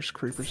 Oh, there's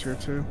creepers here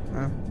too.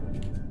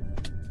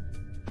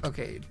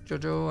 Okay,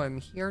 Jojo, I'm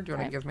here. Do you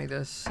want Right. to give me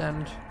this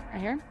sand?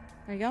 Right here.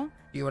 There you go.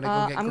 Do you want to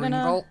go get I'm Green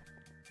gonna- Vault?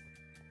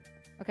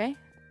 Okay.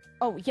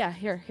 Oh yeah,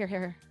 here.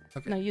 Okay.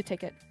 No, you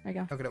take it. There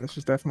you go. Okay, This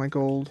is definitely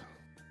gold.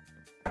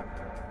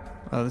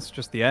 Oh, this is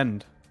just the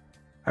end.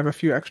 I have a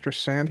few extra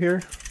sand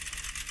here.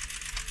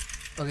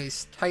 okay.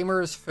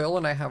 Timer is full,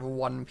 and I have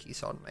 1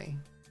 piece on me.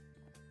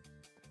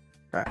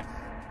 Okay.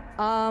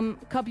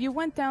 Cub, you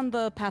went down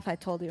the path I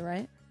told you,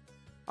 right?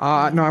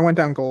 No, I went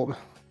down gold.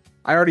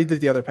 I already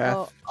did the other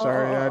path. Oh,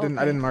 Sorry, I didn't.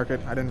 I okay. didn't mark it.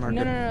 I didn't mark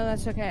No, it.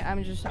 that's okay.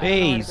 I'm just. I don't know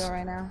where to Jeez. go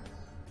right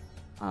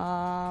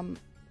now.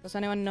 Does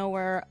anyone know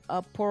where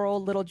a poor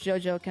old little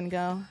Jojo can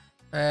go?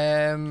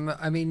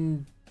 I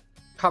mean,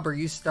 Cub, are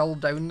you still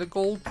down the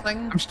gold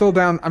thing? I'm still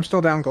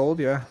down. Gold.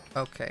 Yeah.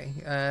 Okay.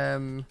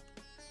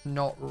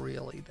 Not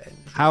really then.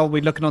 How are we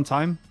looking on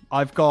time?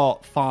 I've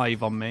got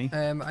 5 on me.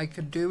 I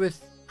could do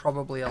with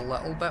probably a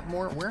little bit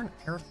more. Where on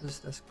earth is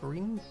this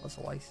green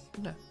puzzle? I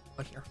seen it.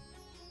 Oh, here.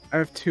 I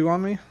have 2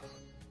 on me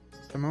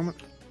at the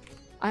moment.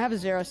 I have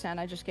 0 sand.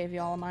 I just gave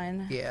you all of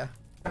mine. Yeah.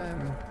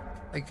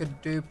 I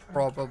could do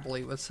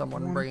probably with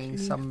someone bringing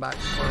 2. some back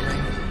for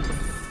me.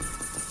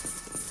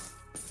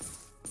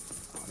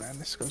 Oh man,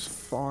 this goes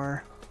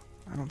far.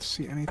 I don't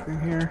see anything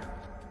here.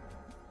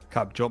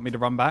 Cub, do you want me to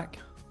run back?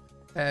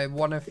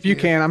 One of If you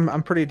can,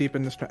 I'm pretty deep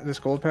in this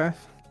gold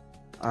path.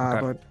 Okay.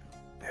 But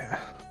yeah,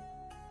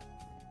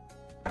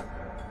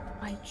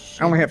 I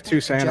I only have 2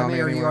 sand on Jimmy, me.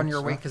 are you anyway, on your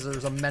so- way? Because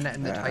there's a minute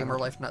in the Yeah. timer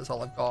left, and that's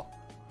all I've got.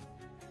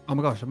 Oh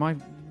my gosh, am I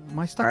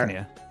stuck in Alright.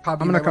 here?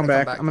 Cub, I'm you gonna might come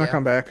wanna back. I'm gonna yeah.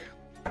 come back.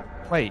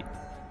 Wait.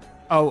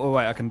 Oh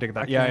wait, I can dig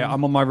that. Yeah, can-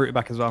 I'm on my route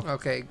back as well.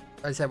 Okay,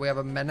 I said we have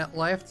a minute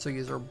left, so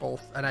you are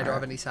both, and I don't have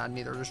Alright. any sand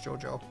neither. Just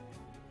Jojo.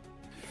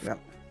 Yep.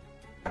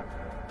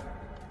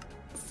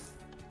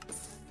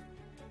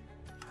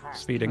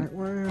 Speeding. Right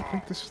way. I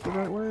think this is the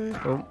right way.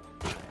 Oh.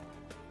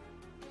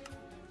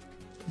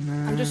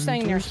 I'm just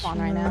staying near spawn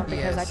right now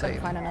because Yeah, I couldn't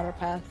same. find another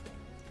path.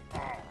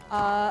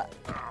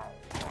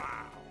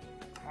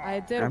 I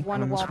did I'm one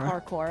coming wall this way.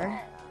 parkour.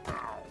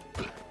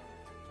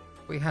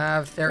 We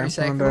have 30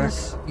 Yeah, I'm coming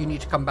seconds. You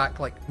need to come back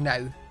like now.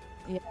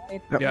 Yeah,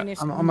 Yep. Yeah, we need I'm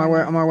spawn on my way.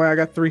 right On my way. I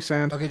got 3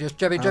 sand. Okay, just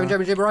Jimmy, run.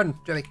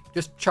 Jimmy,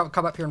 just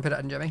come up here and put it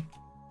in, Jimmy.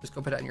 Just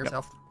go put it in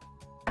yourself.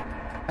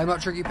 How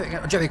much are you putting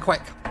in? Jimmy,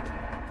 quick.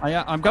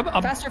 I'm coming.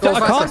 Faster, I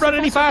faster, can't run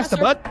any faster,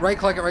 bud. Right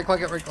click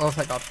it, Oh,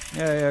 thank God.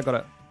 Yeah, I got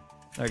it.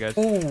 There it goes.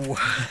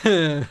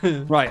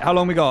 Ooh. Right, how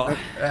long we got?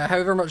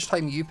 However much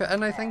time you put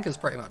in, I think, is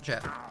pretty much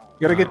it.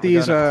 You gotta get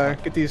we're gonna-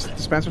 these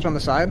dispensers on the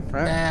side,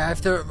 right?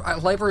 If the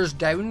lever is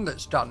down,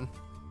 that's done.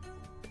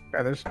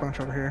 Yeah, there's a bunch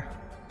over here.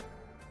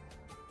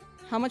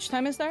 How much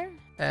time is there?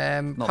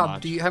 Not Cub,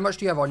 much. how much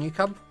do you have on you,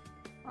 Cub?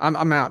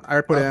 I'm out. I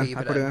already put Okay, it you in.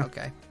 I put it in.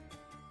 Okay.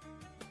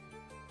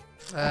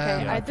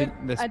 Okay, Yeah, I think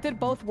this- I did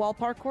both wall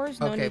parkours.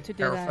 No okay, need to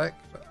do perfect.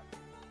 that.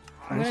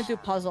 I'm gonna do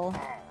puzzle.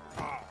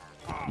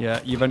 Yeah,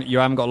 you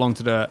haven't got long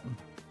to do it.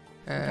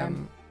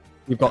 Um,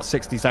 You've got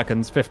 60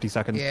 seconds, 50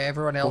 seconds. yeah,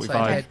 everyone else I'd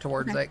 45. head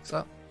towards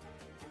exit.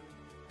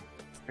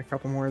 A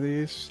couple more of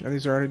these. Yeah,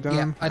 these are already done.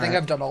 Yeah, I think Alright.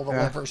 I've done all the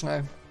Yeah. levers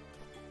now.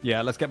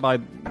 Yeah, let's get by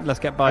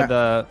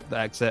the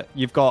exit.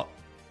 You've got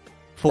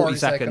 40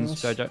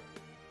 seconds, Jojo.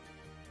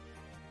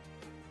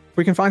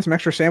 We can find some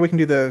extra sand. We can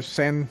do the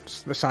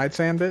side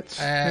sand bits.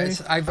 maybe?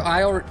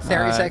 I already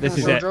 30 seconds.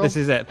 This is Jojo. it. This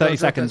is it. 30 Jojo,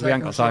 seconds. We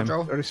ain't got time.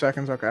 Jojo. 30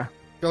 seconds. Okay.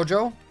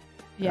 Jojo.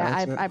 Yeah,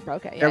 that's it. I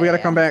broke it. Yeah, we gotta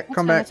come back, That's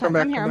come fine, back, that's fine. come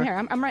back, I'm here. come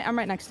I'm back. here. I'm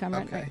right next to him.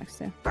 Okay. Right next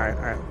to him. All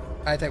right.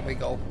 I think we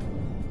go.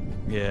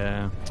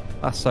 Yeah,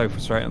 that's so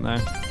frustrating though.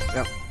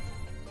 Yep.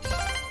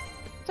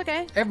 It's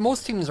okay.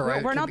 Most teams are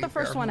out. We're to not be the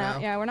first fair, one now.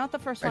 out. Yeah, we're not the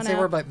first I'd one say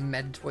we're out. about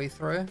midway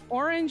through.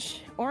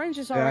 Orange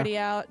is already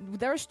out.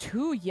 There's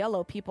 2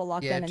 yellow people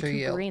locked Yeah, in and 2 2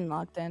 yellow. green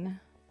locked in.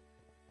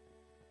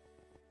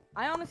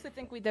 I honestly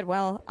think we did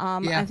well.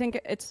 Yeah. I think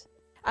it's.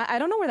 I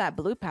don't know where that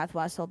blue path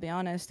was. I'll be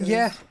honest. It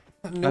Yeah. was-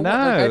 No, I like,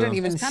 I know. didn't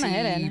even It's kinda see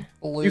hidden.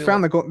 blue. You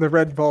found the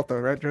red vault though,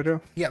 right,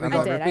 Jojo? Yeah, we I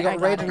got did. we got I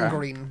red got and it.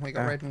 green. We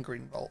got Yeah. red and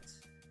green vaults.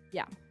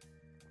 Yeah.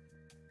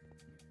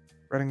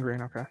 Red and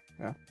green. Okay.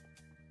 Yeah.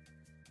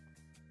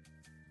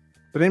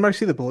 Did anybody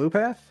see the blue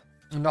path?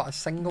 Not a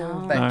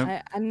single No, bit.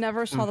 No. I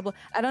never saw the blue.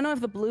 I don't know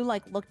if the blue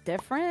looked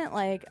different.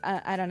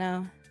 I don't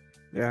know.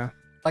 Yeah.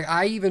 Like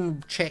I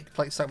even checked,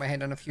 like stuck my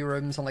head in a few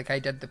rooms, and like I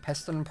did the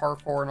piston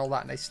parkour and all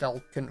that, and I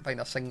still couldn't find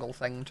a single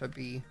thing to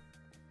be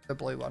the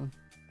blue one.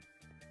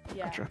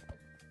 Yeah. Gotcha.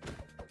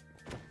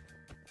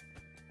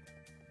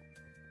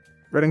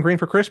 Red and green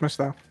for Christmas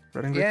though.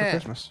 Red and green Yeah. for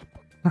Christmas.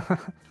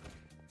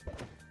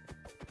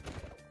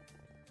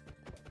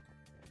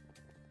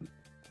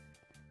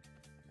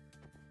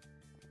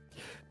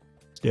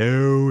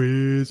 Snow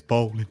is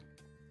falling.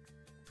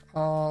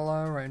 All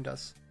around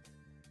us.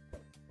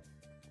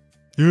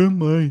 Yeah,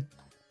 mate.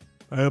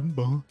 I'm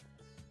born.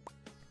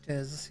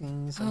 Tis the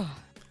season.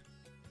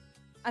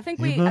 I think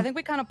Mhm.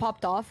 we kind of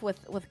popped off with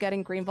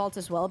getting green vaults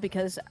as well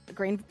because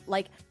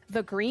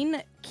the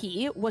green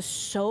key was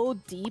so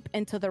deep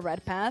into the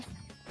red path,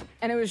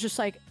 and it was just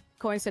like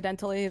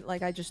coincidentally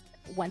like I just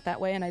went that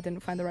way and I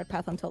didn't find the red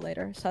path until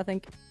later. So I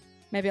think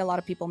maybe a lot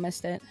of people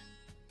missed it.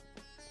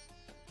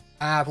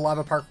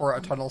 Lava parkour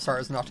at a tunnel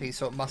start is nutty,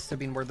 so it must have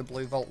been where the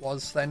blue vault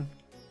was then.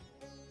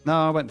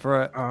 No, I went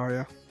for it. Oh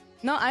yeah.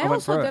 No, I went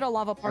also through it. did a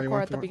lava you parkour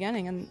went at the through it.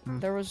 beginning, and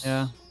there was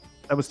Yeah,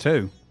 that was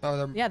 2. Oh,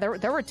 there- yeah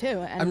there were 2.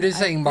 And I'm just I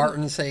saying didn't-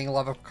 Martin saying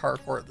lava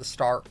parkour at the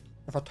start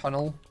of a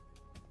tunnel.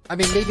 I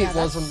mean, maybe Yeah, it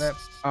wasn't that.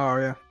 Oh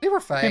yeah. We were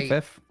Came fine.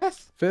 5th.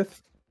 Fifth.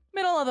 Fifth.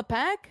 middle of the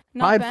pack.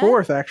 Not Tied bad.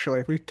 fourth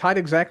actually. We tied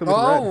exactly with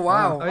red. Oh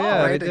wow! Oh, yeah,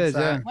 Alright, we did, yeah.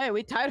 exact. Wait,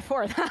 we tied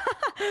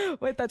 4th.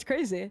 Wait, that's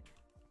crazy.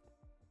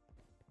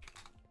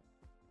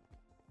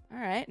 All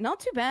right, not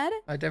too bad.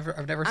 I've never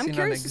I'm seen an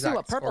curious to see exact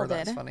what purple score.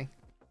 That's did. funny.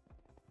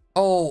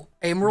 Oh,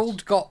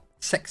 Emerald got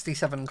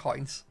 67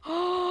 coins.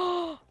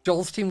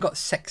 Joel's team got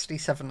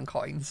 67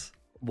 coins.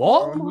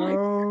 What? Oh,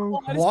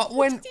 no. What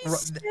went? The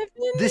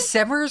 67?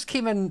 Simmers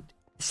came in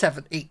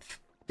 8th.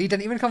 They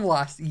didn't even come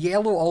last.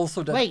 Yellow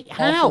also did. Wait,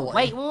 how?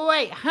 awfully.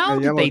 Wait. How Yeah,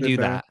 did yellow they do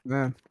bad. that?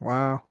 Man,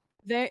 wow.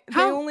 They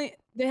How?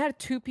 they had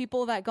 2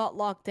 people that got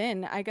locked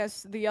in. I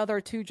guess the other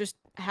 2 just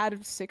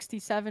had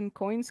 67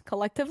 coins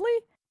collectively.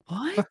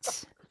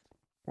 What?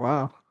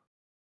 Wow.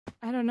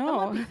 I don't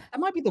know. That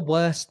might be the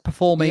worst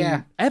performing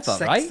ever,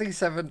 right?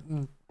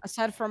 67.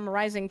 Aside from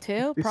Rising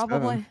 2, 67.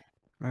 probably.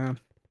 Man.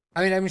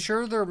 I mean, I'm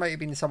sure there might have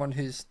been someone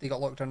they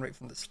got locked in right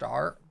from the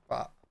start,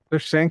 but Their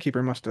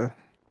Sandkeeper must have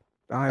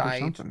died or died.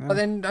 something. Yeah. But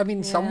then, I mean,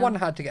 Yeah. someone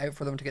had to get out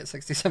for them to get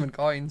 67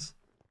 coins.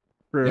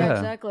 True. Yeah, Yeah.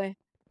 exactly.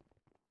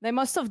 They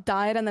must have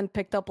died and then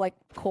picked up like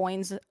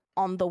coins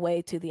on the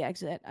way to the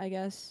exit, I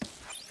guess.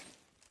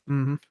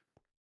 Mm-hmm.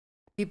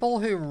 People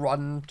who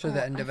run to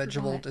the I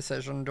individual forgot.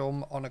 decision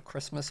dome on a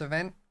Christmas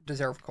event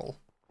deserve coal.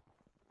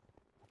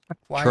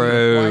 Why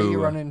are you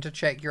True. running to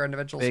check your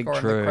individual Big score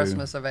on true. the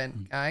Christmas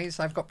event, guys?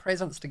 I've got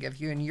presents to give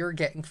you, and you're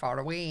getting far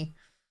away.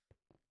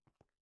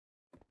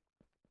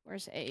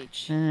 Where's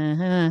H?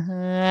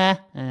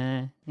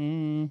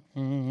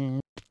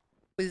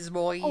 Quiz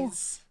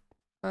boys.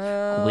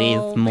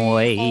 Quiz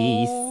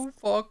boys. Oh,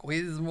 fuck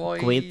quiz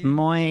boys. With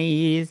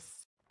moist.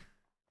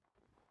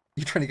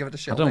 You trying to give it a I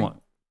Shelby? don't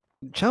want.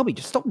 Shelby,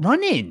 just stop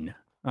running.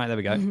 Right, there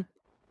we go.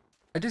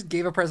 I just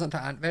gave a present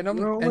to Ant Venom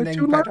No, and way then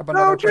too picked loud. up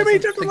another No, Jimmy,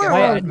 present just to a give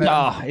loud. Ant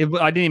Venom.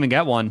 I didn't even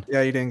get one.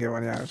 Yeah, you didn't get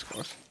one. Yeah, it was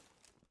close.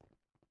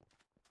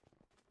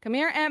 Come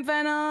here, Ant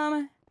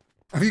Venom.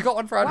 Have you got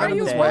one for Ant Why are Venom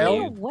you as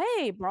running well?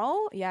 away,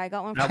 bro? Yeah, I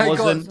got one. That for you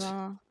wasn't as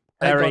well.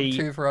 I got very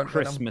 2 for Ant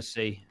Venom.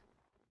 Christmassy.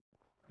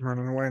 I'm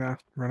running away now.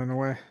 Running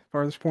away.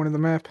 Farthest point of the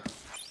map.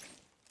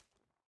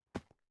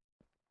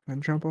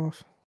 Then jump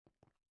off.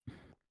 See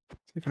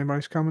if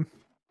anybody's coming.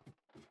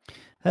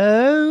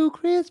 Oh,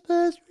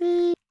 Christmas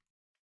tree.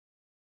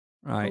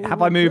 Right,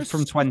 have I Oh, moved from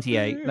Christmas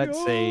 28? tree, Let's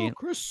see. oh,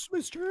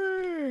 Christmas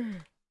tree.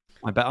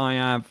 I bet I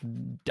have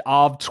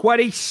of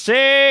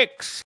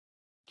 26.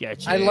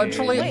 Get I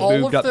literally in. all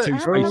moved of up the- I 2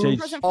 have another spaces.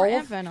 present All for of-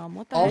 Ant Venom.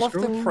 What the All heck?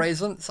 of the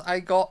presents I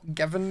got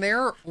given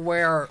there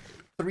were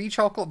 3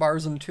 chocolate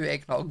bars and 2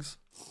 eggnogs.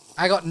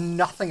 I got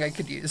nothing I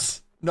could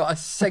use. Not a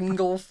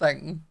single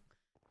thing.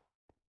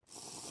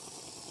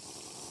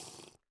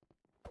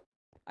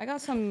 I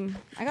got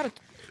a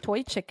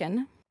toy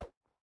chicken.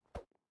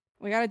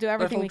 We gotta do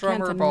everything Little we can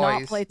to drummer not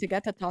boys. play to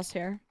get the toss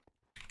here.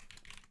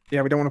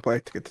 Yeah, we don't want to play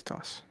to get the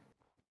toss.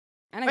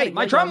 And I got a Wait,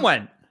 my good drum one.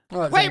 went.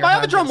 Oh, it's in Wait, your my other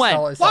hand, drum it's went.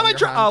 still- it's Why in am I your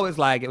drum? hand. Oh, it was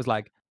lag. It was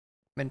lag.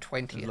 I'm in There's a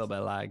 20th. little bit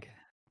of lag.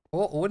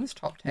 Oh, Owen's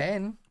top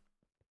 10.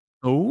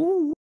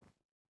 Oh.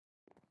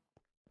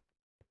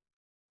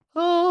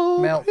 Oh,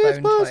 Meltdown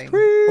Christmas time.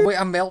 tree. Oh, wait, a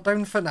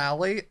meltdown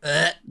finale?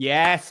 Ugh.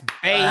 Yes,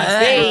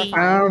 baby.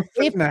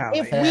 If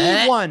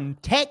Finale. we won,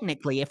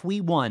 technically, if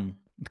we won,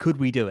 could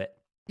we do it?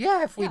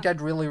 Yeah, if we Yeah,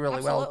 did really,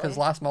 really well, because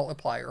absolutely. last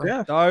multiplier.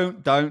 Yeah.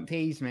 Don't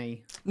tease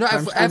me. No,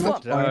 Times two if,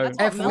 multiplier. That's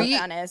what if we-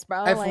 meltdown is,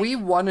 bro. if like, we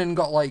won and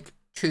got like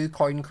 2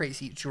 coin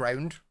crates each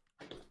round,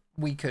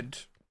 we could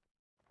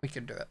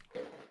do it.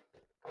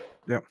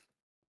 Yep.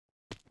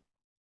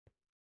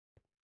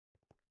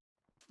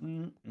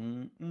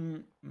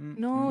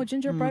 No,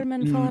 gingerbread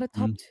man fell out of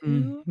top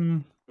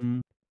 2.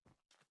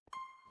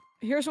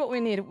 Here's what we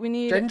need. We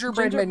need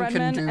Gingerbread men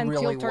can do and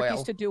really teal turkeys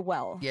well. to do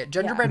well. Yeah,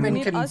 gingerbread we men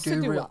need can us to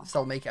do well.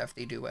 still make it if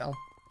they do well.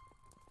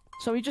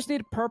 So we just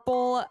need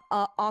purple,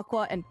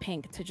 aqua, and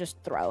pink to just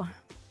throw.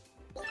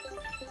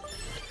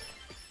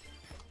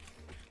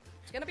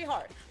 It's gonna be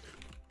hard.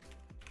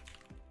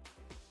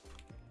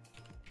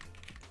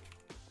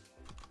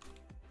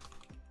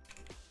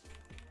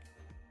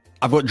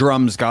 I've got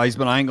drums, guys,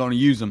 but I ain't gonna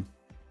use them.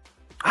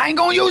 I ain't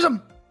gonna use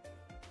them.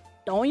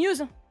 Don't use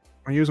them.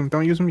 Don't use them.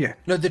 Don't use them yet.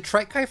 No, the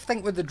trick I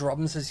think with the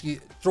drums is you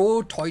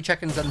throw toy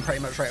chickens in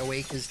pretty much right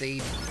away because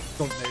they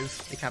don't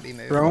move. They can't be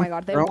moved. Throw Oh 'em, my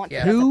god, they throw 'em. want Yeah.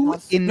 to get the Who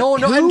toss. in No,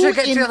 not who in to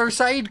get to in- the other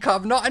side,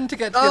 Cub. Not in to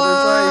get to the Oh!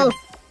 other side.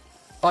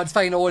 Oh, it's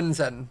fine. Owen's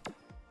in.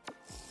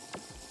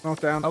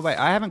 Meltdown. Oh wait,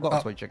 I haven't got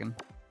a toy chicken.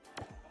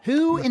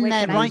 Who in Wait,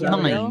 their can I right use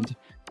that mind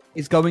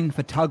is going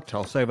for tug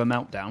toss over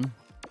meltdown?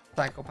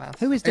 Psychopath.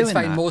 Who is It's doing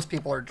fine. that? Most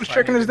people are. Whose trying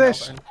to chicken is do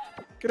this? meltdown.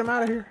 Get him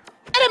out of here.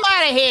 Get him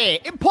out of here,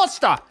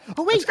 imposter!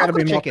 Oh wait, It's gotta I've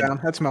be got chicken.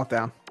 Meltdown. That's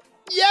Meltdown.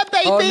 Yeah,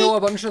 baby. Oh no, a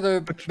bunch of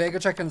the mega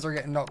chickens are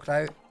getting knocked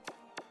out.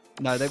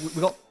 No,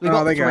 we got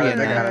Oh, they got three it, in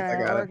they there. got it,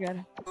 they got We're it.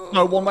 good.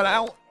 No, one went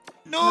out.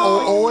 No.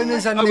 Oh, Owen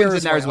is in Owen's there,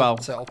 in there as well.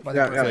 So, by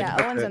Yeah, the yeah. way. Yeah,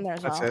 That's Owen's it. in there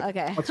as That's well. it.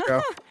 Okay. Let's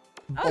go.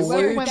 Oh,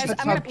 Blue guys, went I'm for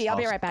gonna tug pee. I'll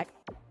be toss. right back.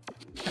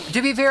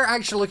 To be fair,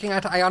 actually looking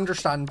at it, I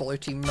understand Blue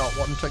Team not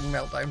wanting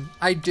meltdown.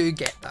 I do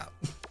get that.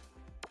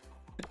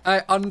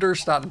 I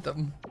understand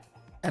them,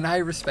 and I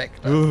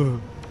respect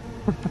them.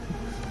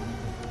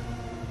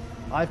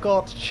 I've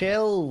got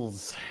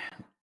chills.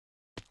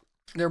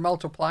 They're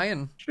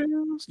multiplying.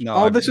 No,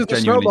 Oh, I've this is the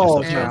genuinely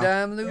snowballs just And got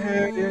now. I'm yeah.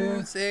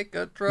 losing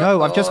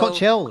No, I've just got control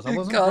chills. I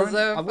wasn't because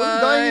going, of I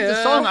wasn't going into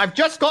fire. song. I've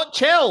just got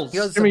chills.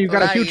 You're Jimmy, you've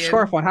got a huge flying.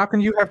 scarf on. How can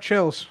you have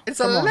chills? It's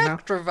Come on now.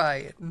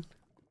 electrifying. You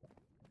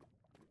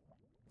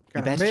You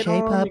got a best mitt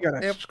shape on, up. you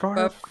got a Yep,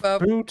 scarf,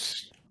 up.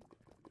 boots.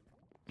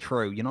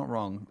 True, you're not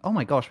wrong. Oh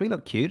my gosh, we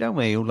look cute, don't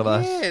we, all of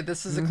us? Yeah,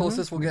 this is the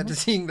closest we'll get to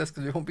seeing this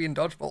because we won't be in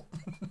dodgeball.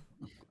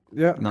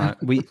 Yeah. No,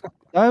 we.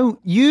 Oh,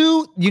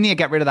 you need to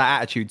get rid of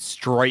that attitude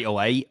straight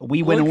away.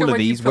 We win all of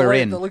these, we're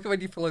in. Look at when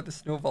you fill out the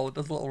snowball, it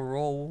does a little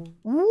roll.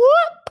 Whoop.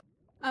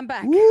 I'm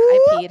back. I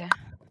peed.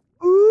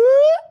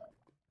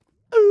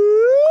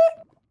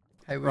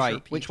 How was your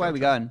Right, pee, which way are we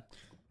Jojo?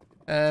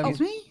 going? Excuse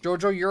me?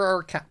 Jojo, you're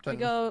our captain.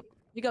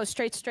 We go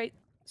straight.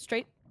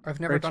 I've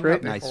never done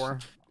Straight. that Nice. before.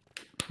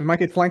 We might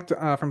get flanked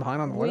from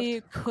behind on the left.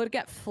 We could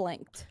get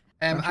flanked.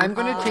 I'm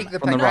going to take the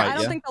From the pickaxe. right, I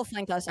don't yeah? think they'll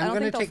flank us. I'm I don't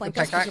gonna think they'll take flank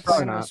the us because pickaxe. we're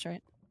probably Probably gonna go not.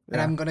 straight. And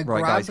I'm going to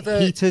Right, grab guys. the...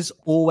 Heaters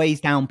always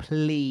down,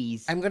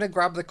 please. I'm going to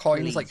grab the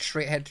coins like Please.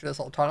 straight ahead to this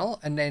little tunnel,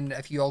 and then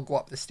if you all go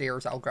up the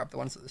stairs, I'll grab the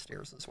ones at the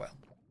stairs as well.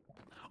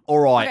 All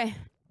right.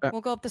 Okay,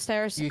 we'll go up the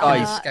stairs. You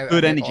Guys, scout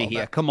good ahead a energy little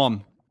here. bit. Come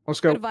on. Let's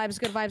go. Good vibes,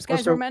 good vibes. Let's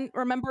Guys, go.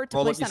 remember to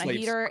Roll up place your down a sleeves.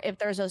 heater if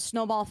there's a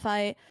snowball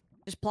fight.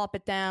 Just plop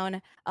it down.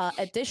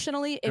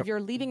 Additionally, if you're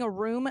leaving a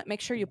room,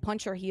 make sure you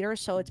punch your heater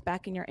so it's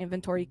back in your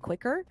inventory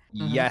quicker.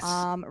 Yes.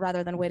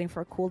 Rather than waiting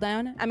for a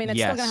cooldown. I mean, it's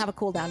still Yes. gonna have a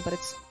cooldown, but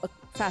it's a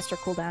faster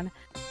cooldown.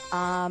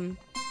 And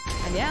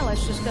yeah,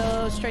 let's just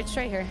go straight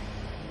here.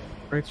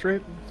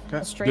 Straight. The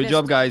Okay. straightest Good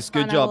job, guys.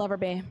 Good run I will job. ever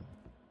be.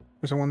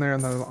 There's one there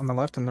on the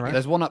left and the right.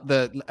 There's one up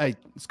the. Hey,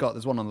 Scott.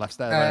 There's one on the left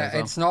there. as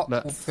well. It's not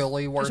Look.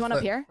 fully worth There's one up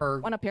it here. for-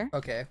 One up here.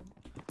 Okay.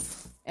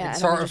 Yeah,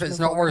 It's and then we sort of, just it's move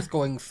not forward. worth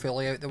going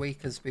fully out the way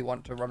because we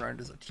want to run around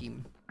as a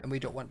team and we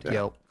don't want to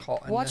Yep. get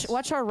caught in Watch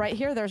this. our right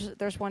here.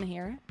 There's one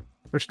here.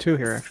 There's two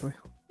here actually.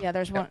 Yeah,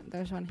 there's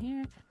one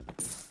here.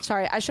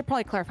 Sorry, I should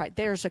probably clarify.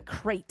 There's a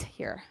crate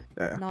here,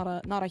 Yeah.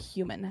 not a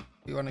human.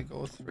 You want to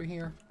go through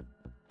here?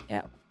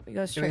 Yeah, we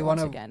go straight we once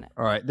wanna- again.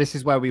 All right. This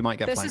is where we might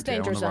get This is flanked here,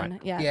 danger on the zone.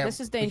 right. Yeah, this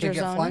is danger we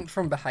could get zone. flanked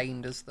from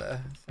behind is the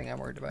thing I'm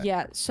worried about.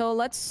 Yeah, so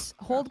let's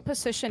hold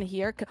position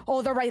here.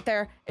 Oh, they're right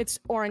there. It's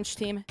orange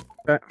team.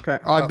 Okay.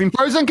 I've been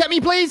frozen. Get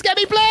me, please. Get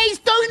me, please.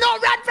 Do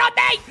not run from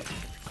me.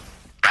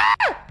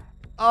 Ah!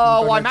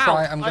 Oh, I'm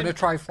out. I'm going to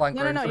try flank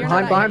No, round no, from you're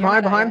Behind, not out yet,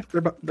 behind.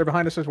 you're not out They're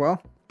behind us as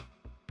well.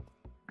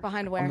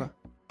 Behind On where? the-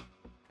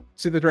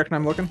 See the direction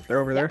I'm looking? They're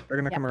over there. They're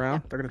gonna yeah, come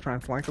around. They're gonna try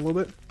and flank a little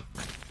bit.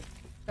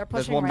 They're There's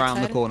pushing one right round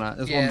the side. corner.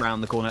 There's Yeah. one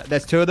round the corner.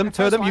 There's two of them. Two of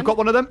first them. You've one. got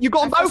one of them. You've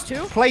got them Our both.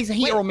 first two? Place a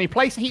heater on me.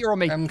 Place a heater on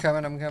me. I'm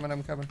coming.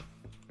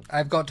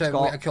 I've got to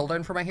Scott. wait a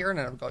cooldown for my here and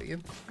then I've got you.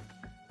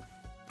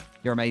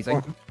 You're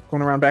amazing.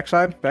 Going around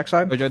backside.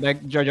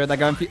 Jojo, they're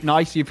going for you.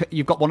 Nice.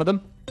 You've got one of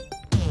them.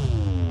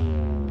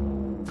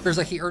 There's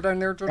a heater down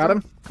there, Jojo. Got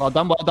him. Well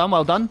done. Well done.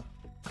 Well done.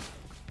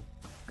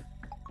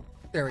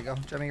 There we go.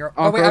 Jimmy, you're up.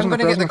 Oh, Oh, wait, I'm frozen, going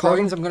to get the frozen.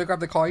 coins. I'm going to grab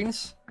the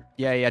coins.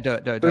 Yeah. Do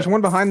it. Do it. There's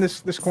one behind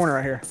this corner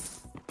right here.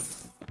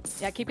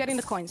 Yeah, keep getting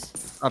the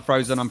coins. I'm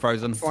frozen. I'm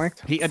frozen.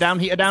 Flanked. Heater down.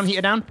 Heater down.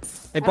 Heater down.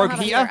 They I don't broke have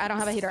a a heater. I don't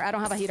have a heater. I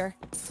don't have a heater.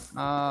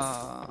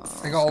 I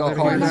got all the Scott, we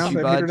coins. need Down, you,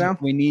 they heater bud. down.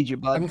 We need you,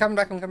 bud. I'm coming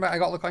back. I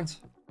got all the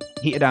coins.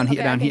 Heater down.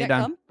 Heater Okay, I down. can Heater get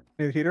down. come.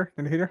 Need a heater.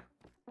 Need a heater.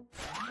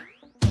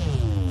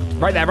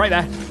 Right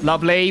there.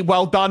 Lovely.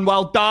 Well done.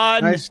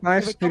 Nice. Did we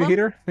Need kill a them?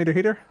 heater. Need a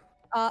heater.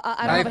 I don't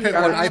I have a put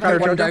heater. one. I I don't have a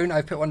put one heater. down.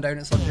 I put one down.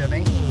 It's on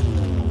Jimmy.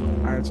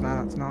 Alright, it's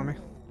not me.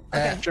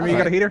 Okay. Jimmy, you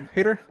got a heater?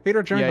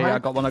 Heater, Jimmy. Yeah. I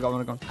behind. got one. I got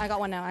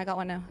one. I got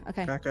one now.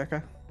 Okay.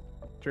 Okay.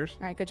 Cheers.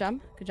 All right. Good job.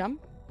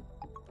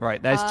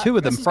 Right. There's two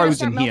of them this is gonna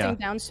frozen start here. melting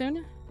down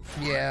soon.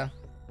 Yeah.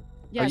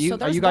 Yeah. Are you- so are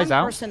there's you guys one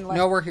out? person left.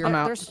 No, we're here. I'm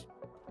out. There's-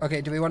 Okay,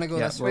 do we want to go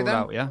Yeah, this way we're then?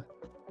 out, yeah.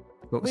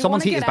 Look, We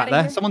someone's wanna heater's get back outta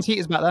there. here. Someone's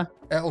heater's back there.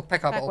 It'll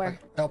pick up. Back where?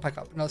 It'll pick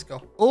up. Let's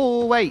go.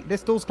 Oh, wait.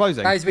 This door's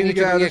closing. Guys, we Can need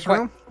you get out to of get this quick.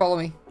 room? Follow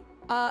me.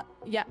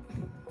 Yeah.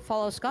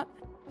 Follow Scott.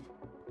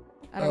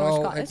 I don't know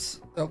where Scott is.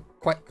 it's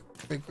quick.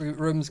 The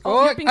room's. Oh,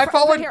 Oh, you're being I've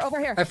fallen. Over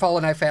here. I've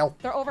fallen. I fell.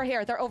 They're over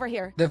here.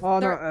 Oh no,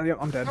 They're- yeah,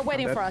 I'm dead. They're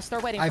waiting I'm dead. for us. They're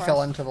waiting I for fell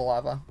us. into the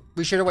lava.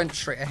 We should have went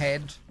straight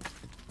ahead.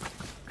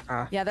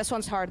 Yeah, this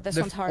one's hard. This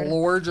The one's hard.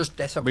 floor just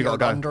disappeared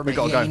go. under We me.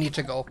 gotta Yeah, go. you need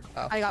to go.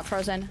 Oh. I got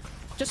frozen.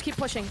 Just keep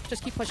pushing.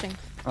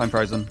 I'm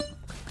frozen.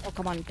 Oh,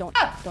 come on. Don't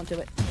do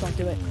it. Don't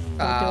do it.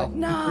 Ow.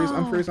 No.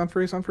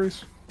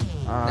 Unfreeze.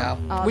 No.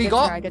 Oh, we good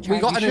got try, good we try.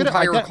 got We an should've-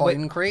 I entire get-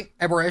 coin crate.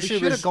 Our We issue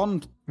should have was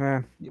gone.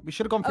 Man. We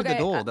should have gone through the Okay,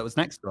 door that was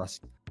next to us.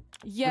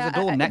 Yeah.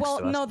 There's a door next well,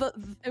 to us. no,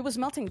 it was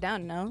melting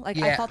down. No, like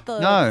I Yeah. thought the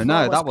No,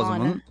 floor that was wasn't gone.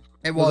 one. it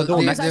There's was a door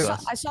the, next Because to I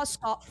us. saw, I saw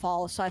Scott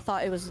fall, so I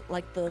thought it was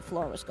like the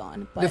floor was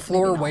gone. But the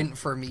floor maybe not. went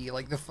for me.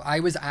 Like I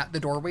was at the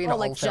doorway and Oh, it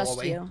like all fell just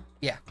away. you.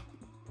 Yeah.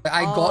 But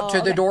I got to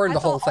the okay. door and I the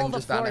whole thought all thing the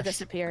just floor vanished.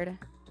 disappeared. Um,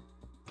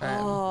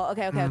 Oh,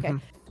 okay.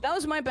 That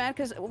was my bad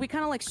because we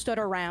kind of like stood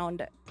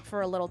around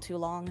for a little too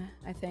long.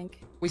 I think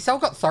We still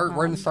got third.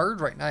 We're in Um, third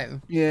right now.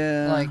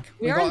 Yeah. Like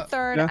we are in got.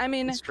 third. Yeah, I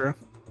mean, that's true.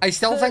 I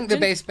still the- think the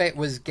didn't- best bet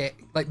was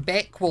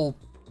Beck will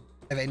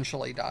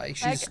eventually die.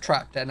 She's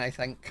trapped in, I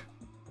think.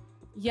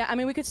 yeah. I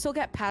mean, we could still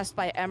get passed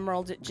by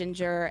Emerald,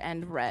 Ginger,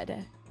 and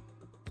Red.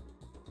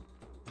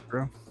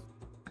 True.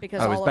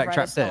 Because Oh, is all of Beck Red is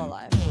trapped still in?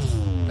 alive.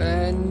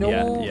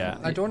 No, yeah.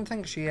 I don't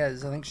think she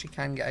is. I think she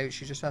can get out.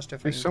 She just has to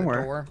find somewhere.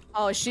 the door.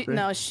 Oh,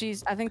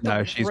 she's. I think the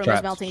No, she's room trapped.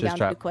 is melting She's down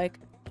trapped. too quick.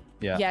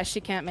 Yeah. Yeah,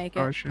 she can't make it.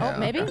 Oh, Oh, she- yeah,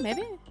 maybe,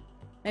 okay.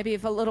 maybe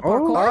if a little Oh.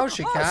 parkour. Oh,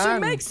 she can. She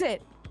makes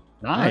it.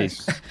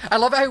 Nice. I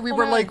love how we Oh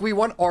were my like, God. we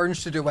want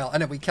Orange to do well,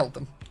 and then we killed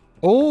them.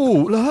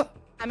 Oh, look.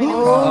 I mean, it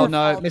was Oh, her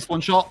no. fault. Missed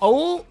one shot.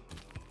 Oh.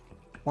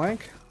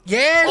 Flank.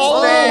 Yes,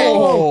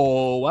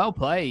 Oh, well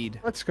played.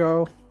 Let's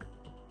go.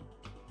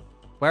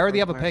 Where are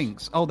the other Nice.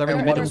 pinks? Oh, they're Big. in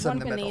the middle. One's in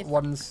the one middle. beneath.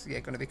 One's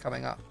going to be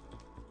coming up.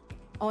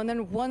 Oh, and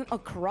then one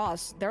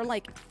across. They're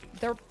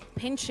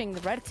pinching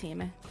the red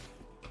team.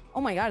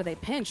 Oh my god, are they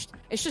pinched?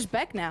 It's just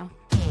Beck now.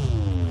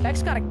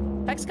 Beck's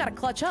gotta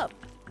clutch up.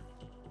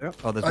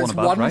 Oh, there's It's one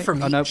above, one right?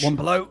 from Oh, no, each. one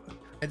below.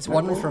 It's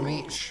one from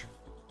each.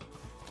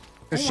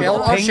 my Oh,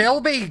 God.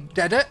 Shelby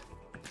did it.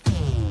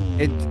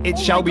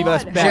 It's Oh Shelby my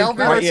versus God. Beck. Shelby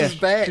right versus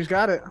here. Beck. She's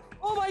got it.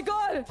 Oh my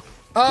god!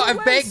 Oh, if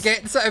Beck Please.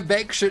 gets it, if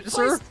Beck shoots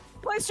her.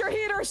 Place your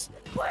heaters,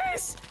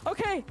 please.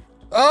 Okay.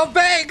 Oh,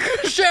 Beck!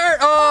 Sure!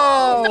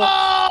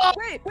 Oh!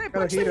 Wait, Got a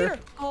place the heater. heater.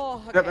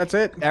 Oh, okay. Yep, that's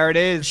it. There it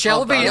is.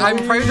 Shelby, Well done.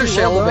 I'm proud of Well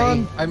Shelby.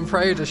 done. I'm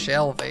proud of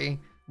Shelby.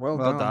 Well,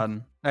 Well done.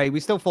 done. Hey, we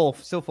still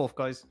fourth,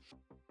 guys.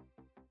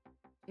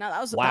 No, that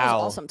was Wow.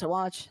 awesome to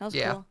watch. That was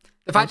Yeah. cool.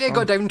 The fact that it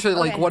got down to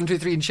like Okay. 1, 2,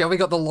 3, and Shelby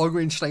got the long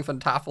range knife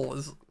and tackle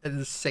is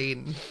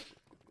insane.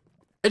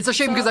 It's a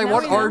shame So because I now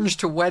want we know- Orange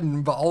to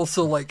win, but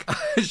also like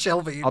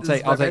Shelby. I'll is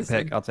take the pick.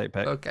 best I'll take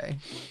pick. Okay.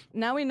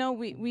 Now we know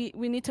we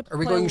need to Are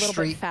we play going a little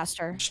straight? bit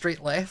faster.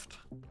 Straight left.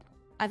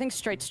 I think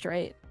straight.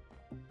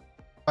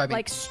 I mean,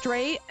 Like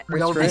straight. we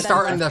all straight.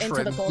 restart And in then this left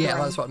into room. the gold Yeah,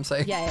 room. that's what I'm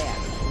saying. Yeah.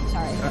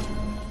 Sorry.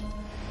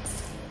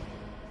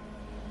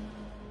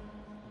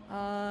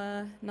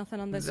 Nothing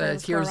on this side.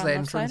 Let's go Here's around the left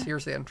entrance. side.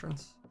 Here's the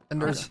entrance.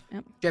 And there's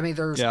Yep. Jimmy.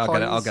 There's Yeah, I'll coins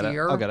get it. I'll get it.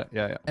 here. I'll get it.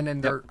 Yeah. And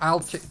then there,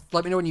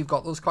 let me know when you've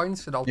got those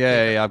coins, and I'll. take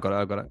it. Yeah, I've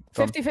got it. Go on.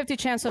 50-50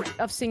 chance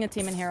of seeing a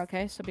team in here.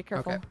 Okay, so be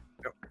careful. Okay.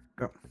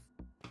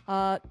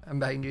 Yep. I'm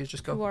behind you.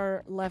 Just To go.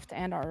 our left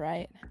and our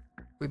right.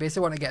 We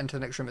basically want to get into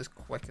the next room as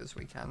quick as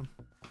we can.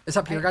 It's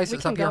up here, guys. We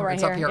It's can up go here. right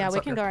It's up here. here. Yeah, It's we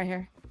up can here. go right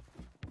here.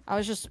 I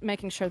was just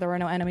making sure there were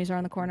no enemies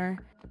around the corner.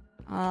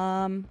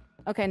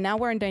 Okay, now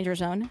we're in danger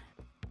zone.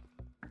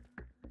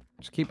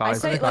 Just keep I eyes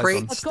say on The the let's- one.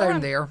 crates go down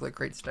around- there. The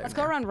crates down Let's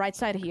there. go around right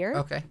side here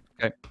Okay.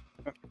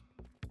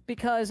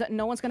 because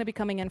no one's gonna be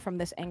coming in from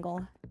this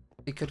angle.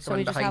 He could So come we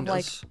in just behind have,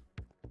 like- us.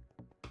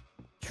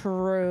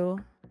 True.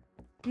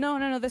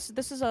 No. This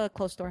is a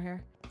closed door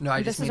here. No, I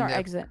and just this is mean our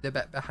exit. the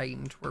bit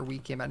behind where we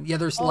came in. Yeah,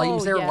 there's Oh,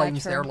 limes there, yeah,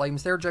 limes there, true.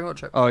 limes there. Jim,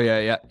 watch out. Oh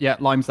yeah.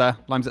 Lime's there.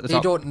 Lime's at the They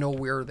top. don't know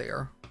we're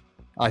there.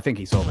 I think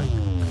he saw me.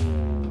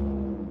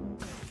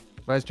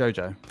 Where's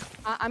Jojo?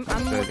 I'm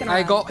looking around.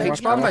 I got Watch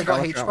H-bomb. out, I watch got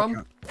out, watch out, watch H-bomb.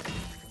 out.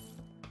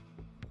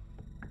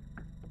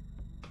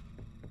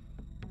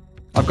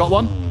 I've got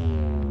one.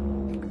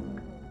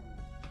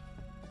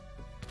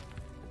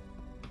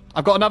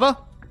 I've got another.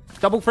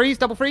 Double freeze.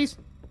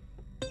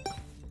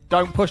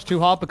 Don't push too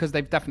hard because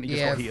they've definitely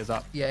just got heaters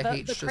up. Yeah, The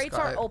H just crates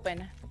got are out.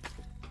 open.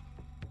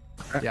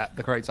 Yeah,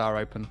 the crates are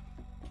open.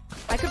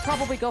 I could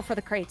probably go for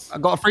the crates. I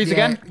got a freeze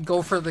Yeah, again.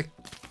 Go for Nice. it.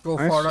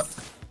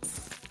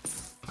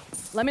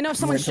 Let me know if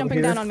someone's wait till jumping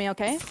here. down on me,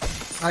 okay?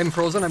 I'm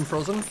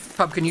frozen.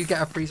 Cub, can you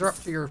get a freezer up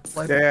to your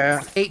left?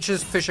 Yeah. H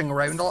is pushing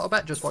around a little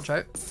bit. Just watch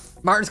out.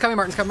 Martin's coming.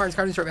 He's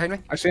right behind me.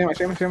 I see him.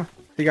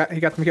 He got me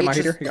get my H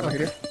is- heater. He got my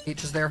heater.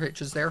 H is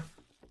there.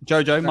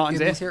 Jojo, Martin's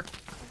Gimmy's here.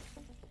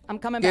 I'm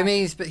coming back.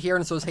 Gimmy's but here,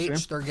 and so is see him.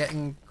 H. They're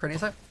getting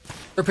grenades out.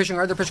 They're pushing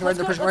around. Let's go to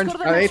the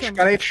Got next H. room.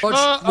 Got H. Watch,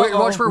 Uh-oh.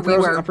 watch where I'm we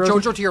frozen, were. I'm frozen.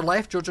 Jojo to your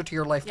left.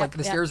 Yep, like the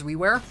yep. stairs we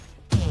were.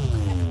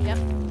 Yep.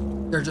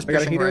 They're just We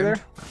got a pushing heater around. there.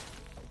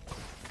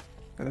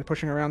 Yeah, they're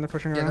pushing around. Yeah,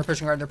 they're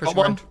pushing around. Got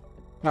one.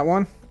 Not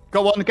one.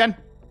 Got one again.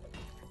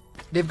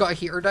 They've got a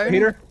heater down.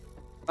 Heater.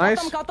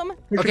 Nice. Got them.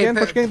 Push Okay, again.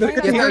 Push again. put-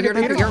 Get yeah, the Put a heater. heater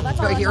Get the down.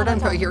 heater. Put a heater down.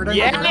 Put a heater down.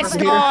 Yes, Put a heater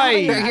down.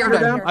 guys! Put a heater Heater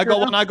down. down. I got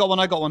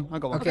one.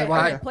 Okay, Okay,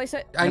 well, place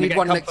it. I need get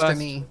one Cub next to first.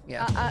 me.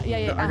 Yeah. Yeah.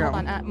 I got Hold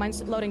one. on.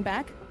 Mine's loading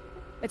back.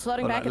 It's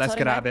loading back. Let's it's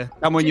get loading out of back. here.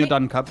 Come when you're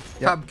Jimmy- done, Cub.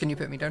 Cub, can you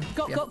put me down?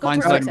 Go, Yeah. go, go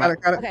Mine's towards loading the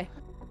exit. Got it. Okay.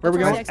 Where are we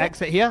Go going? towards the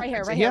Exit here. Right here,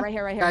 Exit right here. here, right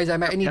here, right here. Guys, I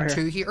might need Right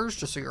here. 2 heaters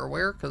just so you're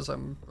aware, because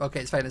I'm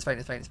okay. It's fine. Mine's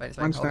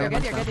Okay. down.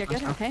 You're good, you're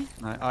good. Okay.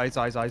 No, eyes.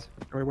 Are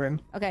we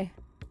waiting? Okay.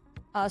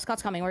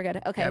 Scott's coming. We're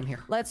good. Okay. Yeah, I'm here.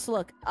 Let's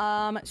look.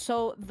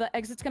 So the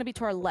exit's gonna be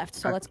to our left.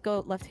 So Okay. let's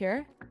go left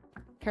here.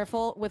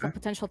 Careful with a Okay.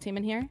 potential team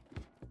in here.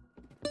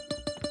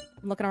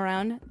 I'm looking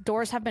around.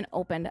 Doors have been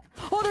opened.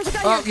 Oh, there's a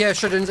guy Oh here. yeah,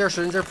 shut in there.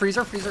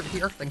 Freezer,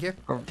 heater. Thank you.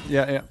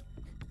 Yeah.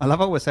 I love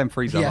how we're saying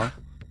freezer. Yeah.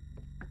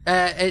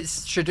 huh?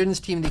 It's Shadun's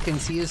team. They can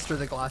see us through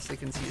the glass.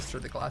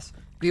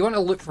 Do you want to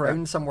look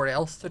around somewhere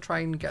else to try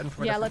and get in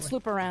from a Yeah, different let's way?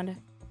 loop around.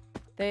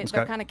 They're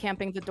go. kind of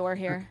camping the door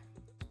here.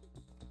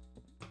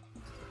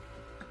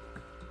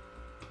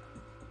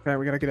 Okay,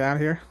 we gotta get out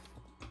of here.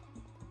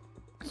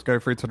 Let's go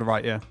through to the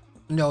right. Yeah.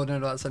 No,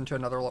 that's into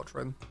another locked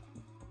room.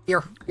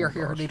 Here.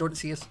 They don't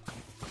see us.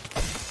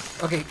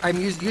 Okay,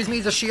 use me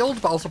as a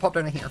shield, but also pop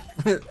down in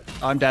here.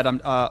 I'm dead.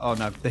 Oh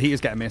no, the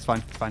heater's getting me. It's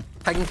fine.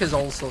 Pink is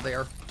also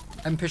there.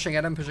 I'm pushing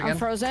in. I'm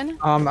frozen.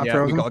 I'm not Yeah,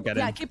 we frozen. gotta get in.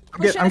 Yeah, keep I'm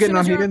pushing. I'm as getting soon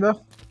on as you're- heated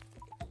though.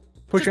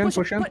 Push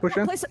just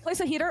in. Place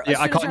a heater. Yeah, as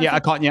I soon as can't. you're Yeah, I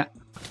on can't yet.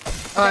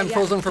 I'm yeah,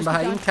 frozen from just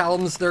keep behind. going.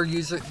 Callum's they're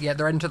using. Yeah,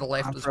 they're into the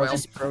left I'm as well.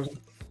 frozen.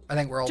 I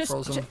think we're all Just,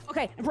 frozen.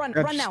 okay, run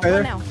Yeah, now, just stay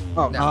run there. now.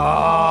 Oh, No.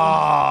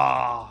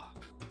 Ah.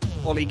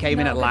 Ollie came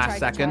in No, at good last try, good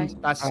second. try.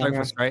 That's Oh, so man.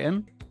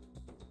 frustrating.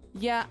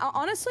 Yeah,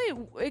 honestly,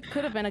 it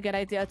could have been a good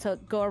idea to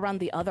go around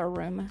the other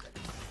room.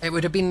 It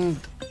would have been.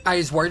 I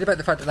was worried about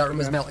the fact that that room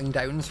was melting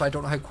down, so I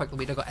don't know how quickly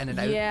we'd have got in and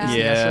out.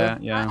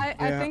 Yeah.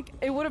 I think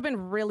it would have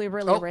been really,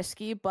 really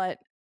risky, but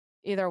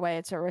either way,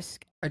 it's a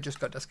risk. I just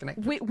got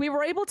disconnected. We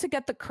were able to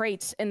get the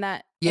crates in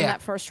that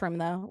first room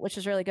though, which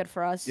is really good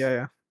for us.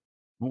 Yeah.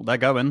 Oh, they're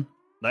going.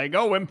 They're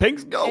going.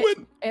 Pink's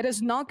going. It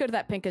is not good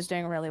that Pink is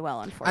doing really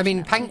well, unfortunately. I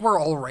mean, Pink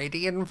were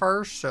already in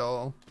first,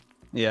 so.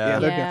 Yeah,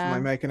 they're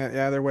definitely making it.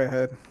 Yeah, they're way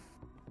ahead.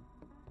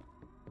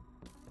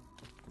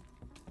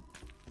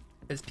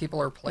 As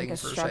people are playing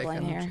for a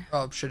second. Here.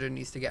 Oh, Shuden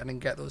needs to get in and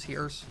get those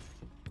hears.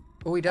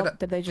 Oh, we did it.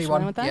 Did they just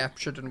win with that? Yeah,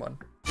 Shuden won.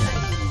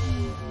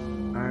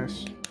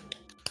 Nice.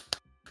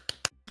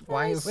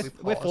 Why nice.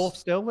 We're fourth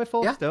still. We're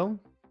fourth still.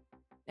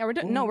 Yeah, we're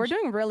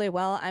doing really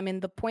well. I mean,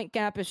 the point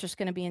gap is just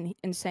going to be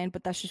insane,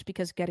 but that's just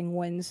because getting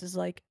wins is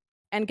like,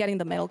 and getting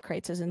the metal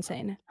crates is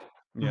insane.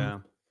 Yeah.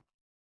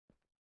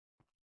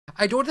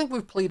 I don't think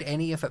we've played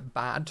any of it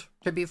bad,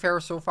 to be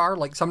fair, so far.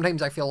 Like,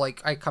 sometimes I feel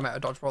like I come out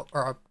of dodgeball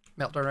or a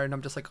meltdown and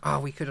I'm just like, oh,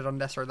 we could have done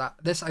this or that.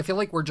 This, I feel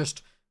like we're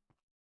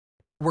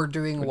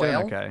doing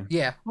well. Okay.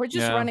 Yeah. We're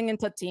just running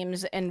into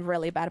teams in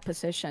really bad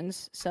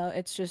positions. So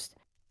it's just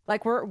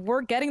like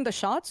we're getting the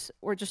shots.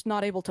 We're just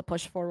not able to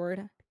push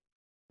forward.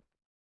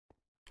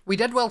 We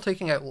did well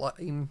taking out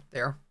Lime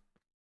there.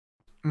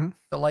 Mm-hmm.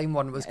 The Lime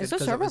one was good. Is the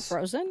server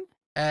frozen?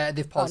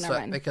 They've paused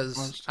it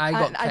because I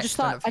got. I just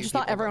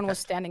thought everyone was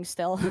standing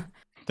still.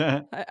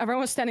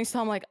 Everyone was standing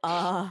still. I'm like,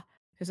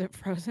 is it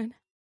frozen?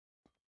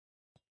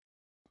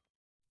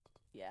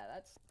 Yeah,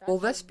 that's will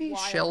this be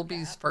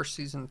Shelby's first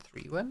season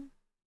 3 win?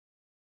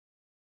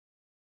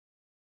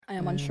 I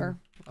am unsure.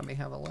 Let me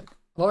have a look.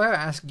 Well, I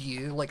ask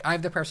you, like,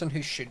 I'm the person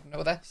who should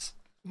know this.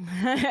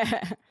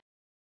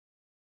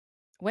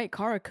 Wait,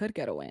 Kara could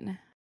get a win.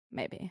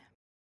 Maybe.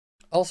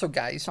 Also,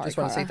 guys, just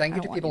want to say thank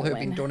you to people who've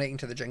been donating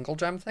to the Jingle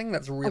Jam thing.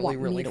 That's really,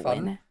 really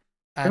fun.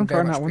 And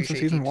very much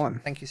appreciated. Season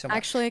 1. Thank you so much.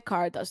 Actually,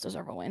 Kara does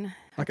deserve a win.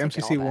 Like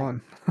MCC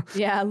 1.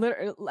 Yeah,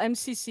 literally,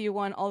 MCC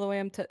 1 all the way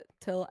up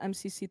till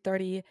MCC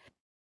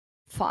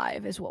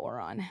 35 is what we're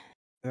on.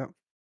 Yep.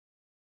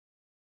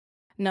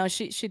 No,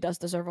 she does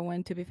deserve a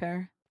win, to be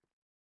fair.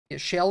 Yeah,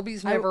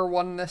 Shelby's never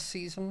won this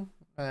season.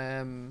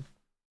 Hannah,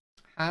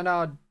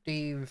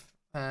 Dave,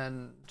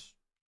 and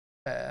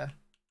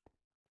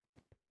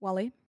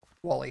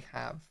Wally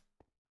have.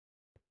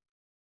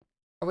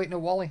 Oh wait, no,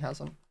 Wally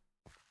hasn't.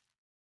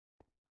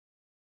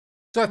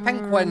 So if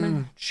Pink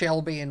win,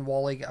 Shelby and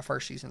Wally get a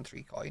first season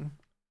 3 coin.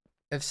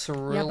 If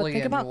Cerulean but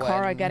think about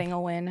Kara getting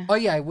a win. Oh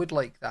yeah, I would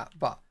like that,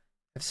 but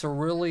if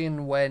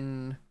Cerulean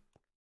win,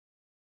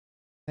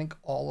 I think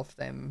all of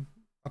them,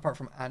 apart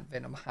from Ant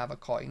Venom, have a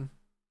coin.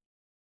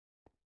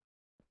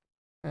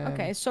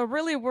 Okay, so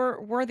really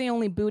we're the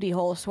only booty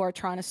holes who are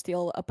trying to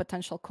steal a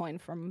potential coin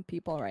from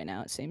people right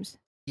now, it seems.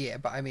 Yeah,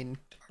 but I mean,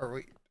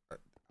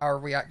 are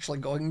we actually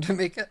going to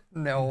make it?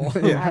 No.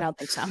 I don't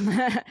think so.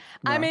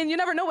 I mean, you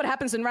never know what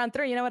happens in round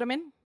 3, you know what I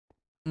mean?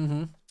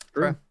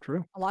 Mm-hmm.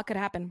 True. A lot could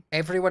happen.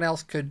 Everyone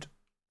else could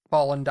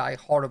fall and die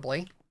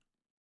horribly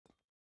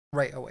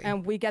right away.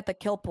 And we get the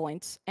kill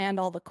points and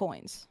all the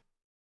coins.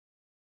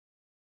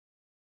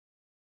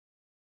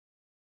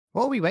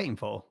 What are we waiting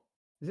for?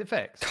 Is it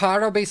fixed?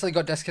 Kara basically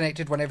got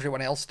disconnected when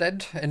everyone else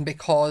did, and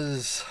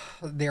because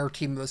their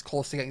team was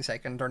close to getting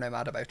second, they're now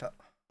mad about it.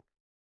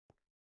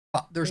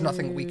 But there's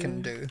nothing we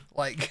can do.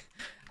 Like,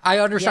 I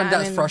understand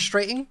that's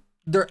frustrating.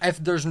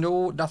 If there's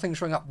nothing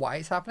showing up why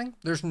it's happening,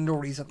 there's no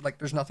reason, like,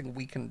 there's nothing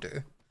we can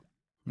do.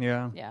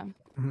 Yeah. Yeah.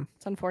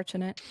 It's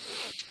unfortunate.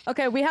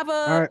 Okay, we have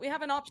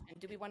an option.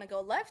 Do we want to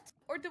go left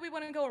or do we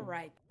want to go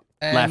right?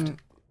 Left.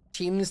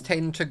 Teams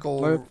tend to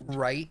go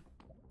right.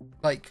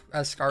 Like,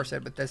 as Scar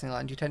said with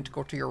Disneyland, you tend to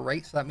go to your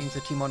right, so that means the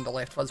team on the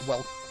left was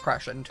will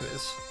crash into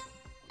us.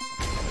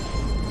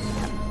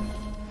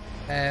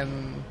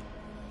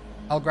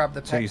 I'll grab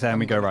the pick. So you're saying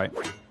we go right?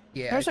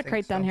 Yeah, there's a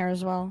crate down here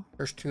as well.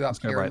 There's 2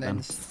 up here right,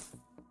 and then...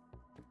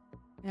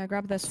 Yeah,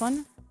 grab this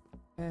one.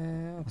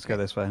 Okay. Let's go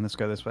this way. Let's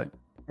go this way.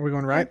 Are we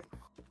going right?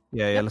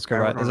 Yeah, let's go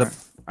right.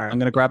 I'm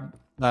gonna grab.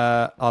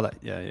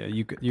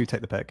 You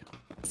take the pick.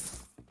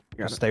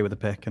 I'll stay with the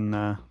pick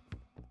and.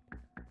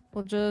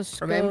 We'll just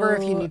remember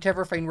if you need to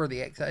ever find where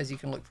the exit is, you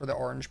can look for the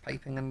orange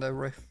piping in the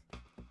roof.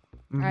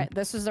 All right,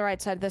 this is the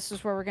right side. This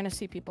is where we're gonna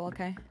see people.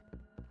 Okay.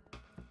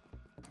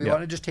 We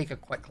want to just take a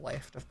quick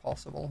left if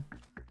possible.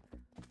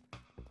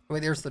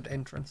 Wait, there's the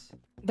entrance.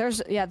 There's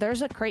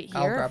a crate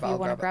here if you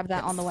want to grab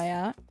that on the way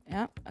out.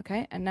 Yeah.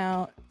 Okay. And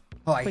now.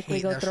 Oh, I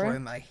hate this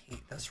room. I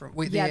hate this room.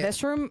 Wait,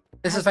 this room.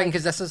 This is fine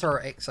because this is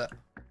our exit.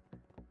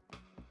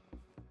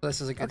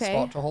 This is a good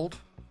spot to hold.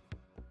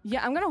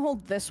 Yeah, I'm gonna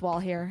hold this wall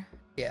here.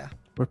 Yeah.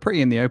 We're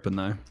pretty in the open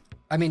though.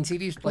 I mean, see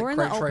if you like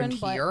crouch around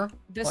here.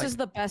 This is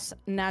the best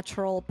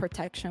natural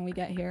protection we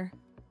get here.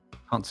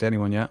 Can't see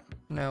anyone yet.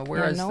 No,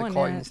 whereas the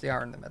coins, they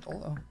are in the middle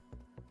though.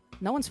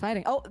 No one's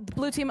fighting. Oh, the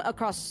blue team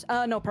across.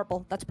 No,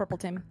 purple. That's purple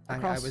team. I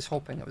was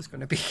hoping it was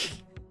going to be.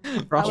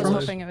 I was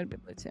hoping it would be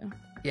blue too.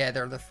 Yeah,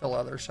 they're the full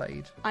other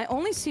side. I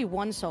only see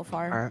one so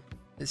far. All right.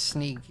 It's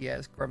Sneak. Yeah,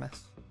 it's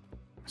Grimace.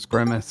 It's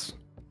Grimace.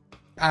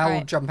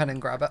 I'll jump in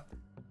and grab it.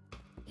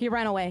 He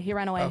ran away. He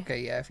ran away. Okay,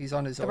 yeah, if he's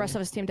on his own. The rest of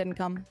his team didn't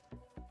come.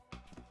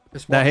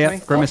 Just They're watch here.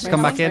 me. Grimace, Watch come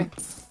me, back watch in. me.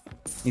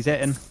 He's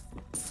hitting.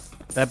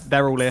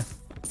 They're all here.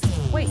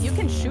 Wait, you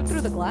can shoot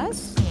through the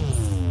glass?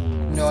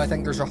 No, I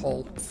think there's a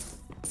hole.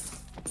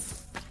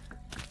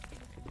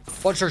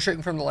 Watch her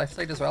shooting from the left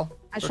side as well.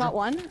 I shot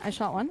one. I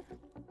shot one.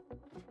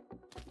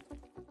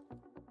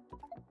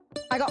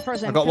 I got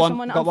frozen. I got Can one,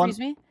 someone got one. unfreeze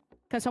me?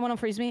 Can someone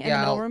unfreeze me in the Yeah,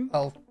 middle room?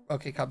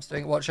 okay, Cub's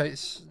doing it. Watch out,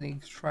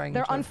 Sneak's trying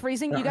They're to...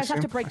 unfreezing. Yeah, You guys I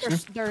have see to break him. I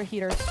see their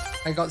heaters.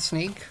 I got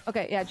Sneak.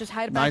 Okay, yeah, just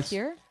hide back Nice.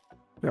 here.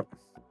 Yep.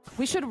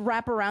 We should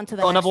wrap around to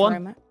the Got next another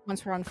one? room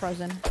once we're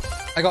unfrozen.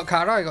 I got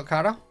Kara, I got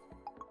Kara.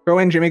 Go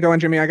in, Jimmy. Go in,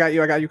 Jimmy. I got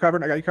you. I got you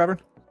covered. I got you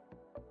covered.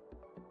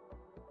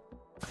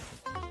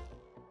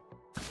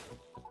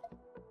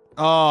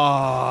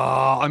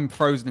 Oh, I'm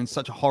frozen in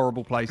such a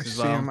horrible place I as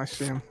see well. him. I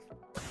see him.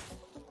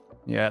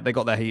 Yeah, they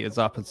got their heaters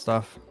up and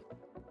stuff.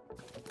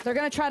 They're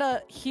gonna try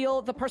to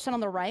heal the person on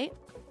the right.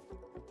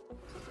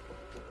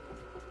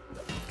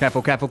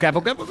 Careful, careful,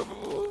 careful, careful.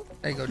 careful.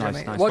 There you go, Nice,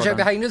 Jimmy. nice, Watch well out done.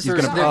 behind us. He's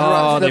There's, gonna- they've,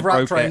 Oh, they've they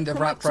wrapped broke it. round, they've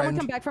wrapped Someone round.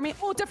 come back for me.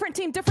 Oh, different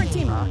team, different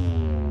team.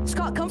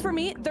 Scott, come for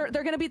me. They're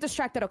gonna be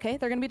distracted, okay?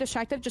 They're gonna be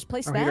distracted. Just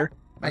place No that. heater.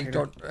 I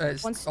don't,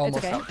 it's Once, it's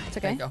almost okay. up. It's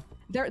There okay. you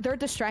go. They're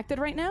distracted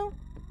right now.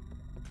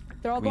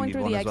 They're all We going need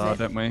through one the as well,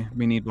 exit. don't we?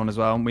 We need one as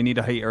well. We need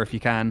a heater if you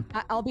can.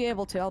 I'll be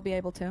able to. I'll be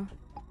able to.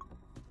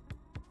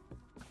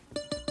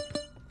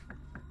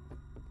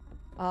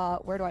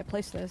 Where do I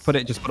place this?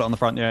 Just put it on the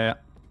front. Yeah, yeah.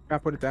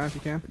 Gotta put it down if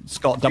you can.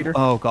 Scott, double. Heater.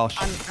 Oh gosh.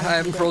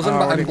 I'm frozen, Oh,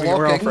 but I'm we're all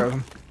blocking.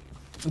 frozen.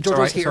 Jojo's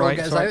alright, here it's will alright,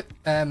 get us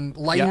it's out.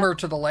 Limer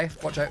to the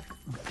left. Watch out.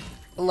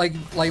 Like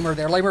Limer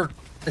there. Limer.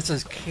 This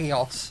is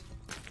chaos.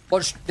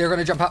 Watch. They're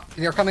gonna jump up.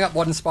 They're coming up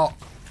one spot.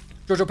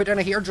 Jojo, put down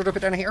a here. Jojo,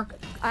 put down a here.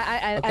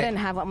 I Okay. didn't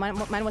have one.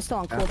 Mine was still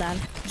on cooldown.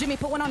 Jimmy,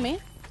 put one on me.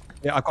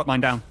 Yeah, I got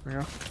mine down. There you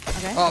go.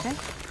 Okay. Oh, Okay.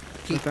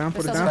 Put it down. Put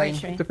This it doesn't down.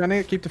 reach me. Keep defending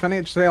it. Keep defending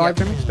it. Stay alive,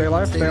 Yeah. Jimmy. Stay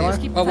alive. Stay alive.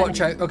 Keep Oh, watch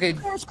defending. out. Okay.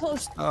 Door's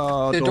closed.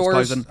 Oh, The door's doors.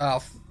 closing.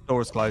 Oh,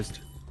 Door's closed.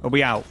 Are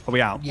we out? Are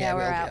we out? yeah, Yeah, we're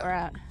we'll out. be We're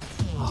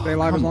out. Stay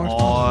alive as Come long as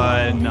possible.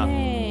 on.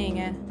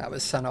 Dang. That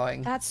was so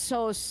annoying. That's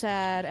so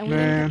sad. And we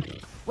Man.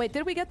 didn't... Wait,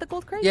 did we get the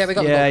gold crates? Yeah, we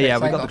got the Yeah, gold yeah,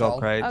 crates. we I got the gold all.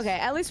 crates. Okay,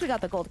 at least we got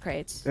the gold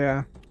crates.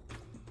 Yeah.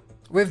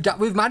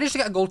 We've managed to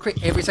get a gold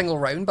crate every single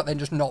round, but then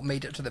just not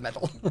made it to the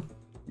middle.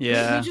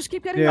 Yeah. We just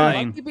keep getting Yeah.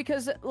 lucky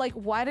because, like,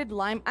 why did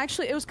Lime...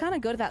 Actually, it was kind of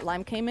good that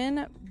Lime came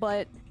in,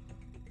 but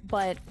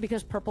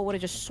because Purple would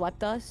have just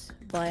swept us.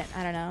 But,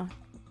 I don't know.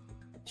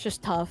 It's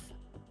just tough.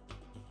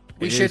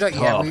 We It should have, is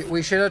yeah, tough.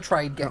 we should have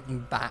tried getting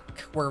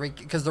back where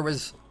because there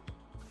was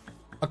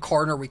a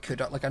corner we could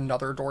have, like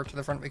another door to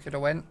the front we could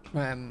have went.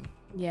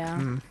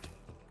 Yeah.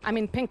 I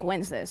mean, Pink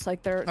wins this.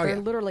 Like, they're Oh, yeah.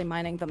 literally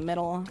mining the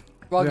middle.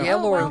 Well, Yeah.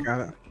 yellow. well.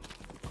 Got it.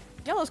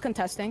 Yellow's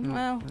contesting.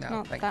 Well, no,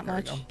 not thank- that there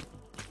we much. go.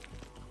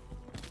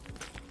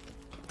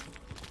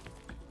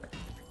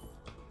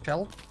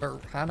 Shell or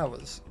Hannah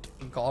was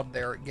god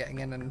there at getting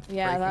in and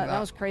Yeah, breaking that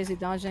was crazy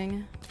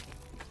dodging.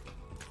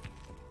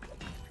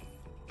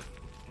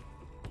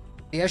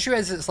 The issue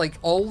is it's like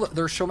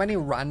there's so many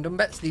random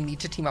bits they need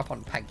to team up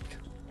on Pink.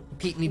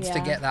 Pete needs to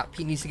Yeah. get that.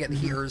 Pete needs to get the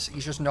heaters.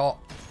 He's just not.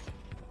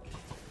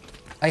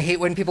 I hate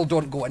when people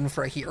don't go in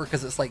for a heater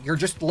because it's like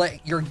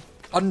you're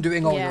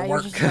undoing all Yeah, your you're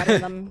work. just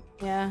letting them.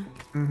 Yeah.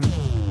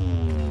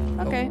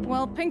 Okay,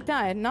 well, Pink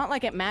died. Not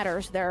like it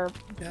matters. They're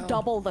No.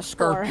 double the Or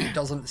score. Pete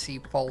doesn't see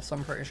Pulse,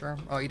 I'm pretty sure.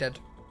 Oh, he did.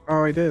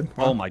 Oh, he did.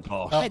 Oh my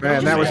gosh. Oh, Wait, Man,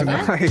 did that you was say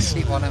that? nice.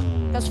 Pete won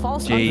it. Does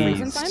false on Jeez.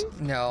 freezing time?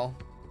 No,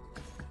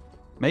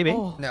 Maybe.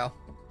 Oh, no.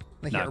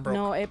 The No. heater broke.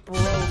 no, it broke.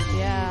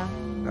 Yeah.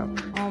 No.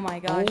 Oh my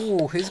gosh.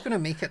 Oh, who's gonna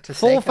make it to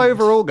Fourth second?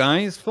 overall,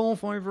 guys.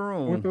 Fourth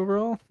overall. Fourth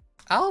overall.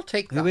 I'll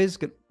take that. Who's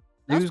That's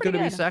going to pretty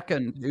be good.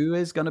 second? Who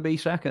is going to be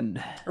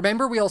second?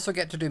 Remember, we also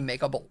get to do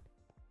Mega Bolt.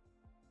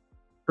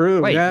 True.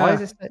 Wait, yeah. why is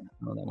this?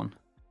 Oh, that one.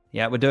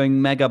 Yeah, we're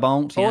doing Mega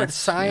Bolt. Oh, yes, it's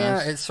Saya,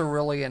 yes. it's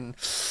Cerulean.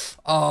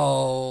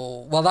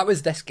 Oh, well, that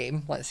was this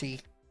game. Let's see.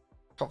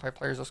 Top 5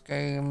 players this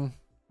game.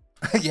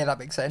 Yeah, that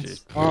makes sense.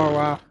 Jeez. Oh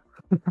wow.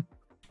 It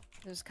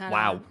was kind of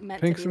Wow.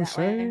 meant Pink's to be that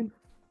way. insane.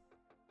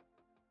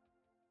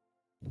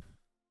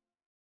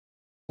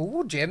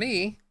 Oh,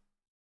 Jimmy.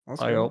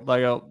 Let's They go.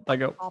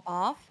 go. Pop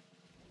off.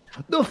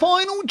 The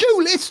final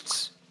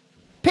duelists.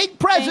 Pink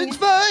presents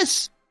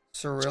versus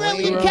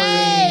Cerulean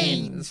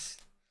Canes.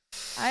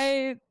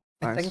 I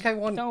I think I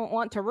want. don't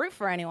want to root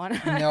for anyone.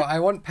 No, I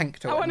want Pink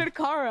to I win. wanted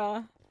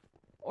Kara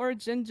or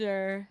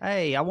Ginger.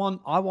 Hey, I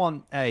want a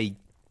Ollie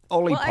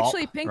Well, Pop,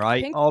 actually, Pink,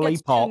 right? Pink Ollie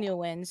gets Pop. 2 new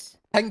wins.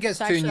 Pink gets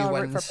So 2 actually, new I'll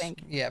root for wins.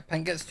 Pink. Yeah,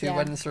 Pink gets 2 Yeah.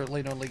 wins.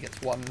 Cerulean only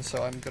gets 1,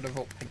 so I'm gonna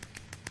vote Pink.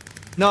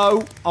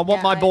 No, I want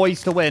Yeah, my I-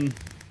 boys to win.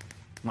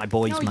 My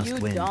boys No, must you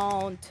win.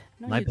 don't.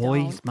 No, My you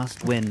boys don't.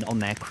 must win on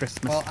their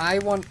Christmas Well, I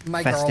want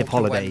my girl festive to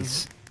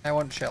holidays. win. I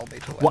want Shelby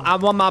to win. Well, I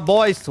want my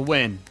boys to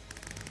win.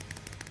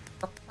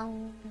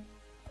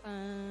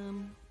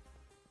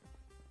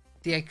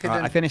 See, I Right,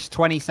 couldn't. I finished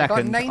 20 I got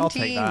seconds. 19. I'll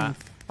take that.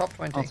 Top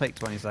 20. I'll take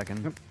 20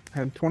 seconds. Yep.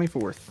 Had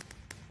 24th.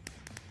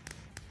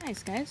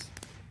 Nice, guys.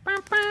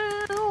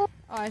 Oh,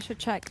 I should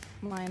check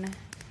mine.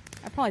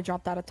 I probably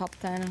dropped out of top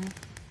 10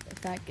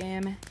 with that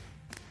game.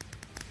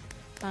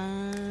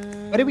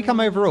 Where did we come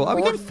overall? Oh,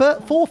 we got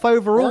fourth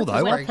overall,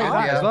 though. Very good,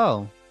 As yeah.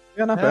 well.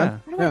 Yeah, not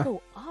bad. How do I Yeah,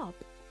 go up?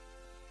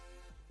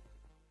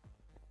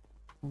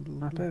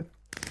 not bad.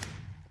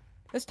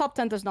 This top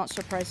 10 does not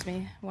surprise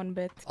me one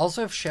bit.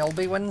 Also, if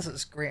Shelby wins,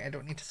 it's great. I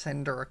don't need to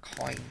send her a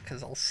coin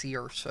because I'll see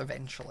her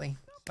eventually.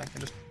 So I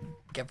can just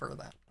give her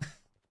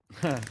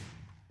that.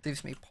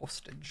 Saves me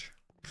postage.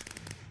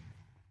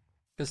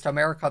 Because to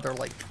America, they're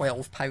like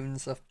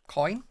 £12 a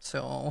coin,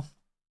 so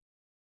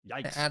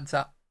Yikes. it adds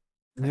up.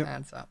 It Yep.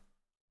 adds up.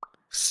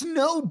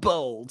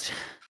 Snowballed.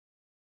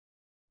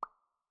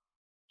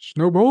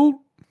 Snowball.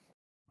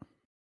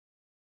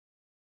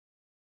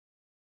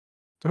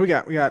 So who we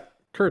got? We got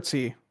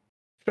Curtsy,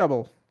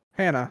 Shovel,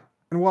 Hannah,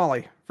 and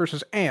Wally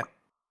versus Ant,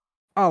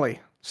 Ollie,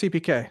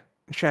 CPK,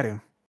 and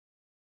Shadoon.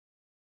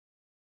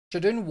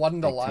 Shadoon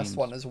won the Big last teams,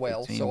 one as well,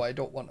 big so teams. I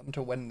don't want him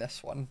to win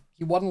this one.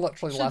 He won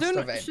literally last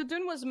event.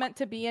 Shadoon was meant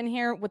to be in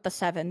here with the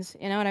sevens.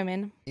 You know what I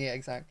mean? Yeah,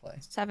 exactly.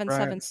 7, Right.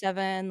 7,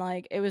 7.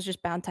 Like, it was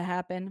just bound to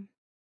happen.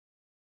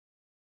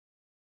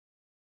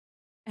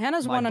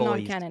 Hannah's My won a boys.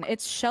 non-cannon.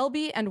 It's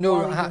Shelby and No,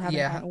 Wally who haven't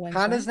yeah, gotten wins,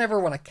 Hannah's right? never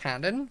won a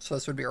cannon, so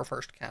this would be her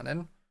first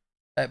cannon.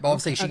 But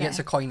obviously, she gets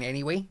Okay. a coin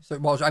anyway. So,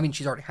 well, I mean,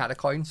 she's already had a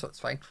coin, so it's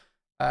fine.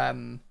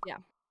 Yeah.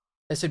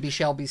 This would be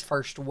Shelby's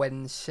first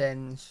win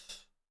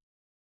since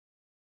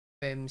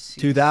MCC.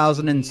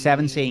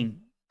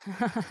 2017.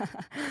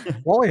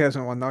 Wally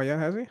hasn't won though yet,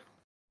 has he?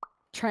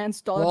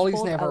 Trans dodgeball.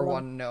 Wally's I never love-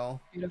 won, no.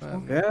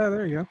 Beautiful. Yeah,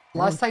 there you go.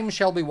 Last time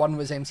Shelby won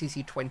was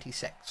MCC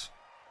 26.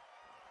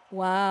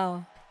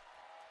 Wow.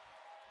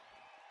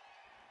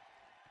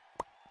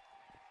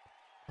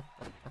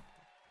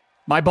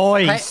 My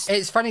boys.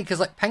 It's funny because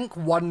like Pink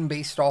won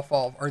based off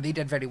of, or they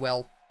did very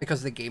well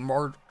because the game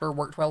order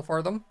worked well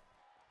for them.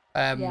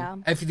 Yeah.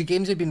 If the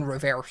games had been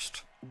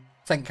reversed,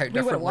 think how We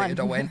would've differently won. it'd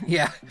have went.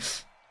 Yeah.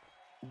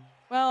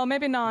 Well,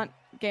 maybe not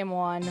game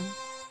 1.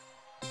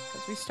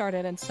 Because we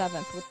started in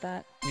 7th with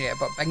that. Yeah,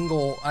 but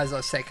Bingo as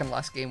a second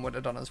last game would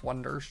have done us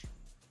wonders.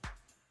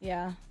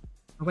 Yeah.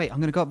 Oh, wait, I'm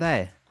going to go up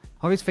there.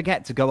 I always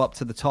forget to go up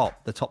to the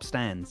top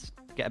stands.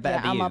 Get a better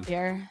Yeah, view. I'm up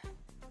here.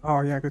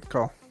 Oh yeah, good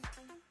call.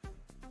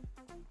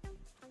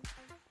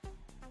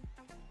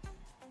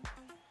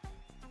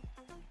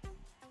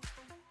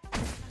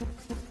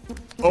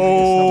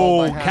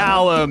 Oh, Snowball by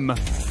Callum.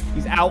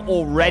 He's out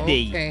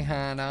already. Okay,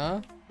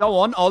 Hannah. Go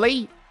on,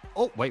 Ollie.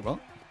 Oh, wait, what?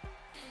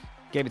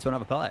 Gave it to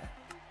another player.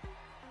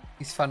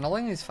 He's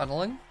funneling, he's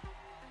funneling.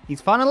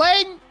 He's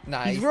funneling.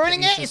 Nice. He's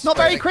ruining He's it. just It's not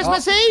very spreading-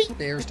 Christmassy. Oh,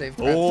 there's Dave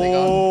Clancy gone.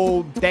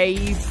 Oh,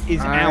 Dave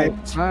is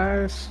out.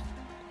 Nice.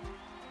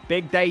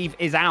 Big Dave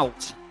is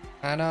out.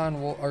 Hannah and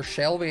or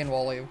Shelby and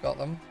Wally have got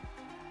them.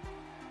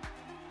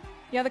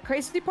 Yeah, the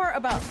crazy part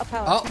about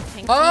Oh. Pink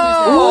team is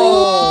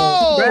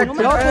Oh, that Back no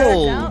matter where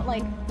double. it's out,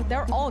 like,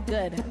 they're all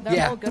good. They're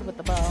Yeah. all good with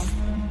the bow.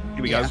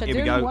 Here we Yeah. go. So Here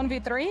we doing go.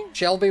 1v3?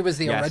 Shelby was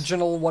the Yes.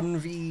 original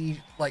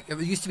 1v, like, it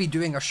used to be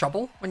doing a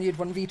shovel when you had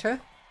 1v2.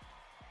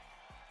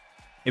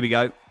 Here we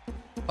go.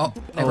 Oh,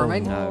 never Oh,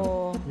 mind.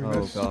 no. Oh.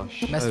 Oh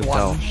gosh. Missed oh, one.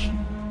 gosh.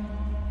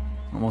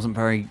 That wasn't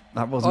very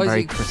Oh, very is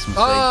he- Christmassy.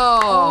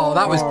 Oh,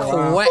 that was Oh,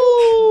 wow. quick.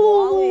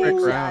 Wally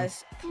Quick round.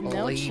 just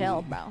no Clean.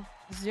 chill, bro.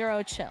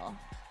 Zero chill.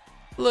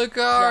 Look,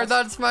 Yes.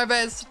 that's my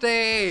best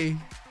day.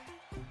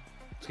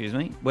 Excuse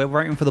me. We're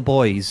waiting for the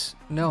boys.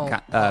 No,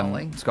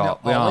 Ollie.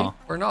 Scott, no, we Ollie, are.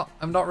 We're not.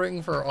 I'm not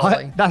rooting for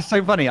Ollie. That's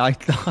so funny. I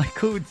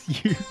called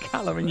you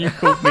Callum and you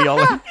called me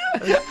Ollie.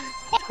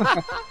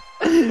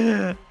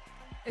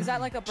 Is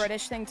that like a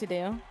British thing to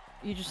do?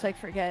 You just like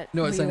forget.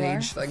 No, it's who an you are?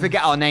 age thing.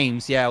 Forget our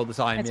names, yeah, all the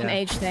time. It's yeah. an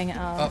age thing.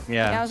 Oh.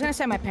 Yeah. Yeah, I was gonna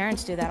say my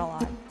parents do that a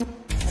lot, but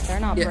they're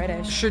not Yeah,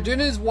 British.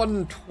 Shaduna's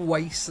won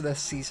twice this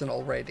season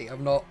already.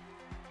 I'm not.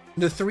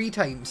 No, 3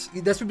 times.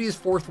 This would be his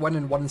 4th win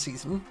in one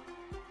season.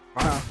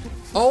 Wow.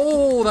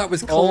 Oh, that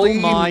was Oh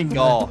clean. my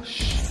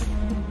gosh.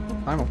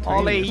 Simultaneous.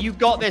 Ollie, you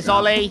got this,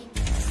 Ollie.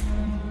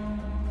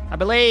 I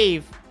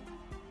believe.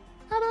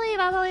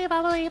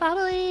 I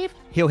believe.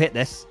 He'll hit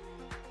this.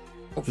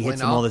 He Hopefully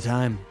hits them all not. the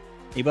time.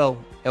 He will.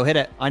 He'll hit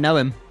it. I know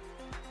him.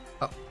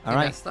 Oh, All he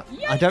right. missed it.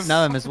 I don't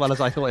know him as well as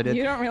I thought I did.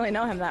 You don't really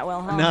know him that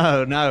well, huh?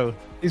 No, no.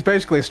 He's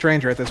basically a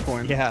stranger at this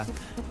point. Yeah.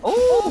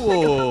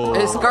 Oh.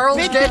 It's girls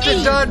Big get it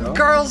D. done.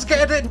 Girls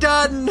get it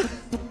done.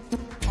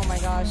 Oh my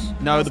gosh.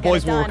 No, Girls the get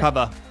boys it will done.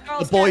 recover. Girls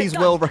The get it boys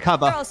done. will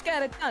recover. Girls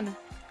get it done.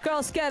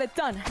 Girls get it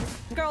done.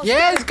 Girls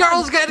Yes, get it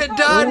girls done. get it Girls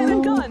done. get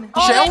it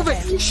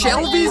done.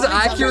 Shelby's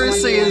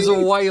accuracy is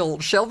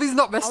wild. Shelby's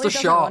not missed Ollie a does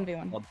it shot.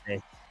 1v1. Got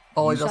this.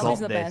 Ollie You doesn't. Shelby's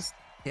got the this. best.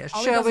 Yeah, Ollie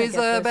doesn't Shelby's get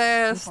the this,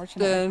 best.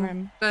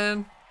 unfortunately for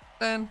him.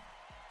 Dun.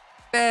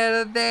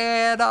 Better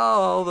than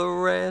all the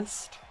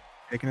rest.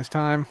 Taking his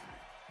time.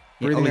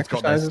 Yeah, Breathing Ollie's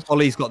got this. exercises.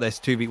 Ollie's got this.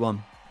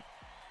 2v1.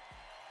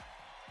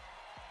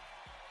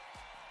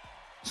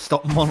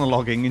 Stop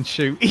monologuing and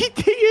shoot. He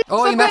did.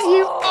 Oh, he missed.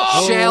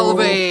 Oh.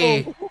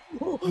 Shelby.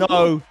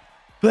 No.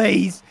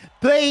 Please.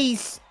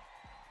 Please.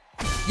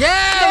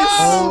 Yes.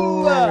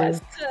 Oh.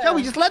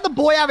 Joey, just let the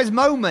boy have his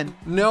moment.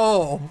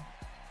 No.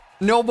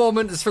 No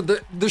moments for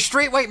the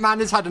straight white man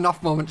has had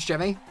enough moments,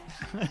 Jimmy.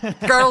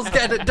 Girls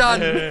get it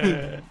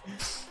done.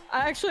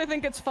 I actually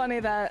think it's funny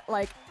that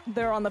like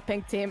they're on the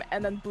pink team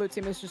and then blue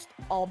team is just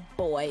all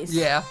boys.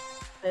 Yeah.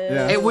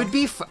 Yeah. It would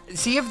be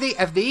see if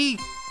they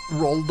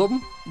rolled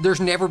them. There's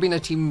never been a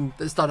team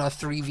that's done a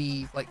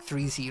 3v like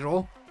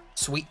 3-0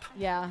 sweep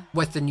Yeah.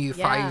 with the new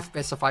Yeah. 5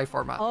 best of 5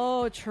 format.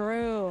 Oh,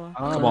 true.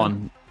 Come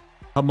on.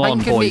 Come Mine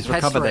on, can boys. make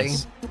Recover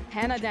history. this.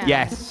 Hannah down.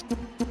 Yes. And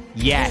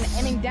Yes.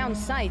 aiming down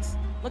sights.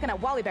 Looking at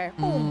Wally Bear.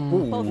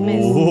 Boom. Both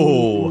missed.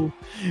 Ooh.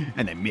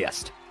 And they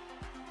missed.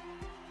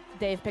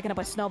 Dave picking up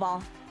a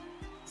snowball.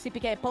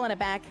 CPK pulling it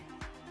back.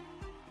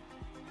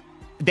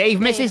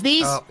 Dave misses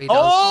these. Oh, he does.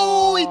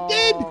 Oh, he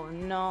did. Oh,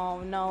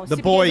 no. The CPK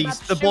is boys. about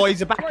to The shoot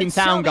boys are back in towards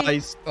town, Shelby.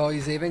 guys. Oh,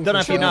 he's aiming Don't for know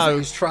if you Shelby. know.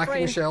 He's tracking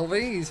Frame.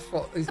 Shelby. He's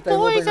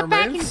developing her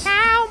moves.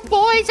 town.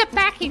 Boys are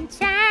back in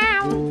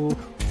town. Ooh,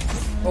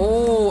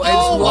 Oh, it's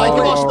Oh my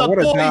Wally. gosh, the what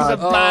a boys dodge.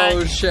 are back.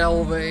 Oh,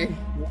 Shelby.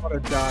 what a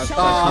dodge.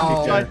 Shelby.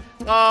 Oh. by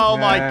Oh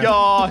my Yeah.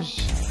 gosh.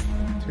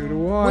 CPK.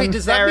 2-1. Wait,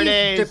 does that There it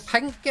mean is. did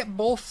Pink get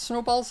both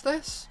snowballs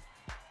this?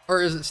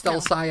 Or is it still No.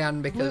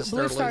 Cyan Blue, because blue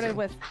they're started losing?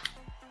 with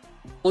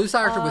Blue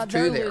started with 2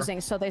 they're there.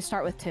 losing, so they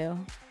start with 2.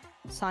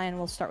 Cyan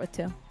will start with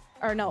 2.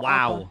 Or no,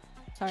 Wow. Aqua.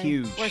 Sorry.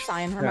 Huge. We're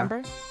Cyan,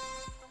 remember?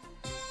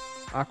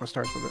 Aqua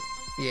starts with it.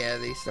 Yeah,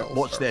 they still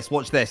Watch start. this.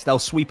 Watch this. They'll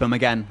sweep him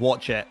again.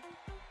 Watch it.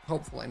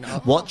 Hopefully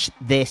not. Watch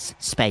this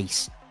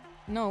space.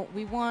 No,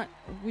 we want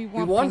We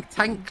want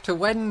Pink to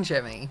win,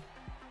 Jimmy.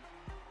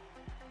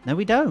 No,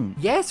 we don't.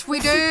 Yes, we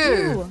do.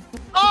 do.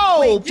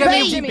 Oh,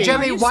 Jimmy, Jimmy,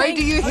 are you why saying-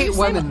 do you are hate saying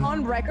women?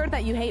 on record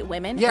that you hate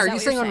women? Yeah, Is are that you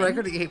what saying you're on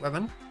record that you hate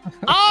women?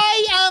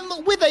 I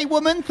am with a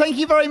woman. Thank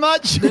you very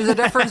much. There's a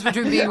difference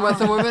between being with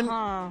a woman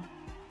Huh.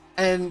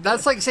 and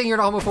that's like saying you're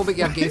not homophobic,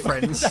 you have gay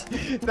friends.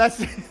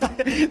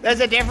 There's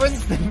a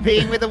difference between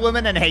being with a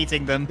woman and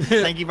hating them.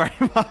 Thank you very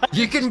much.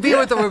 You can be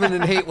with a woman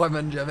and hate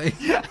women, Jimmy.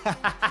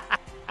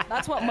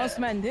 That's what most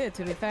men do,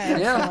 to be fair.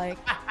 Yeah. So, like,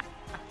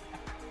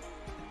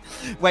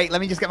 Wait, let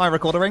me just get my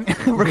recording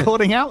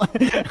out.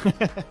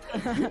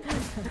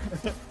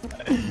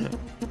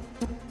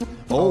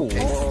 Oh,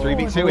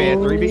 3v2 here.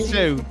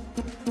 3v2.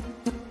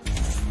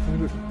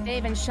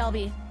 Dave and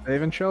Shelby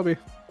Dave and Shelby.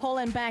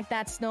 pulling back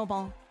that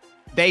snowball.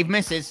 Dave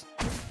misses.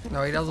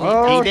 No, he doesn't.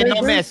 Oh, He did Dave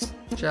not missed.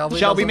 miss. Shelby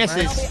Shelby doesn't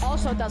misses. miss. Shelby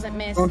also doesn't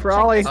miss. Going for Check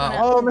Ollie. this one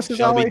out. Oh, Mrs.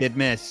 Shelby Ollie. did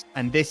miss,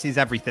 and this is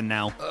everything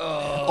now.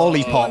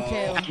 Ollie Pop Two.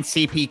 and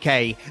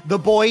CPK. The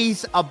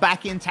boys are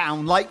back in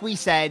town, like we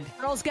said.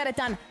 Girls get it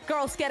done.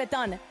 Girls get it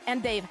done.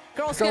 And Dave.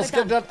 Girls, Girls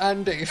get it done. get that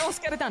and Dave. Girls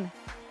get it done.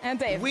 And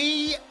Dave.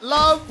 We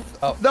love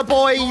Oh. the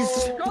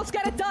boys. Girls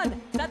get it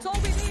done. That's all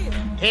we need.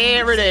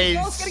 Here it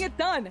Girls is. getting it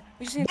done.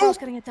 We just need girls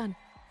getting it done.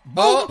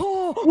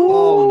 Oh,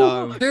 Oh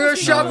no. do a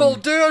shovel,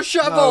 do a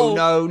shovel.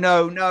 No. Do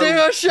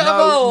a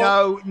shovel.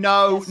 No.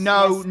 No.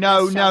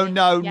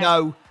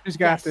 She's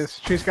got Yes.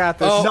 this. She's got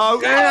this. Oh. No.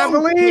 Yeah, I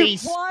believe.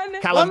 Please. One.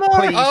 Callum, One more.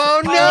 please.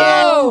 Oh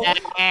no!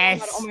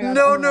 Yes. Oh my God.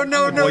 No, no,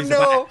 The no, boys are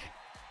no. back.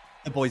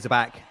 The boys are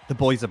back. The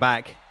boys are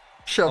back.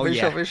 Shelby, Oh,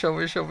 yeah.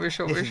 Shelby. This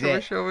is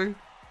it.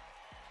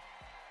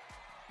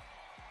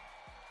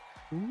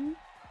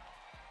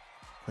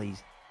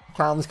 Please.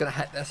 Callum's gonna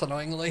hit this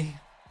annoyingly.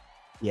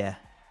 Yeah.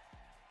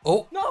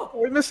 Oh, No.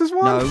 Oh, he misses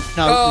one. No.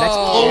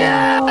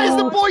 Oh. Let's.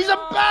 Yes, the boys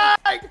are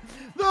back.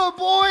 The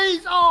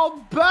boys are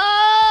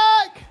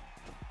back.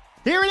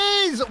 Here it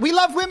is. We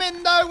love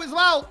women though as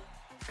well.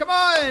 Come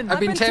on. I've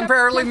been been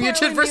temporarily temporarily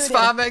muted for muted.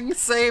 spamming.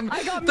 Same.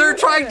 I got They're muted.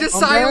 trying to Come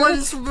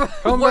silence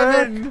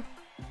women.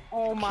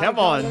 Oh my Come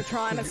God. on. They're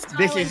trying to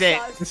This is silence it.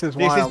 us. This is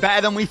This wild. is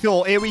better than we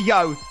thought. Here we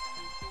go.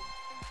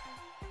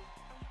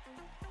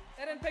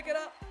 They didn't pick it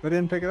up. They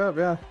didn't pick it up,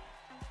 yeah.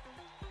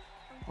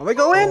 Well, they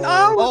go in.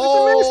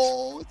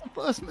 Oh, It's a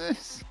first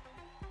miss.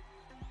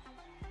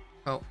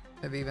 Oh,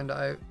 they've evened it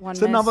out. One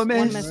It's miss. another One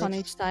miss. miss on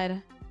each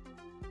side.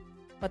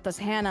 But does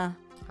Hannah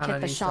Hannah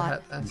hit the needs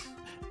shot? to hit this.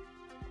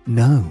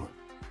 No.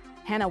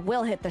 Hannah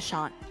will hit the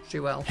shot. She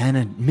will.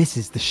 Hannah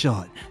misses the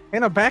shot.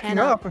 Hannah backing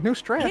Hannah up. A new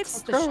strat. Hits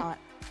Let's the go. shot.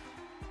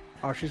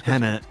 Oh, she's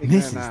Hannah taking it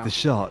misses now. the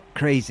shot.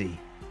 Crazy.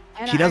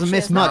 Hannah She doesn't actually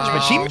miss is not much, but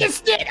she Oh.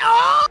 missed it.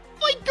 Oh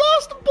my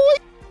gosh, the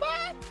boy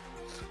back.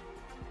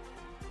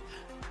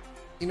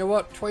 You know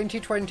what?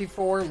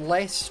 2024,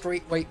 less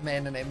straight white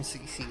men in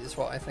MCC is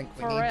what I think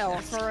we For need. real,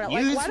 for real.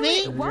 Excuse why do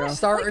me? we, why,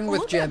 Starting with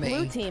look at Jimmy.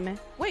 Blue team.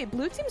 Wait,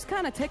 blue team's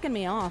kind of ticking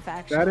me off,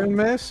 actually. That didn't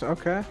miss?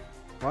 Okay.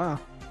 Wow.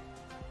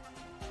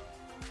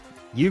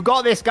 You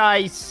got this,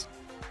 guys.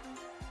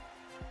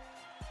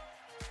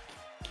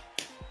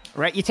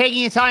 Right, you're taking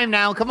your time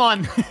now. Come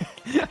on.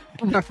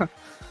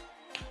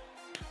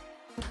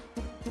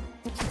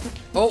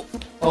 Oh,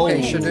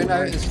 okay, Shadow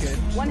now is good.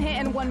 One hit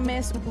and one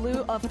miss.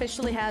 Blue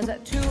officially has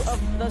 2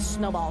 of the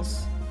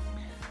snowballs.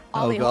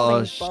 Oh, Ollie holding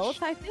gosh.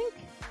 both, I think?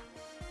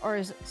 Or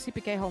is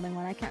CPK holding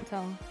one? I can't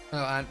tell. Oh,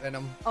 and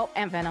Venom. Oh,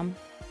 and Venom.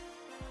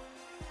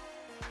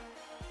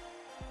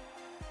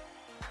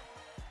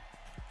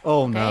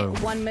 Oh Okay, no.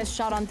 one missed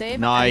shot on Dave.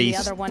 And Nice. the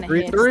other one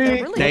 3-3. hits. They're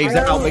really Dave's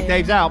hard out. to Big hit.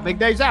 Dave's out. Big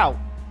Dave's out.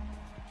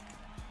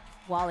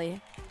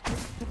 Wally.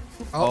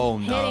 Oh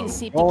Hitting no.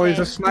 CPK. Oh, he's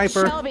a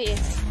sniper. Shelby.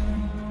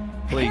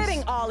 Please.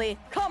 Hitting Ollie.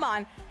 Come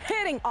on.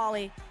 Hitting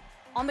Ollie.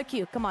 On the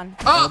queue. Come on.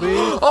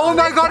 Oh, oh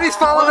my God, he's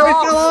falling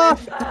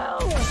off.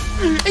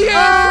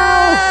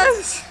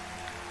 Yes!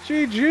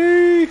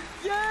 GG.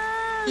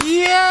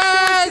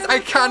 Yes! I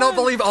cannot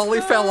believe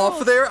Ollie fell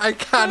off there. I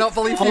cannot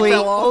believe he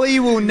fell off. Ollie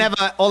will never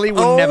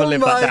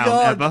live that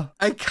down, ever.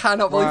 I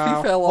cannot believe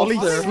he fell off Ollie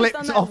there.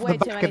 slipped off the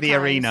back of the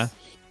arena.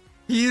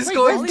 He's Wait,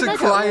 going Ollie to does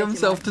cry that way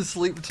himself too to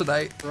sleep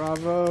tonight.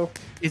 Bravo.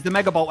 Is the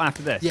Mega Bolt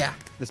after this? Yeah.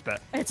 This bit.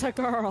 It's a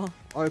girl.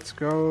 Let's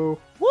go.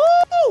 Woo!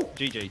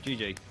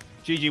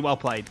 GG, well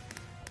played.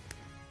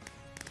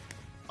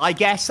 I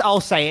guess I'll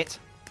say it.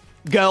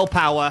 Girl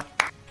power.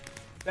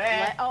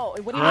 There. Oh,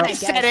 what do you I mean?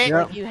 said it.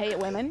 Like you hate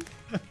women?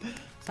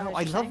 No,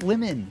 I love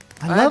women.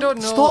 I don't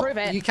know. Stop. Prove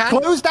it. You can't.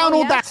 Close down Oh,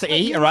 yeah?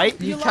 Audacity, all right?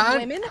 You You love can't-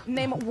 women?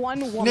 Name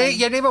one woman.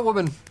 Yeah, name a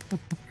woman.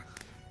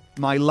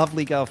 My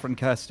lovely girlfriend,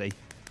 Kirsty.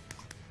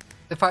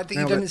 The fact that you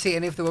Nailed didn't it. see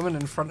any of the women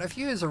in front of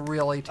you is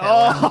really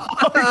telling.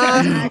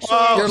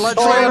 Actually, You're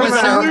literally it in was a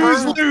a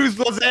server. lose,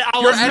 was it? I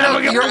You're was never in a,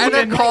 gonna you're in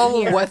win. a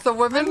call here. with a I'm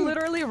woman.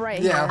 literally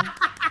right Yeah.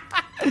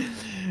 here.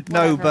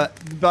 No, Whatever.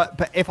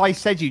 but if I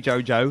said you,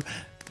 Jojo,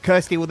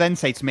 Kirsty will then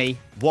say to me,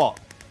 "What?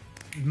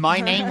 My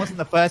name wasn't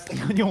the first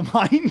thing on your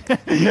mind."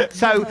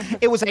 So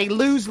it was a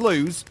lose.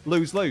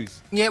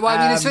 Yeah, well,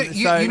 I mean, so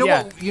you know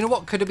yeah. what? You know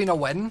what could have been a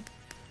win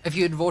if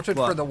you had voted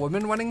for What? the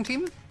woman winning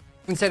team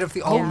instead of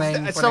the all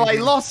men. So I winning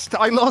team. lost.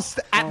 I lost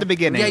at the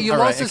beginning. Yeah, you All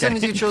lost right, as soon okay.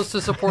 as you chose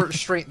to support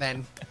straight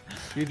men.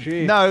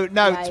 GG. No.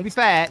 Yikes.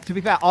 To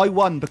be fair, I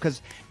won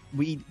because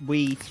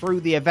we threw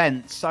the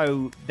event,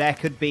 so there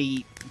could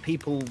be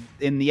people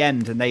in the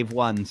end, and they've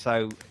won.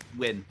 So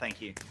win.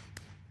 Thank you.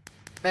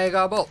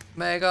 Mega bolt,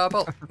 mega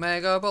bolt,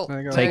 mega bolt.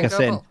 Mega Take mega us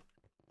in. bolt.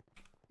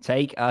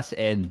 Take us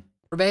in.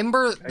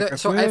 Remember that.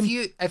 us So in.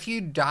 if you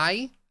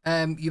die,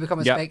 you become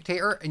a Yep.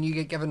 spectator and you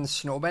get given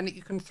snowmen that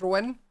you can throw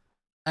in.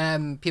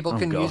 People Oh,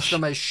 can use gosh.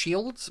 them as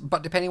shields,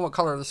 but depending what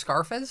color the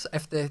scarf is,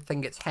 if the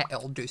thing gets hit,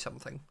 it'll do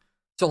something.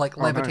 So like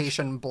Oh, nice.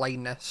 levitation,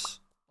 blindness,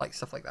 like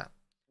stuff like that.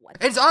 What?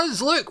 It's us!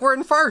 Look, we're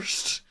in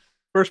first.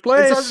 First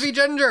place. It's us v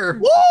Ginger.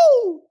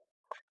 Woo!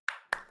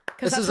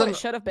 Because that's what it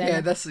should have been.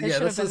 Yeah, this It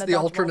should have is been the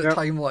dodgeball alternate Yep.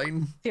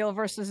 timeline. Steel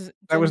versus.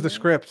 That was the Ginger.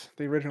 script,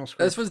 the original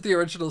script. This was the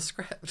original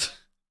script.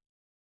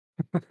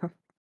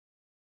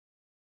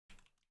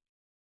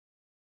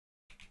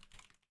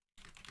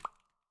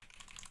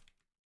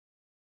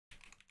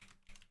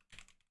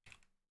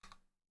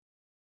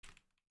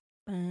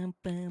 Bum,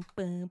 bum,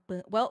 bum,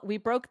 bum. Well, we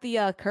broke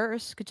the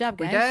curse. Good job,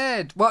 We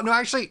guys. did. Well, no,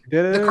 actually,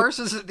 Did the it. curse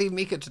is that they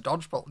make it to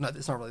dodgeball. No,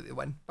 that's not really the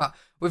win. But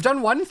we've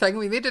done one thing.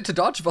 We made it to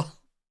dodgeball.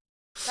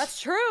 That's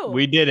true.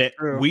 We did it.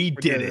 True. We We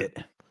did did it.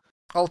 it.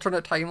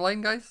 Alternate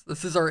timeline, guys.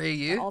 This is our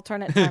AU.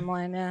 Alternate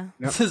timeline, yeah.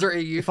 Yep. This is our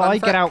AU. If I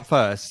fanfic. get out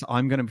first,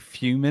 I'm gonna be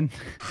fuming.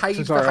 hide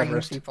is our behind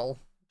Everest. people.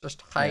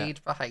 Just hide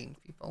behind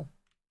people.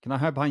 Can I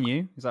hide behind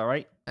you? Is that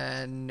right?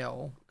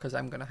 No, because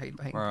I'm gonna hide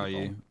behind Where are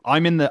people. you?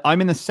 I'm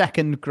in the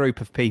second group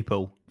of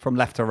people from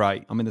left to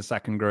right. I'm in the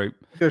second group.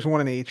 There's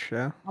one in each,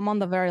 yeah. I'm on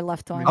the very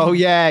left one. Oh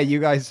yeah, you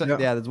guys. Yeah.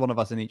 Yeah, there's one of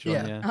us in each one.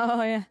 Yeah. Yeah.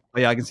 Oh, yeah. Oh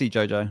yeah, I can see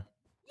Jojo.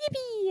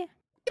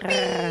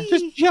 Yippee!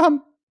 Just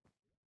jump.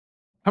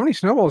 How many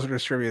snowballs are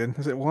distributed?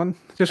 Is it one?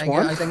 Just I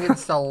one? think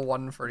it's still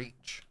one for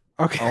each.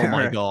 Okay. Oh my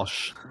alright.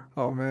 gosh.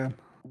 Oh man.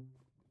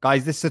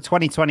 Guys, this is a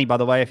 2020, by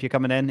the way. If you're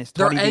coming in, it's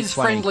There 20 is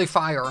friendly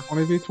fire.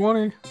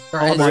 20v20.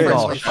 There Oh is my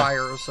friendly gosh.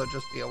 fire, so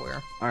just be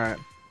aware. All right.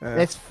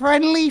 It's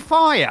friendly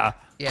fire.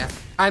 Yeah,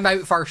 I'm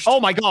out first. Oh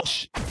my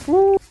gosh.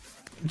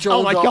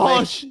 Joel Oh my got me.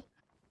 gosh.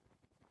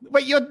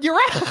 Wait, you're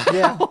out.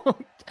 Yeah.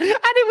 And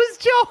it was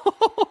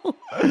Joel.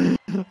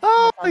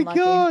 Oh my Unlucky.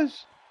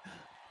 gosh.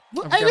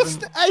 I'm Hey,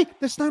 Kevin. hey,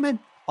 the snowman.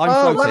 I'm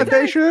Oh, floating.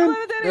 levitation.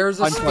 There's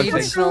a I'm speed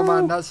floating.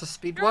 snowman. That's a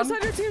speed Girls one.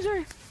 on your team,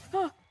 sorry.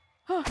 Oh,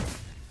 oh.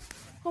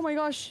 Oh my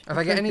gosh. If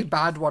I get any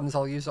bad ones,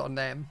 I'll use it on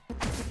them.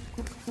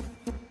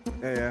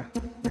 Yeah.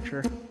 Make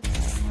sure.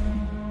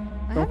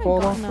 I Don't haven't fall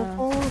off. gotten Don't a...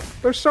 fall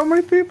off. There's so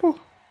many people.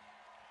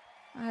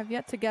 I have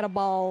yet to get a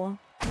ball.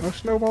 No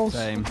snowballs.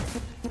 Same.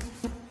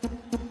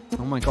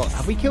 Oh my god,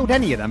 have we killed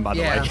any of them, by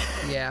the Yeah, way?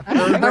 yeah. I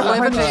don't They're think so.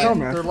 levitating.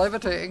 Snowman. They're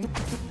levitating.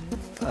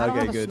 I don't Okay,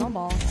 have a good.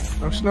 snowball.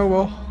 No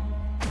snowball.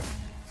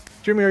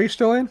 Jimmy, are you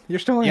still in? You're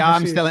still in. Yeah, I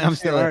I'm see still you. in, I'm I see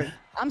still you. in. All right.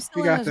 I'm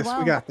still We in got as this. well.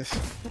 We got this.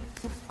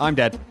 I'm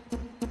dead.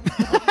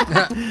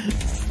 That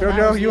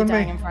Jojo, was you and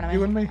dying me. in front of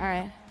You and me. All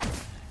right.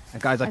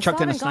 Guys, I chucked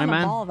in a still haven't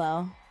gotten snowman. ball,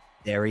 though.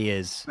 There he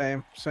is.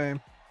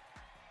 Same.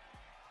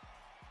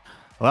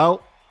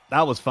 Well,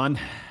 that was fun.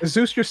 Is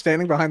Zeus just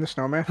standing behind the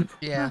snowman?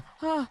 Yeah.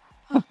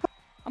 I'm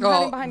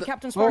hiding behind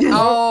Captain Spark.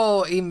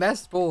 Oh, he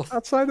missed both.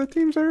 Outside the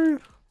team's area.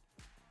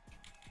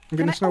 I'm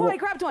getting a Oh, snowball. I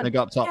grabbed one. They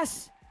go up top.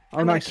 Yes. Oh,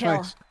 I'm gonna nice, kill.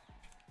 nice.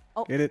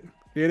 Oh. Get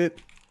it.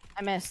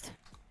 I missed.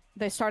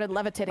 They started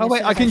levitating. Oh as wait,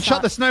 soon I as can shut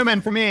shot. the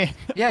snowman from here.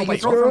 Yeah, you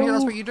wait, throw it from here. go.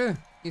 That's what you do.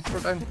 You throw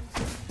it down.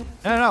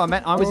 No, I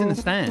meant I was in the Oh.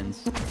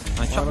 stands. I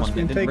Oh, shot that's one.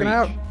 been It didn't taken reach.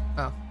 out.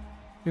 Oh.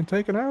 Been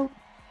taken out.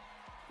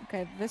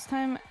 Okay, this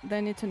time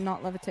they need to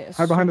not levitate. as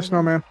Hide behind the soon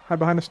as- snowman. Hide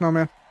behind the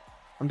snowman.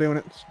 I'm doing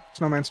it.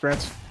 Snowman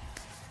strats.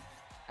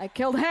 I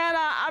killed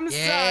Hannah. I'm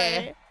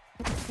Yeah.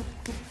 sorry.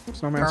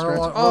 Snowman Girl,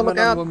 strats. Oh, woman look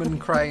on out. woman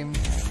crime.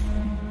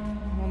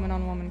 Woman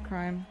on woman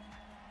crime.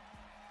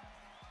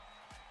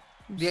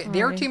 Their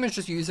sorry. team is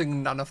just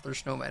using none of their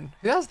snowmen.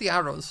 Who has the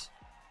arrows?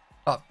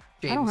 Oh,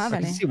 James. I don't have I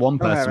can any. see one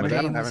don't have person with any.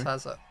 it. don't have James any.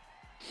 has it.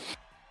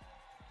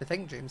 I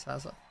think James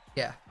has it.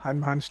 Yeah.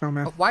 Hiding behind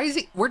snowman. But why is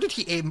he? Where did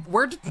he aim?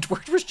 Where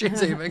was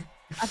James aiming?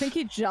 I think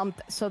he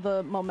jumped, so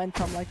the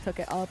momentum like took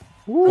it up.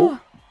 Ooh.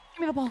 Give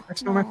me the ball.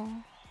 That's no man.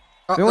 Aw.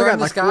 Oh, They only they're got in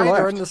the like four sky. They're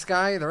left. in the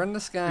sky. They're in the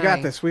sky. We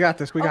got this. We got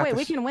this. We Oh got wait,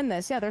 this. we can win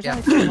this. Yeah, there's Yeah.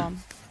 only 2 of them.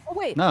 Oh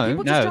wait. No,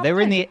 people just no, they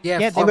were in jumped the. Yeah,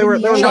 Yeah, oh, they were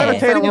in the air.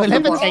 levitating They were off the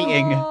ball.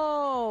 levitating.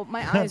 Oh,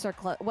 my eyes are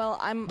closed. Well,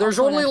 I'm. There's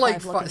also only an like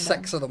F5 looking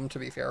 6 down. of them, to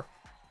be fair.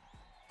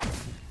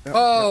 Yep,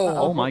 Oh,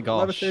 Oh my gosh.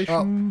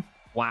 Levitation.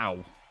 Wow.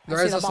 there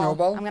I is see a the ball.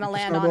 snowball. I'm gonna Get the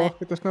land on snowball. it.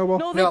 Get the snowball.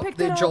 No, No,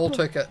 picked it Joel up.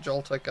 took it.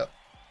 Joel took it.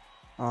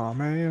 Oh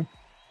man.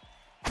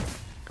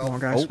 Come on,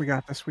 guys. We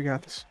got this. We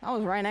got this. That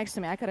was right next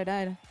to me. I could have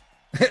died.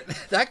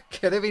 That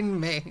could have been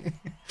me.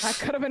 That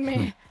could have been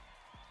me.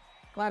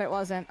 Glad it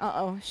wasn't.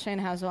 Uh-oh. Shane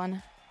has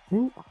one.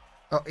 Ooh.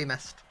 Oh, he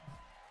missed.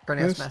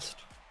 Cornelius Missed. missed.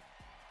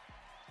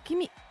 Give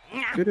me.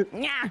 Get it.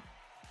 Nyah.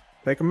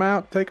 Take him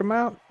out. Take him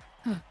out.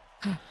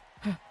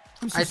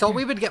 I thought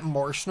we would get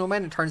more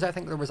snowmen. It turns out I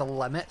think there was a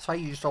limit, so I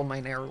used all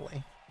mine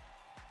early.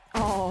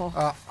 Oh.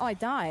 Uh, Oh, I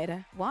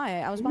died.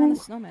 Why? I was behind the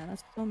snowman.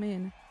 That's so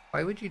mean.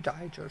 Why would you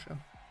die, Jojo?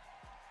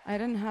 I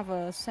didn't have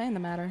a say in the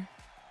matter.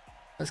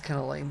 That's kind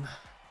of lame.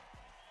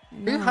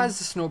 No. Who has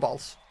the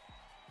snowballs?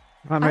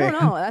 Not I me.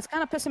 don't know. That's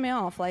kind of pissing me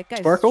off. Like, guys,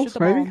 shoot Sparkles, the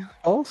maybe? ball.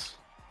 False?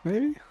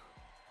 Maybe?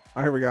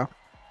 Oh, here we go.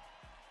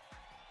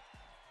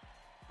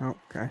 Oh,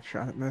 okay.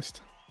 Shot it.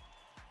 Missed.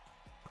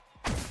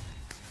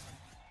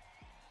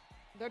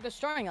 They're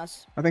destroying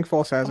us. I think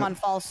false has Come it. on,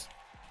 false.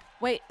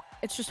 Wait,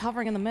 it's just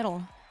hovering in the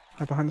middle.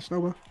 Right behind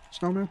the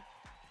snowman.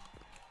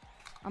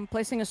 I'm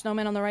placing a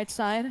snowman on the right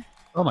side.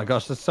 Oh my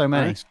gosh, there's so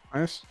many. Nice.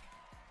 Nice.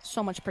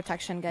 So much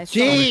protection, guys. So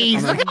much Jeez,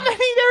 protection. look how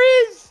many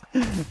there is.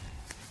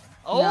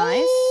 Oh,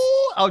 Nice.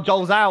 oh,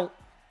 Joel's out.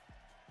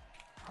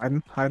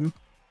 Hiding. Hiding.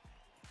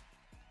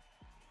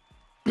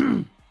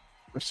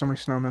 There's so many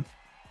snowmen.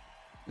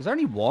 Is there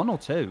only 1 or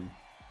 2?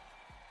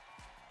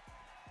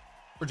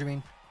 What do you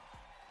mean?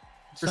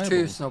 There's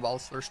 2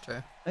 snowballs. There's 2.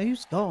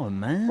 Who's gone,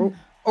 man?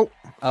 Oh,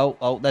 oh.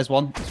 Oh, there's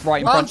one. It's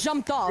right in Oh, I front.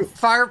 jumped off.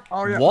 Fire!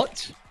 Oh, yeah.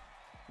 What?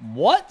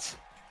 What?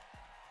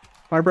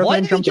 My breath Why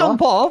man did he jumped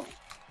jump off. off?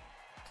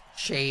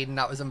 Shane,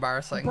 that was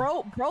embarrassing.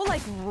 Bro,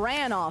 like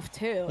ran off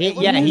too. Yeah, It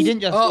wasn't he just-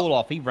 didn't just Oh, fall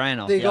off. He ran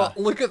off. They Yeah. got.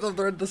 Look at them.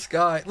 They're in the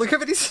sky. Look how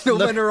many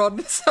snowmen are on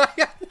the side.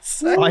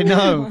 I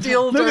know.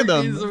 Teal Look at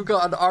turkeys them. have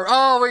got an arm.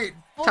 Oh wait,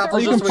 Oh, Tapple's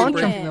they're You just can away punch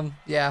breaking them. them.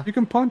 Yeah, You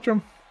can punch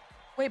them.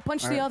 Wait,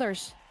 punch the Alright.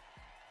 others.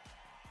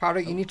 Powder,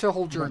 you need to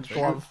hold your about to shoot.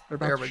 glove. They're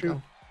about There to we shoot.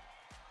 go.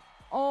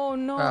 Oh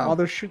no. Oh. Oh,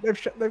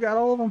 they've got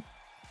all of them.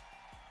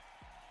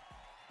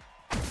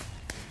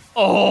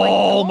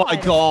 Oh my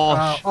God.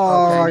 gosh.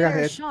 Oh, okay. I got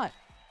Fair hit. shot.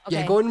 Yeah,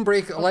 Okay. go and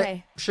break. Let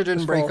Okay.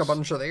 Shouldn't It's break a false.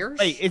 bunch of theirs.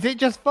 Wait, is it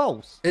just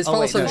false? It's oh,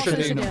 false Wait, and no,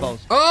 shouldn't. shouldn't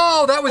false.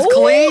 Oh, that was Oh,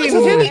 clean. it's a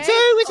 2v2. Okay.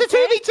 It's a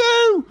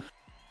 2v2.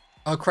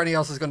 Oh,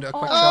 Crenios is going to do a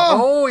quick Oh. shot. Oh,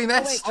 he Oh, wait,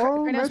 missed. Oh,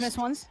 Kratos missed. missed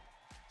ones.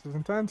 This is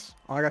intense.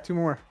 Oh, I got 2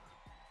 more.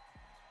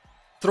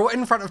 Throw it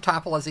in front of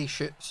Tapple as he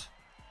shoots.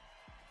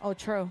 Oh,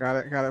 true. Got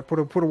it. Got it. Put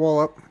a wall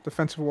up.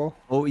 Defensive wall.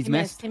 Oh, he's He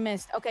missed. He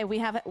missed. Okay, we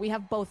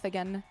have both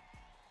again.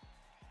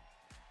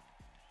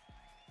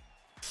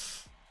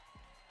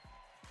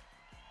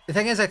 The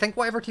thing is, I think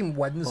whatever team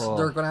wins, Oh.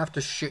 they're going to have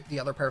to shoot the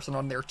other person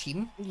on their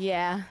team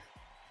Yeah.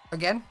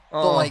 again.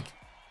 Oh. So, like,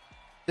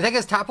 the thing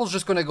is, Tapple's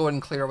just going to go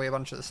and clear away a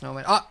bunch of the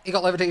snowmen. Oh, he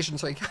got levitation,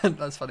 so he can't.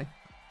 That's funny.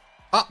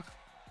 Oh,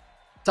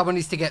 someone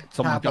needs to get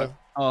Someone Tapple. go.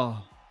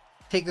 Oh.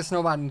 Take the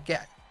snowman.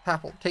 Get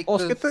Tapple. Take Oh,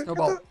 the get the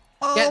snowball.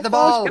 oh, Get the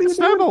False, ball. what are Get the you doing?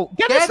 snowball.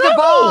 Get Get the the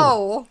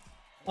snowball. ball.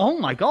 Oh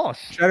my gosh.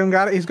 Shadow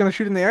got it. He's gonna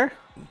shoot in the air.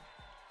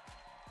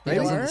 He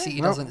Maybe. doesn't see.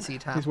 He No, doesn't see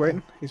Tapple. He's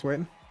waiting. He's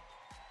waiting.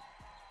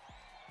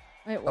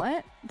 Wait,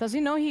 what? Does he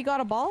know he got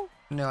a ball?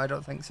 No, I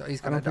don't think so.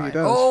 He's I gonna don't think die.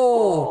 he does.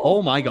 Oh,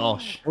 Oh my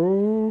gosh.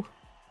 Oh.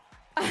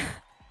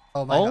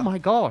 oh my Oh god. my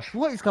gosh.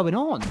 What is going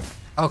on?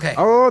 Okay.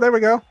 Oh, there we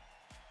go.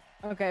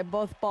 Okay,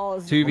 both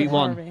balls. 2v1. with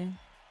Harvey.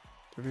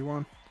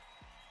 2v1.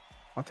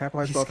 I'll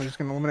capitalize both. I'm just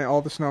gonna eliminate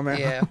all the snowmen.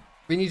 Yeah.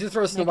 We need to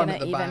throw a snowman at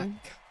Making the it back. even.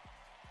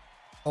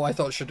 Oh, I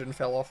thought Shouldn't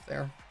fell off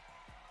there.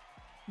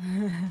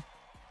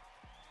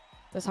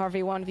 Does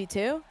Harvey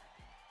 1v2?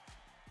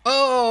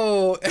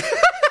 Oh!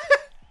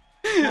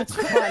 That's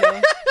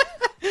funny.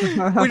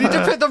 We need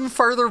to put them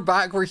further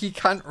back where he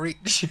can't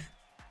reach.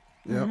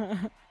 Yep.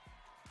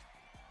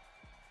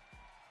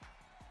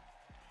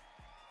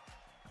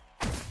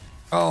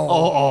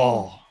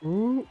 Oh. Oh.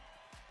 Ooh.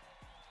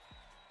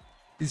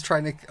 He's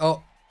trying to.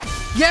 Oh.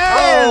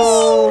 Yes!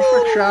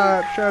 Oh, trick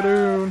shot,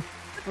 Shadoon.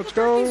 Let's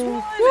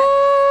go.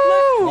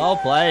 Well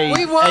played.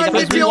 We won! Hey, The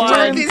guys, we Teal won.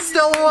 Turkeys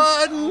still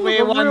won! We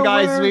The won, real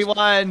guys. We winners.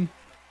 won.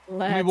 Can we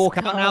Let's walk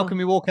out now? go. Can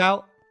we walk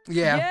out?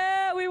 Yeah.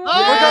 Yeah, we won. Look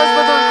at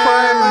with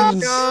our Let's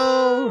friends.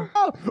 go.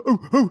 Ooh,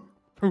 ooh,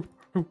 ooh,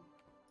 ooh.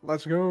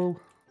 Let's go.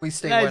 We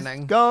stay Let's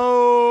winning.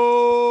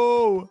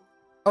 go.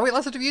 Oh, wait,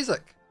 listen to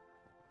music.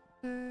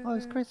 Oh,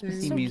 it's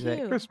Christmassy So music.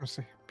 cute.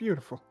 Christmassy.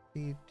 Beautiful.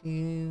 Do,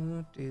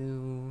 do,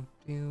 do,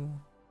 do,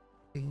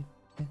 do.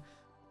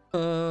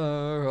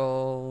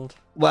 World.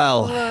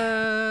 Well,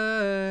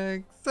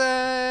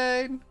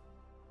 Flexing.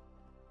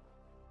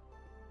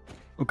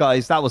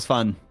 guys, that was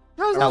fun.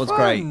 That was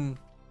great. fun.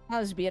 That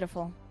was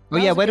beautiful. Oh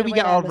That yeah, was a where do good we way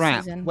get to our end the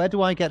wrap? season. Where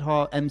do I get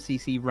our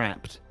MCC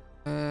wrapped?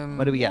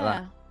 Where do we get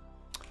that?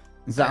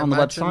 Is that I on the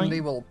imagine website?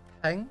 They will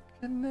pink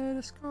in the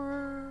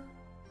Discord.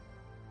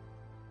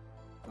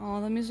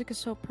 Oh, the music is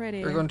so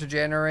pretty. We're going to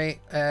generate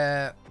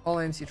all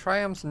MC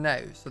triumphs now,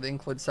 so they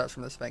include sets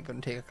from this event. Going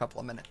to take a couple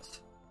of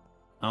minutes.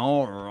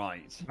 All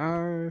right.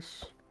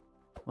 Nice.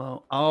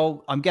 Well,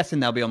 I'm guessing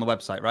they'll be on the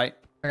website, right?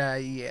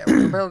 Yeah,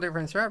 we'll build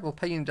different thread. We'll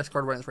put you in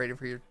Discord when it's ready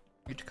for you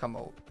to come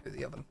out to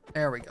the oven.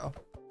 There we go.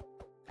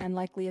 And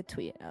likely a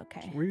tweet.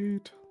 Okay.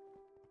 Sweet.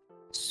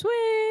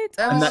 Sweet.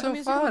 That Oh, was the so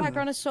music in the fun.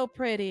 background is so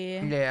pretty.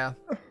 Yeah.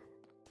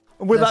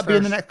 Will That's that be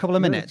in the first. next couple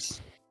of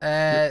minutes?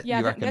 Yeah, You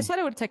I reckon? said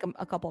it would take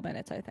a couple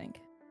minutes, I think.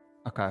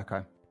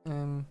 Okay.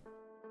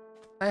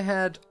 I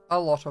had a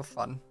lot of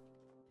fun.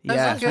 It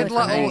Yeah, was a good thanks for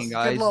little, hanging,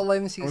 guys. good little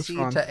That was MCC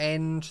fun. to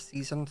end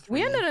season 3.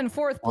 We ended in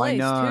 4th I place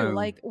know. too.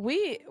 Like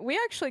we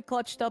actually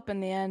clutched up in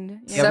the end.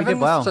 You Yeah, know? we did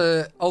well.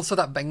 To also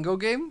that bingo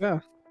game. Yeah.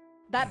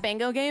 That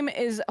bingo game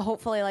is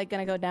hopefully like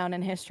gonna go down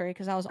in history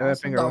because that was Yeah, that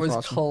awesome. bingo That was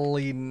awesome.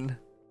 clean.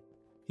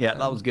 Yeah,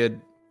 that was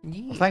good.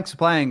 Yeah. Well, thanks for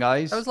playing,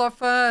 guys. That was a lot of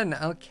fun.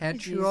 I'll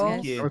catch you all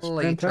Thank you. That was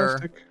later.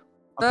 fantastic.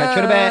 I'll catch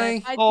you in a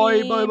bit. Bye, Bye,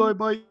 team. bye, bye,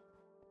 bye.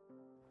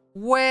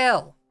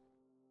 Well,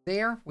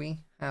 there we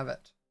have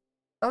it.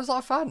 That was a lot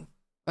of fun.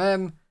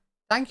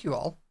 Thank you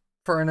all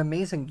for an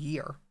amazing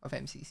year of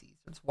MCCs.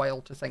 It's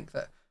wild to think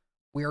that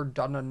we're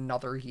done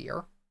another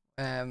year.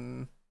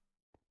 I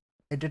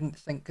didn't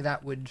think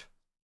that would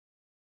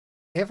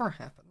ever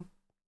happen,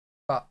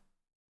 but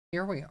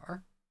here we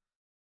are.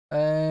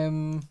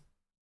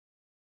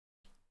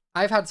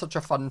 I've had such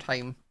a fun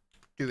time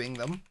doing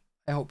them.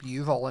 I hope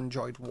you've all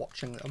enjoyed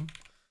watching them.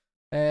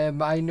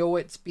 I know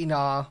it's been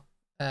a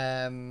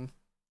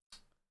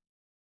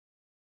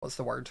what's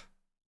the word?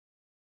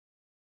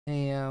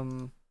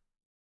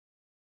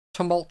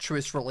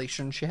 Tumultuous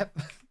relationship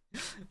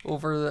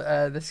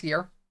over this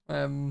year.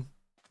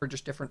 For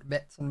just different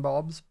bits and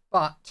bobs,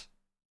 but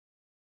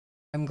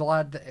I'm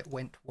glad that it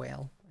went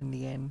well in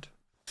the end.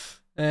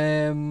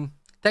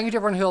 Thank you to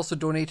everyone who also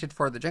donated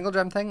for the Jingle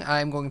Jam thing.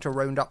 I'm going to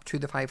round up to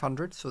the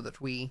 500 so that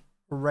we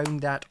round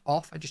that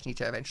off. I just need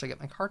to eventually get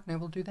my card and I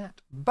will do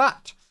that.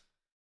 But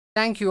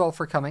thank you all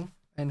for coming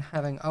and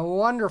having a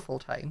wonderful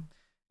time.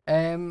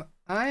 I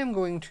am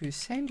going to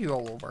send you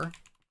all over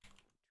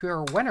to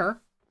our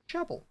winner,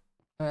 Chubble.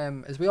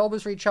 As we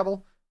always read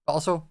Chubble, but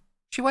also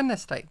she won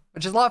this time,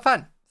 which is a lot of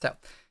fun. So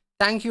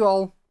thank you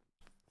all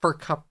for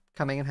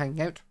coming and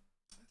hanging out.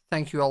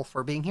 Thank you all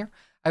for being here.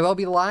 I will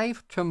be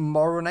live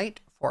tomorrow night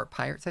for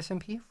Pirates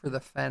SMP for the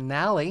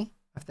finale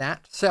of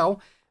that. So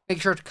make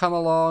sure to come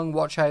along,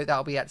 watch out.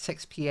 That'll be at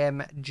 6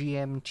 p.m.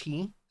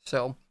 GMT.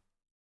 So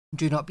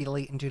do not be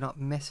late and do not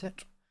miss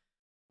it.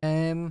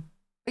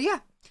 But yeah,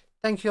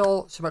 thank you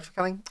all so much for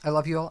coming. I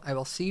love you all. I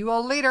will see you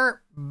all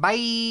later.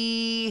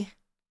 Bye.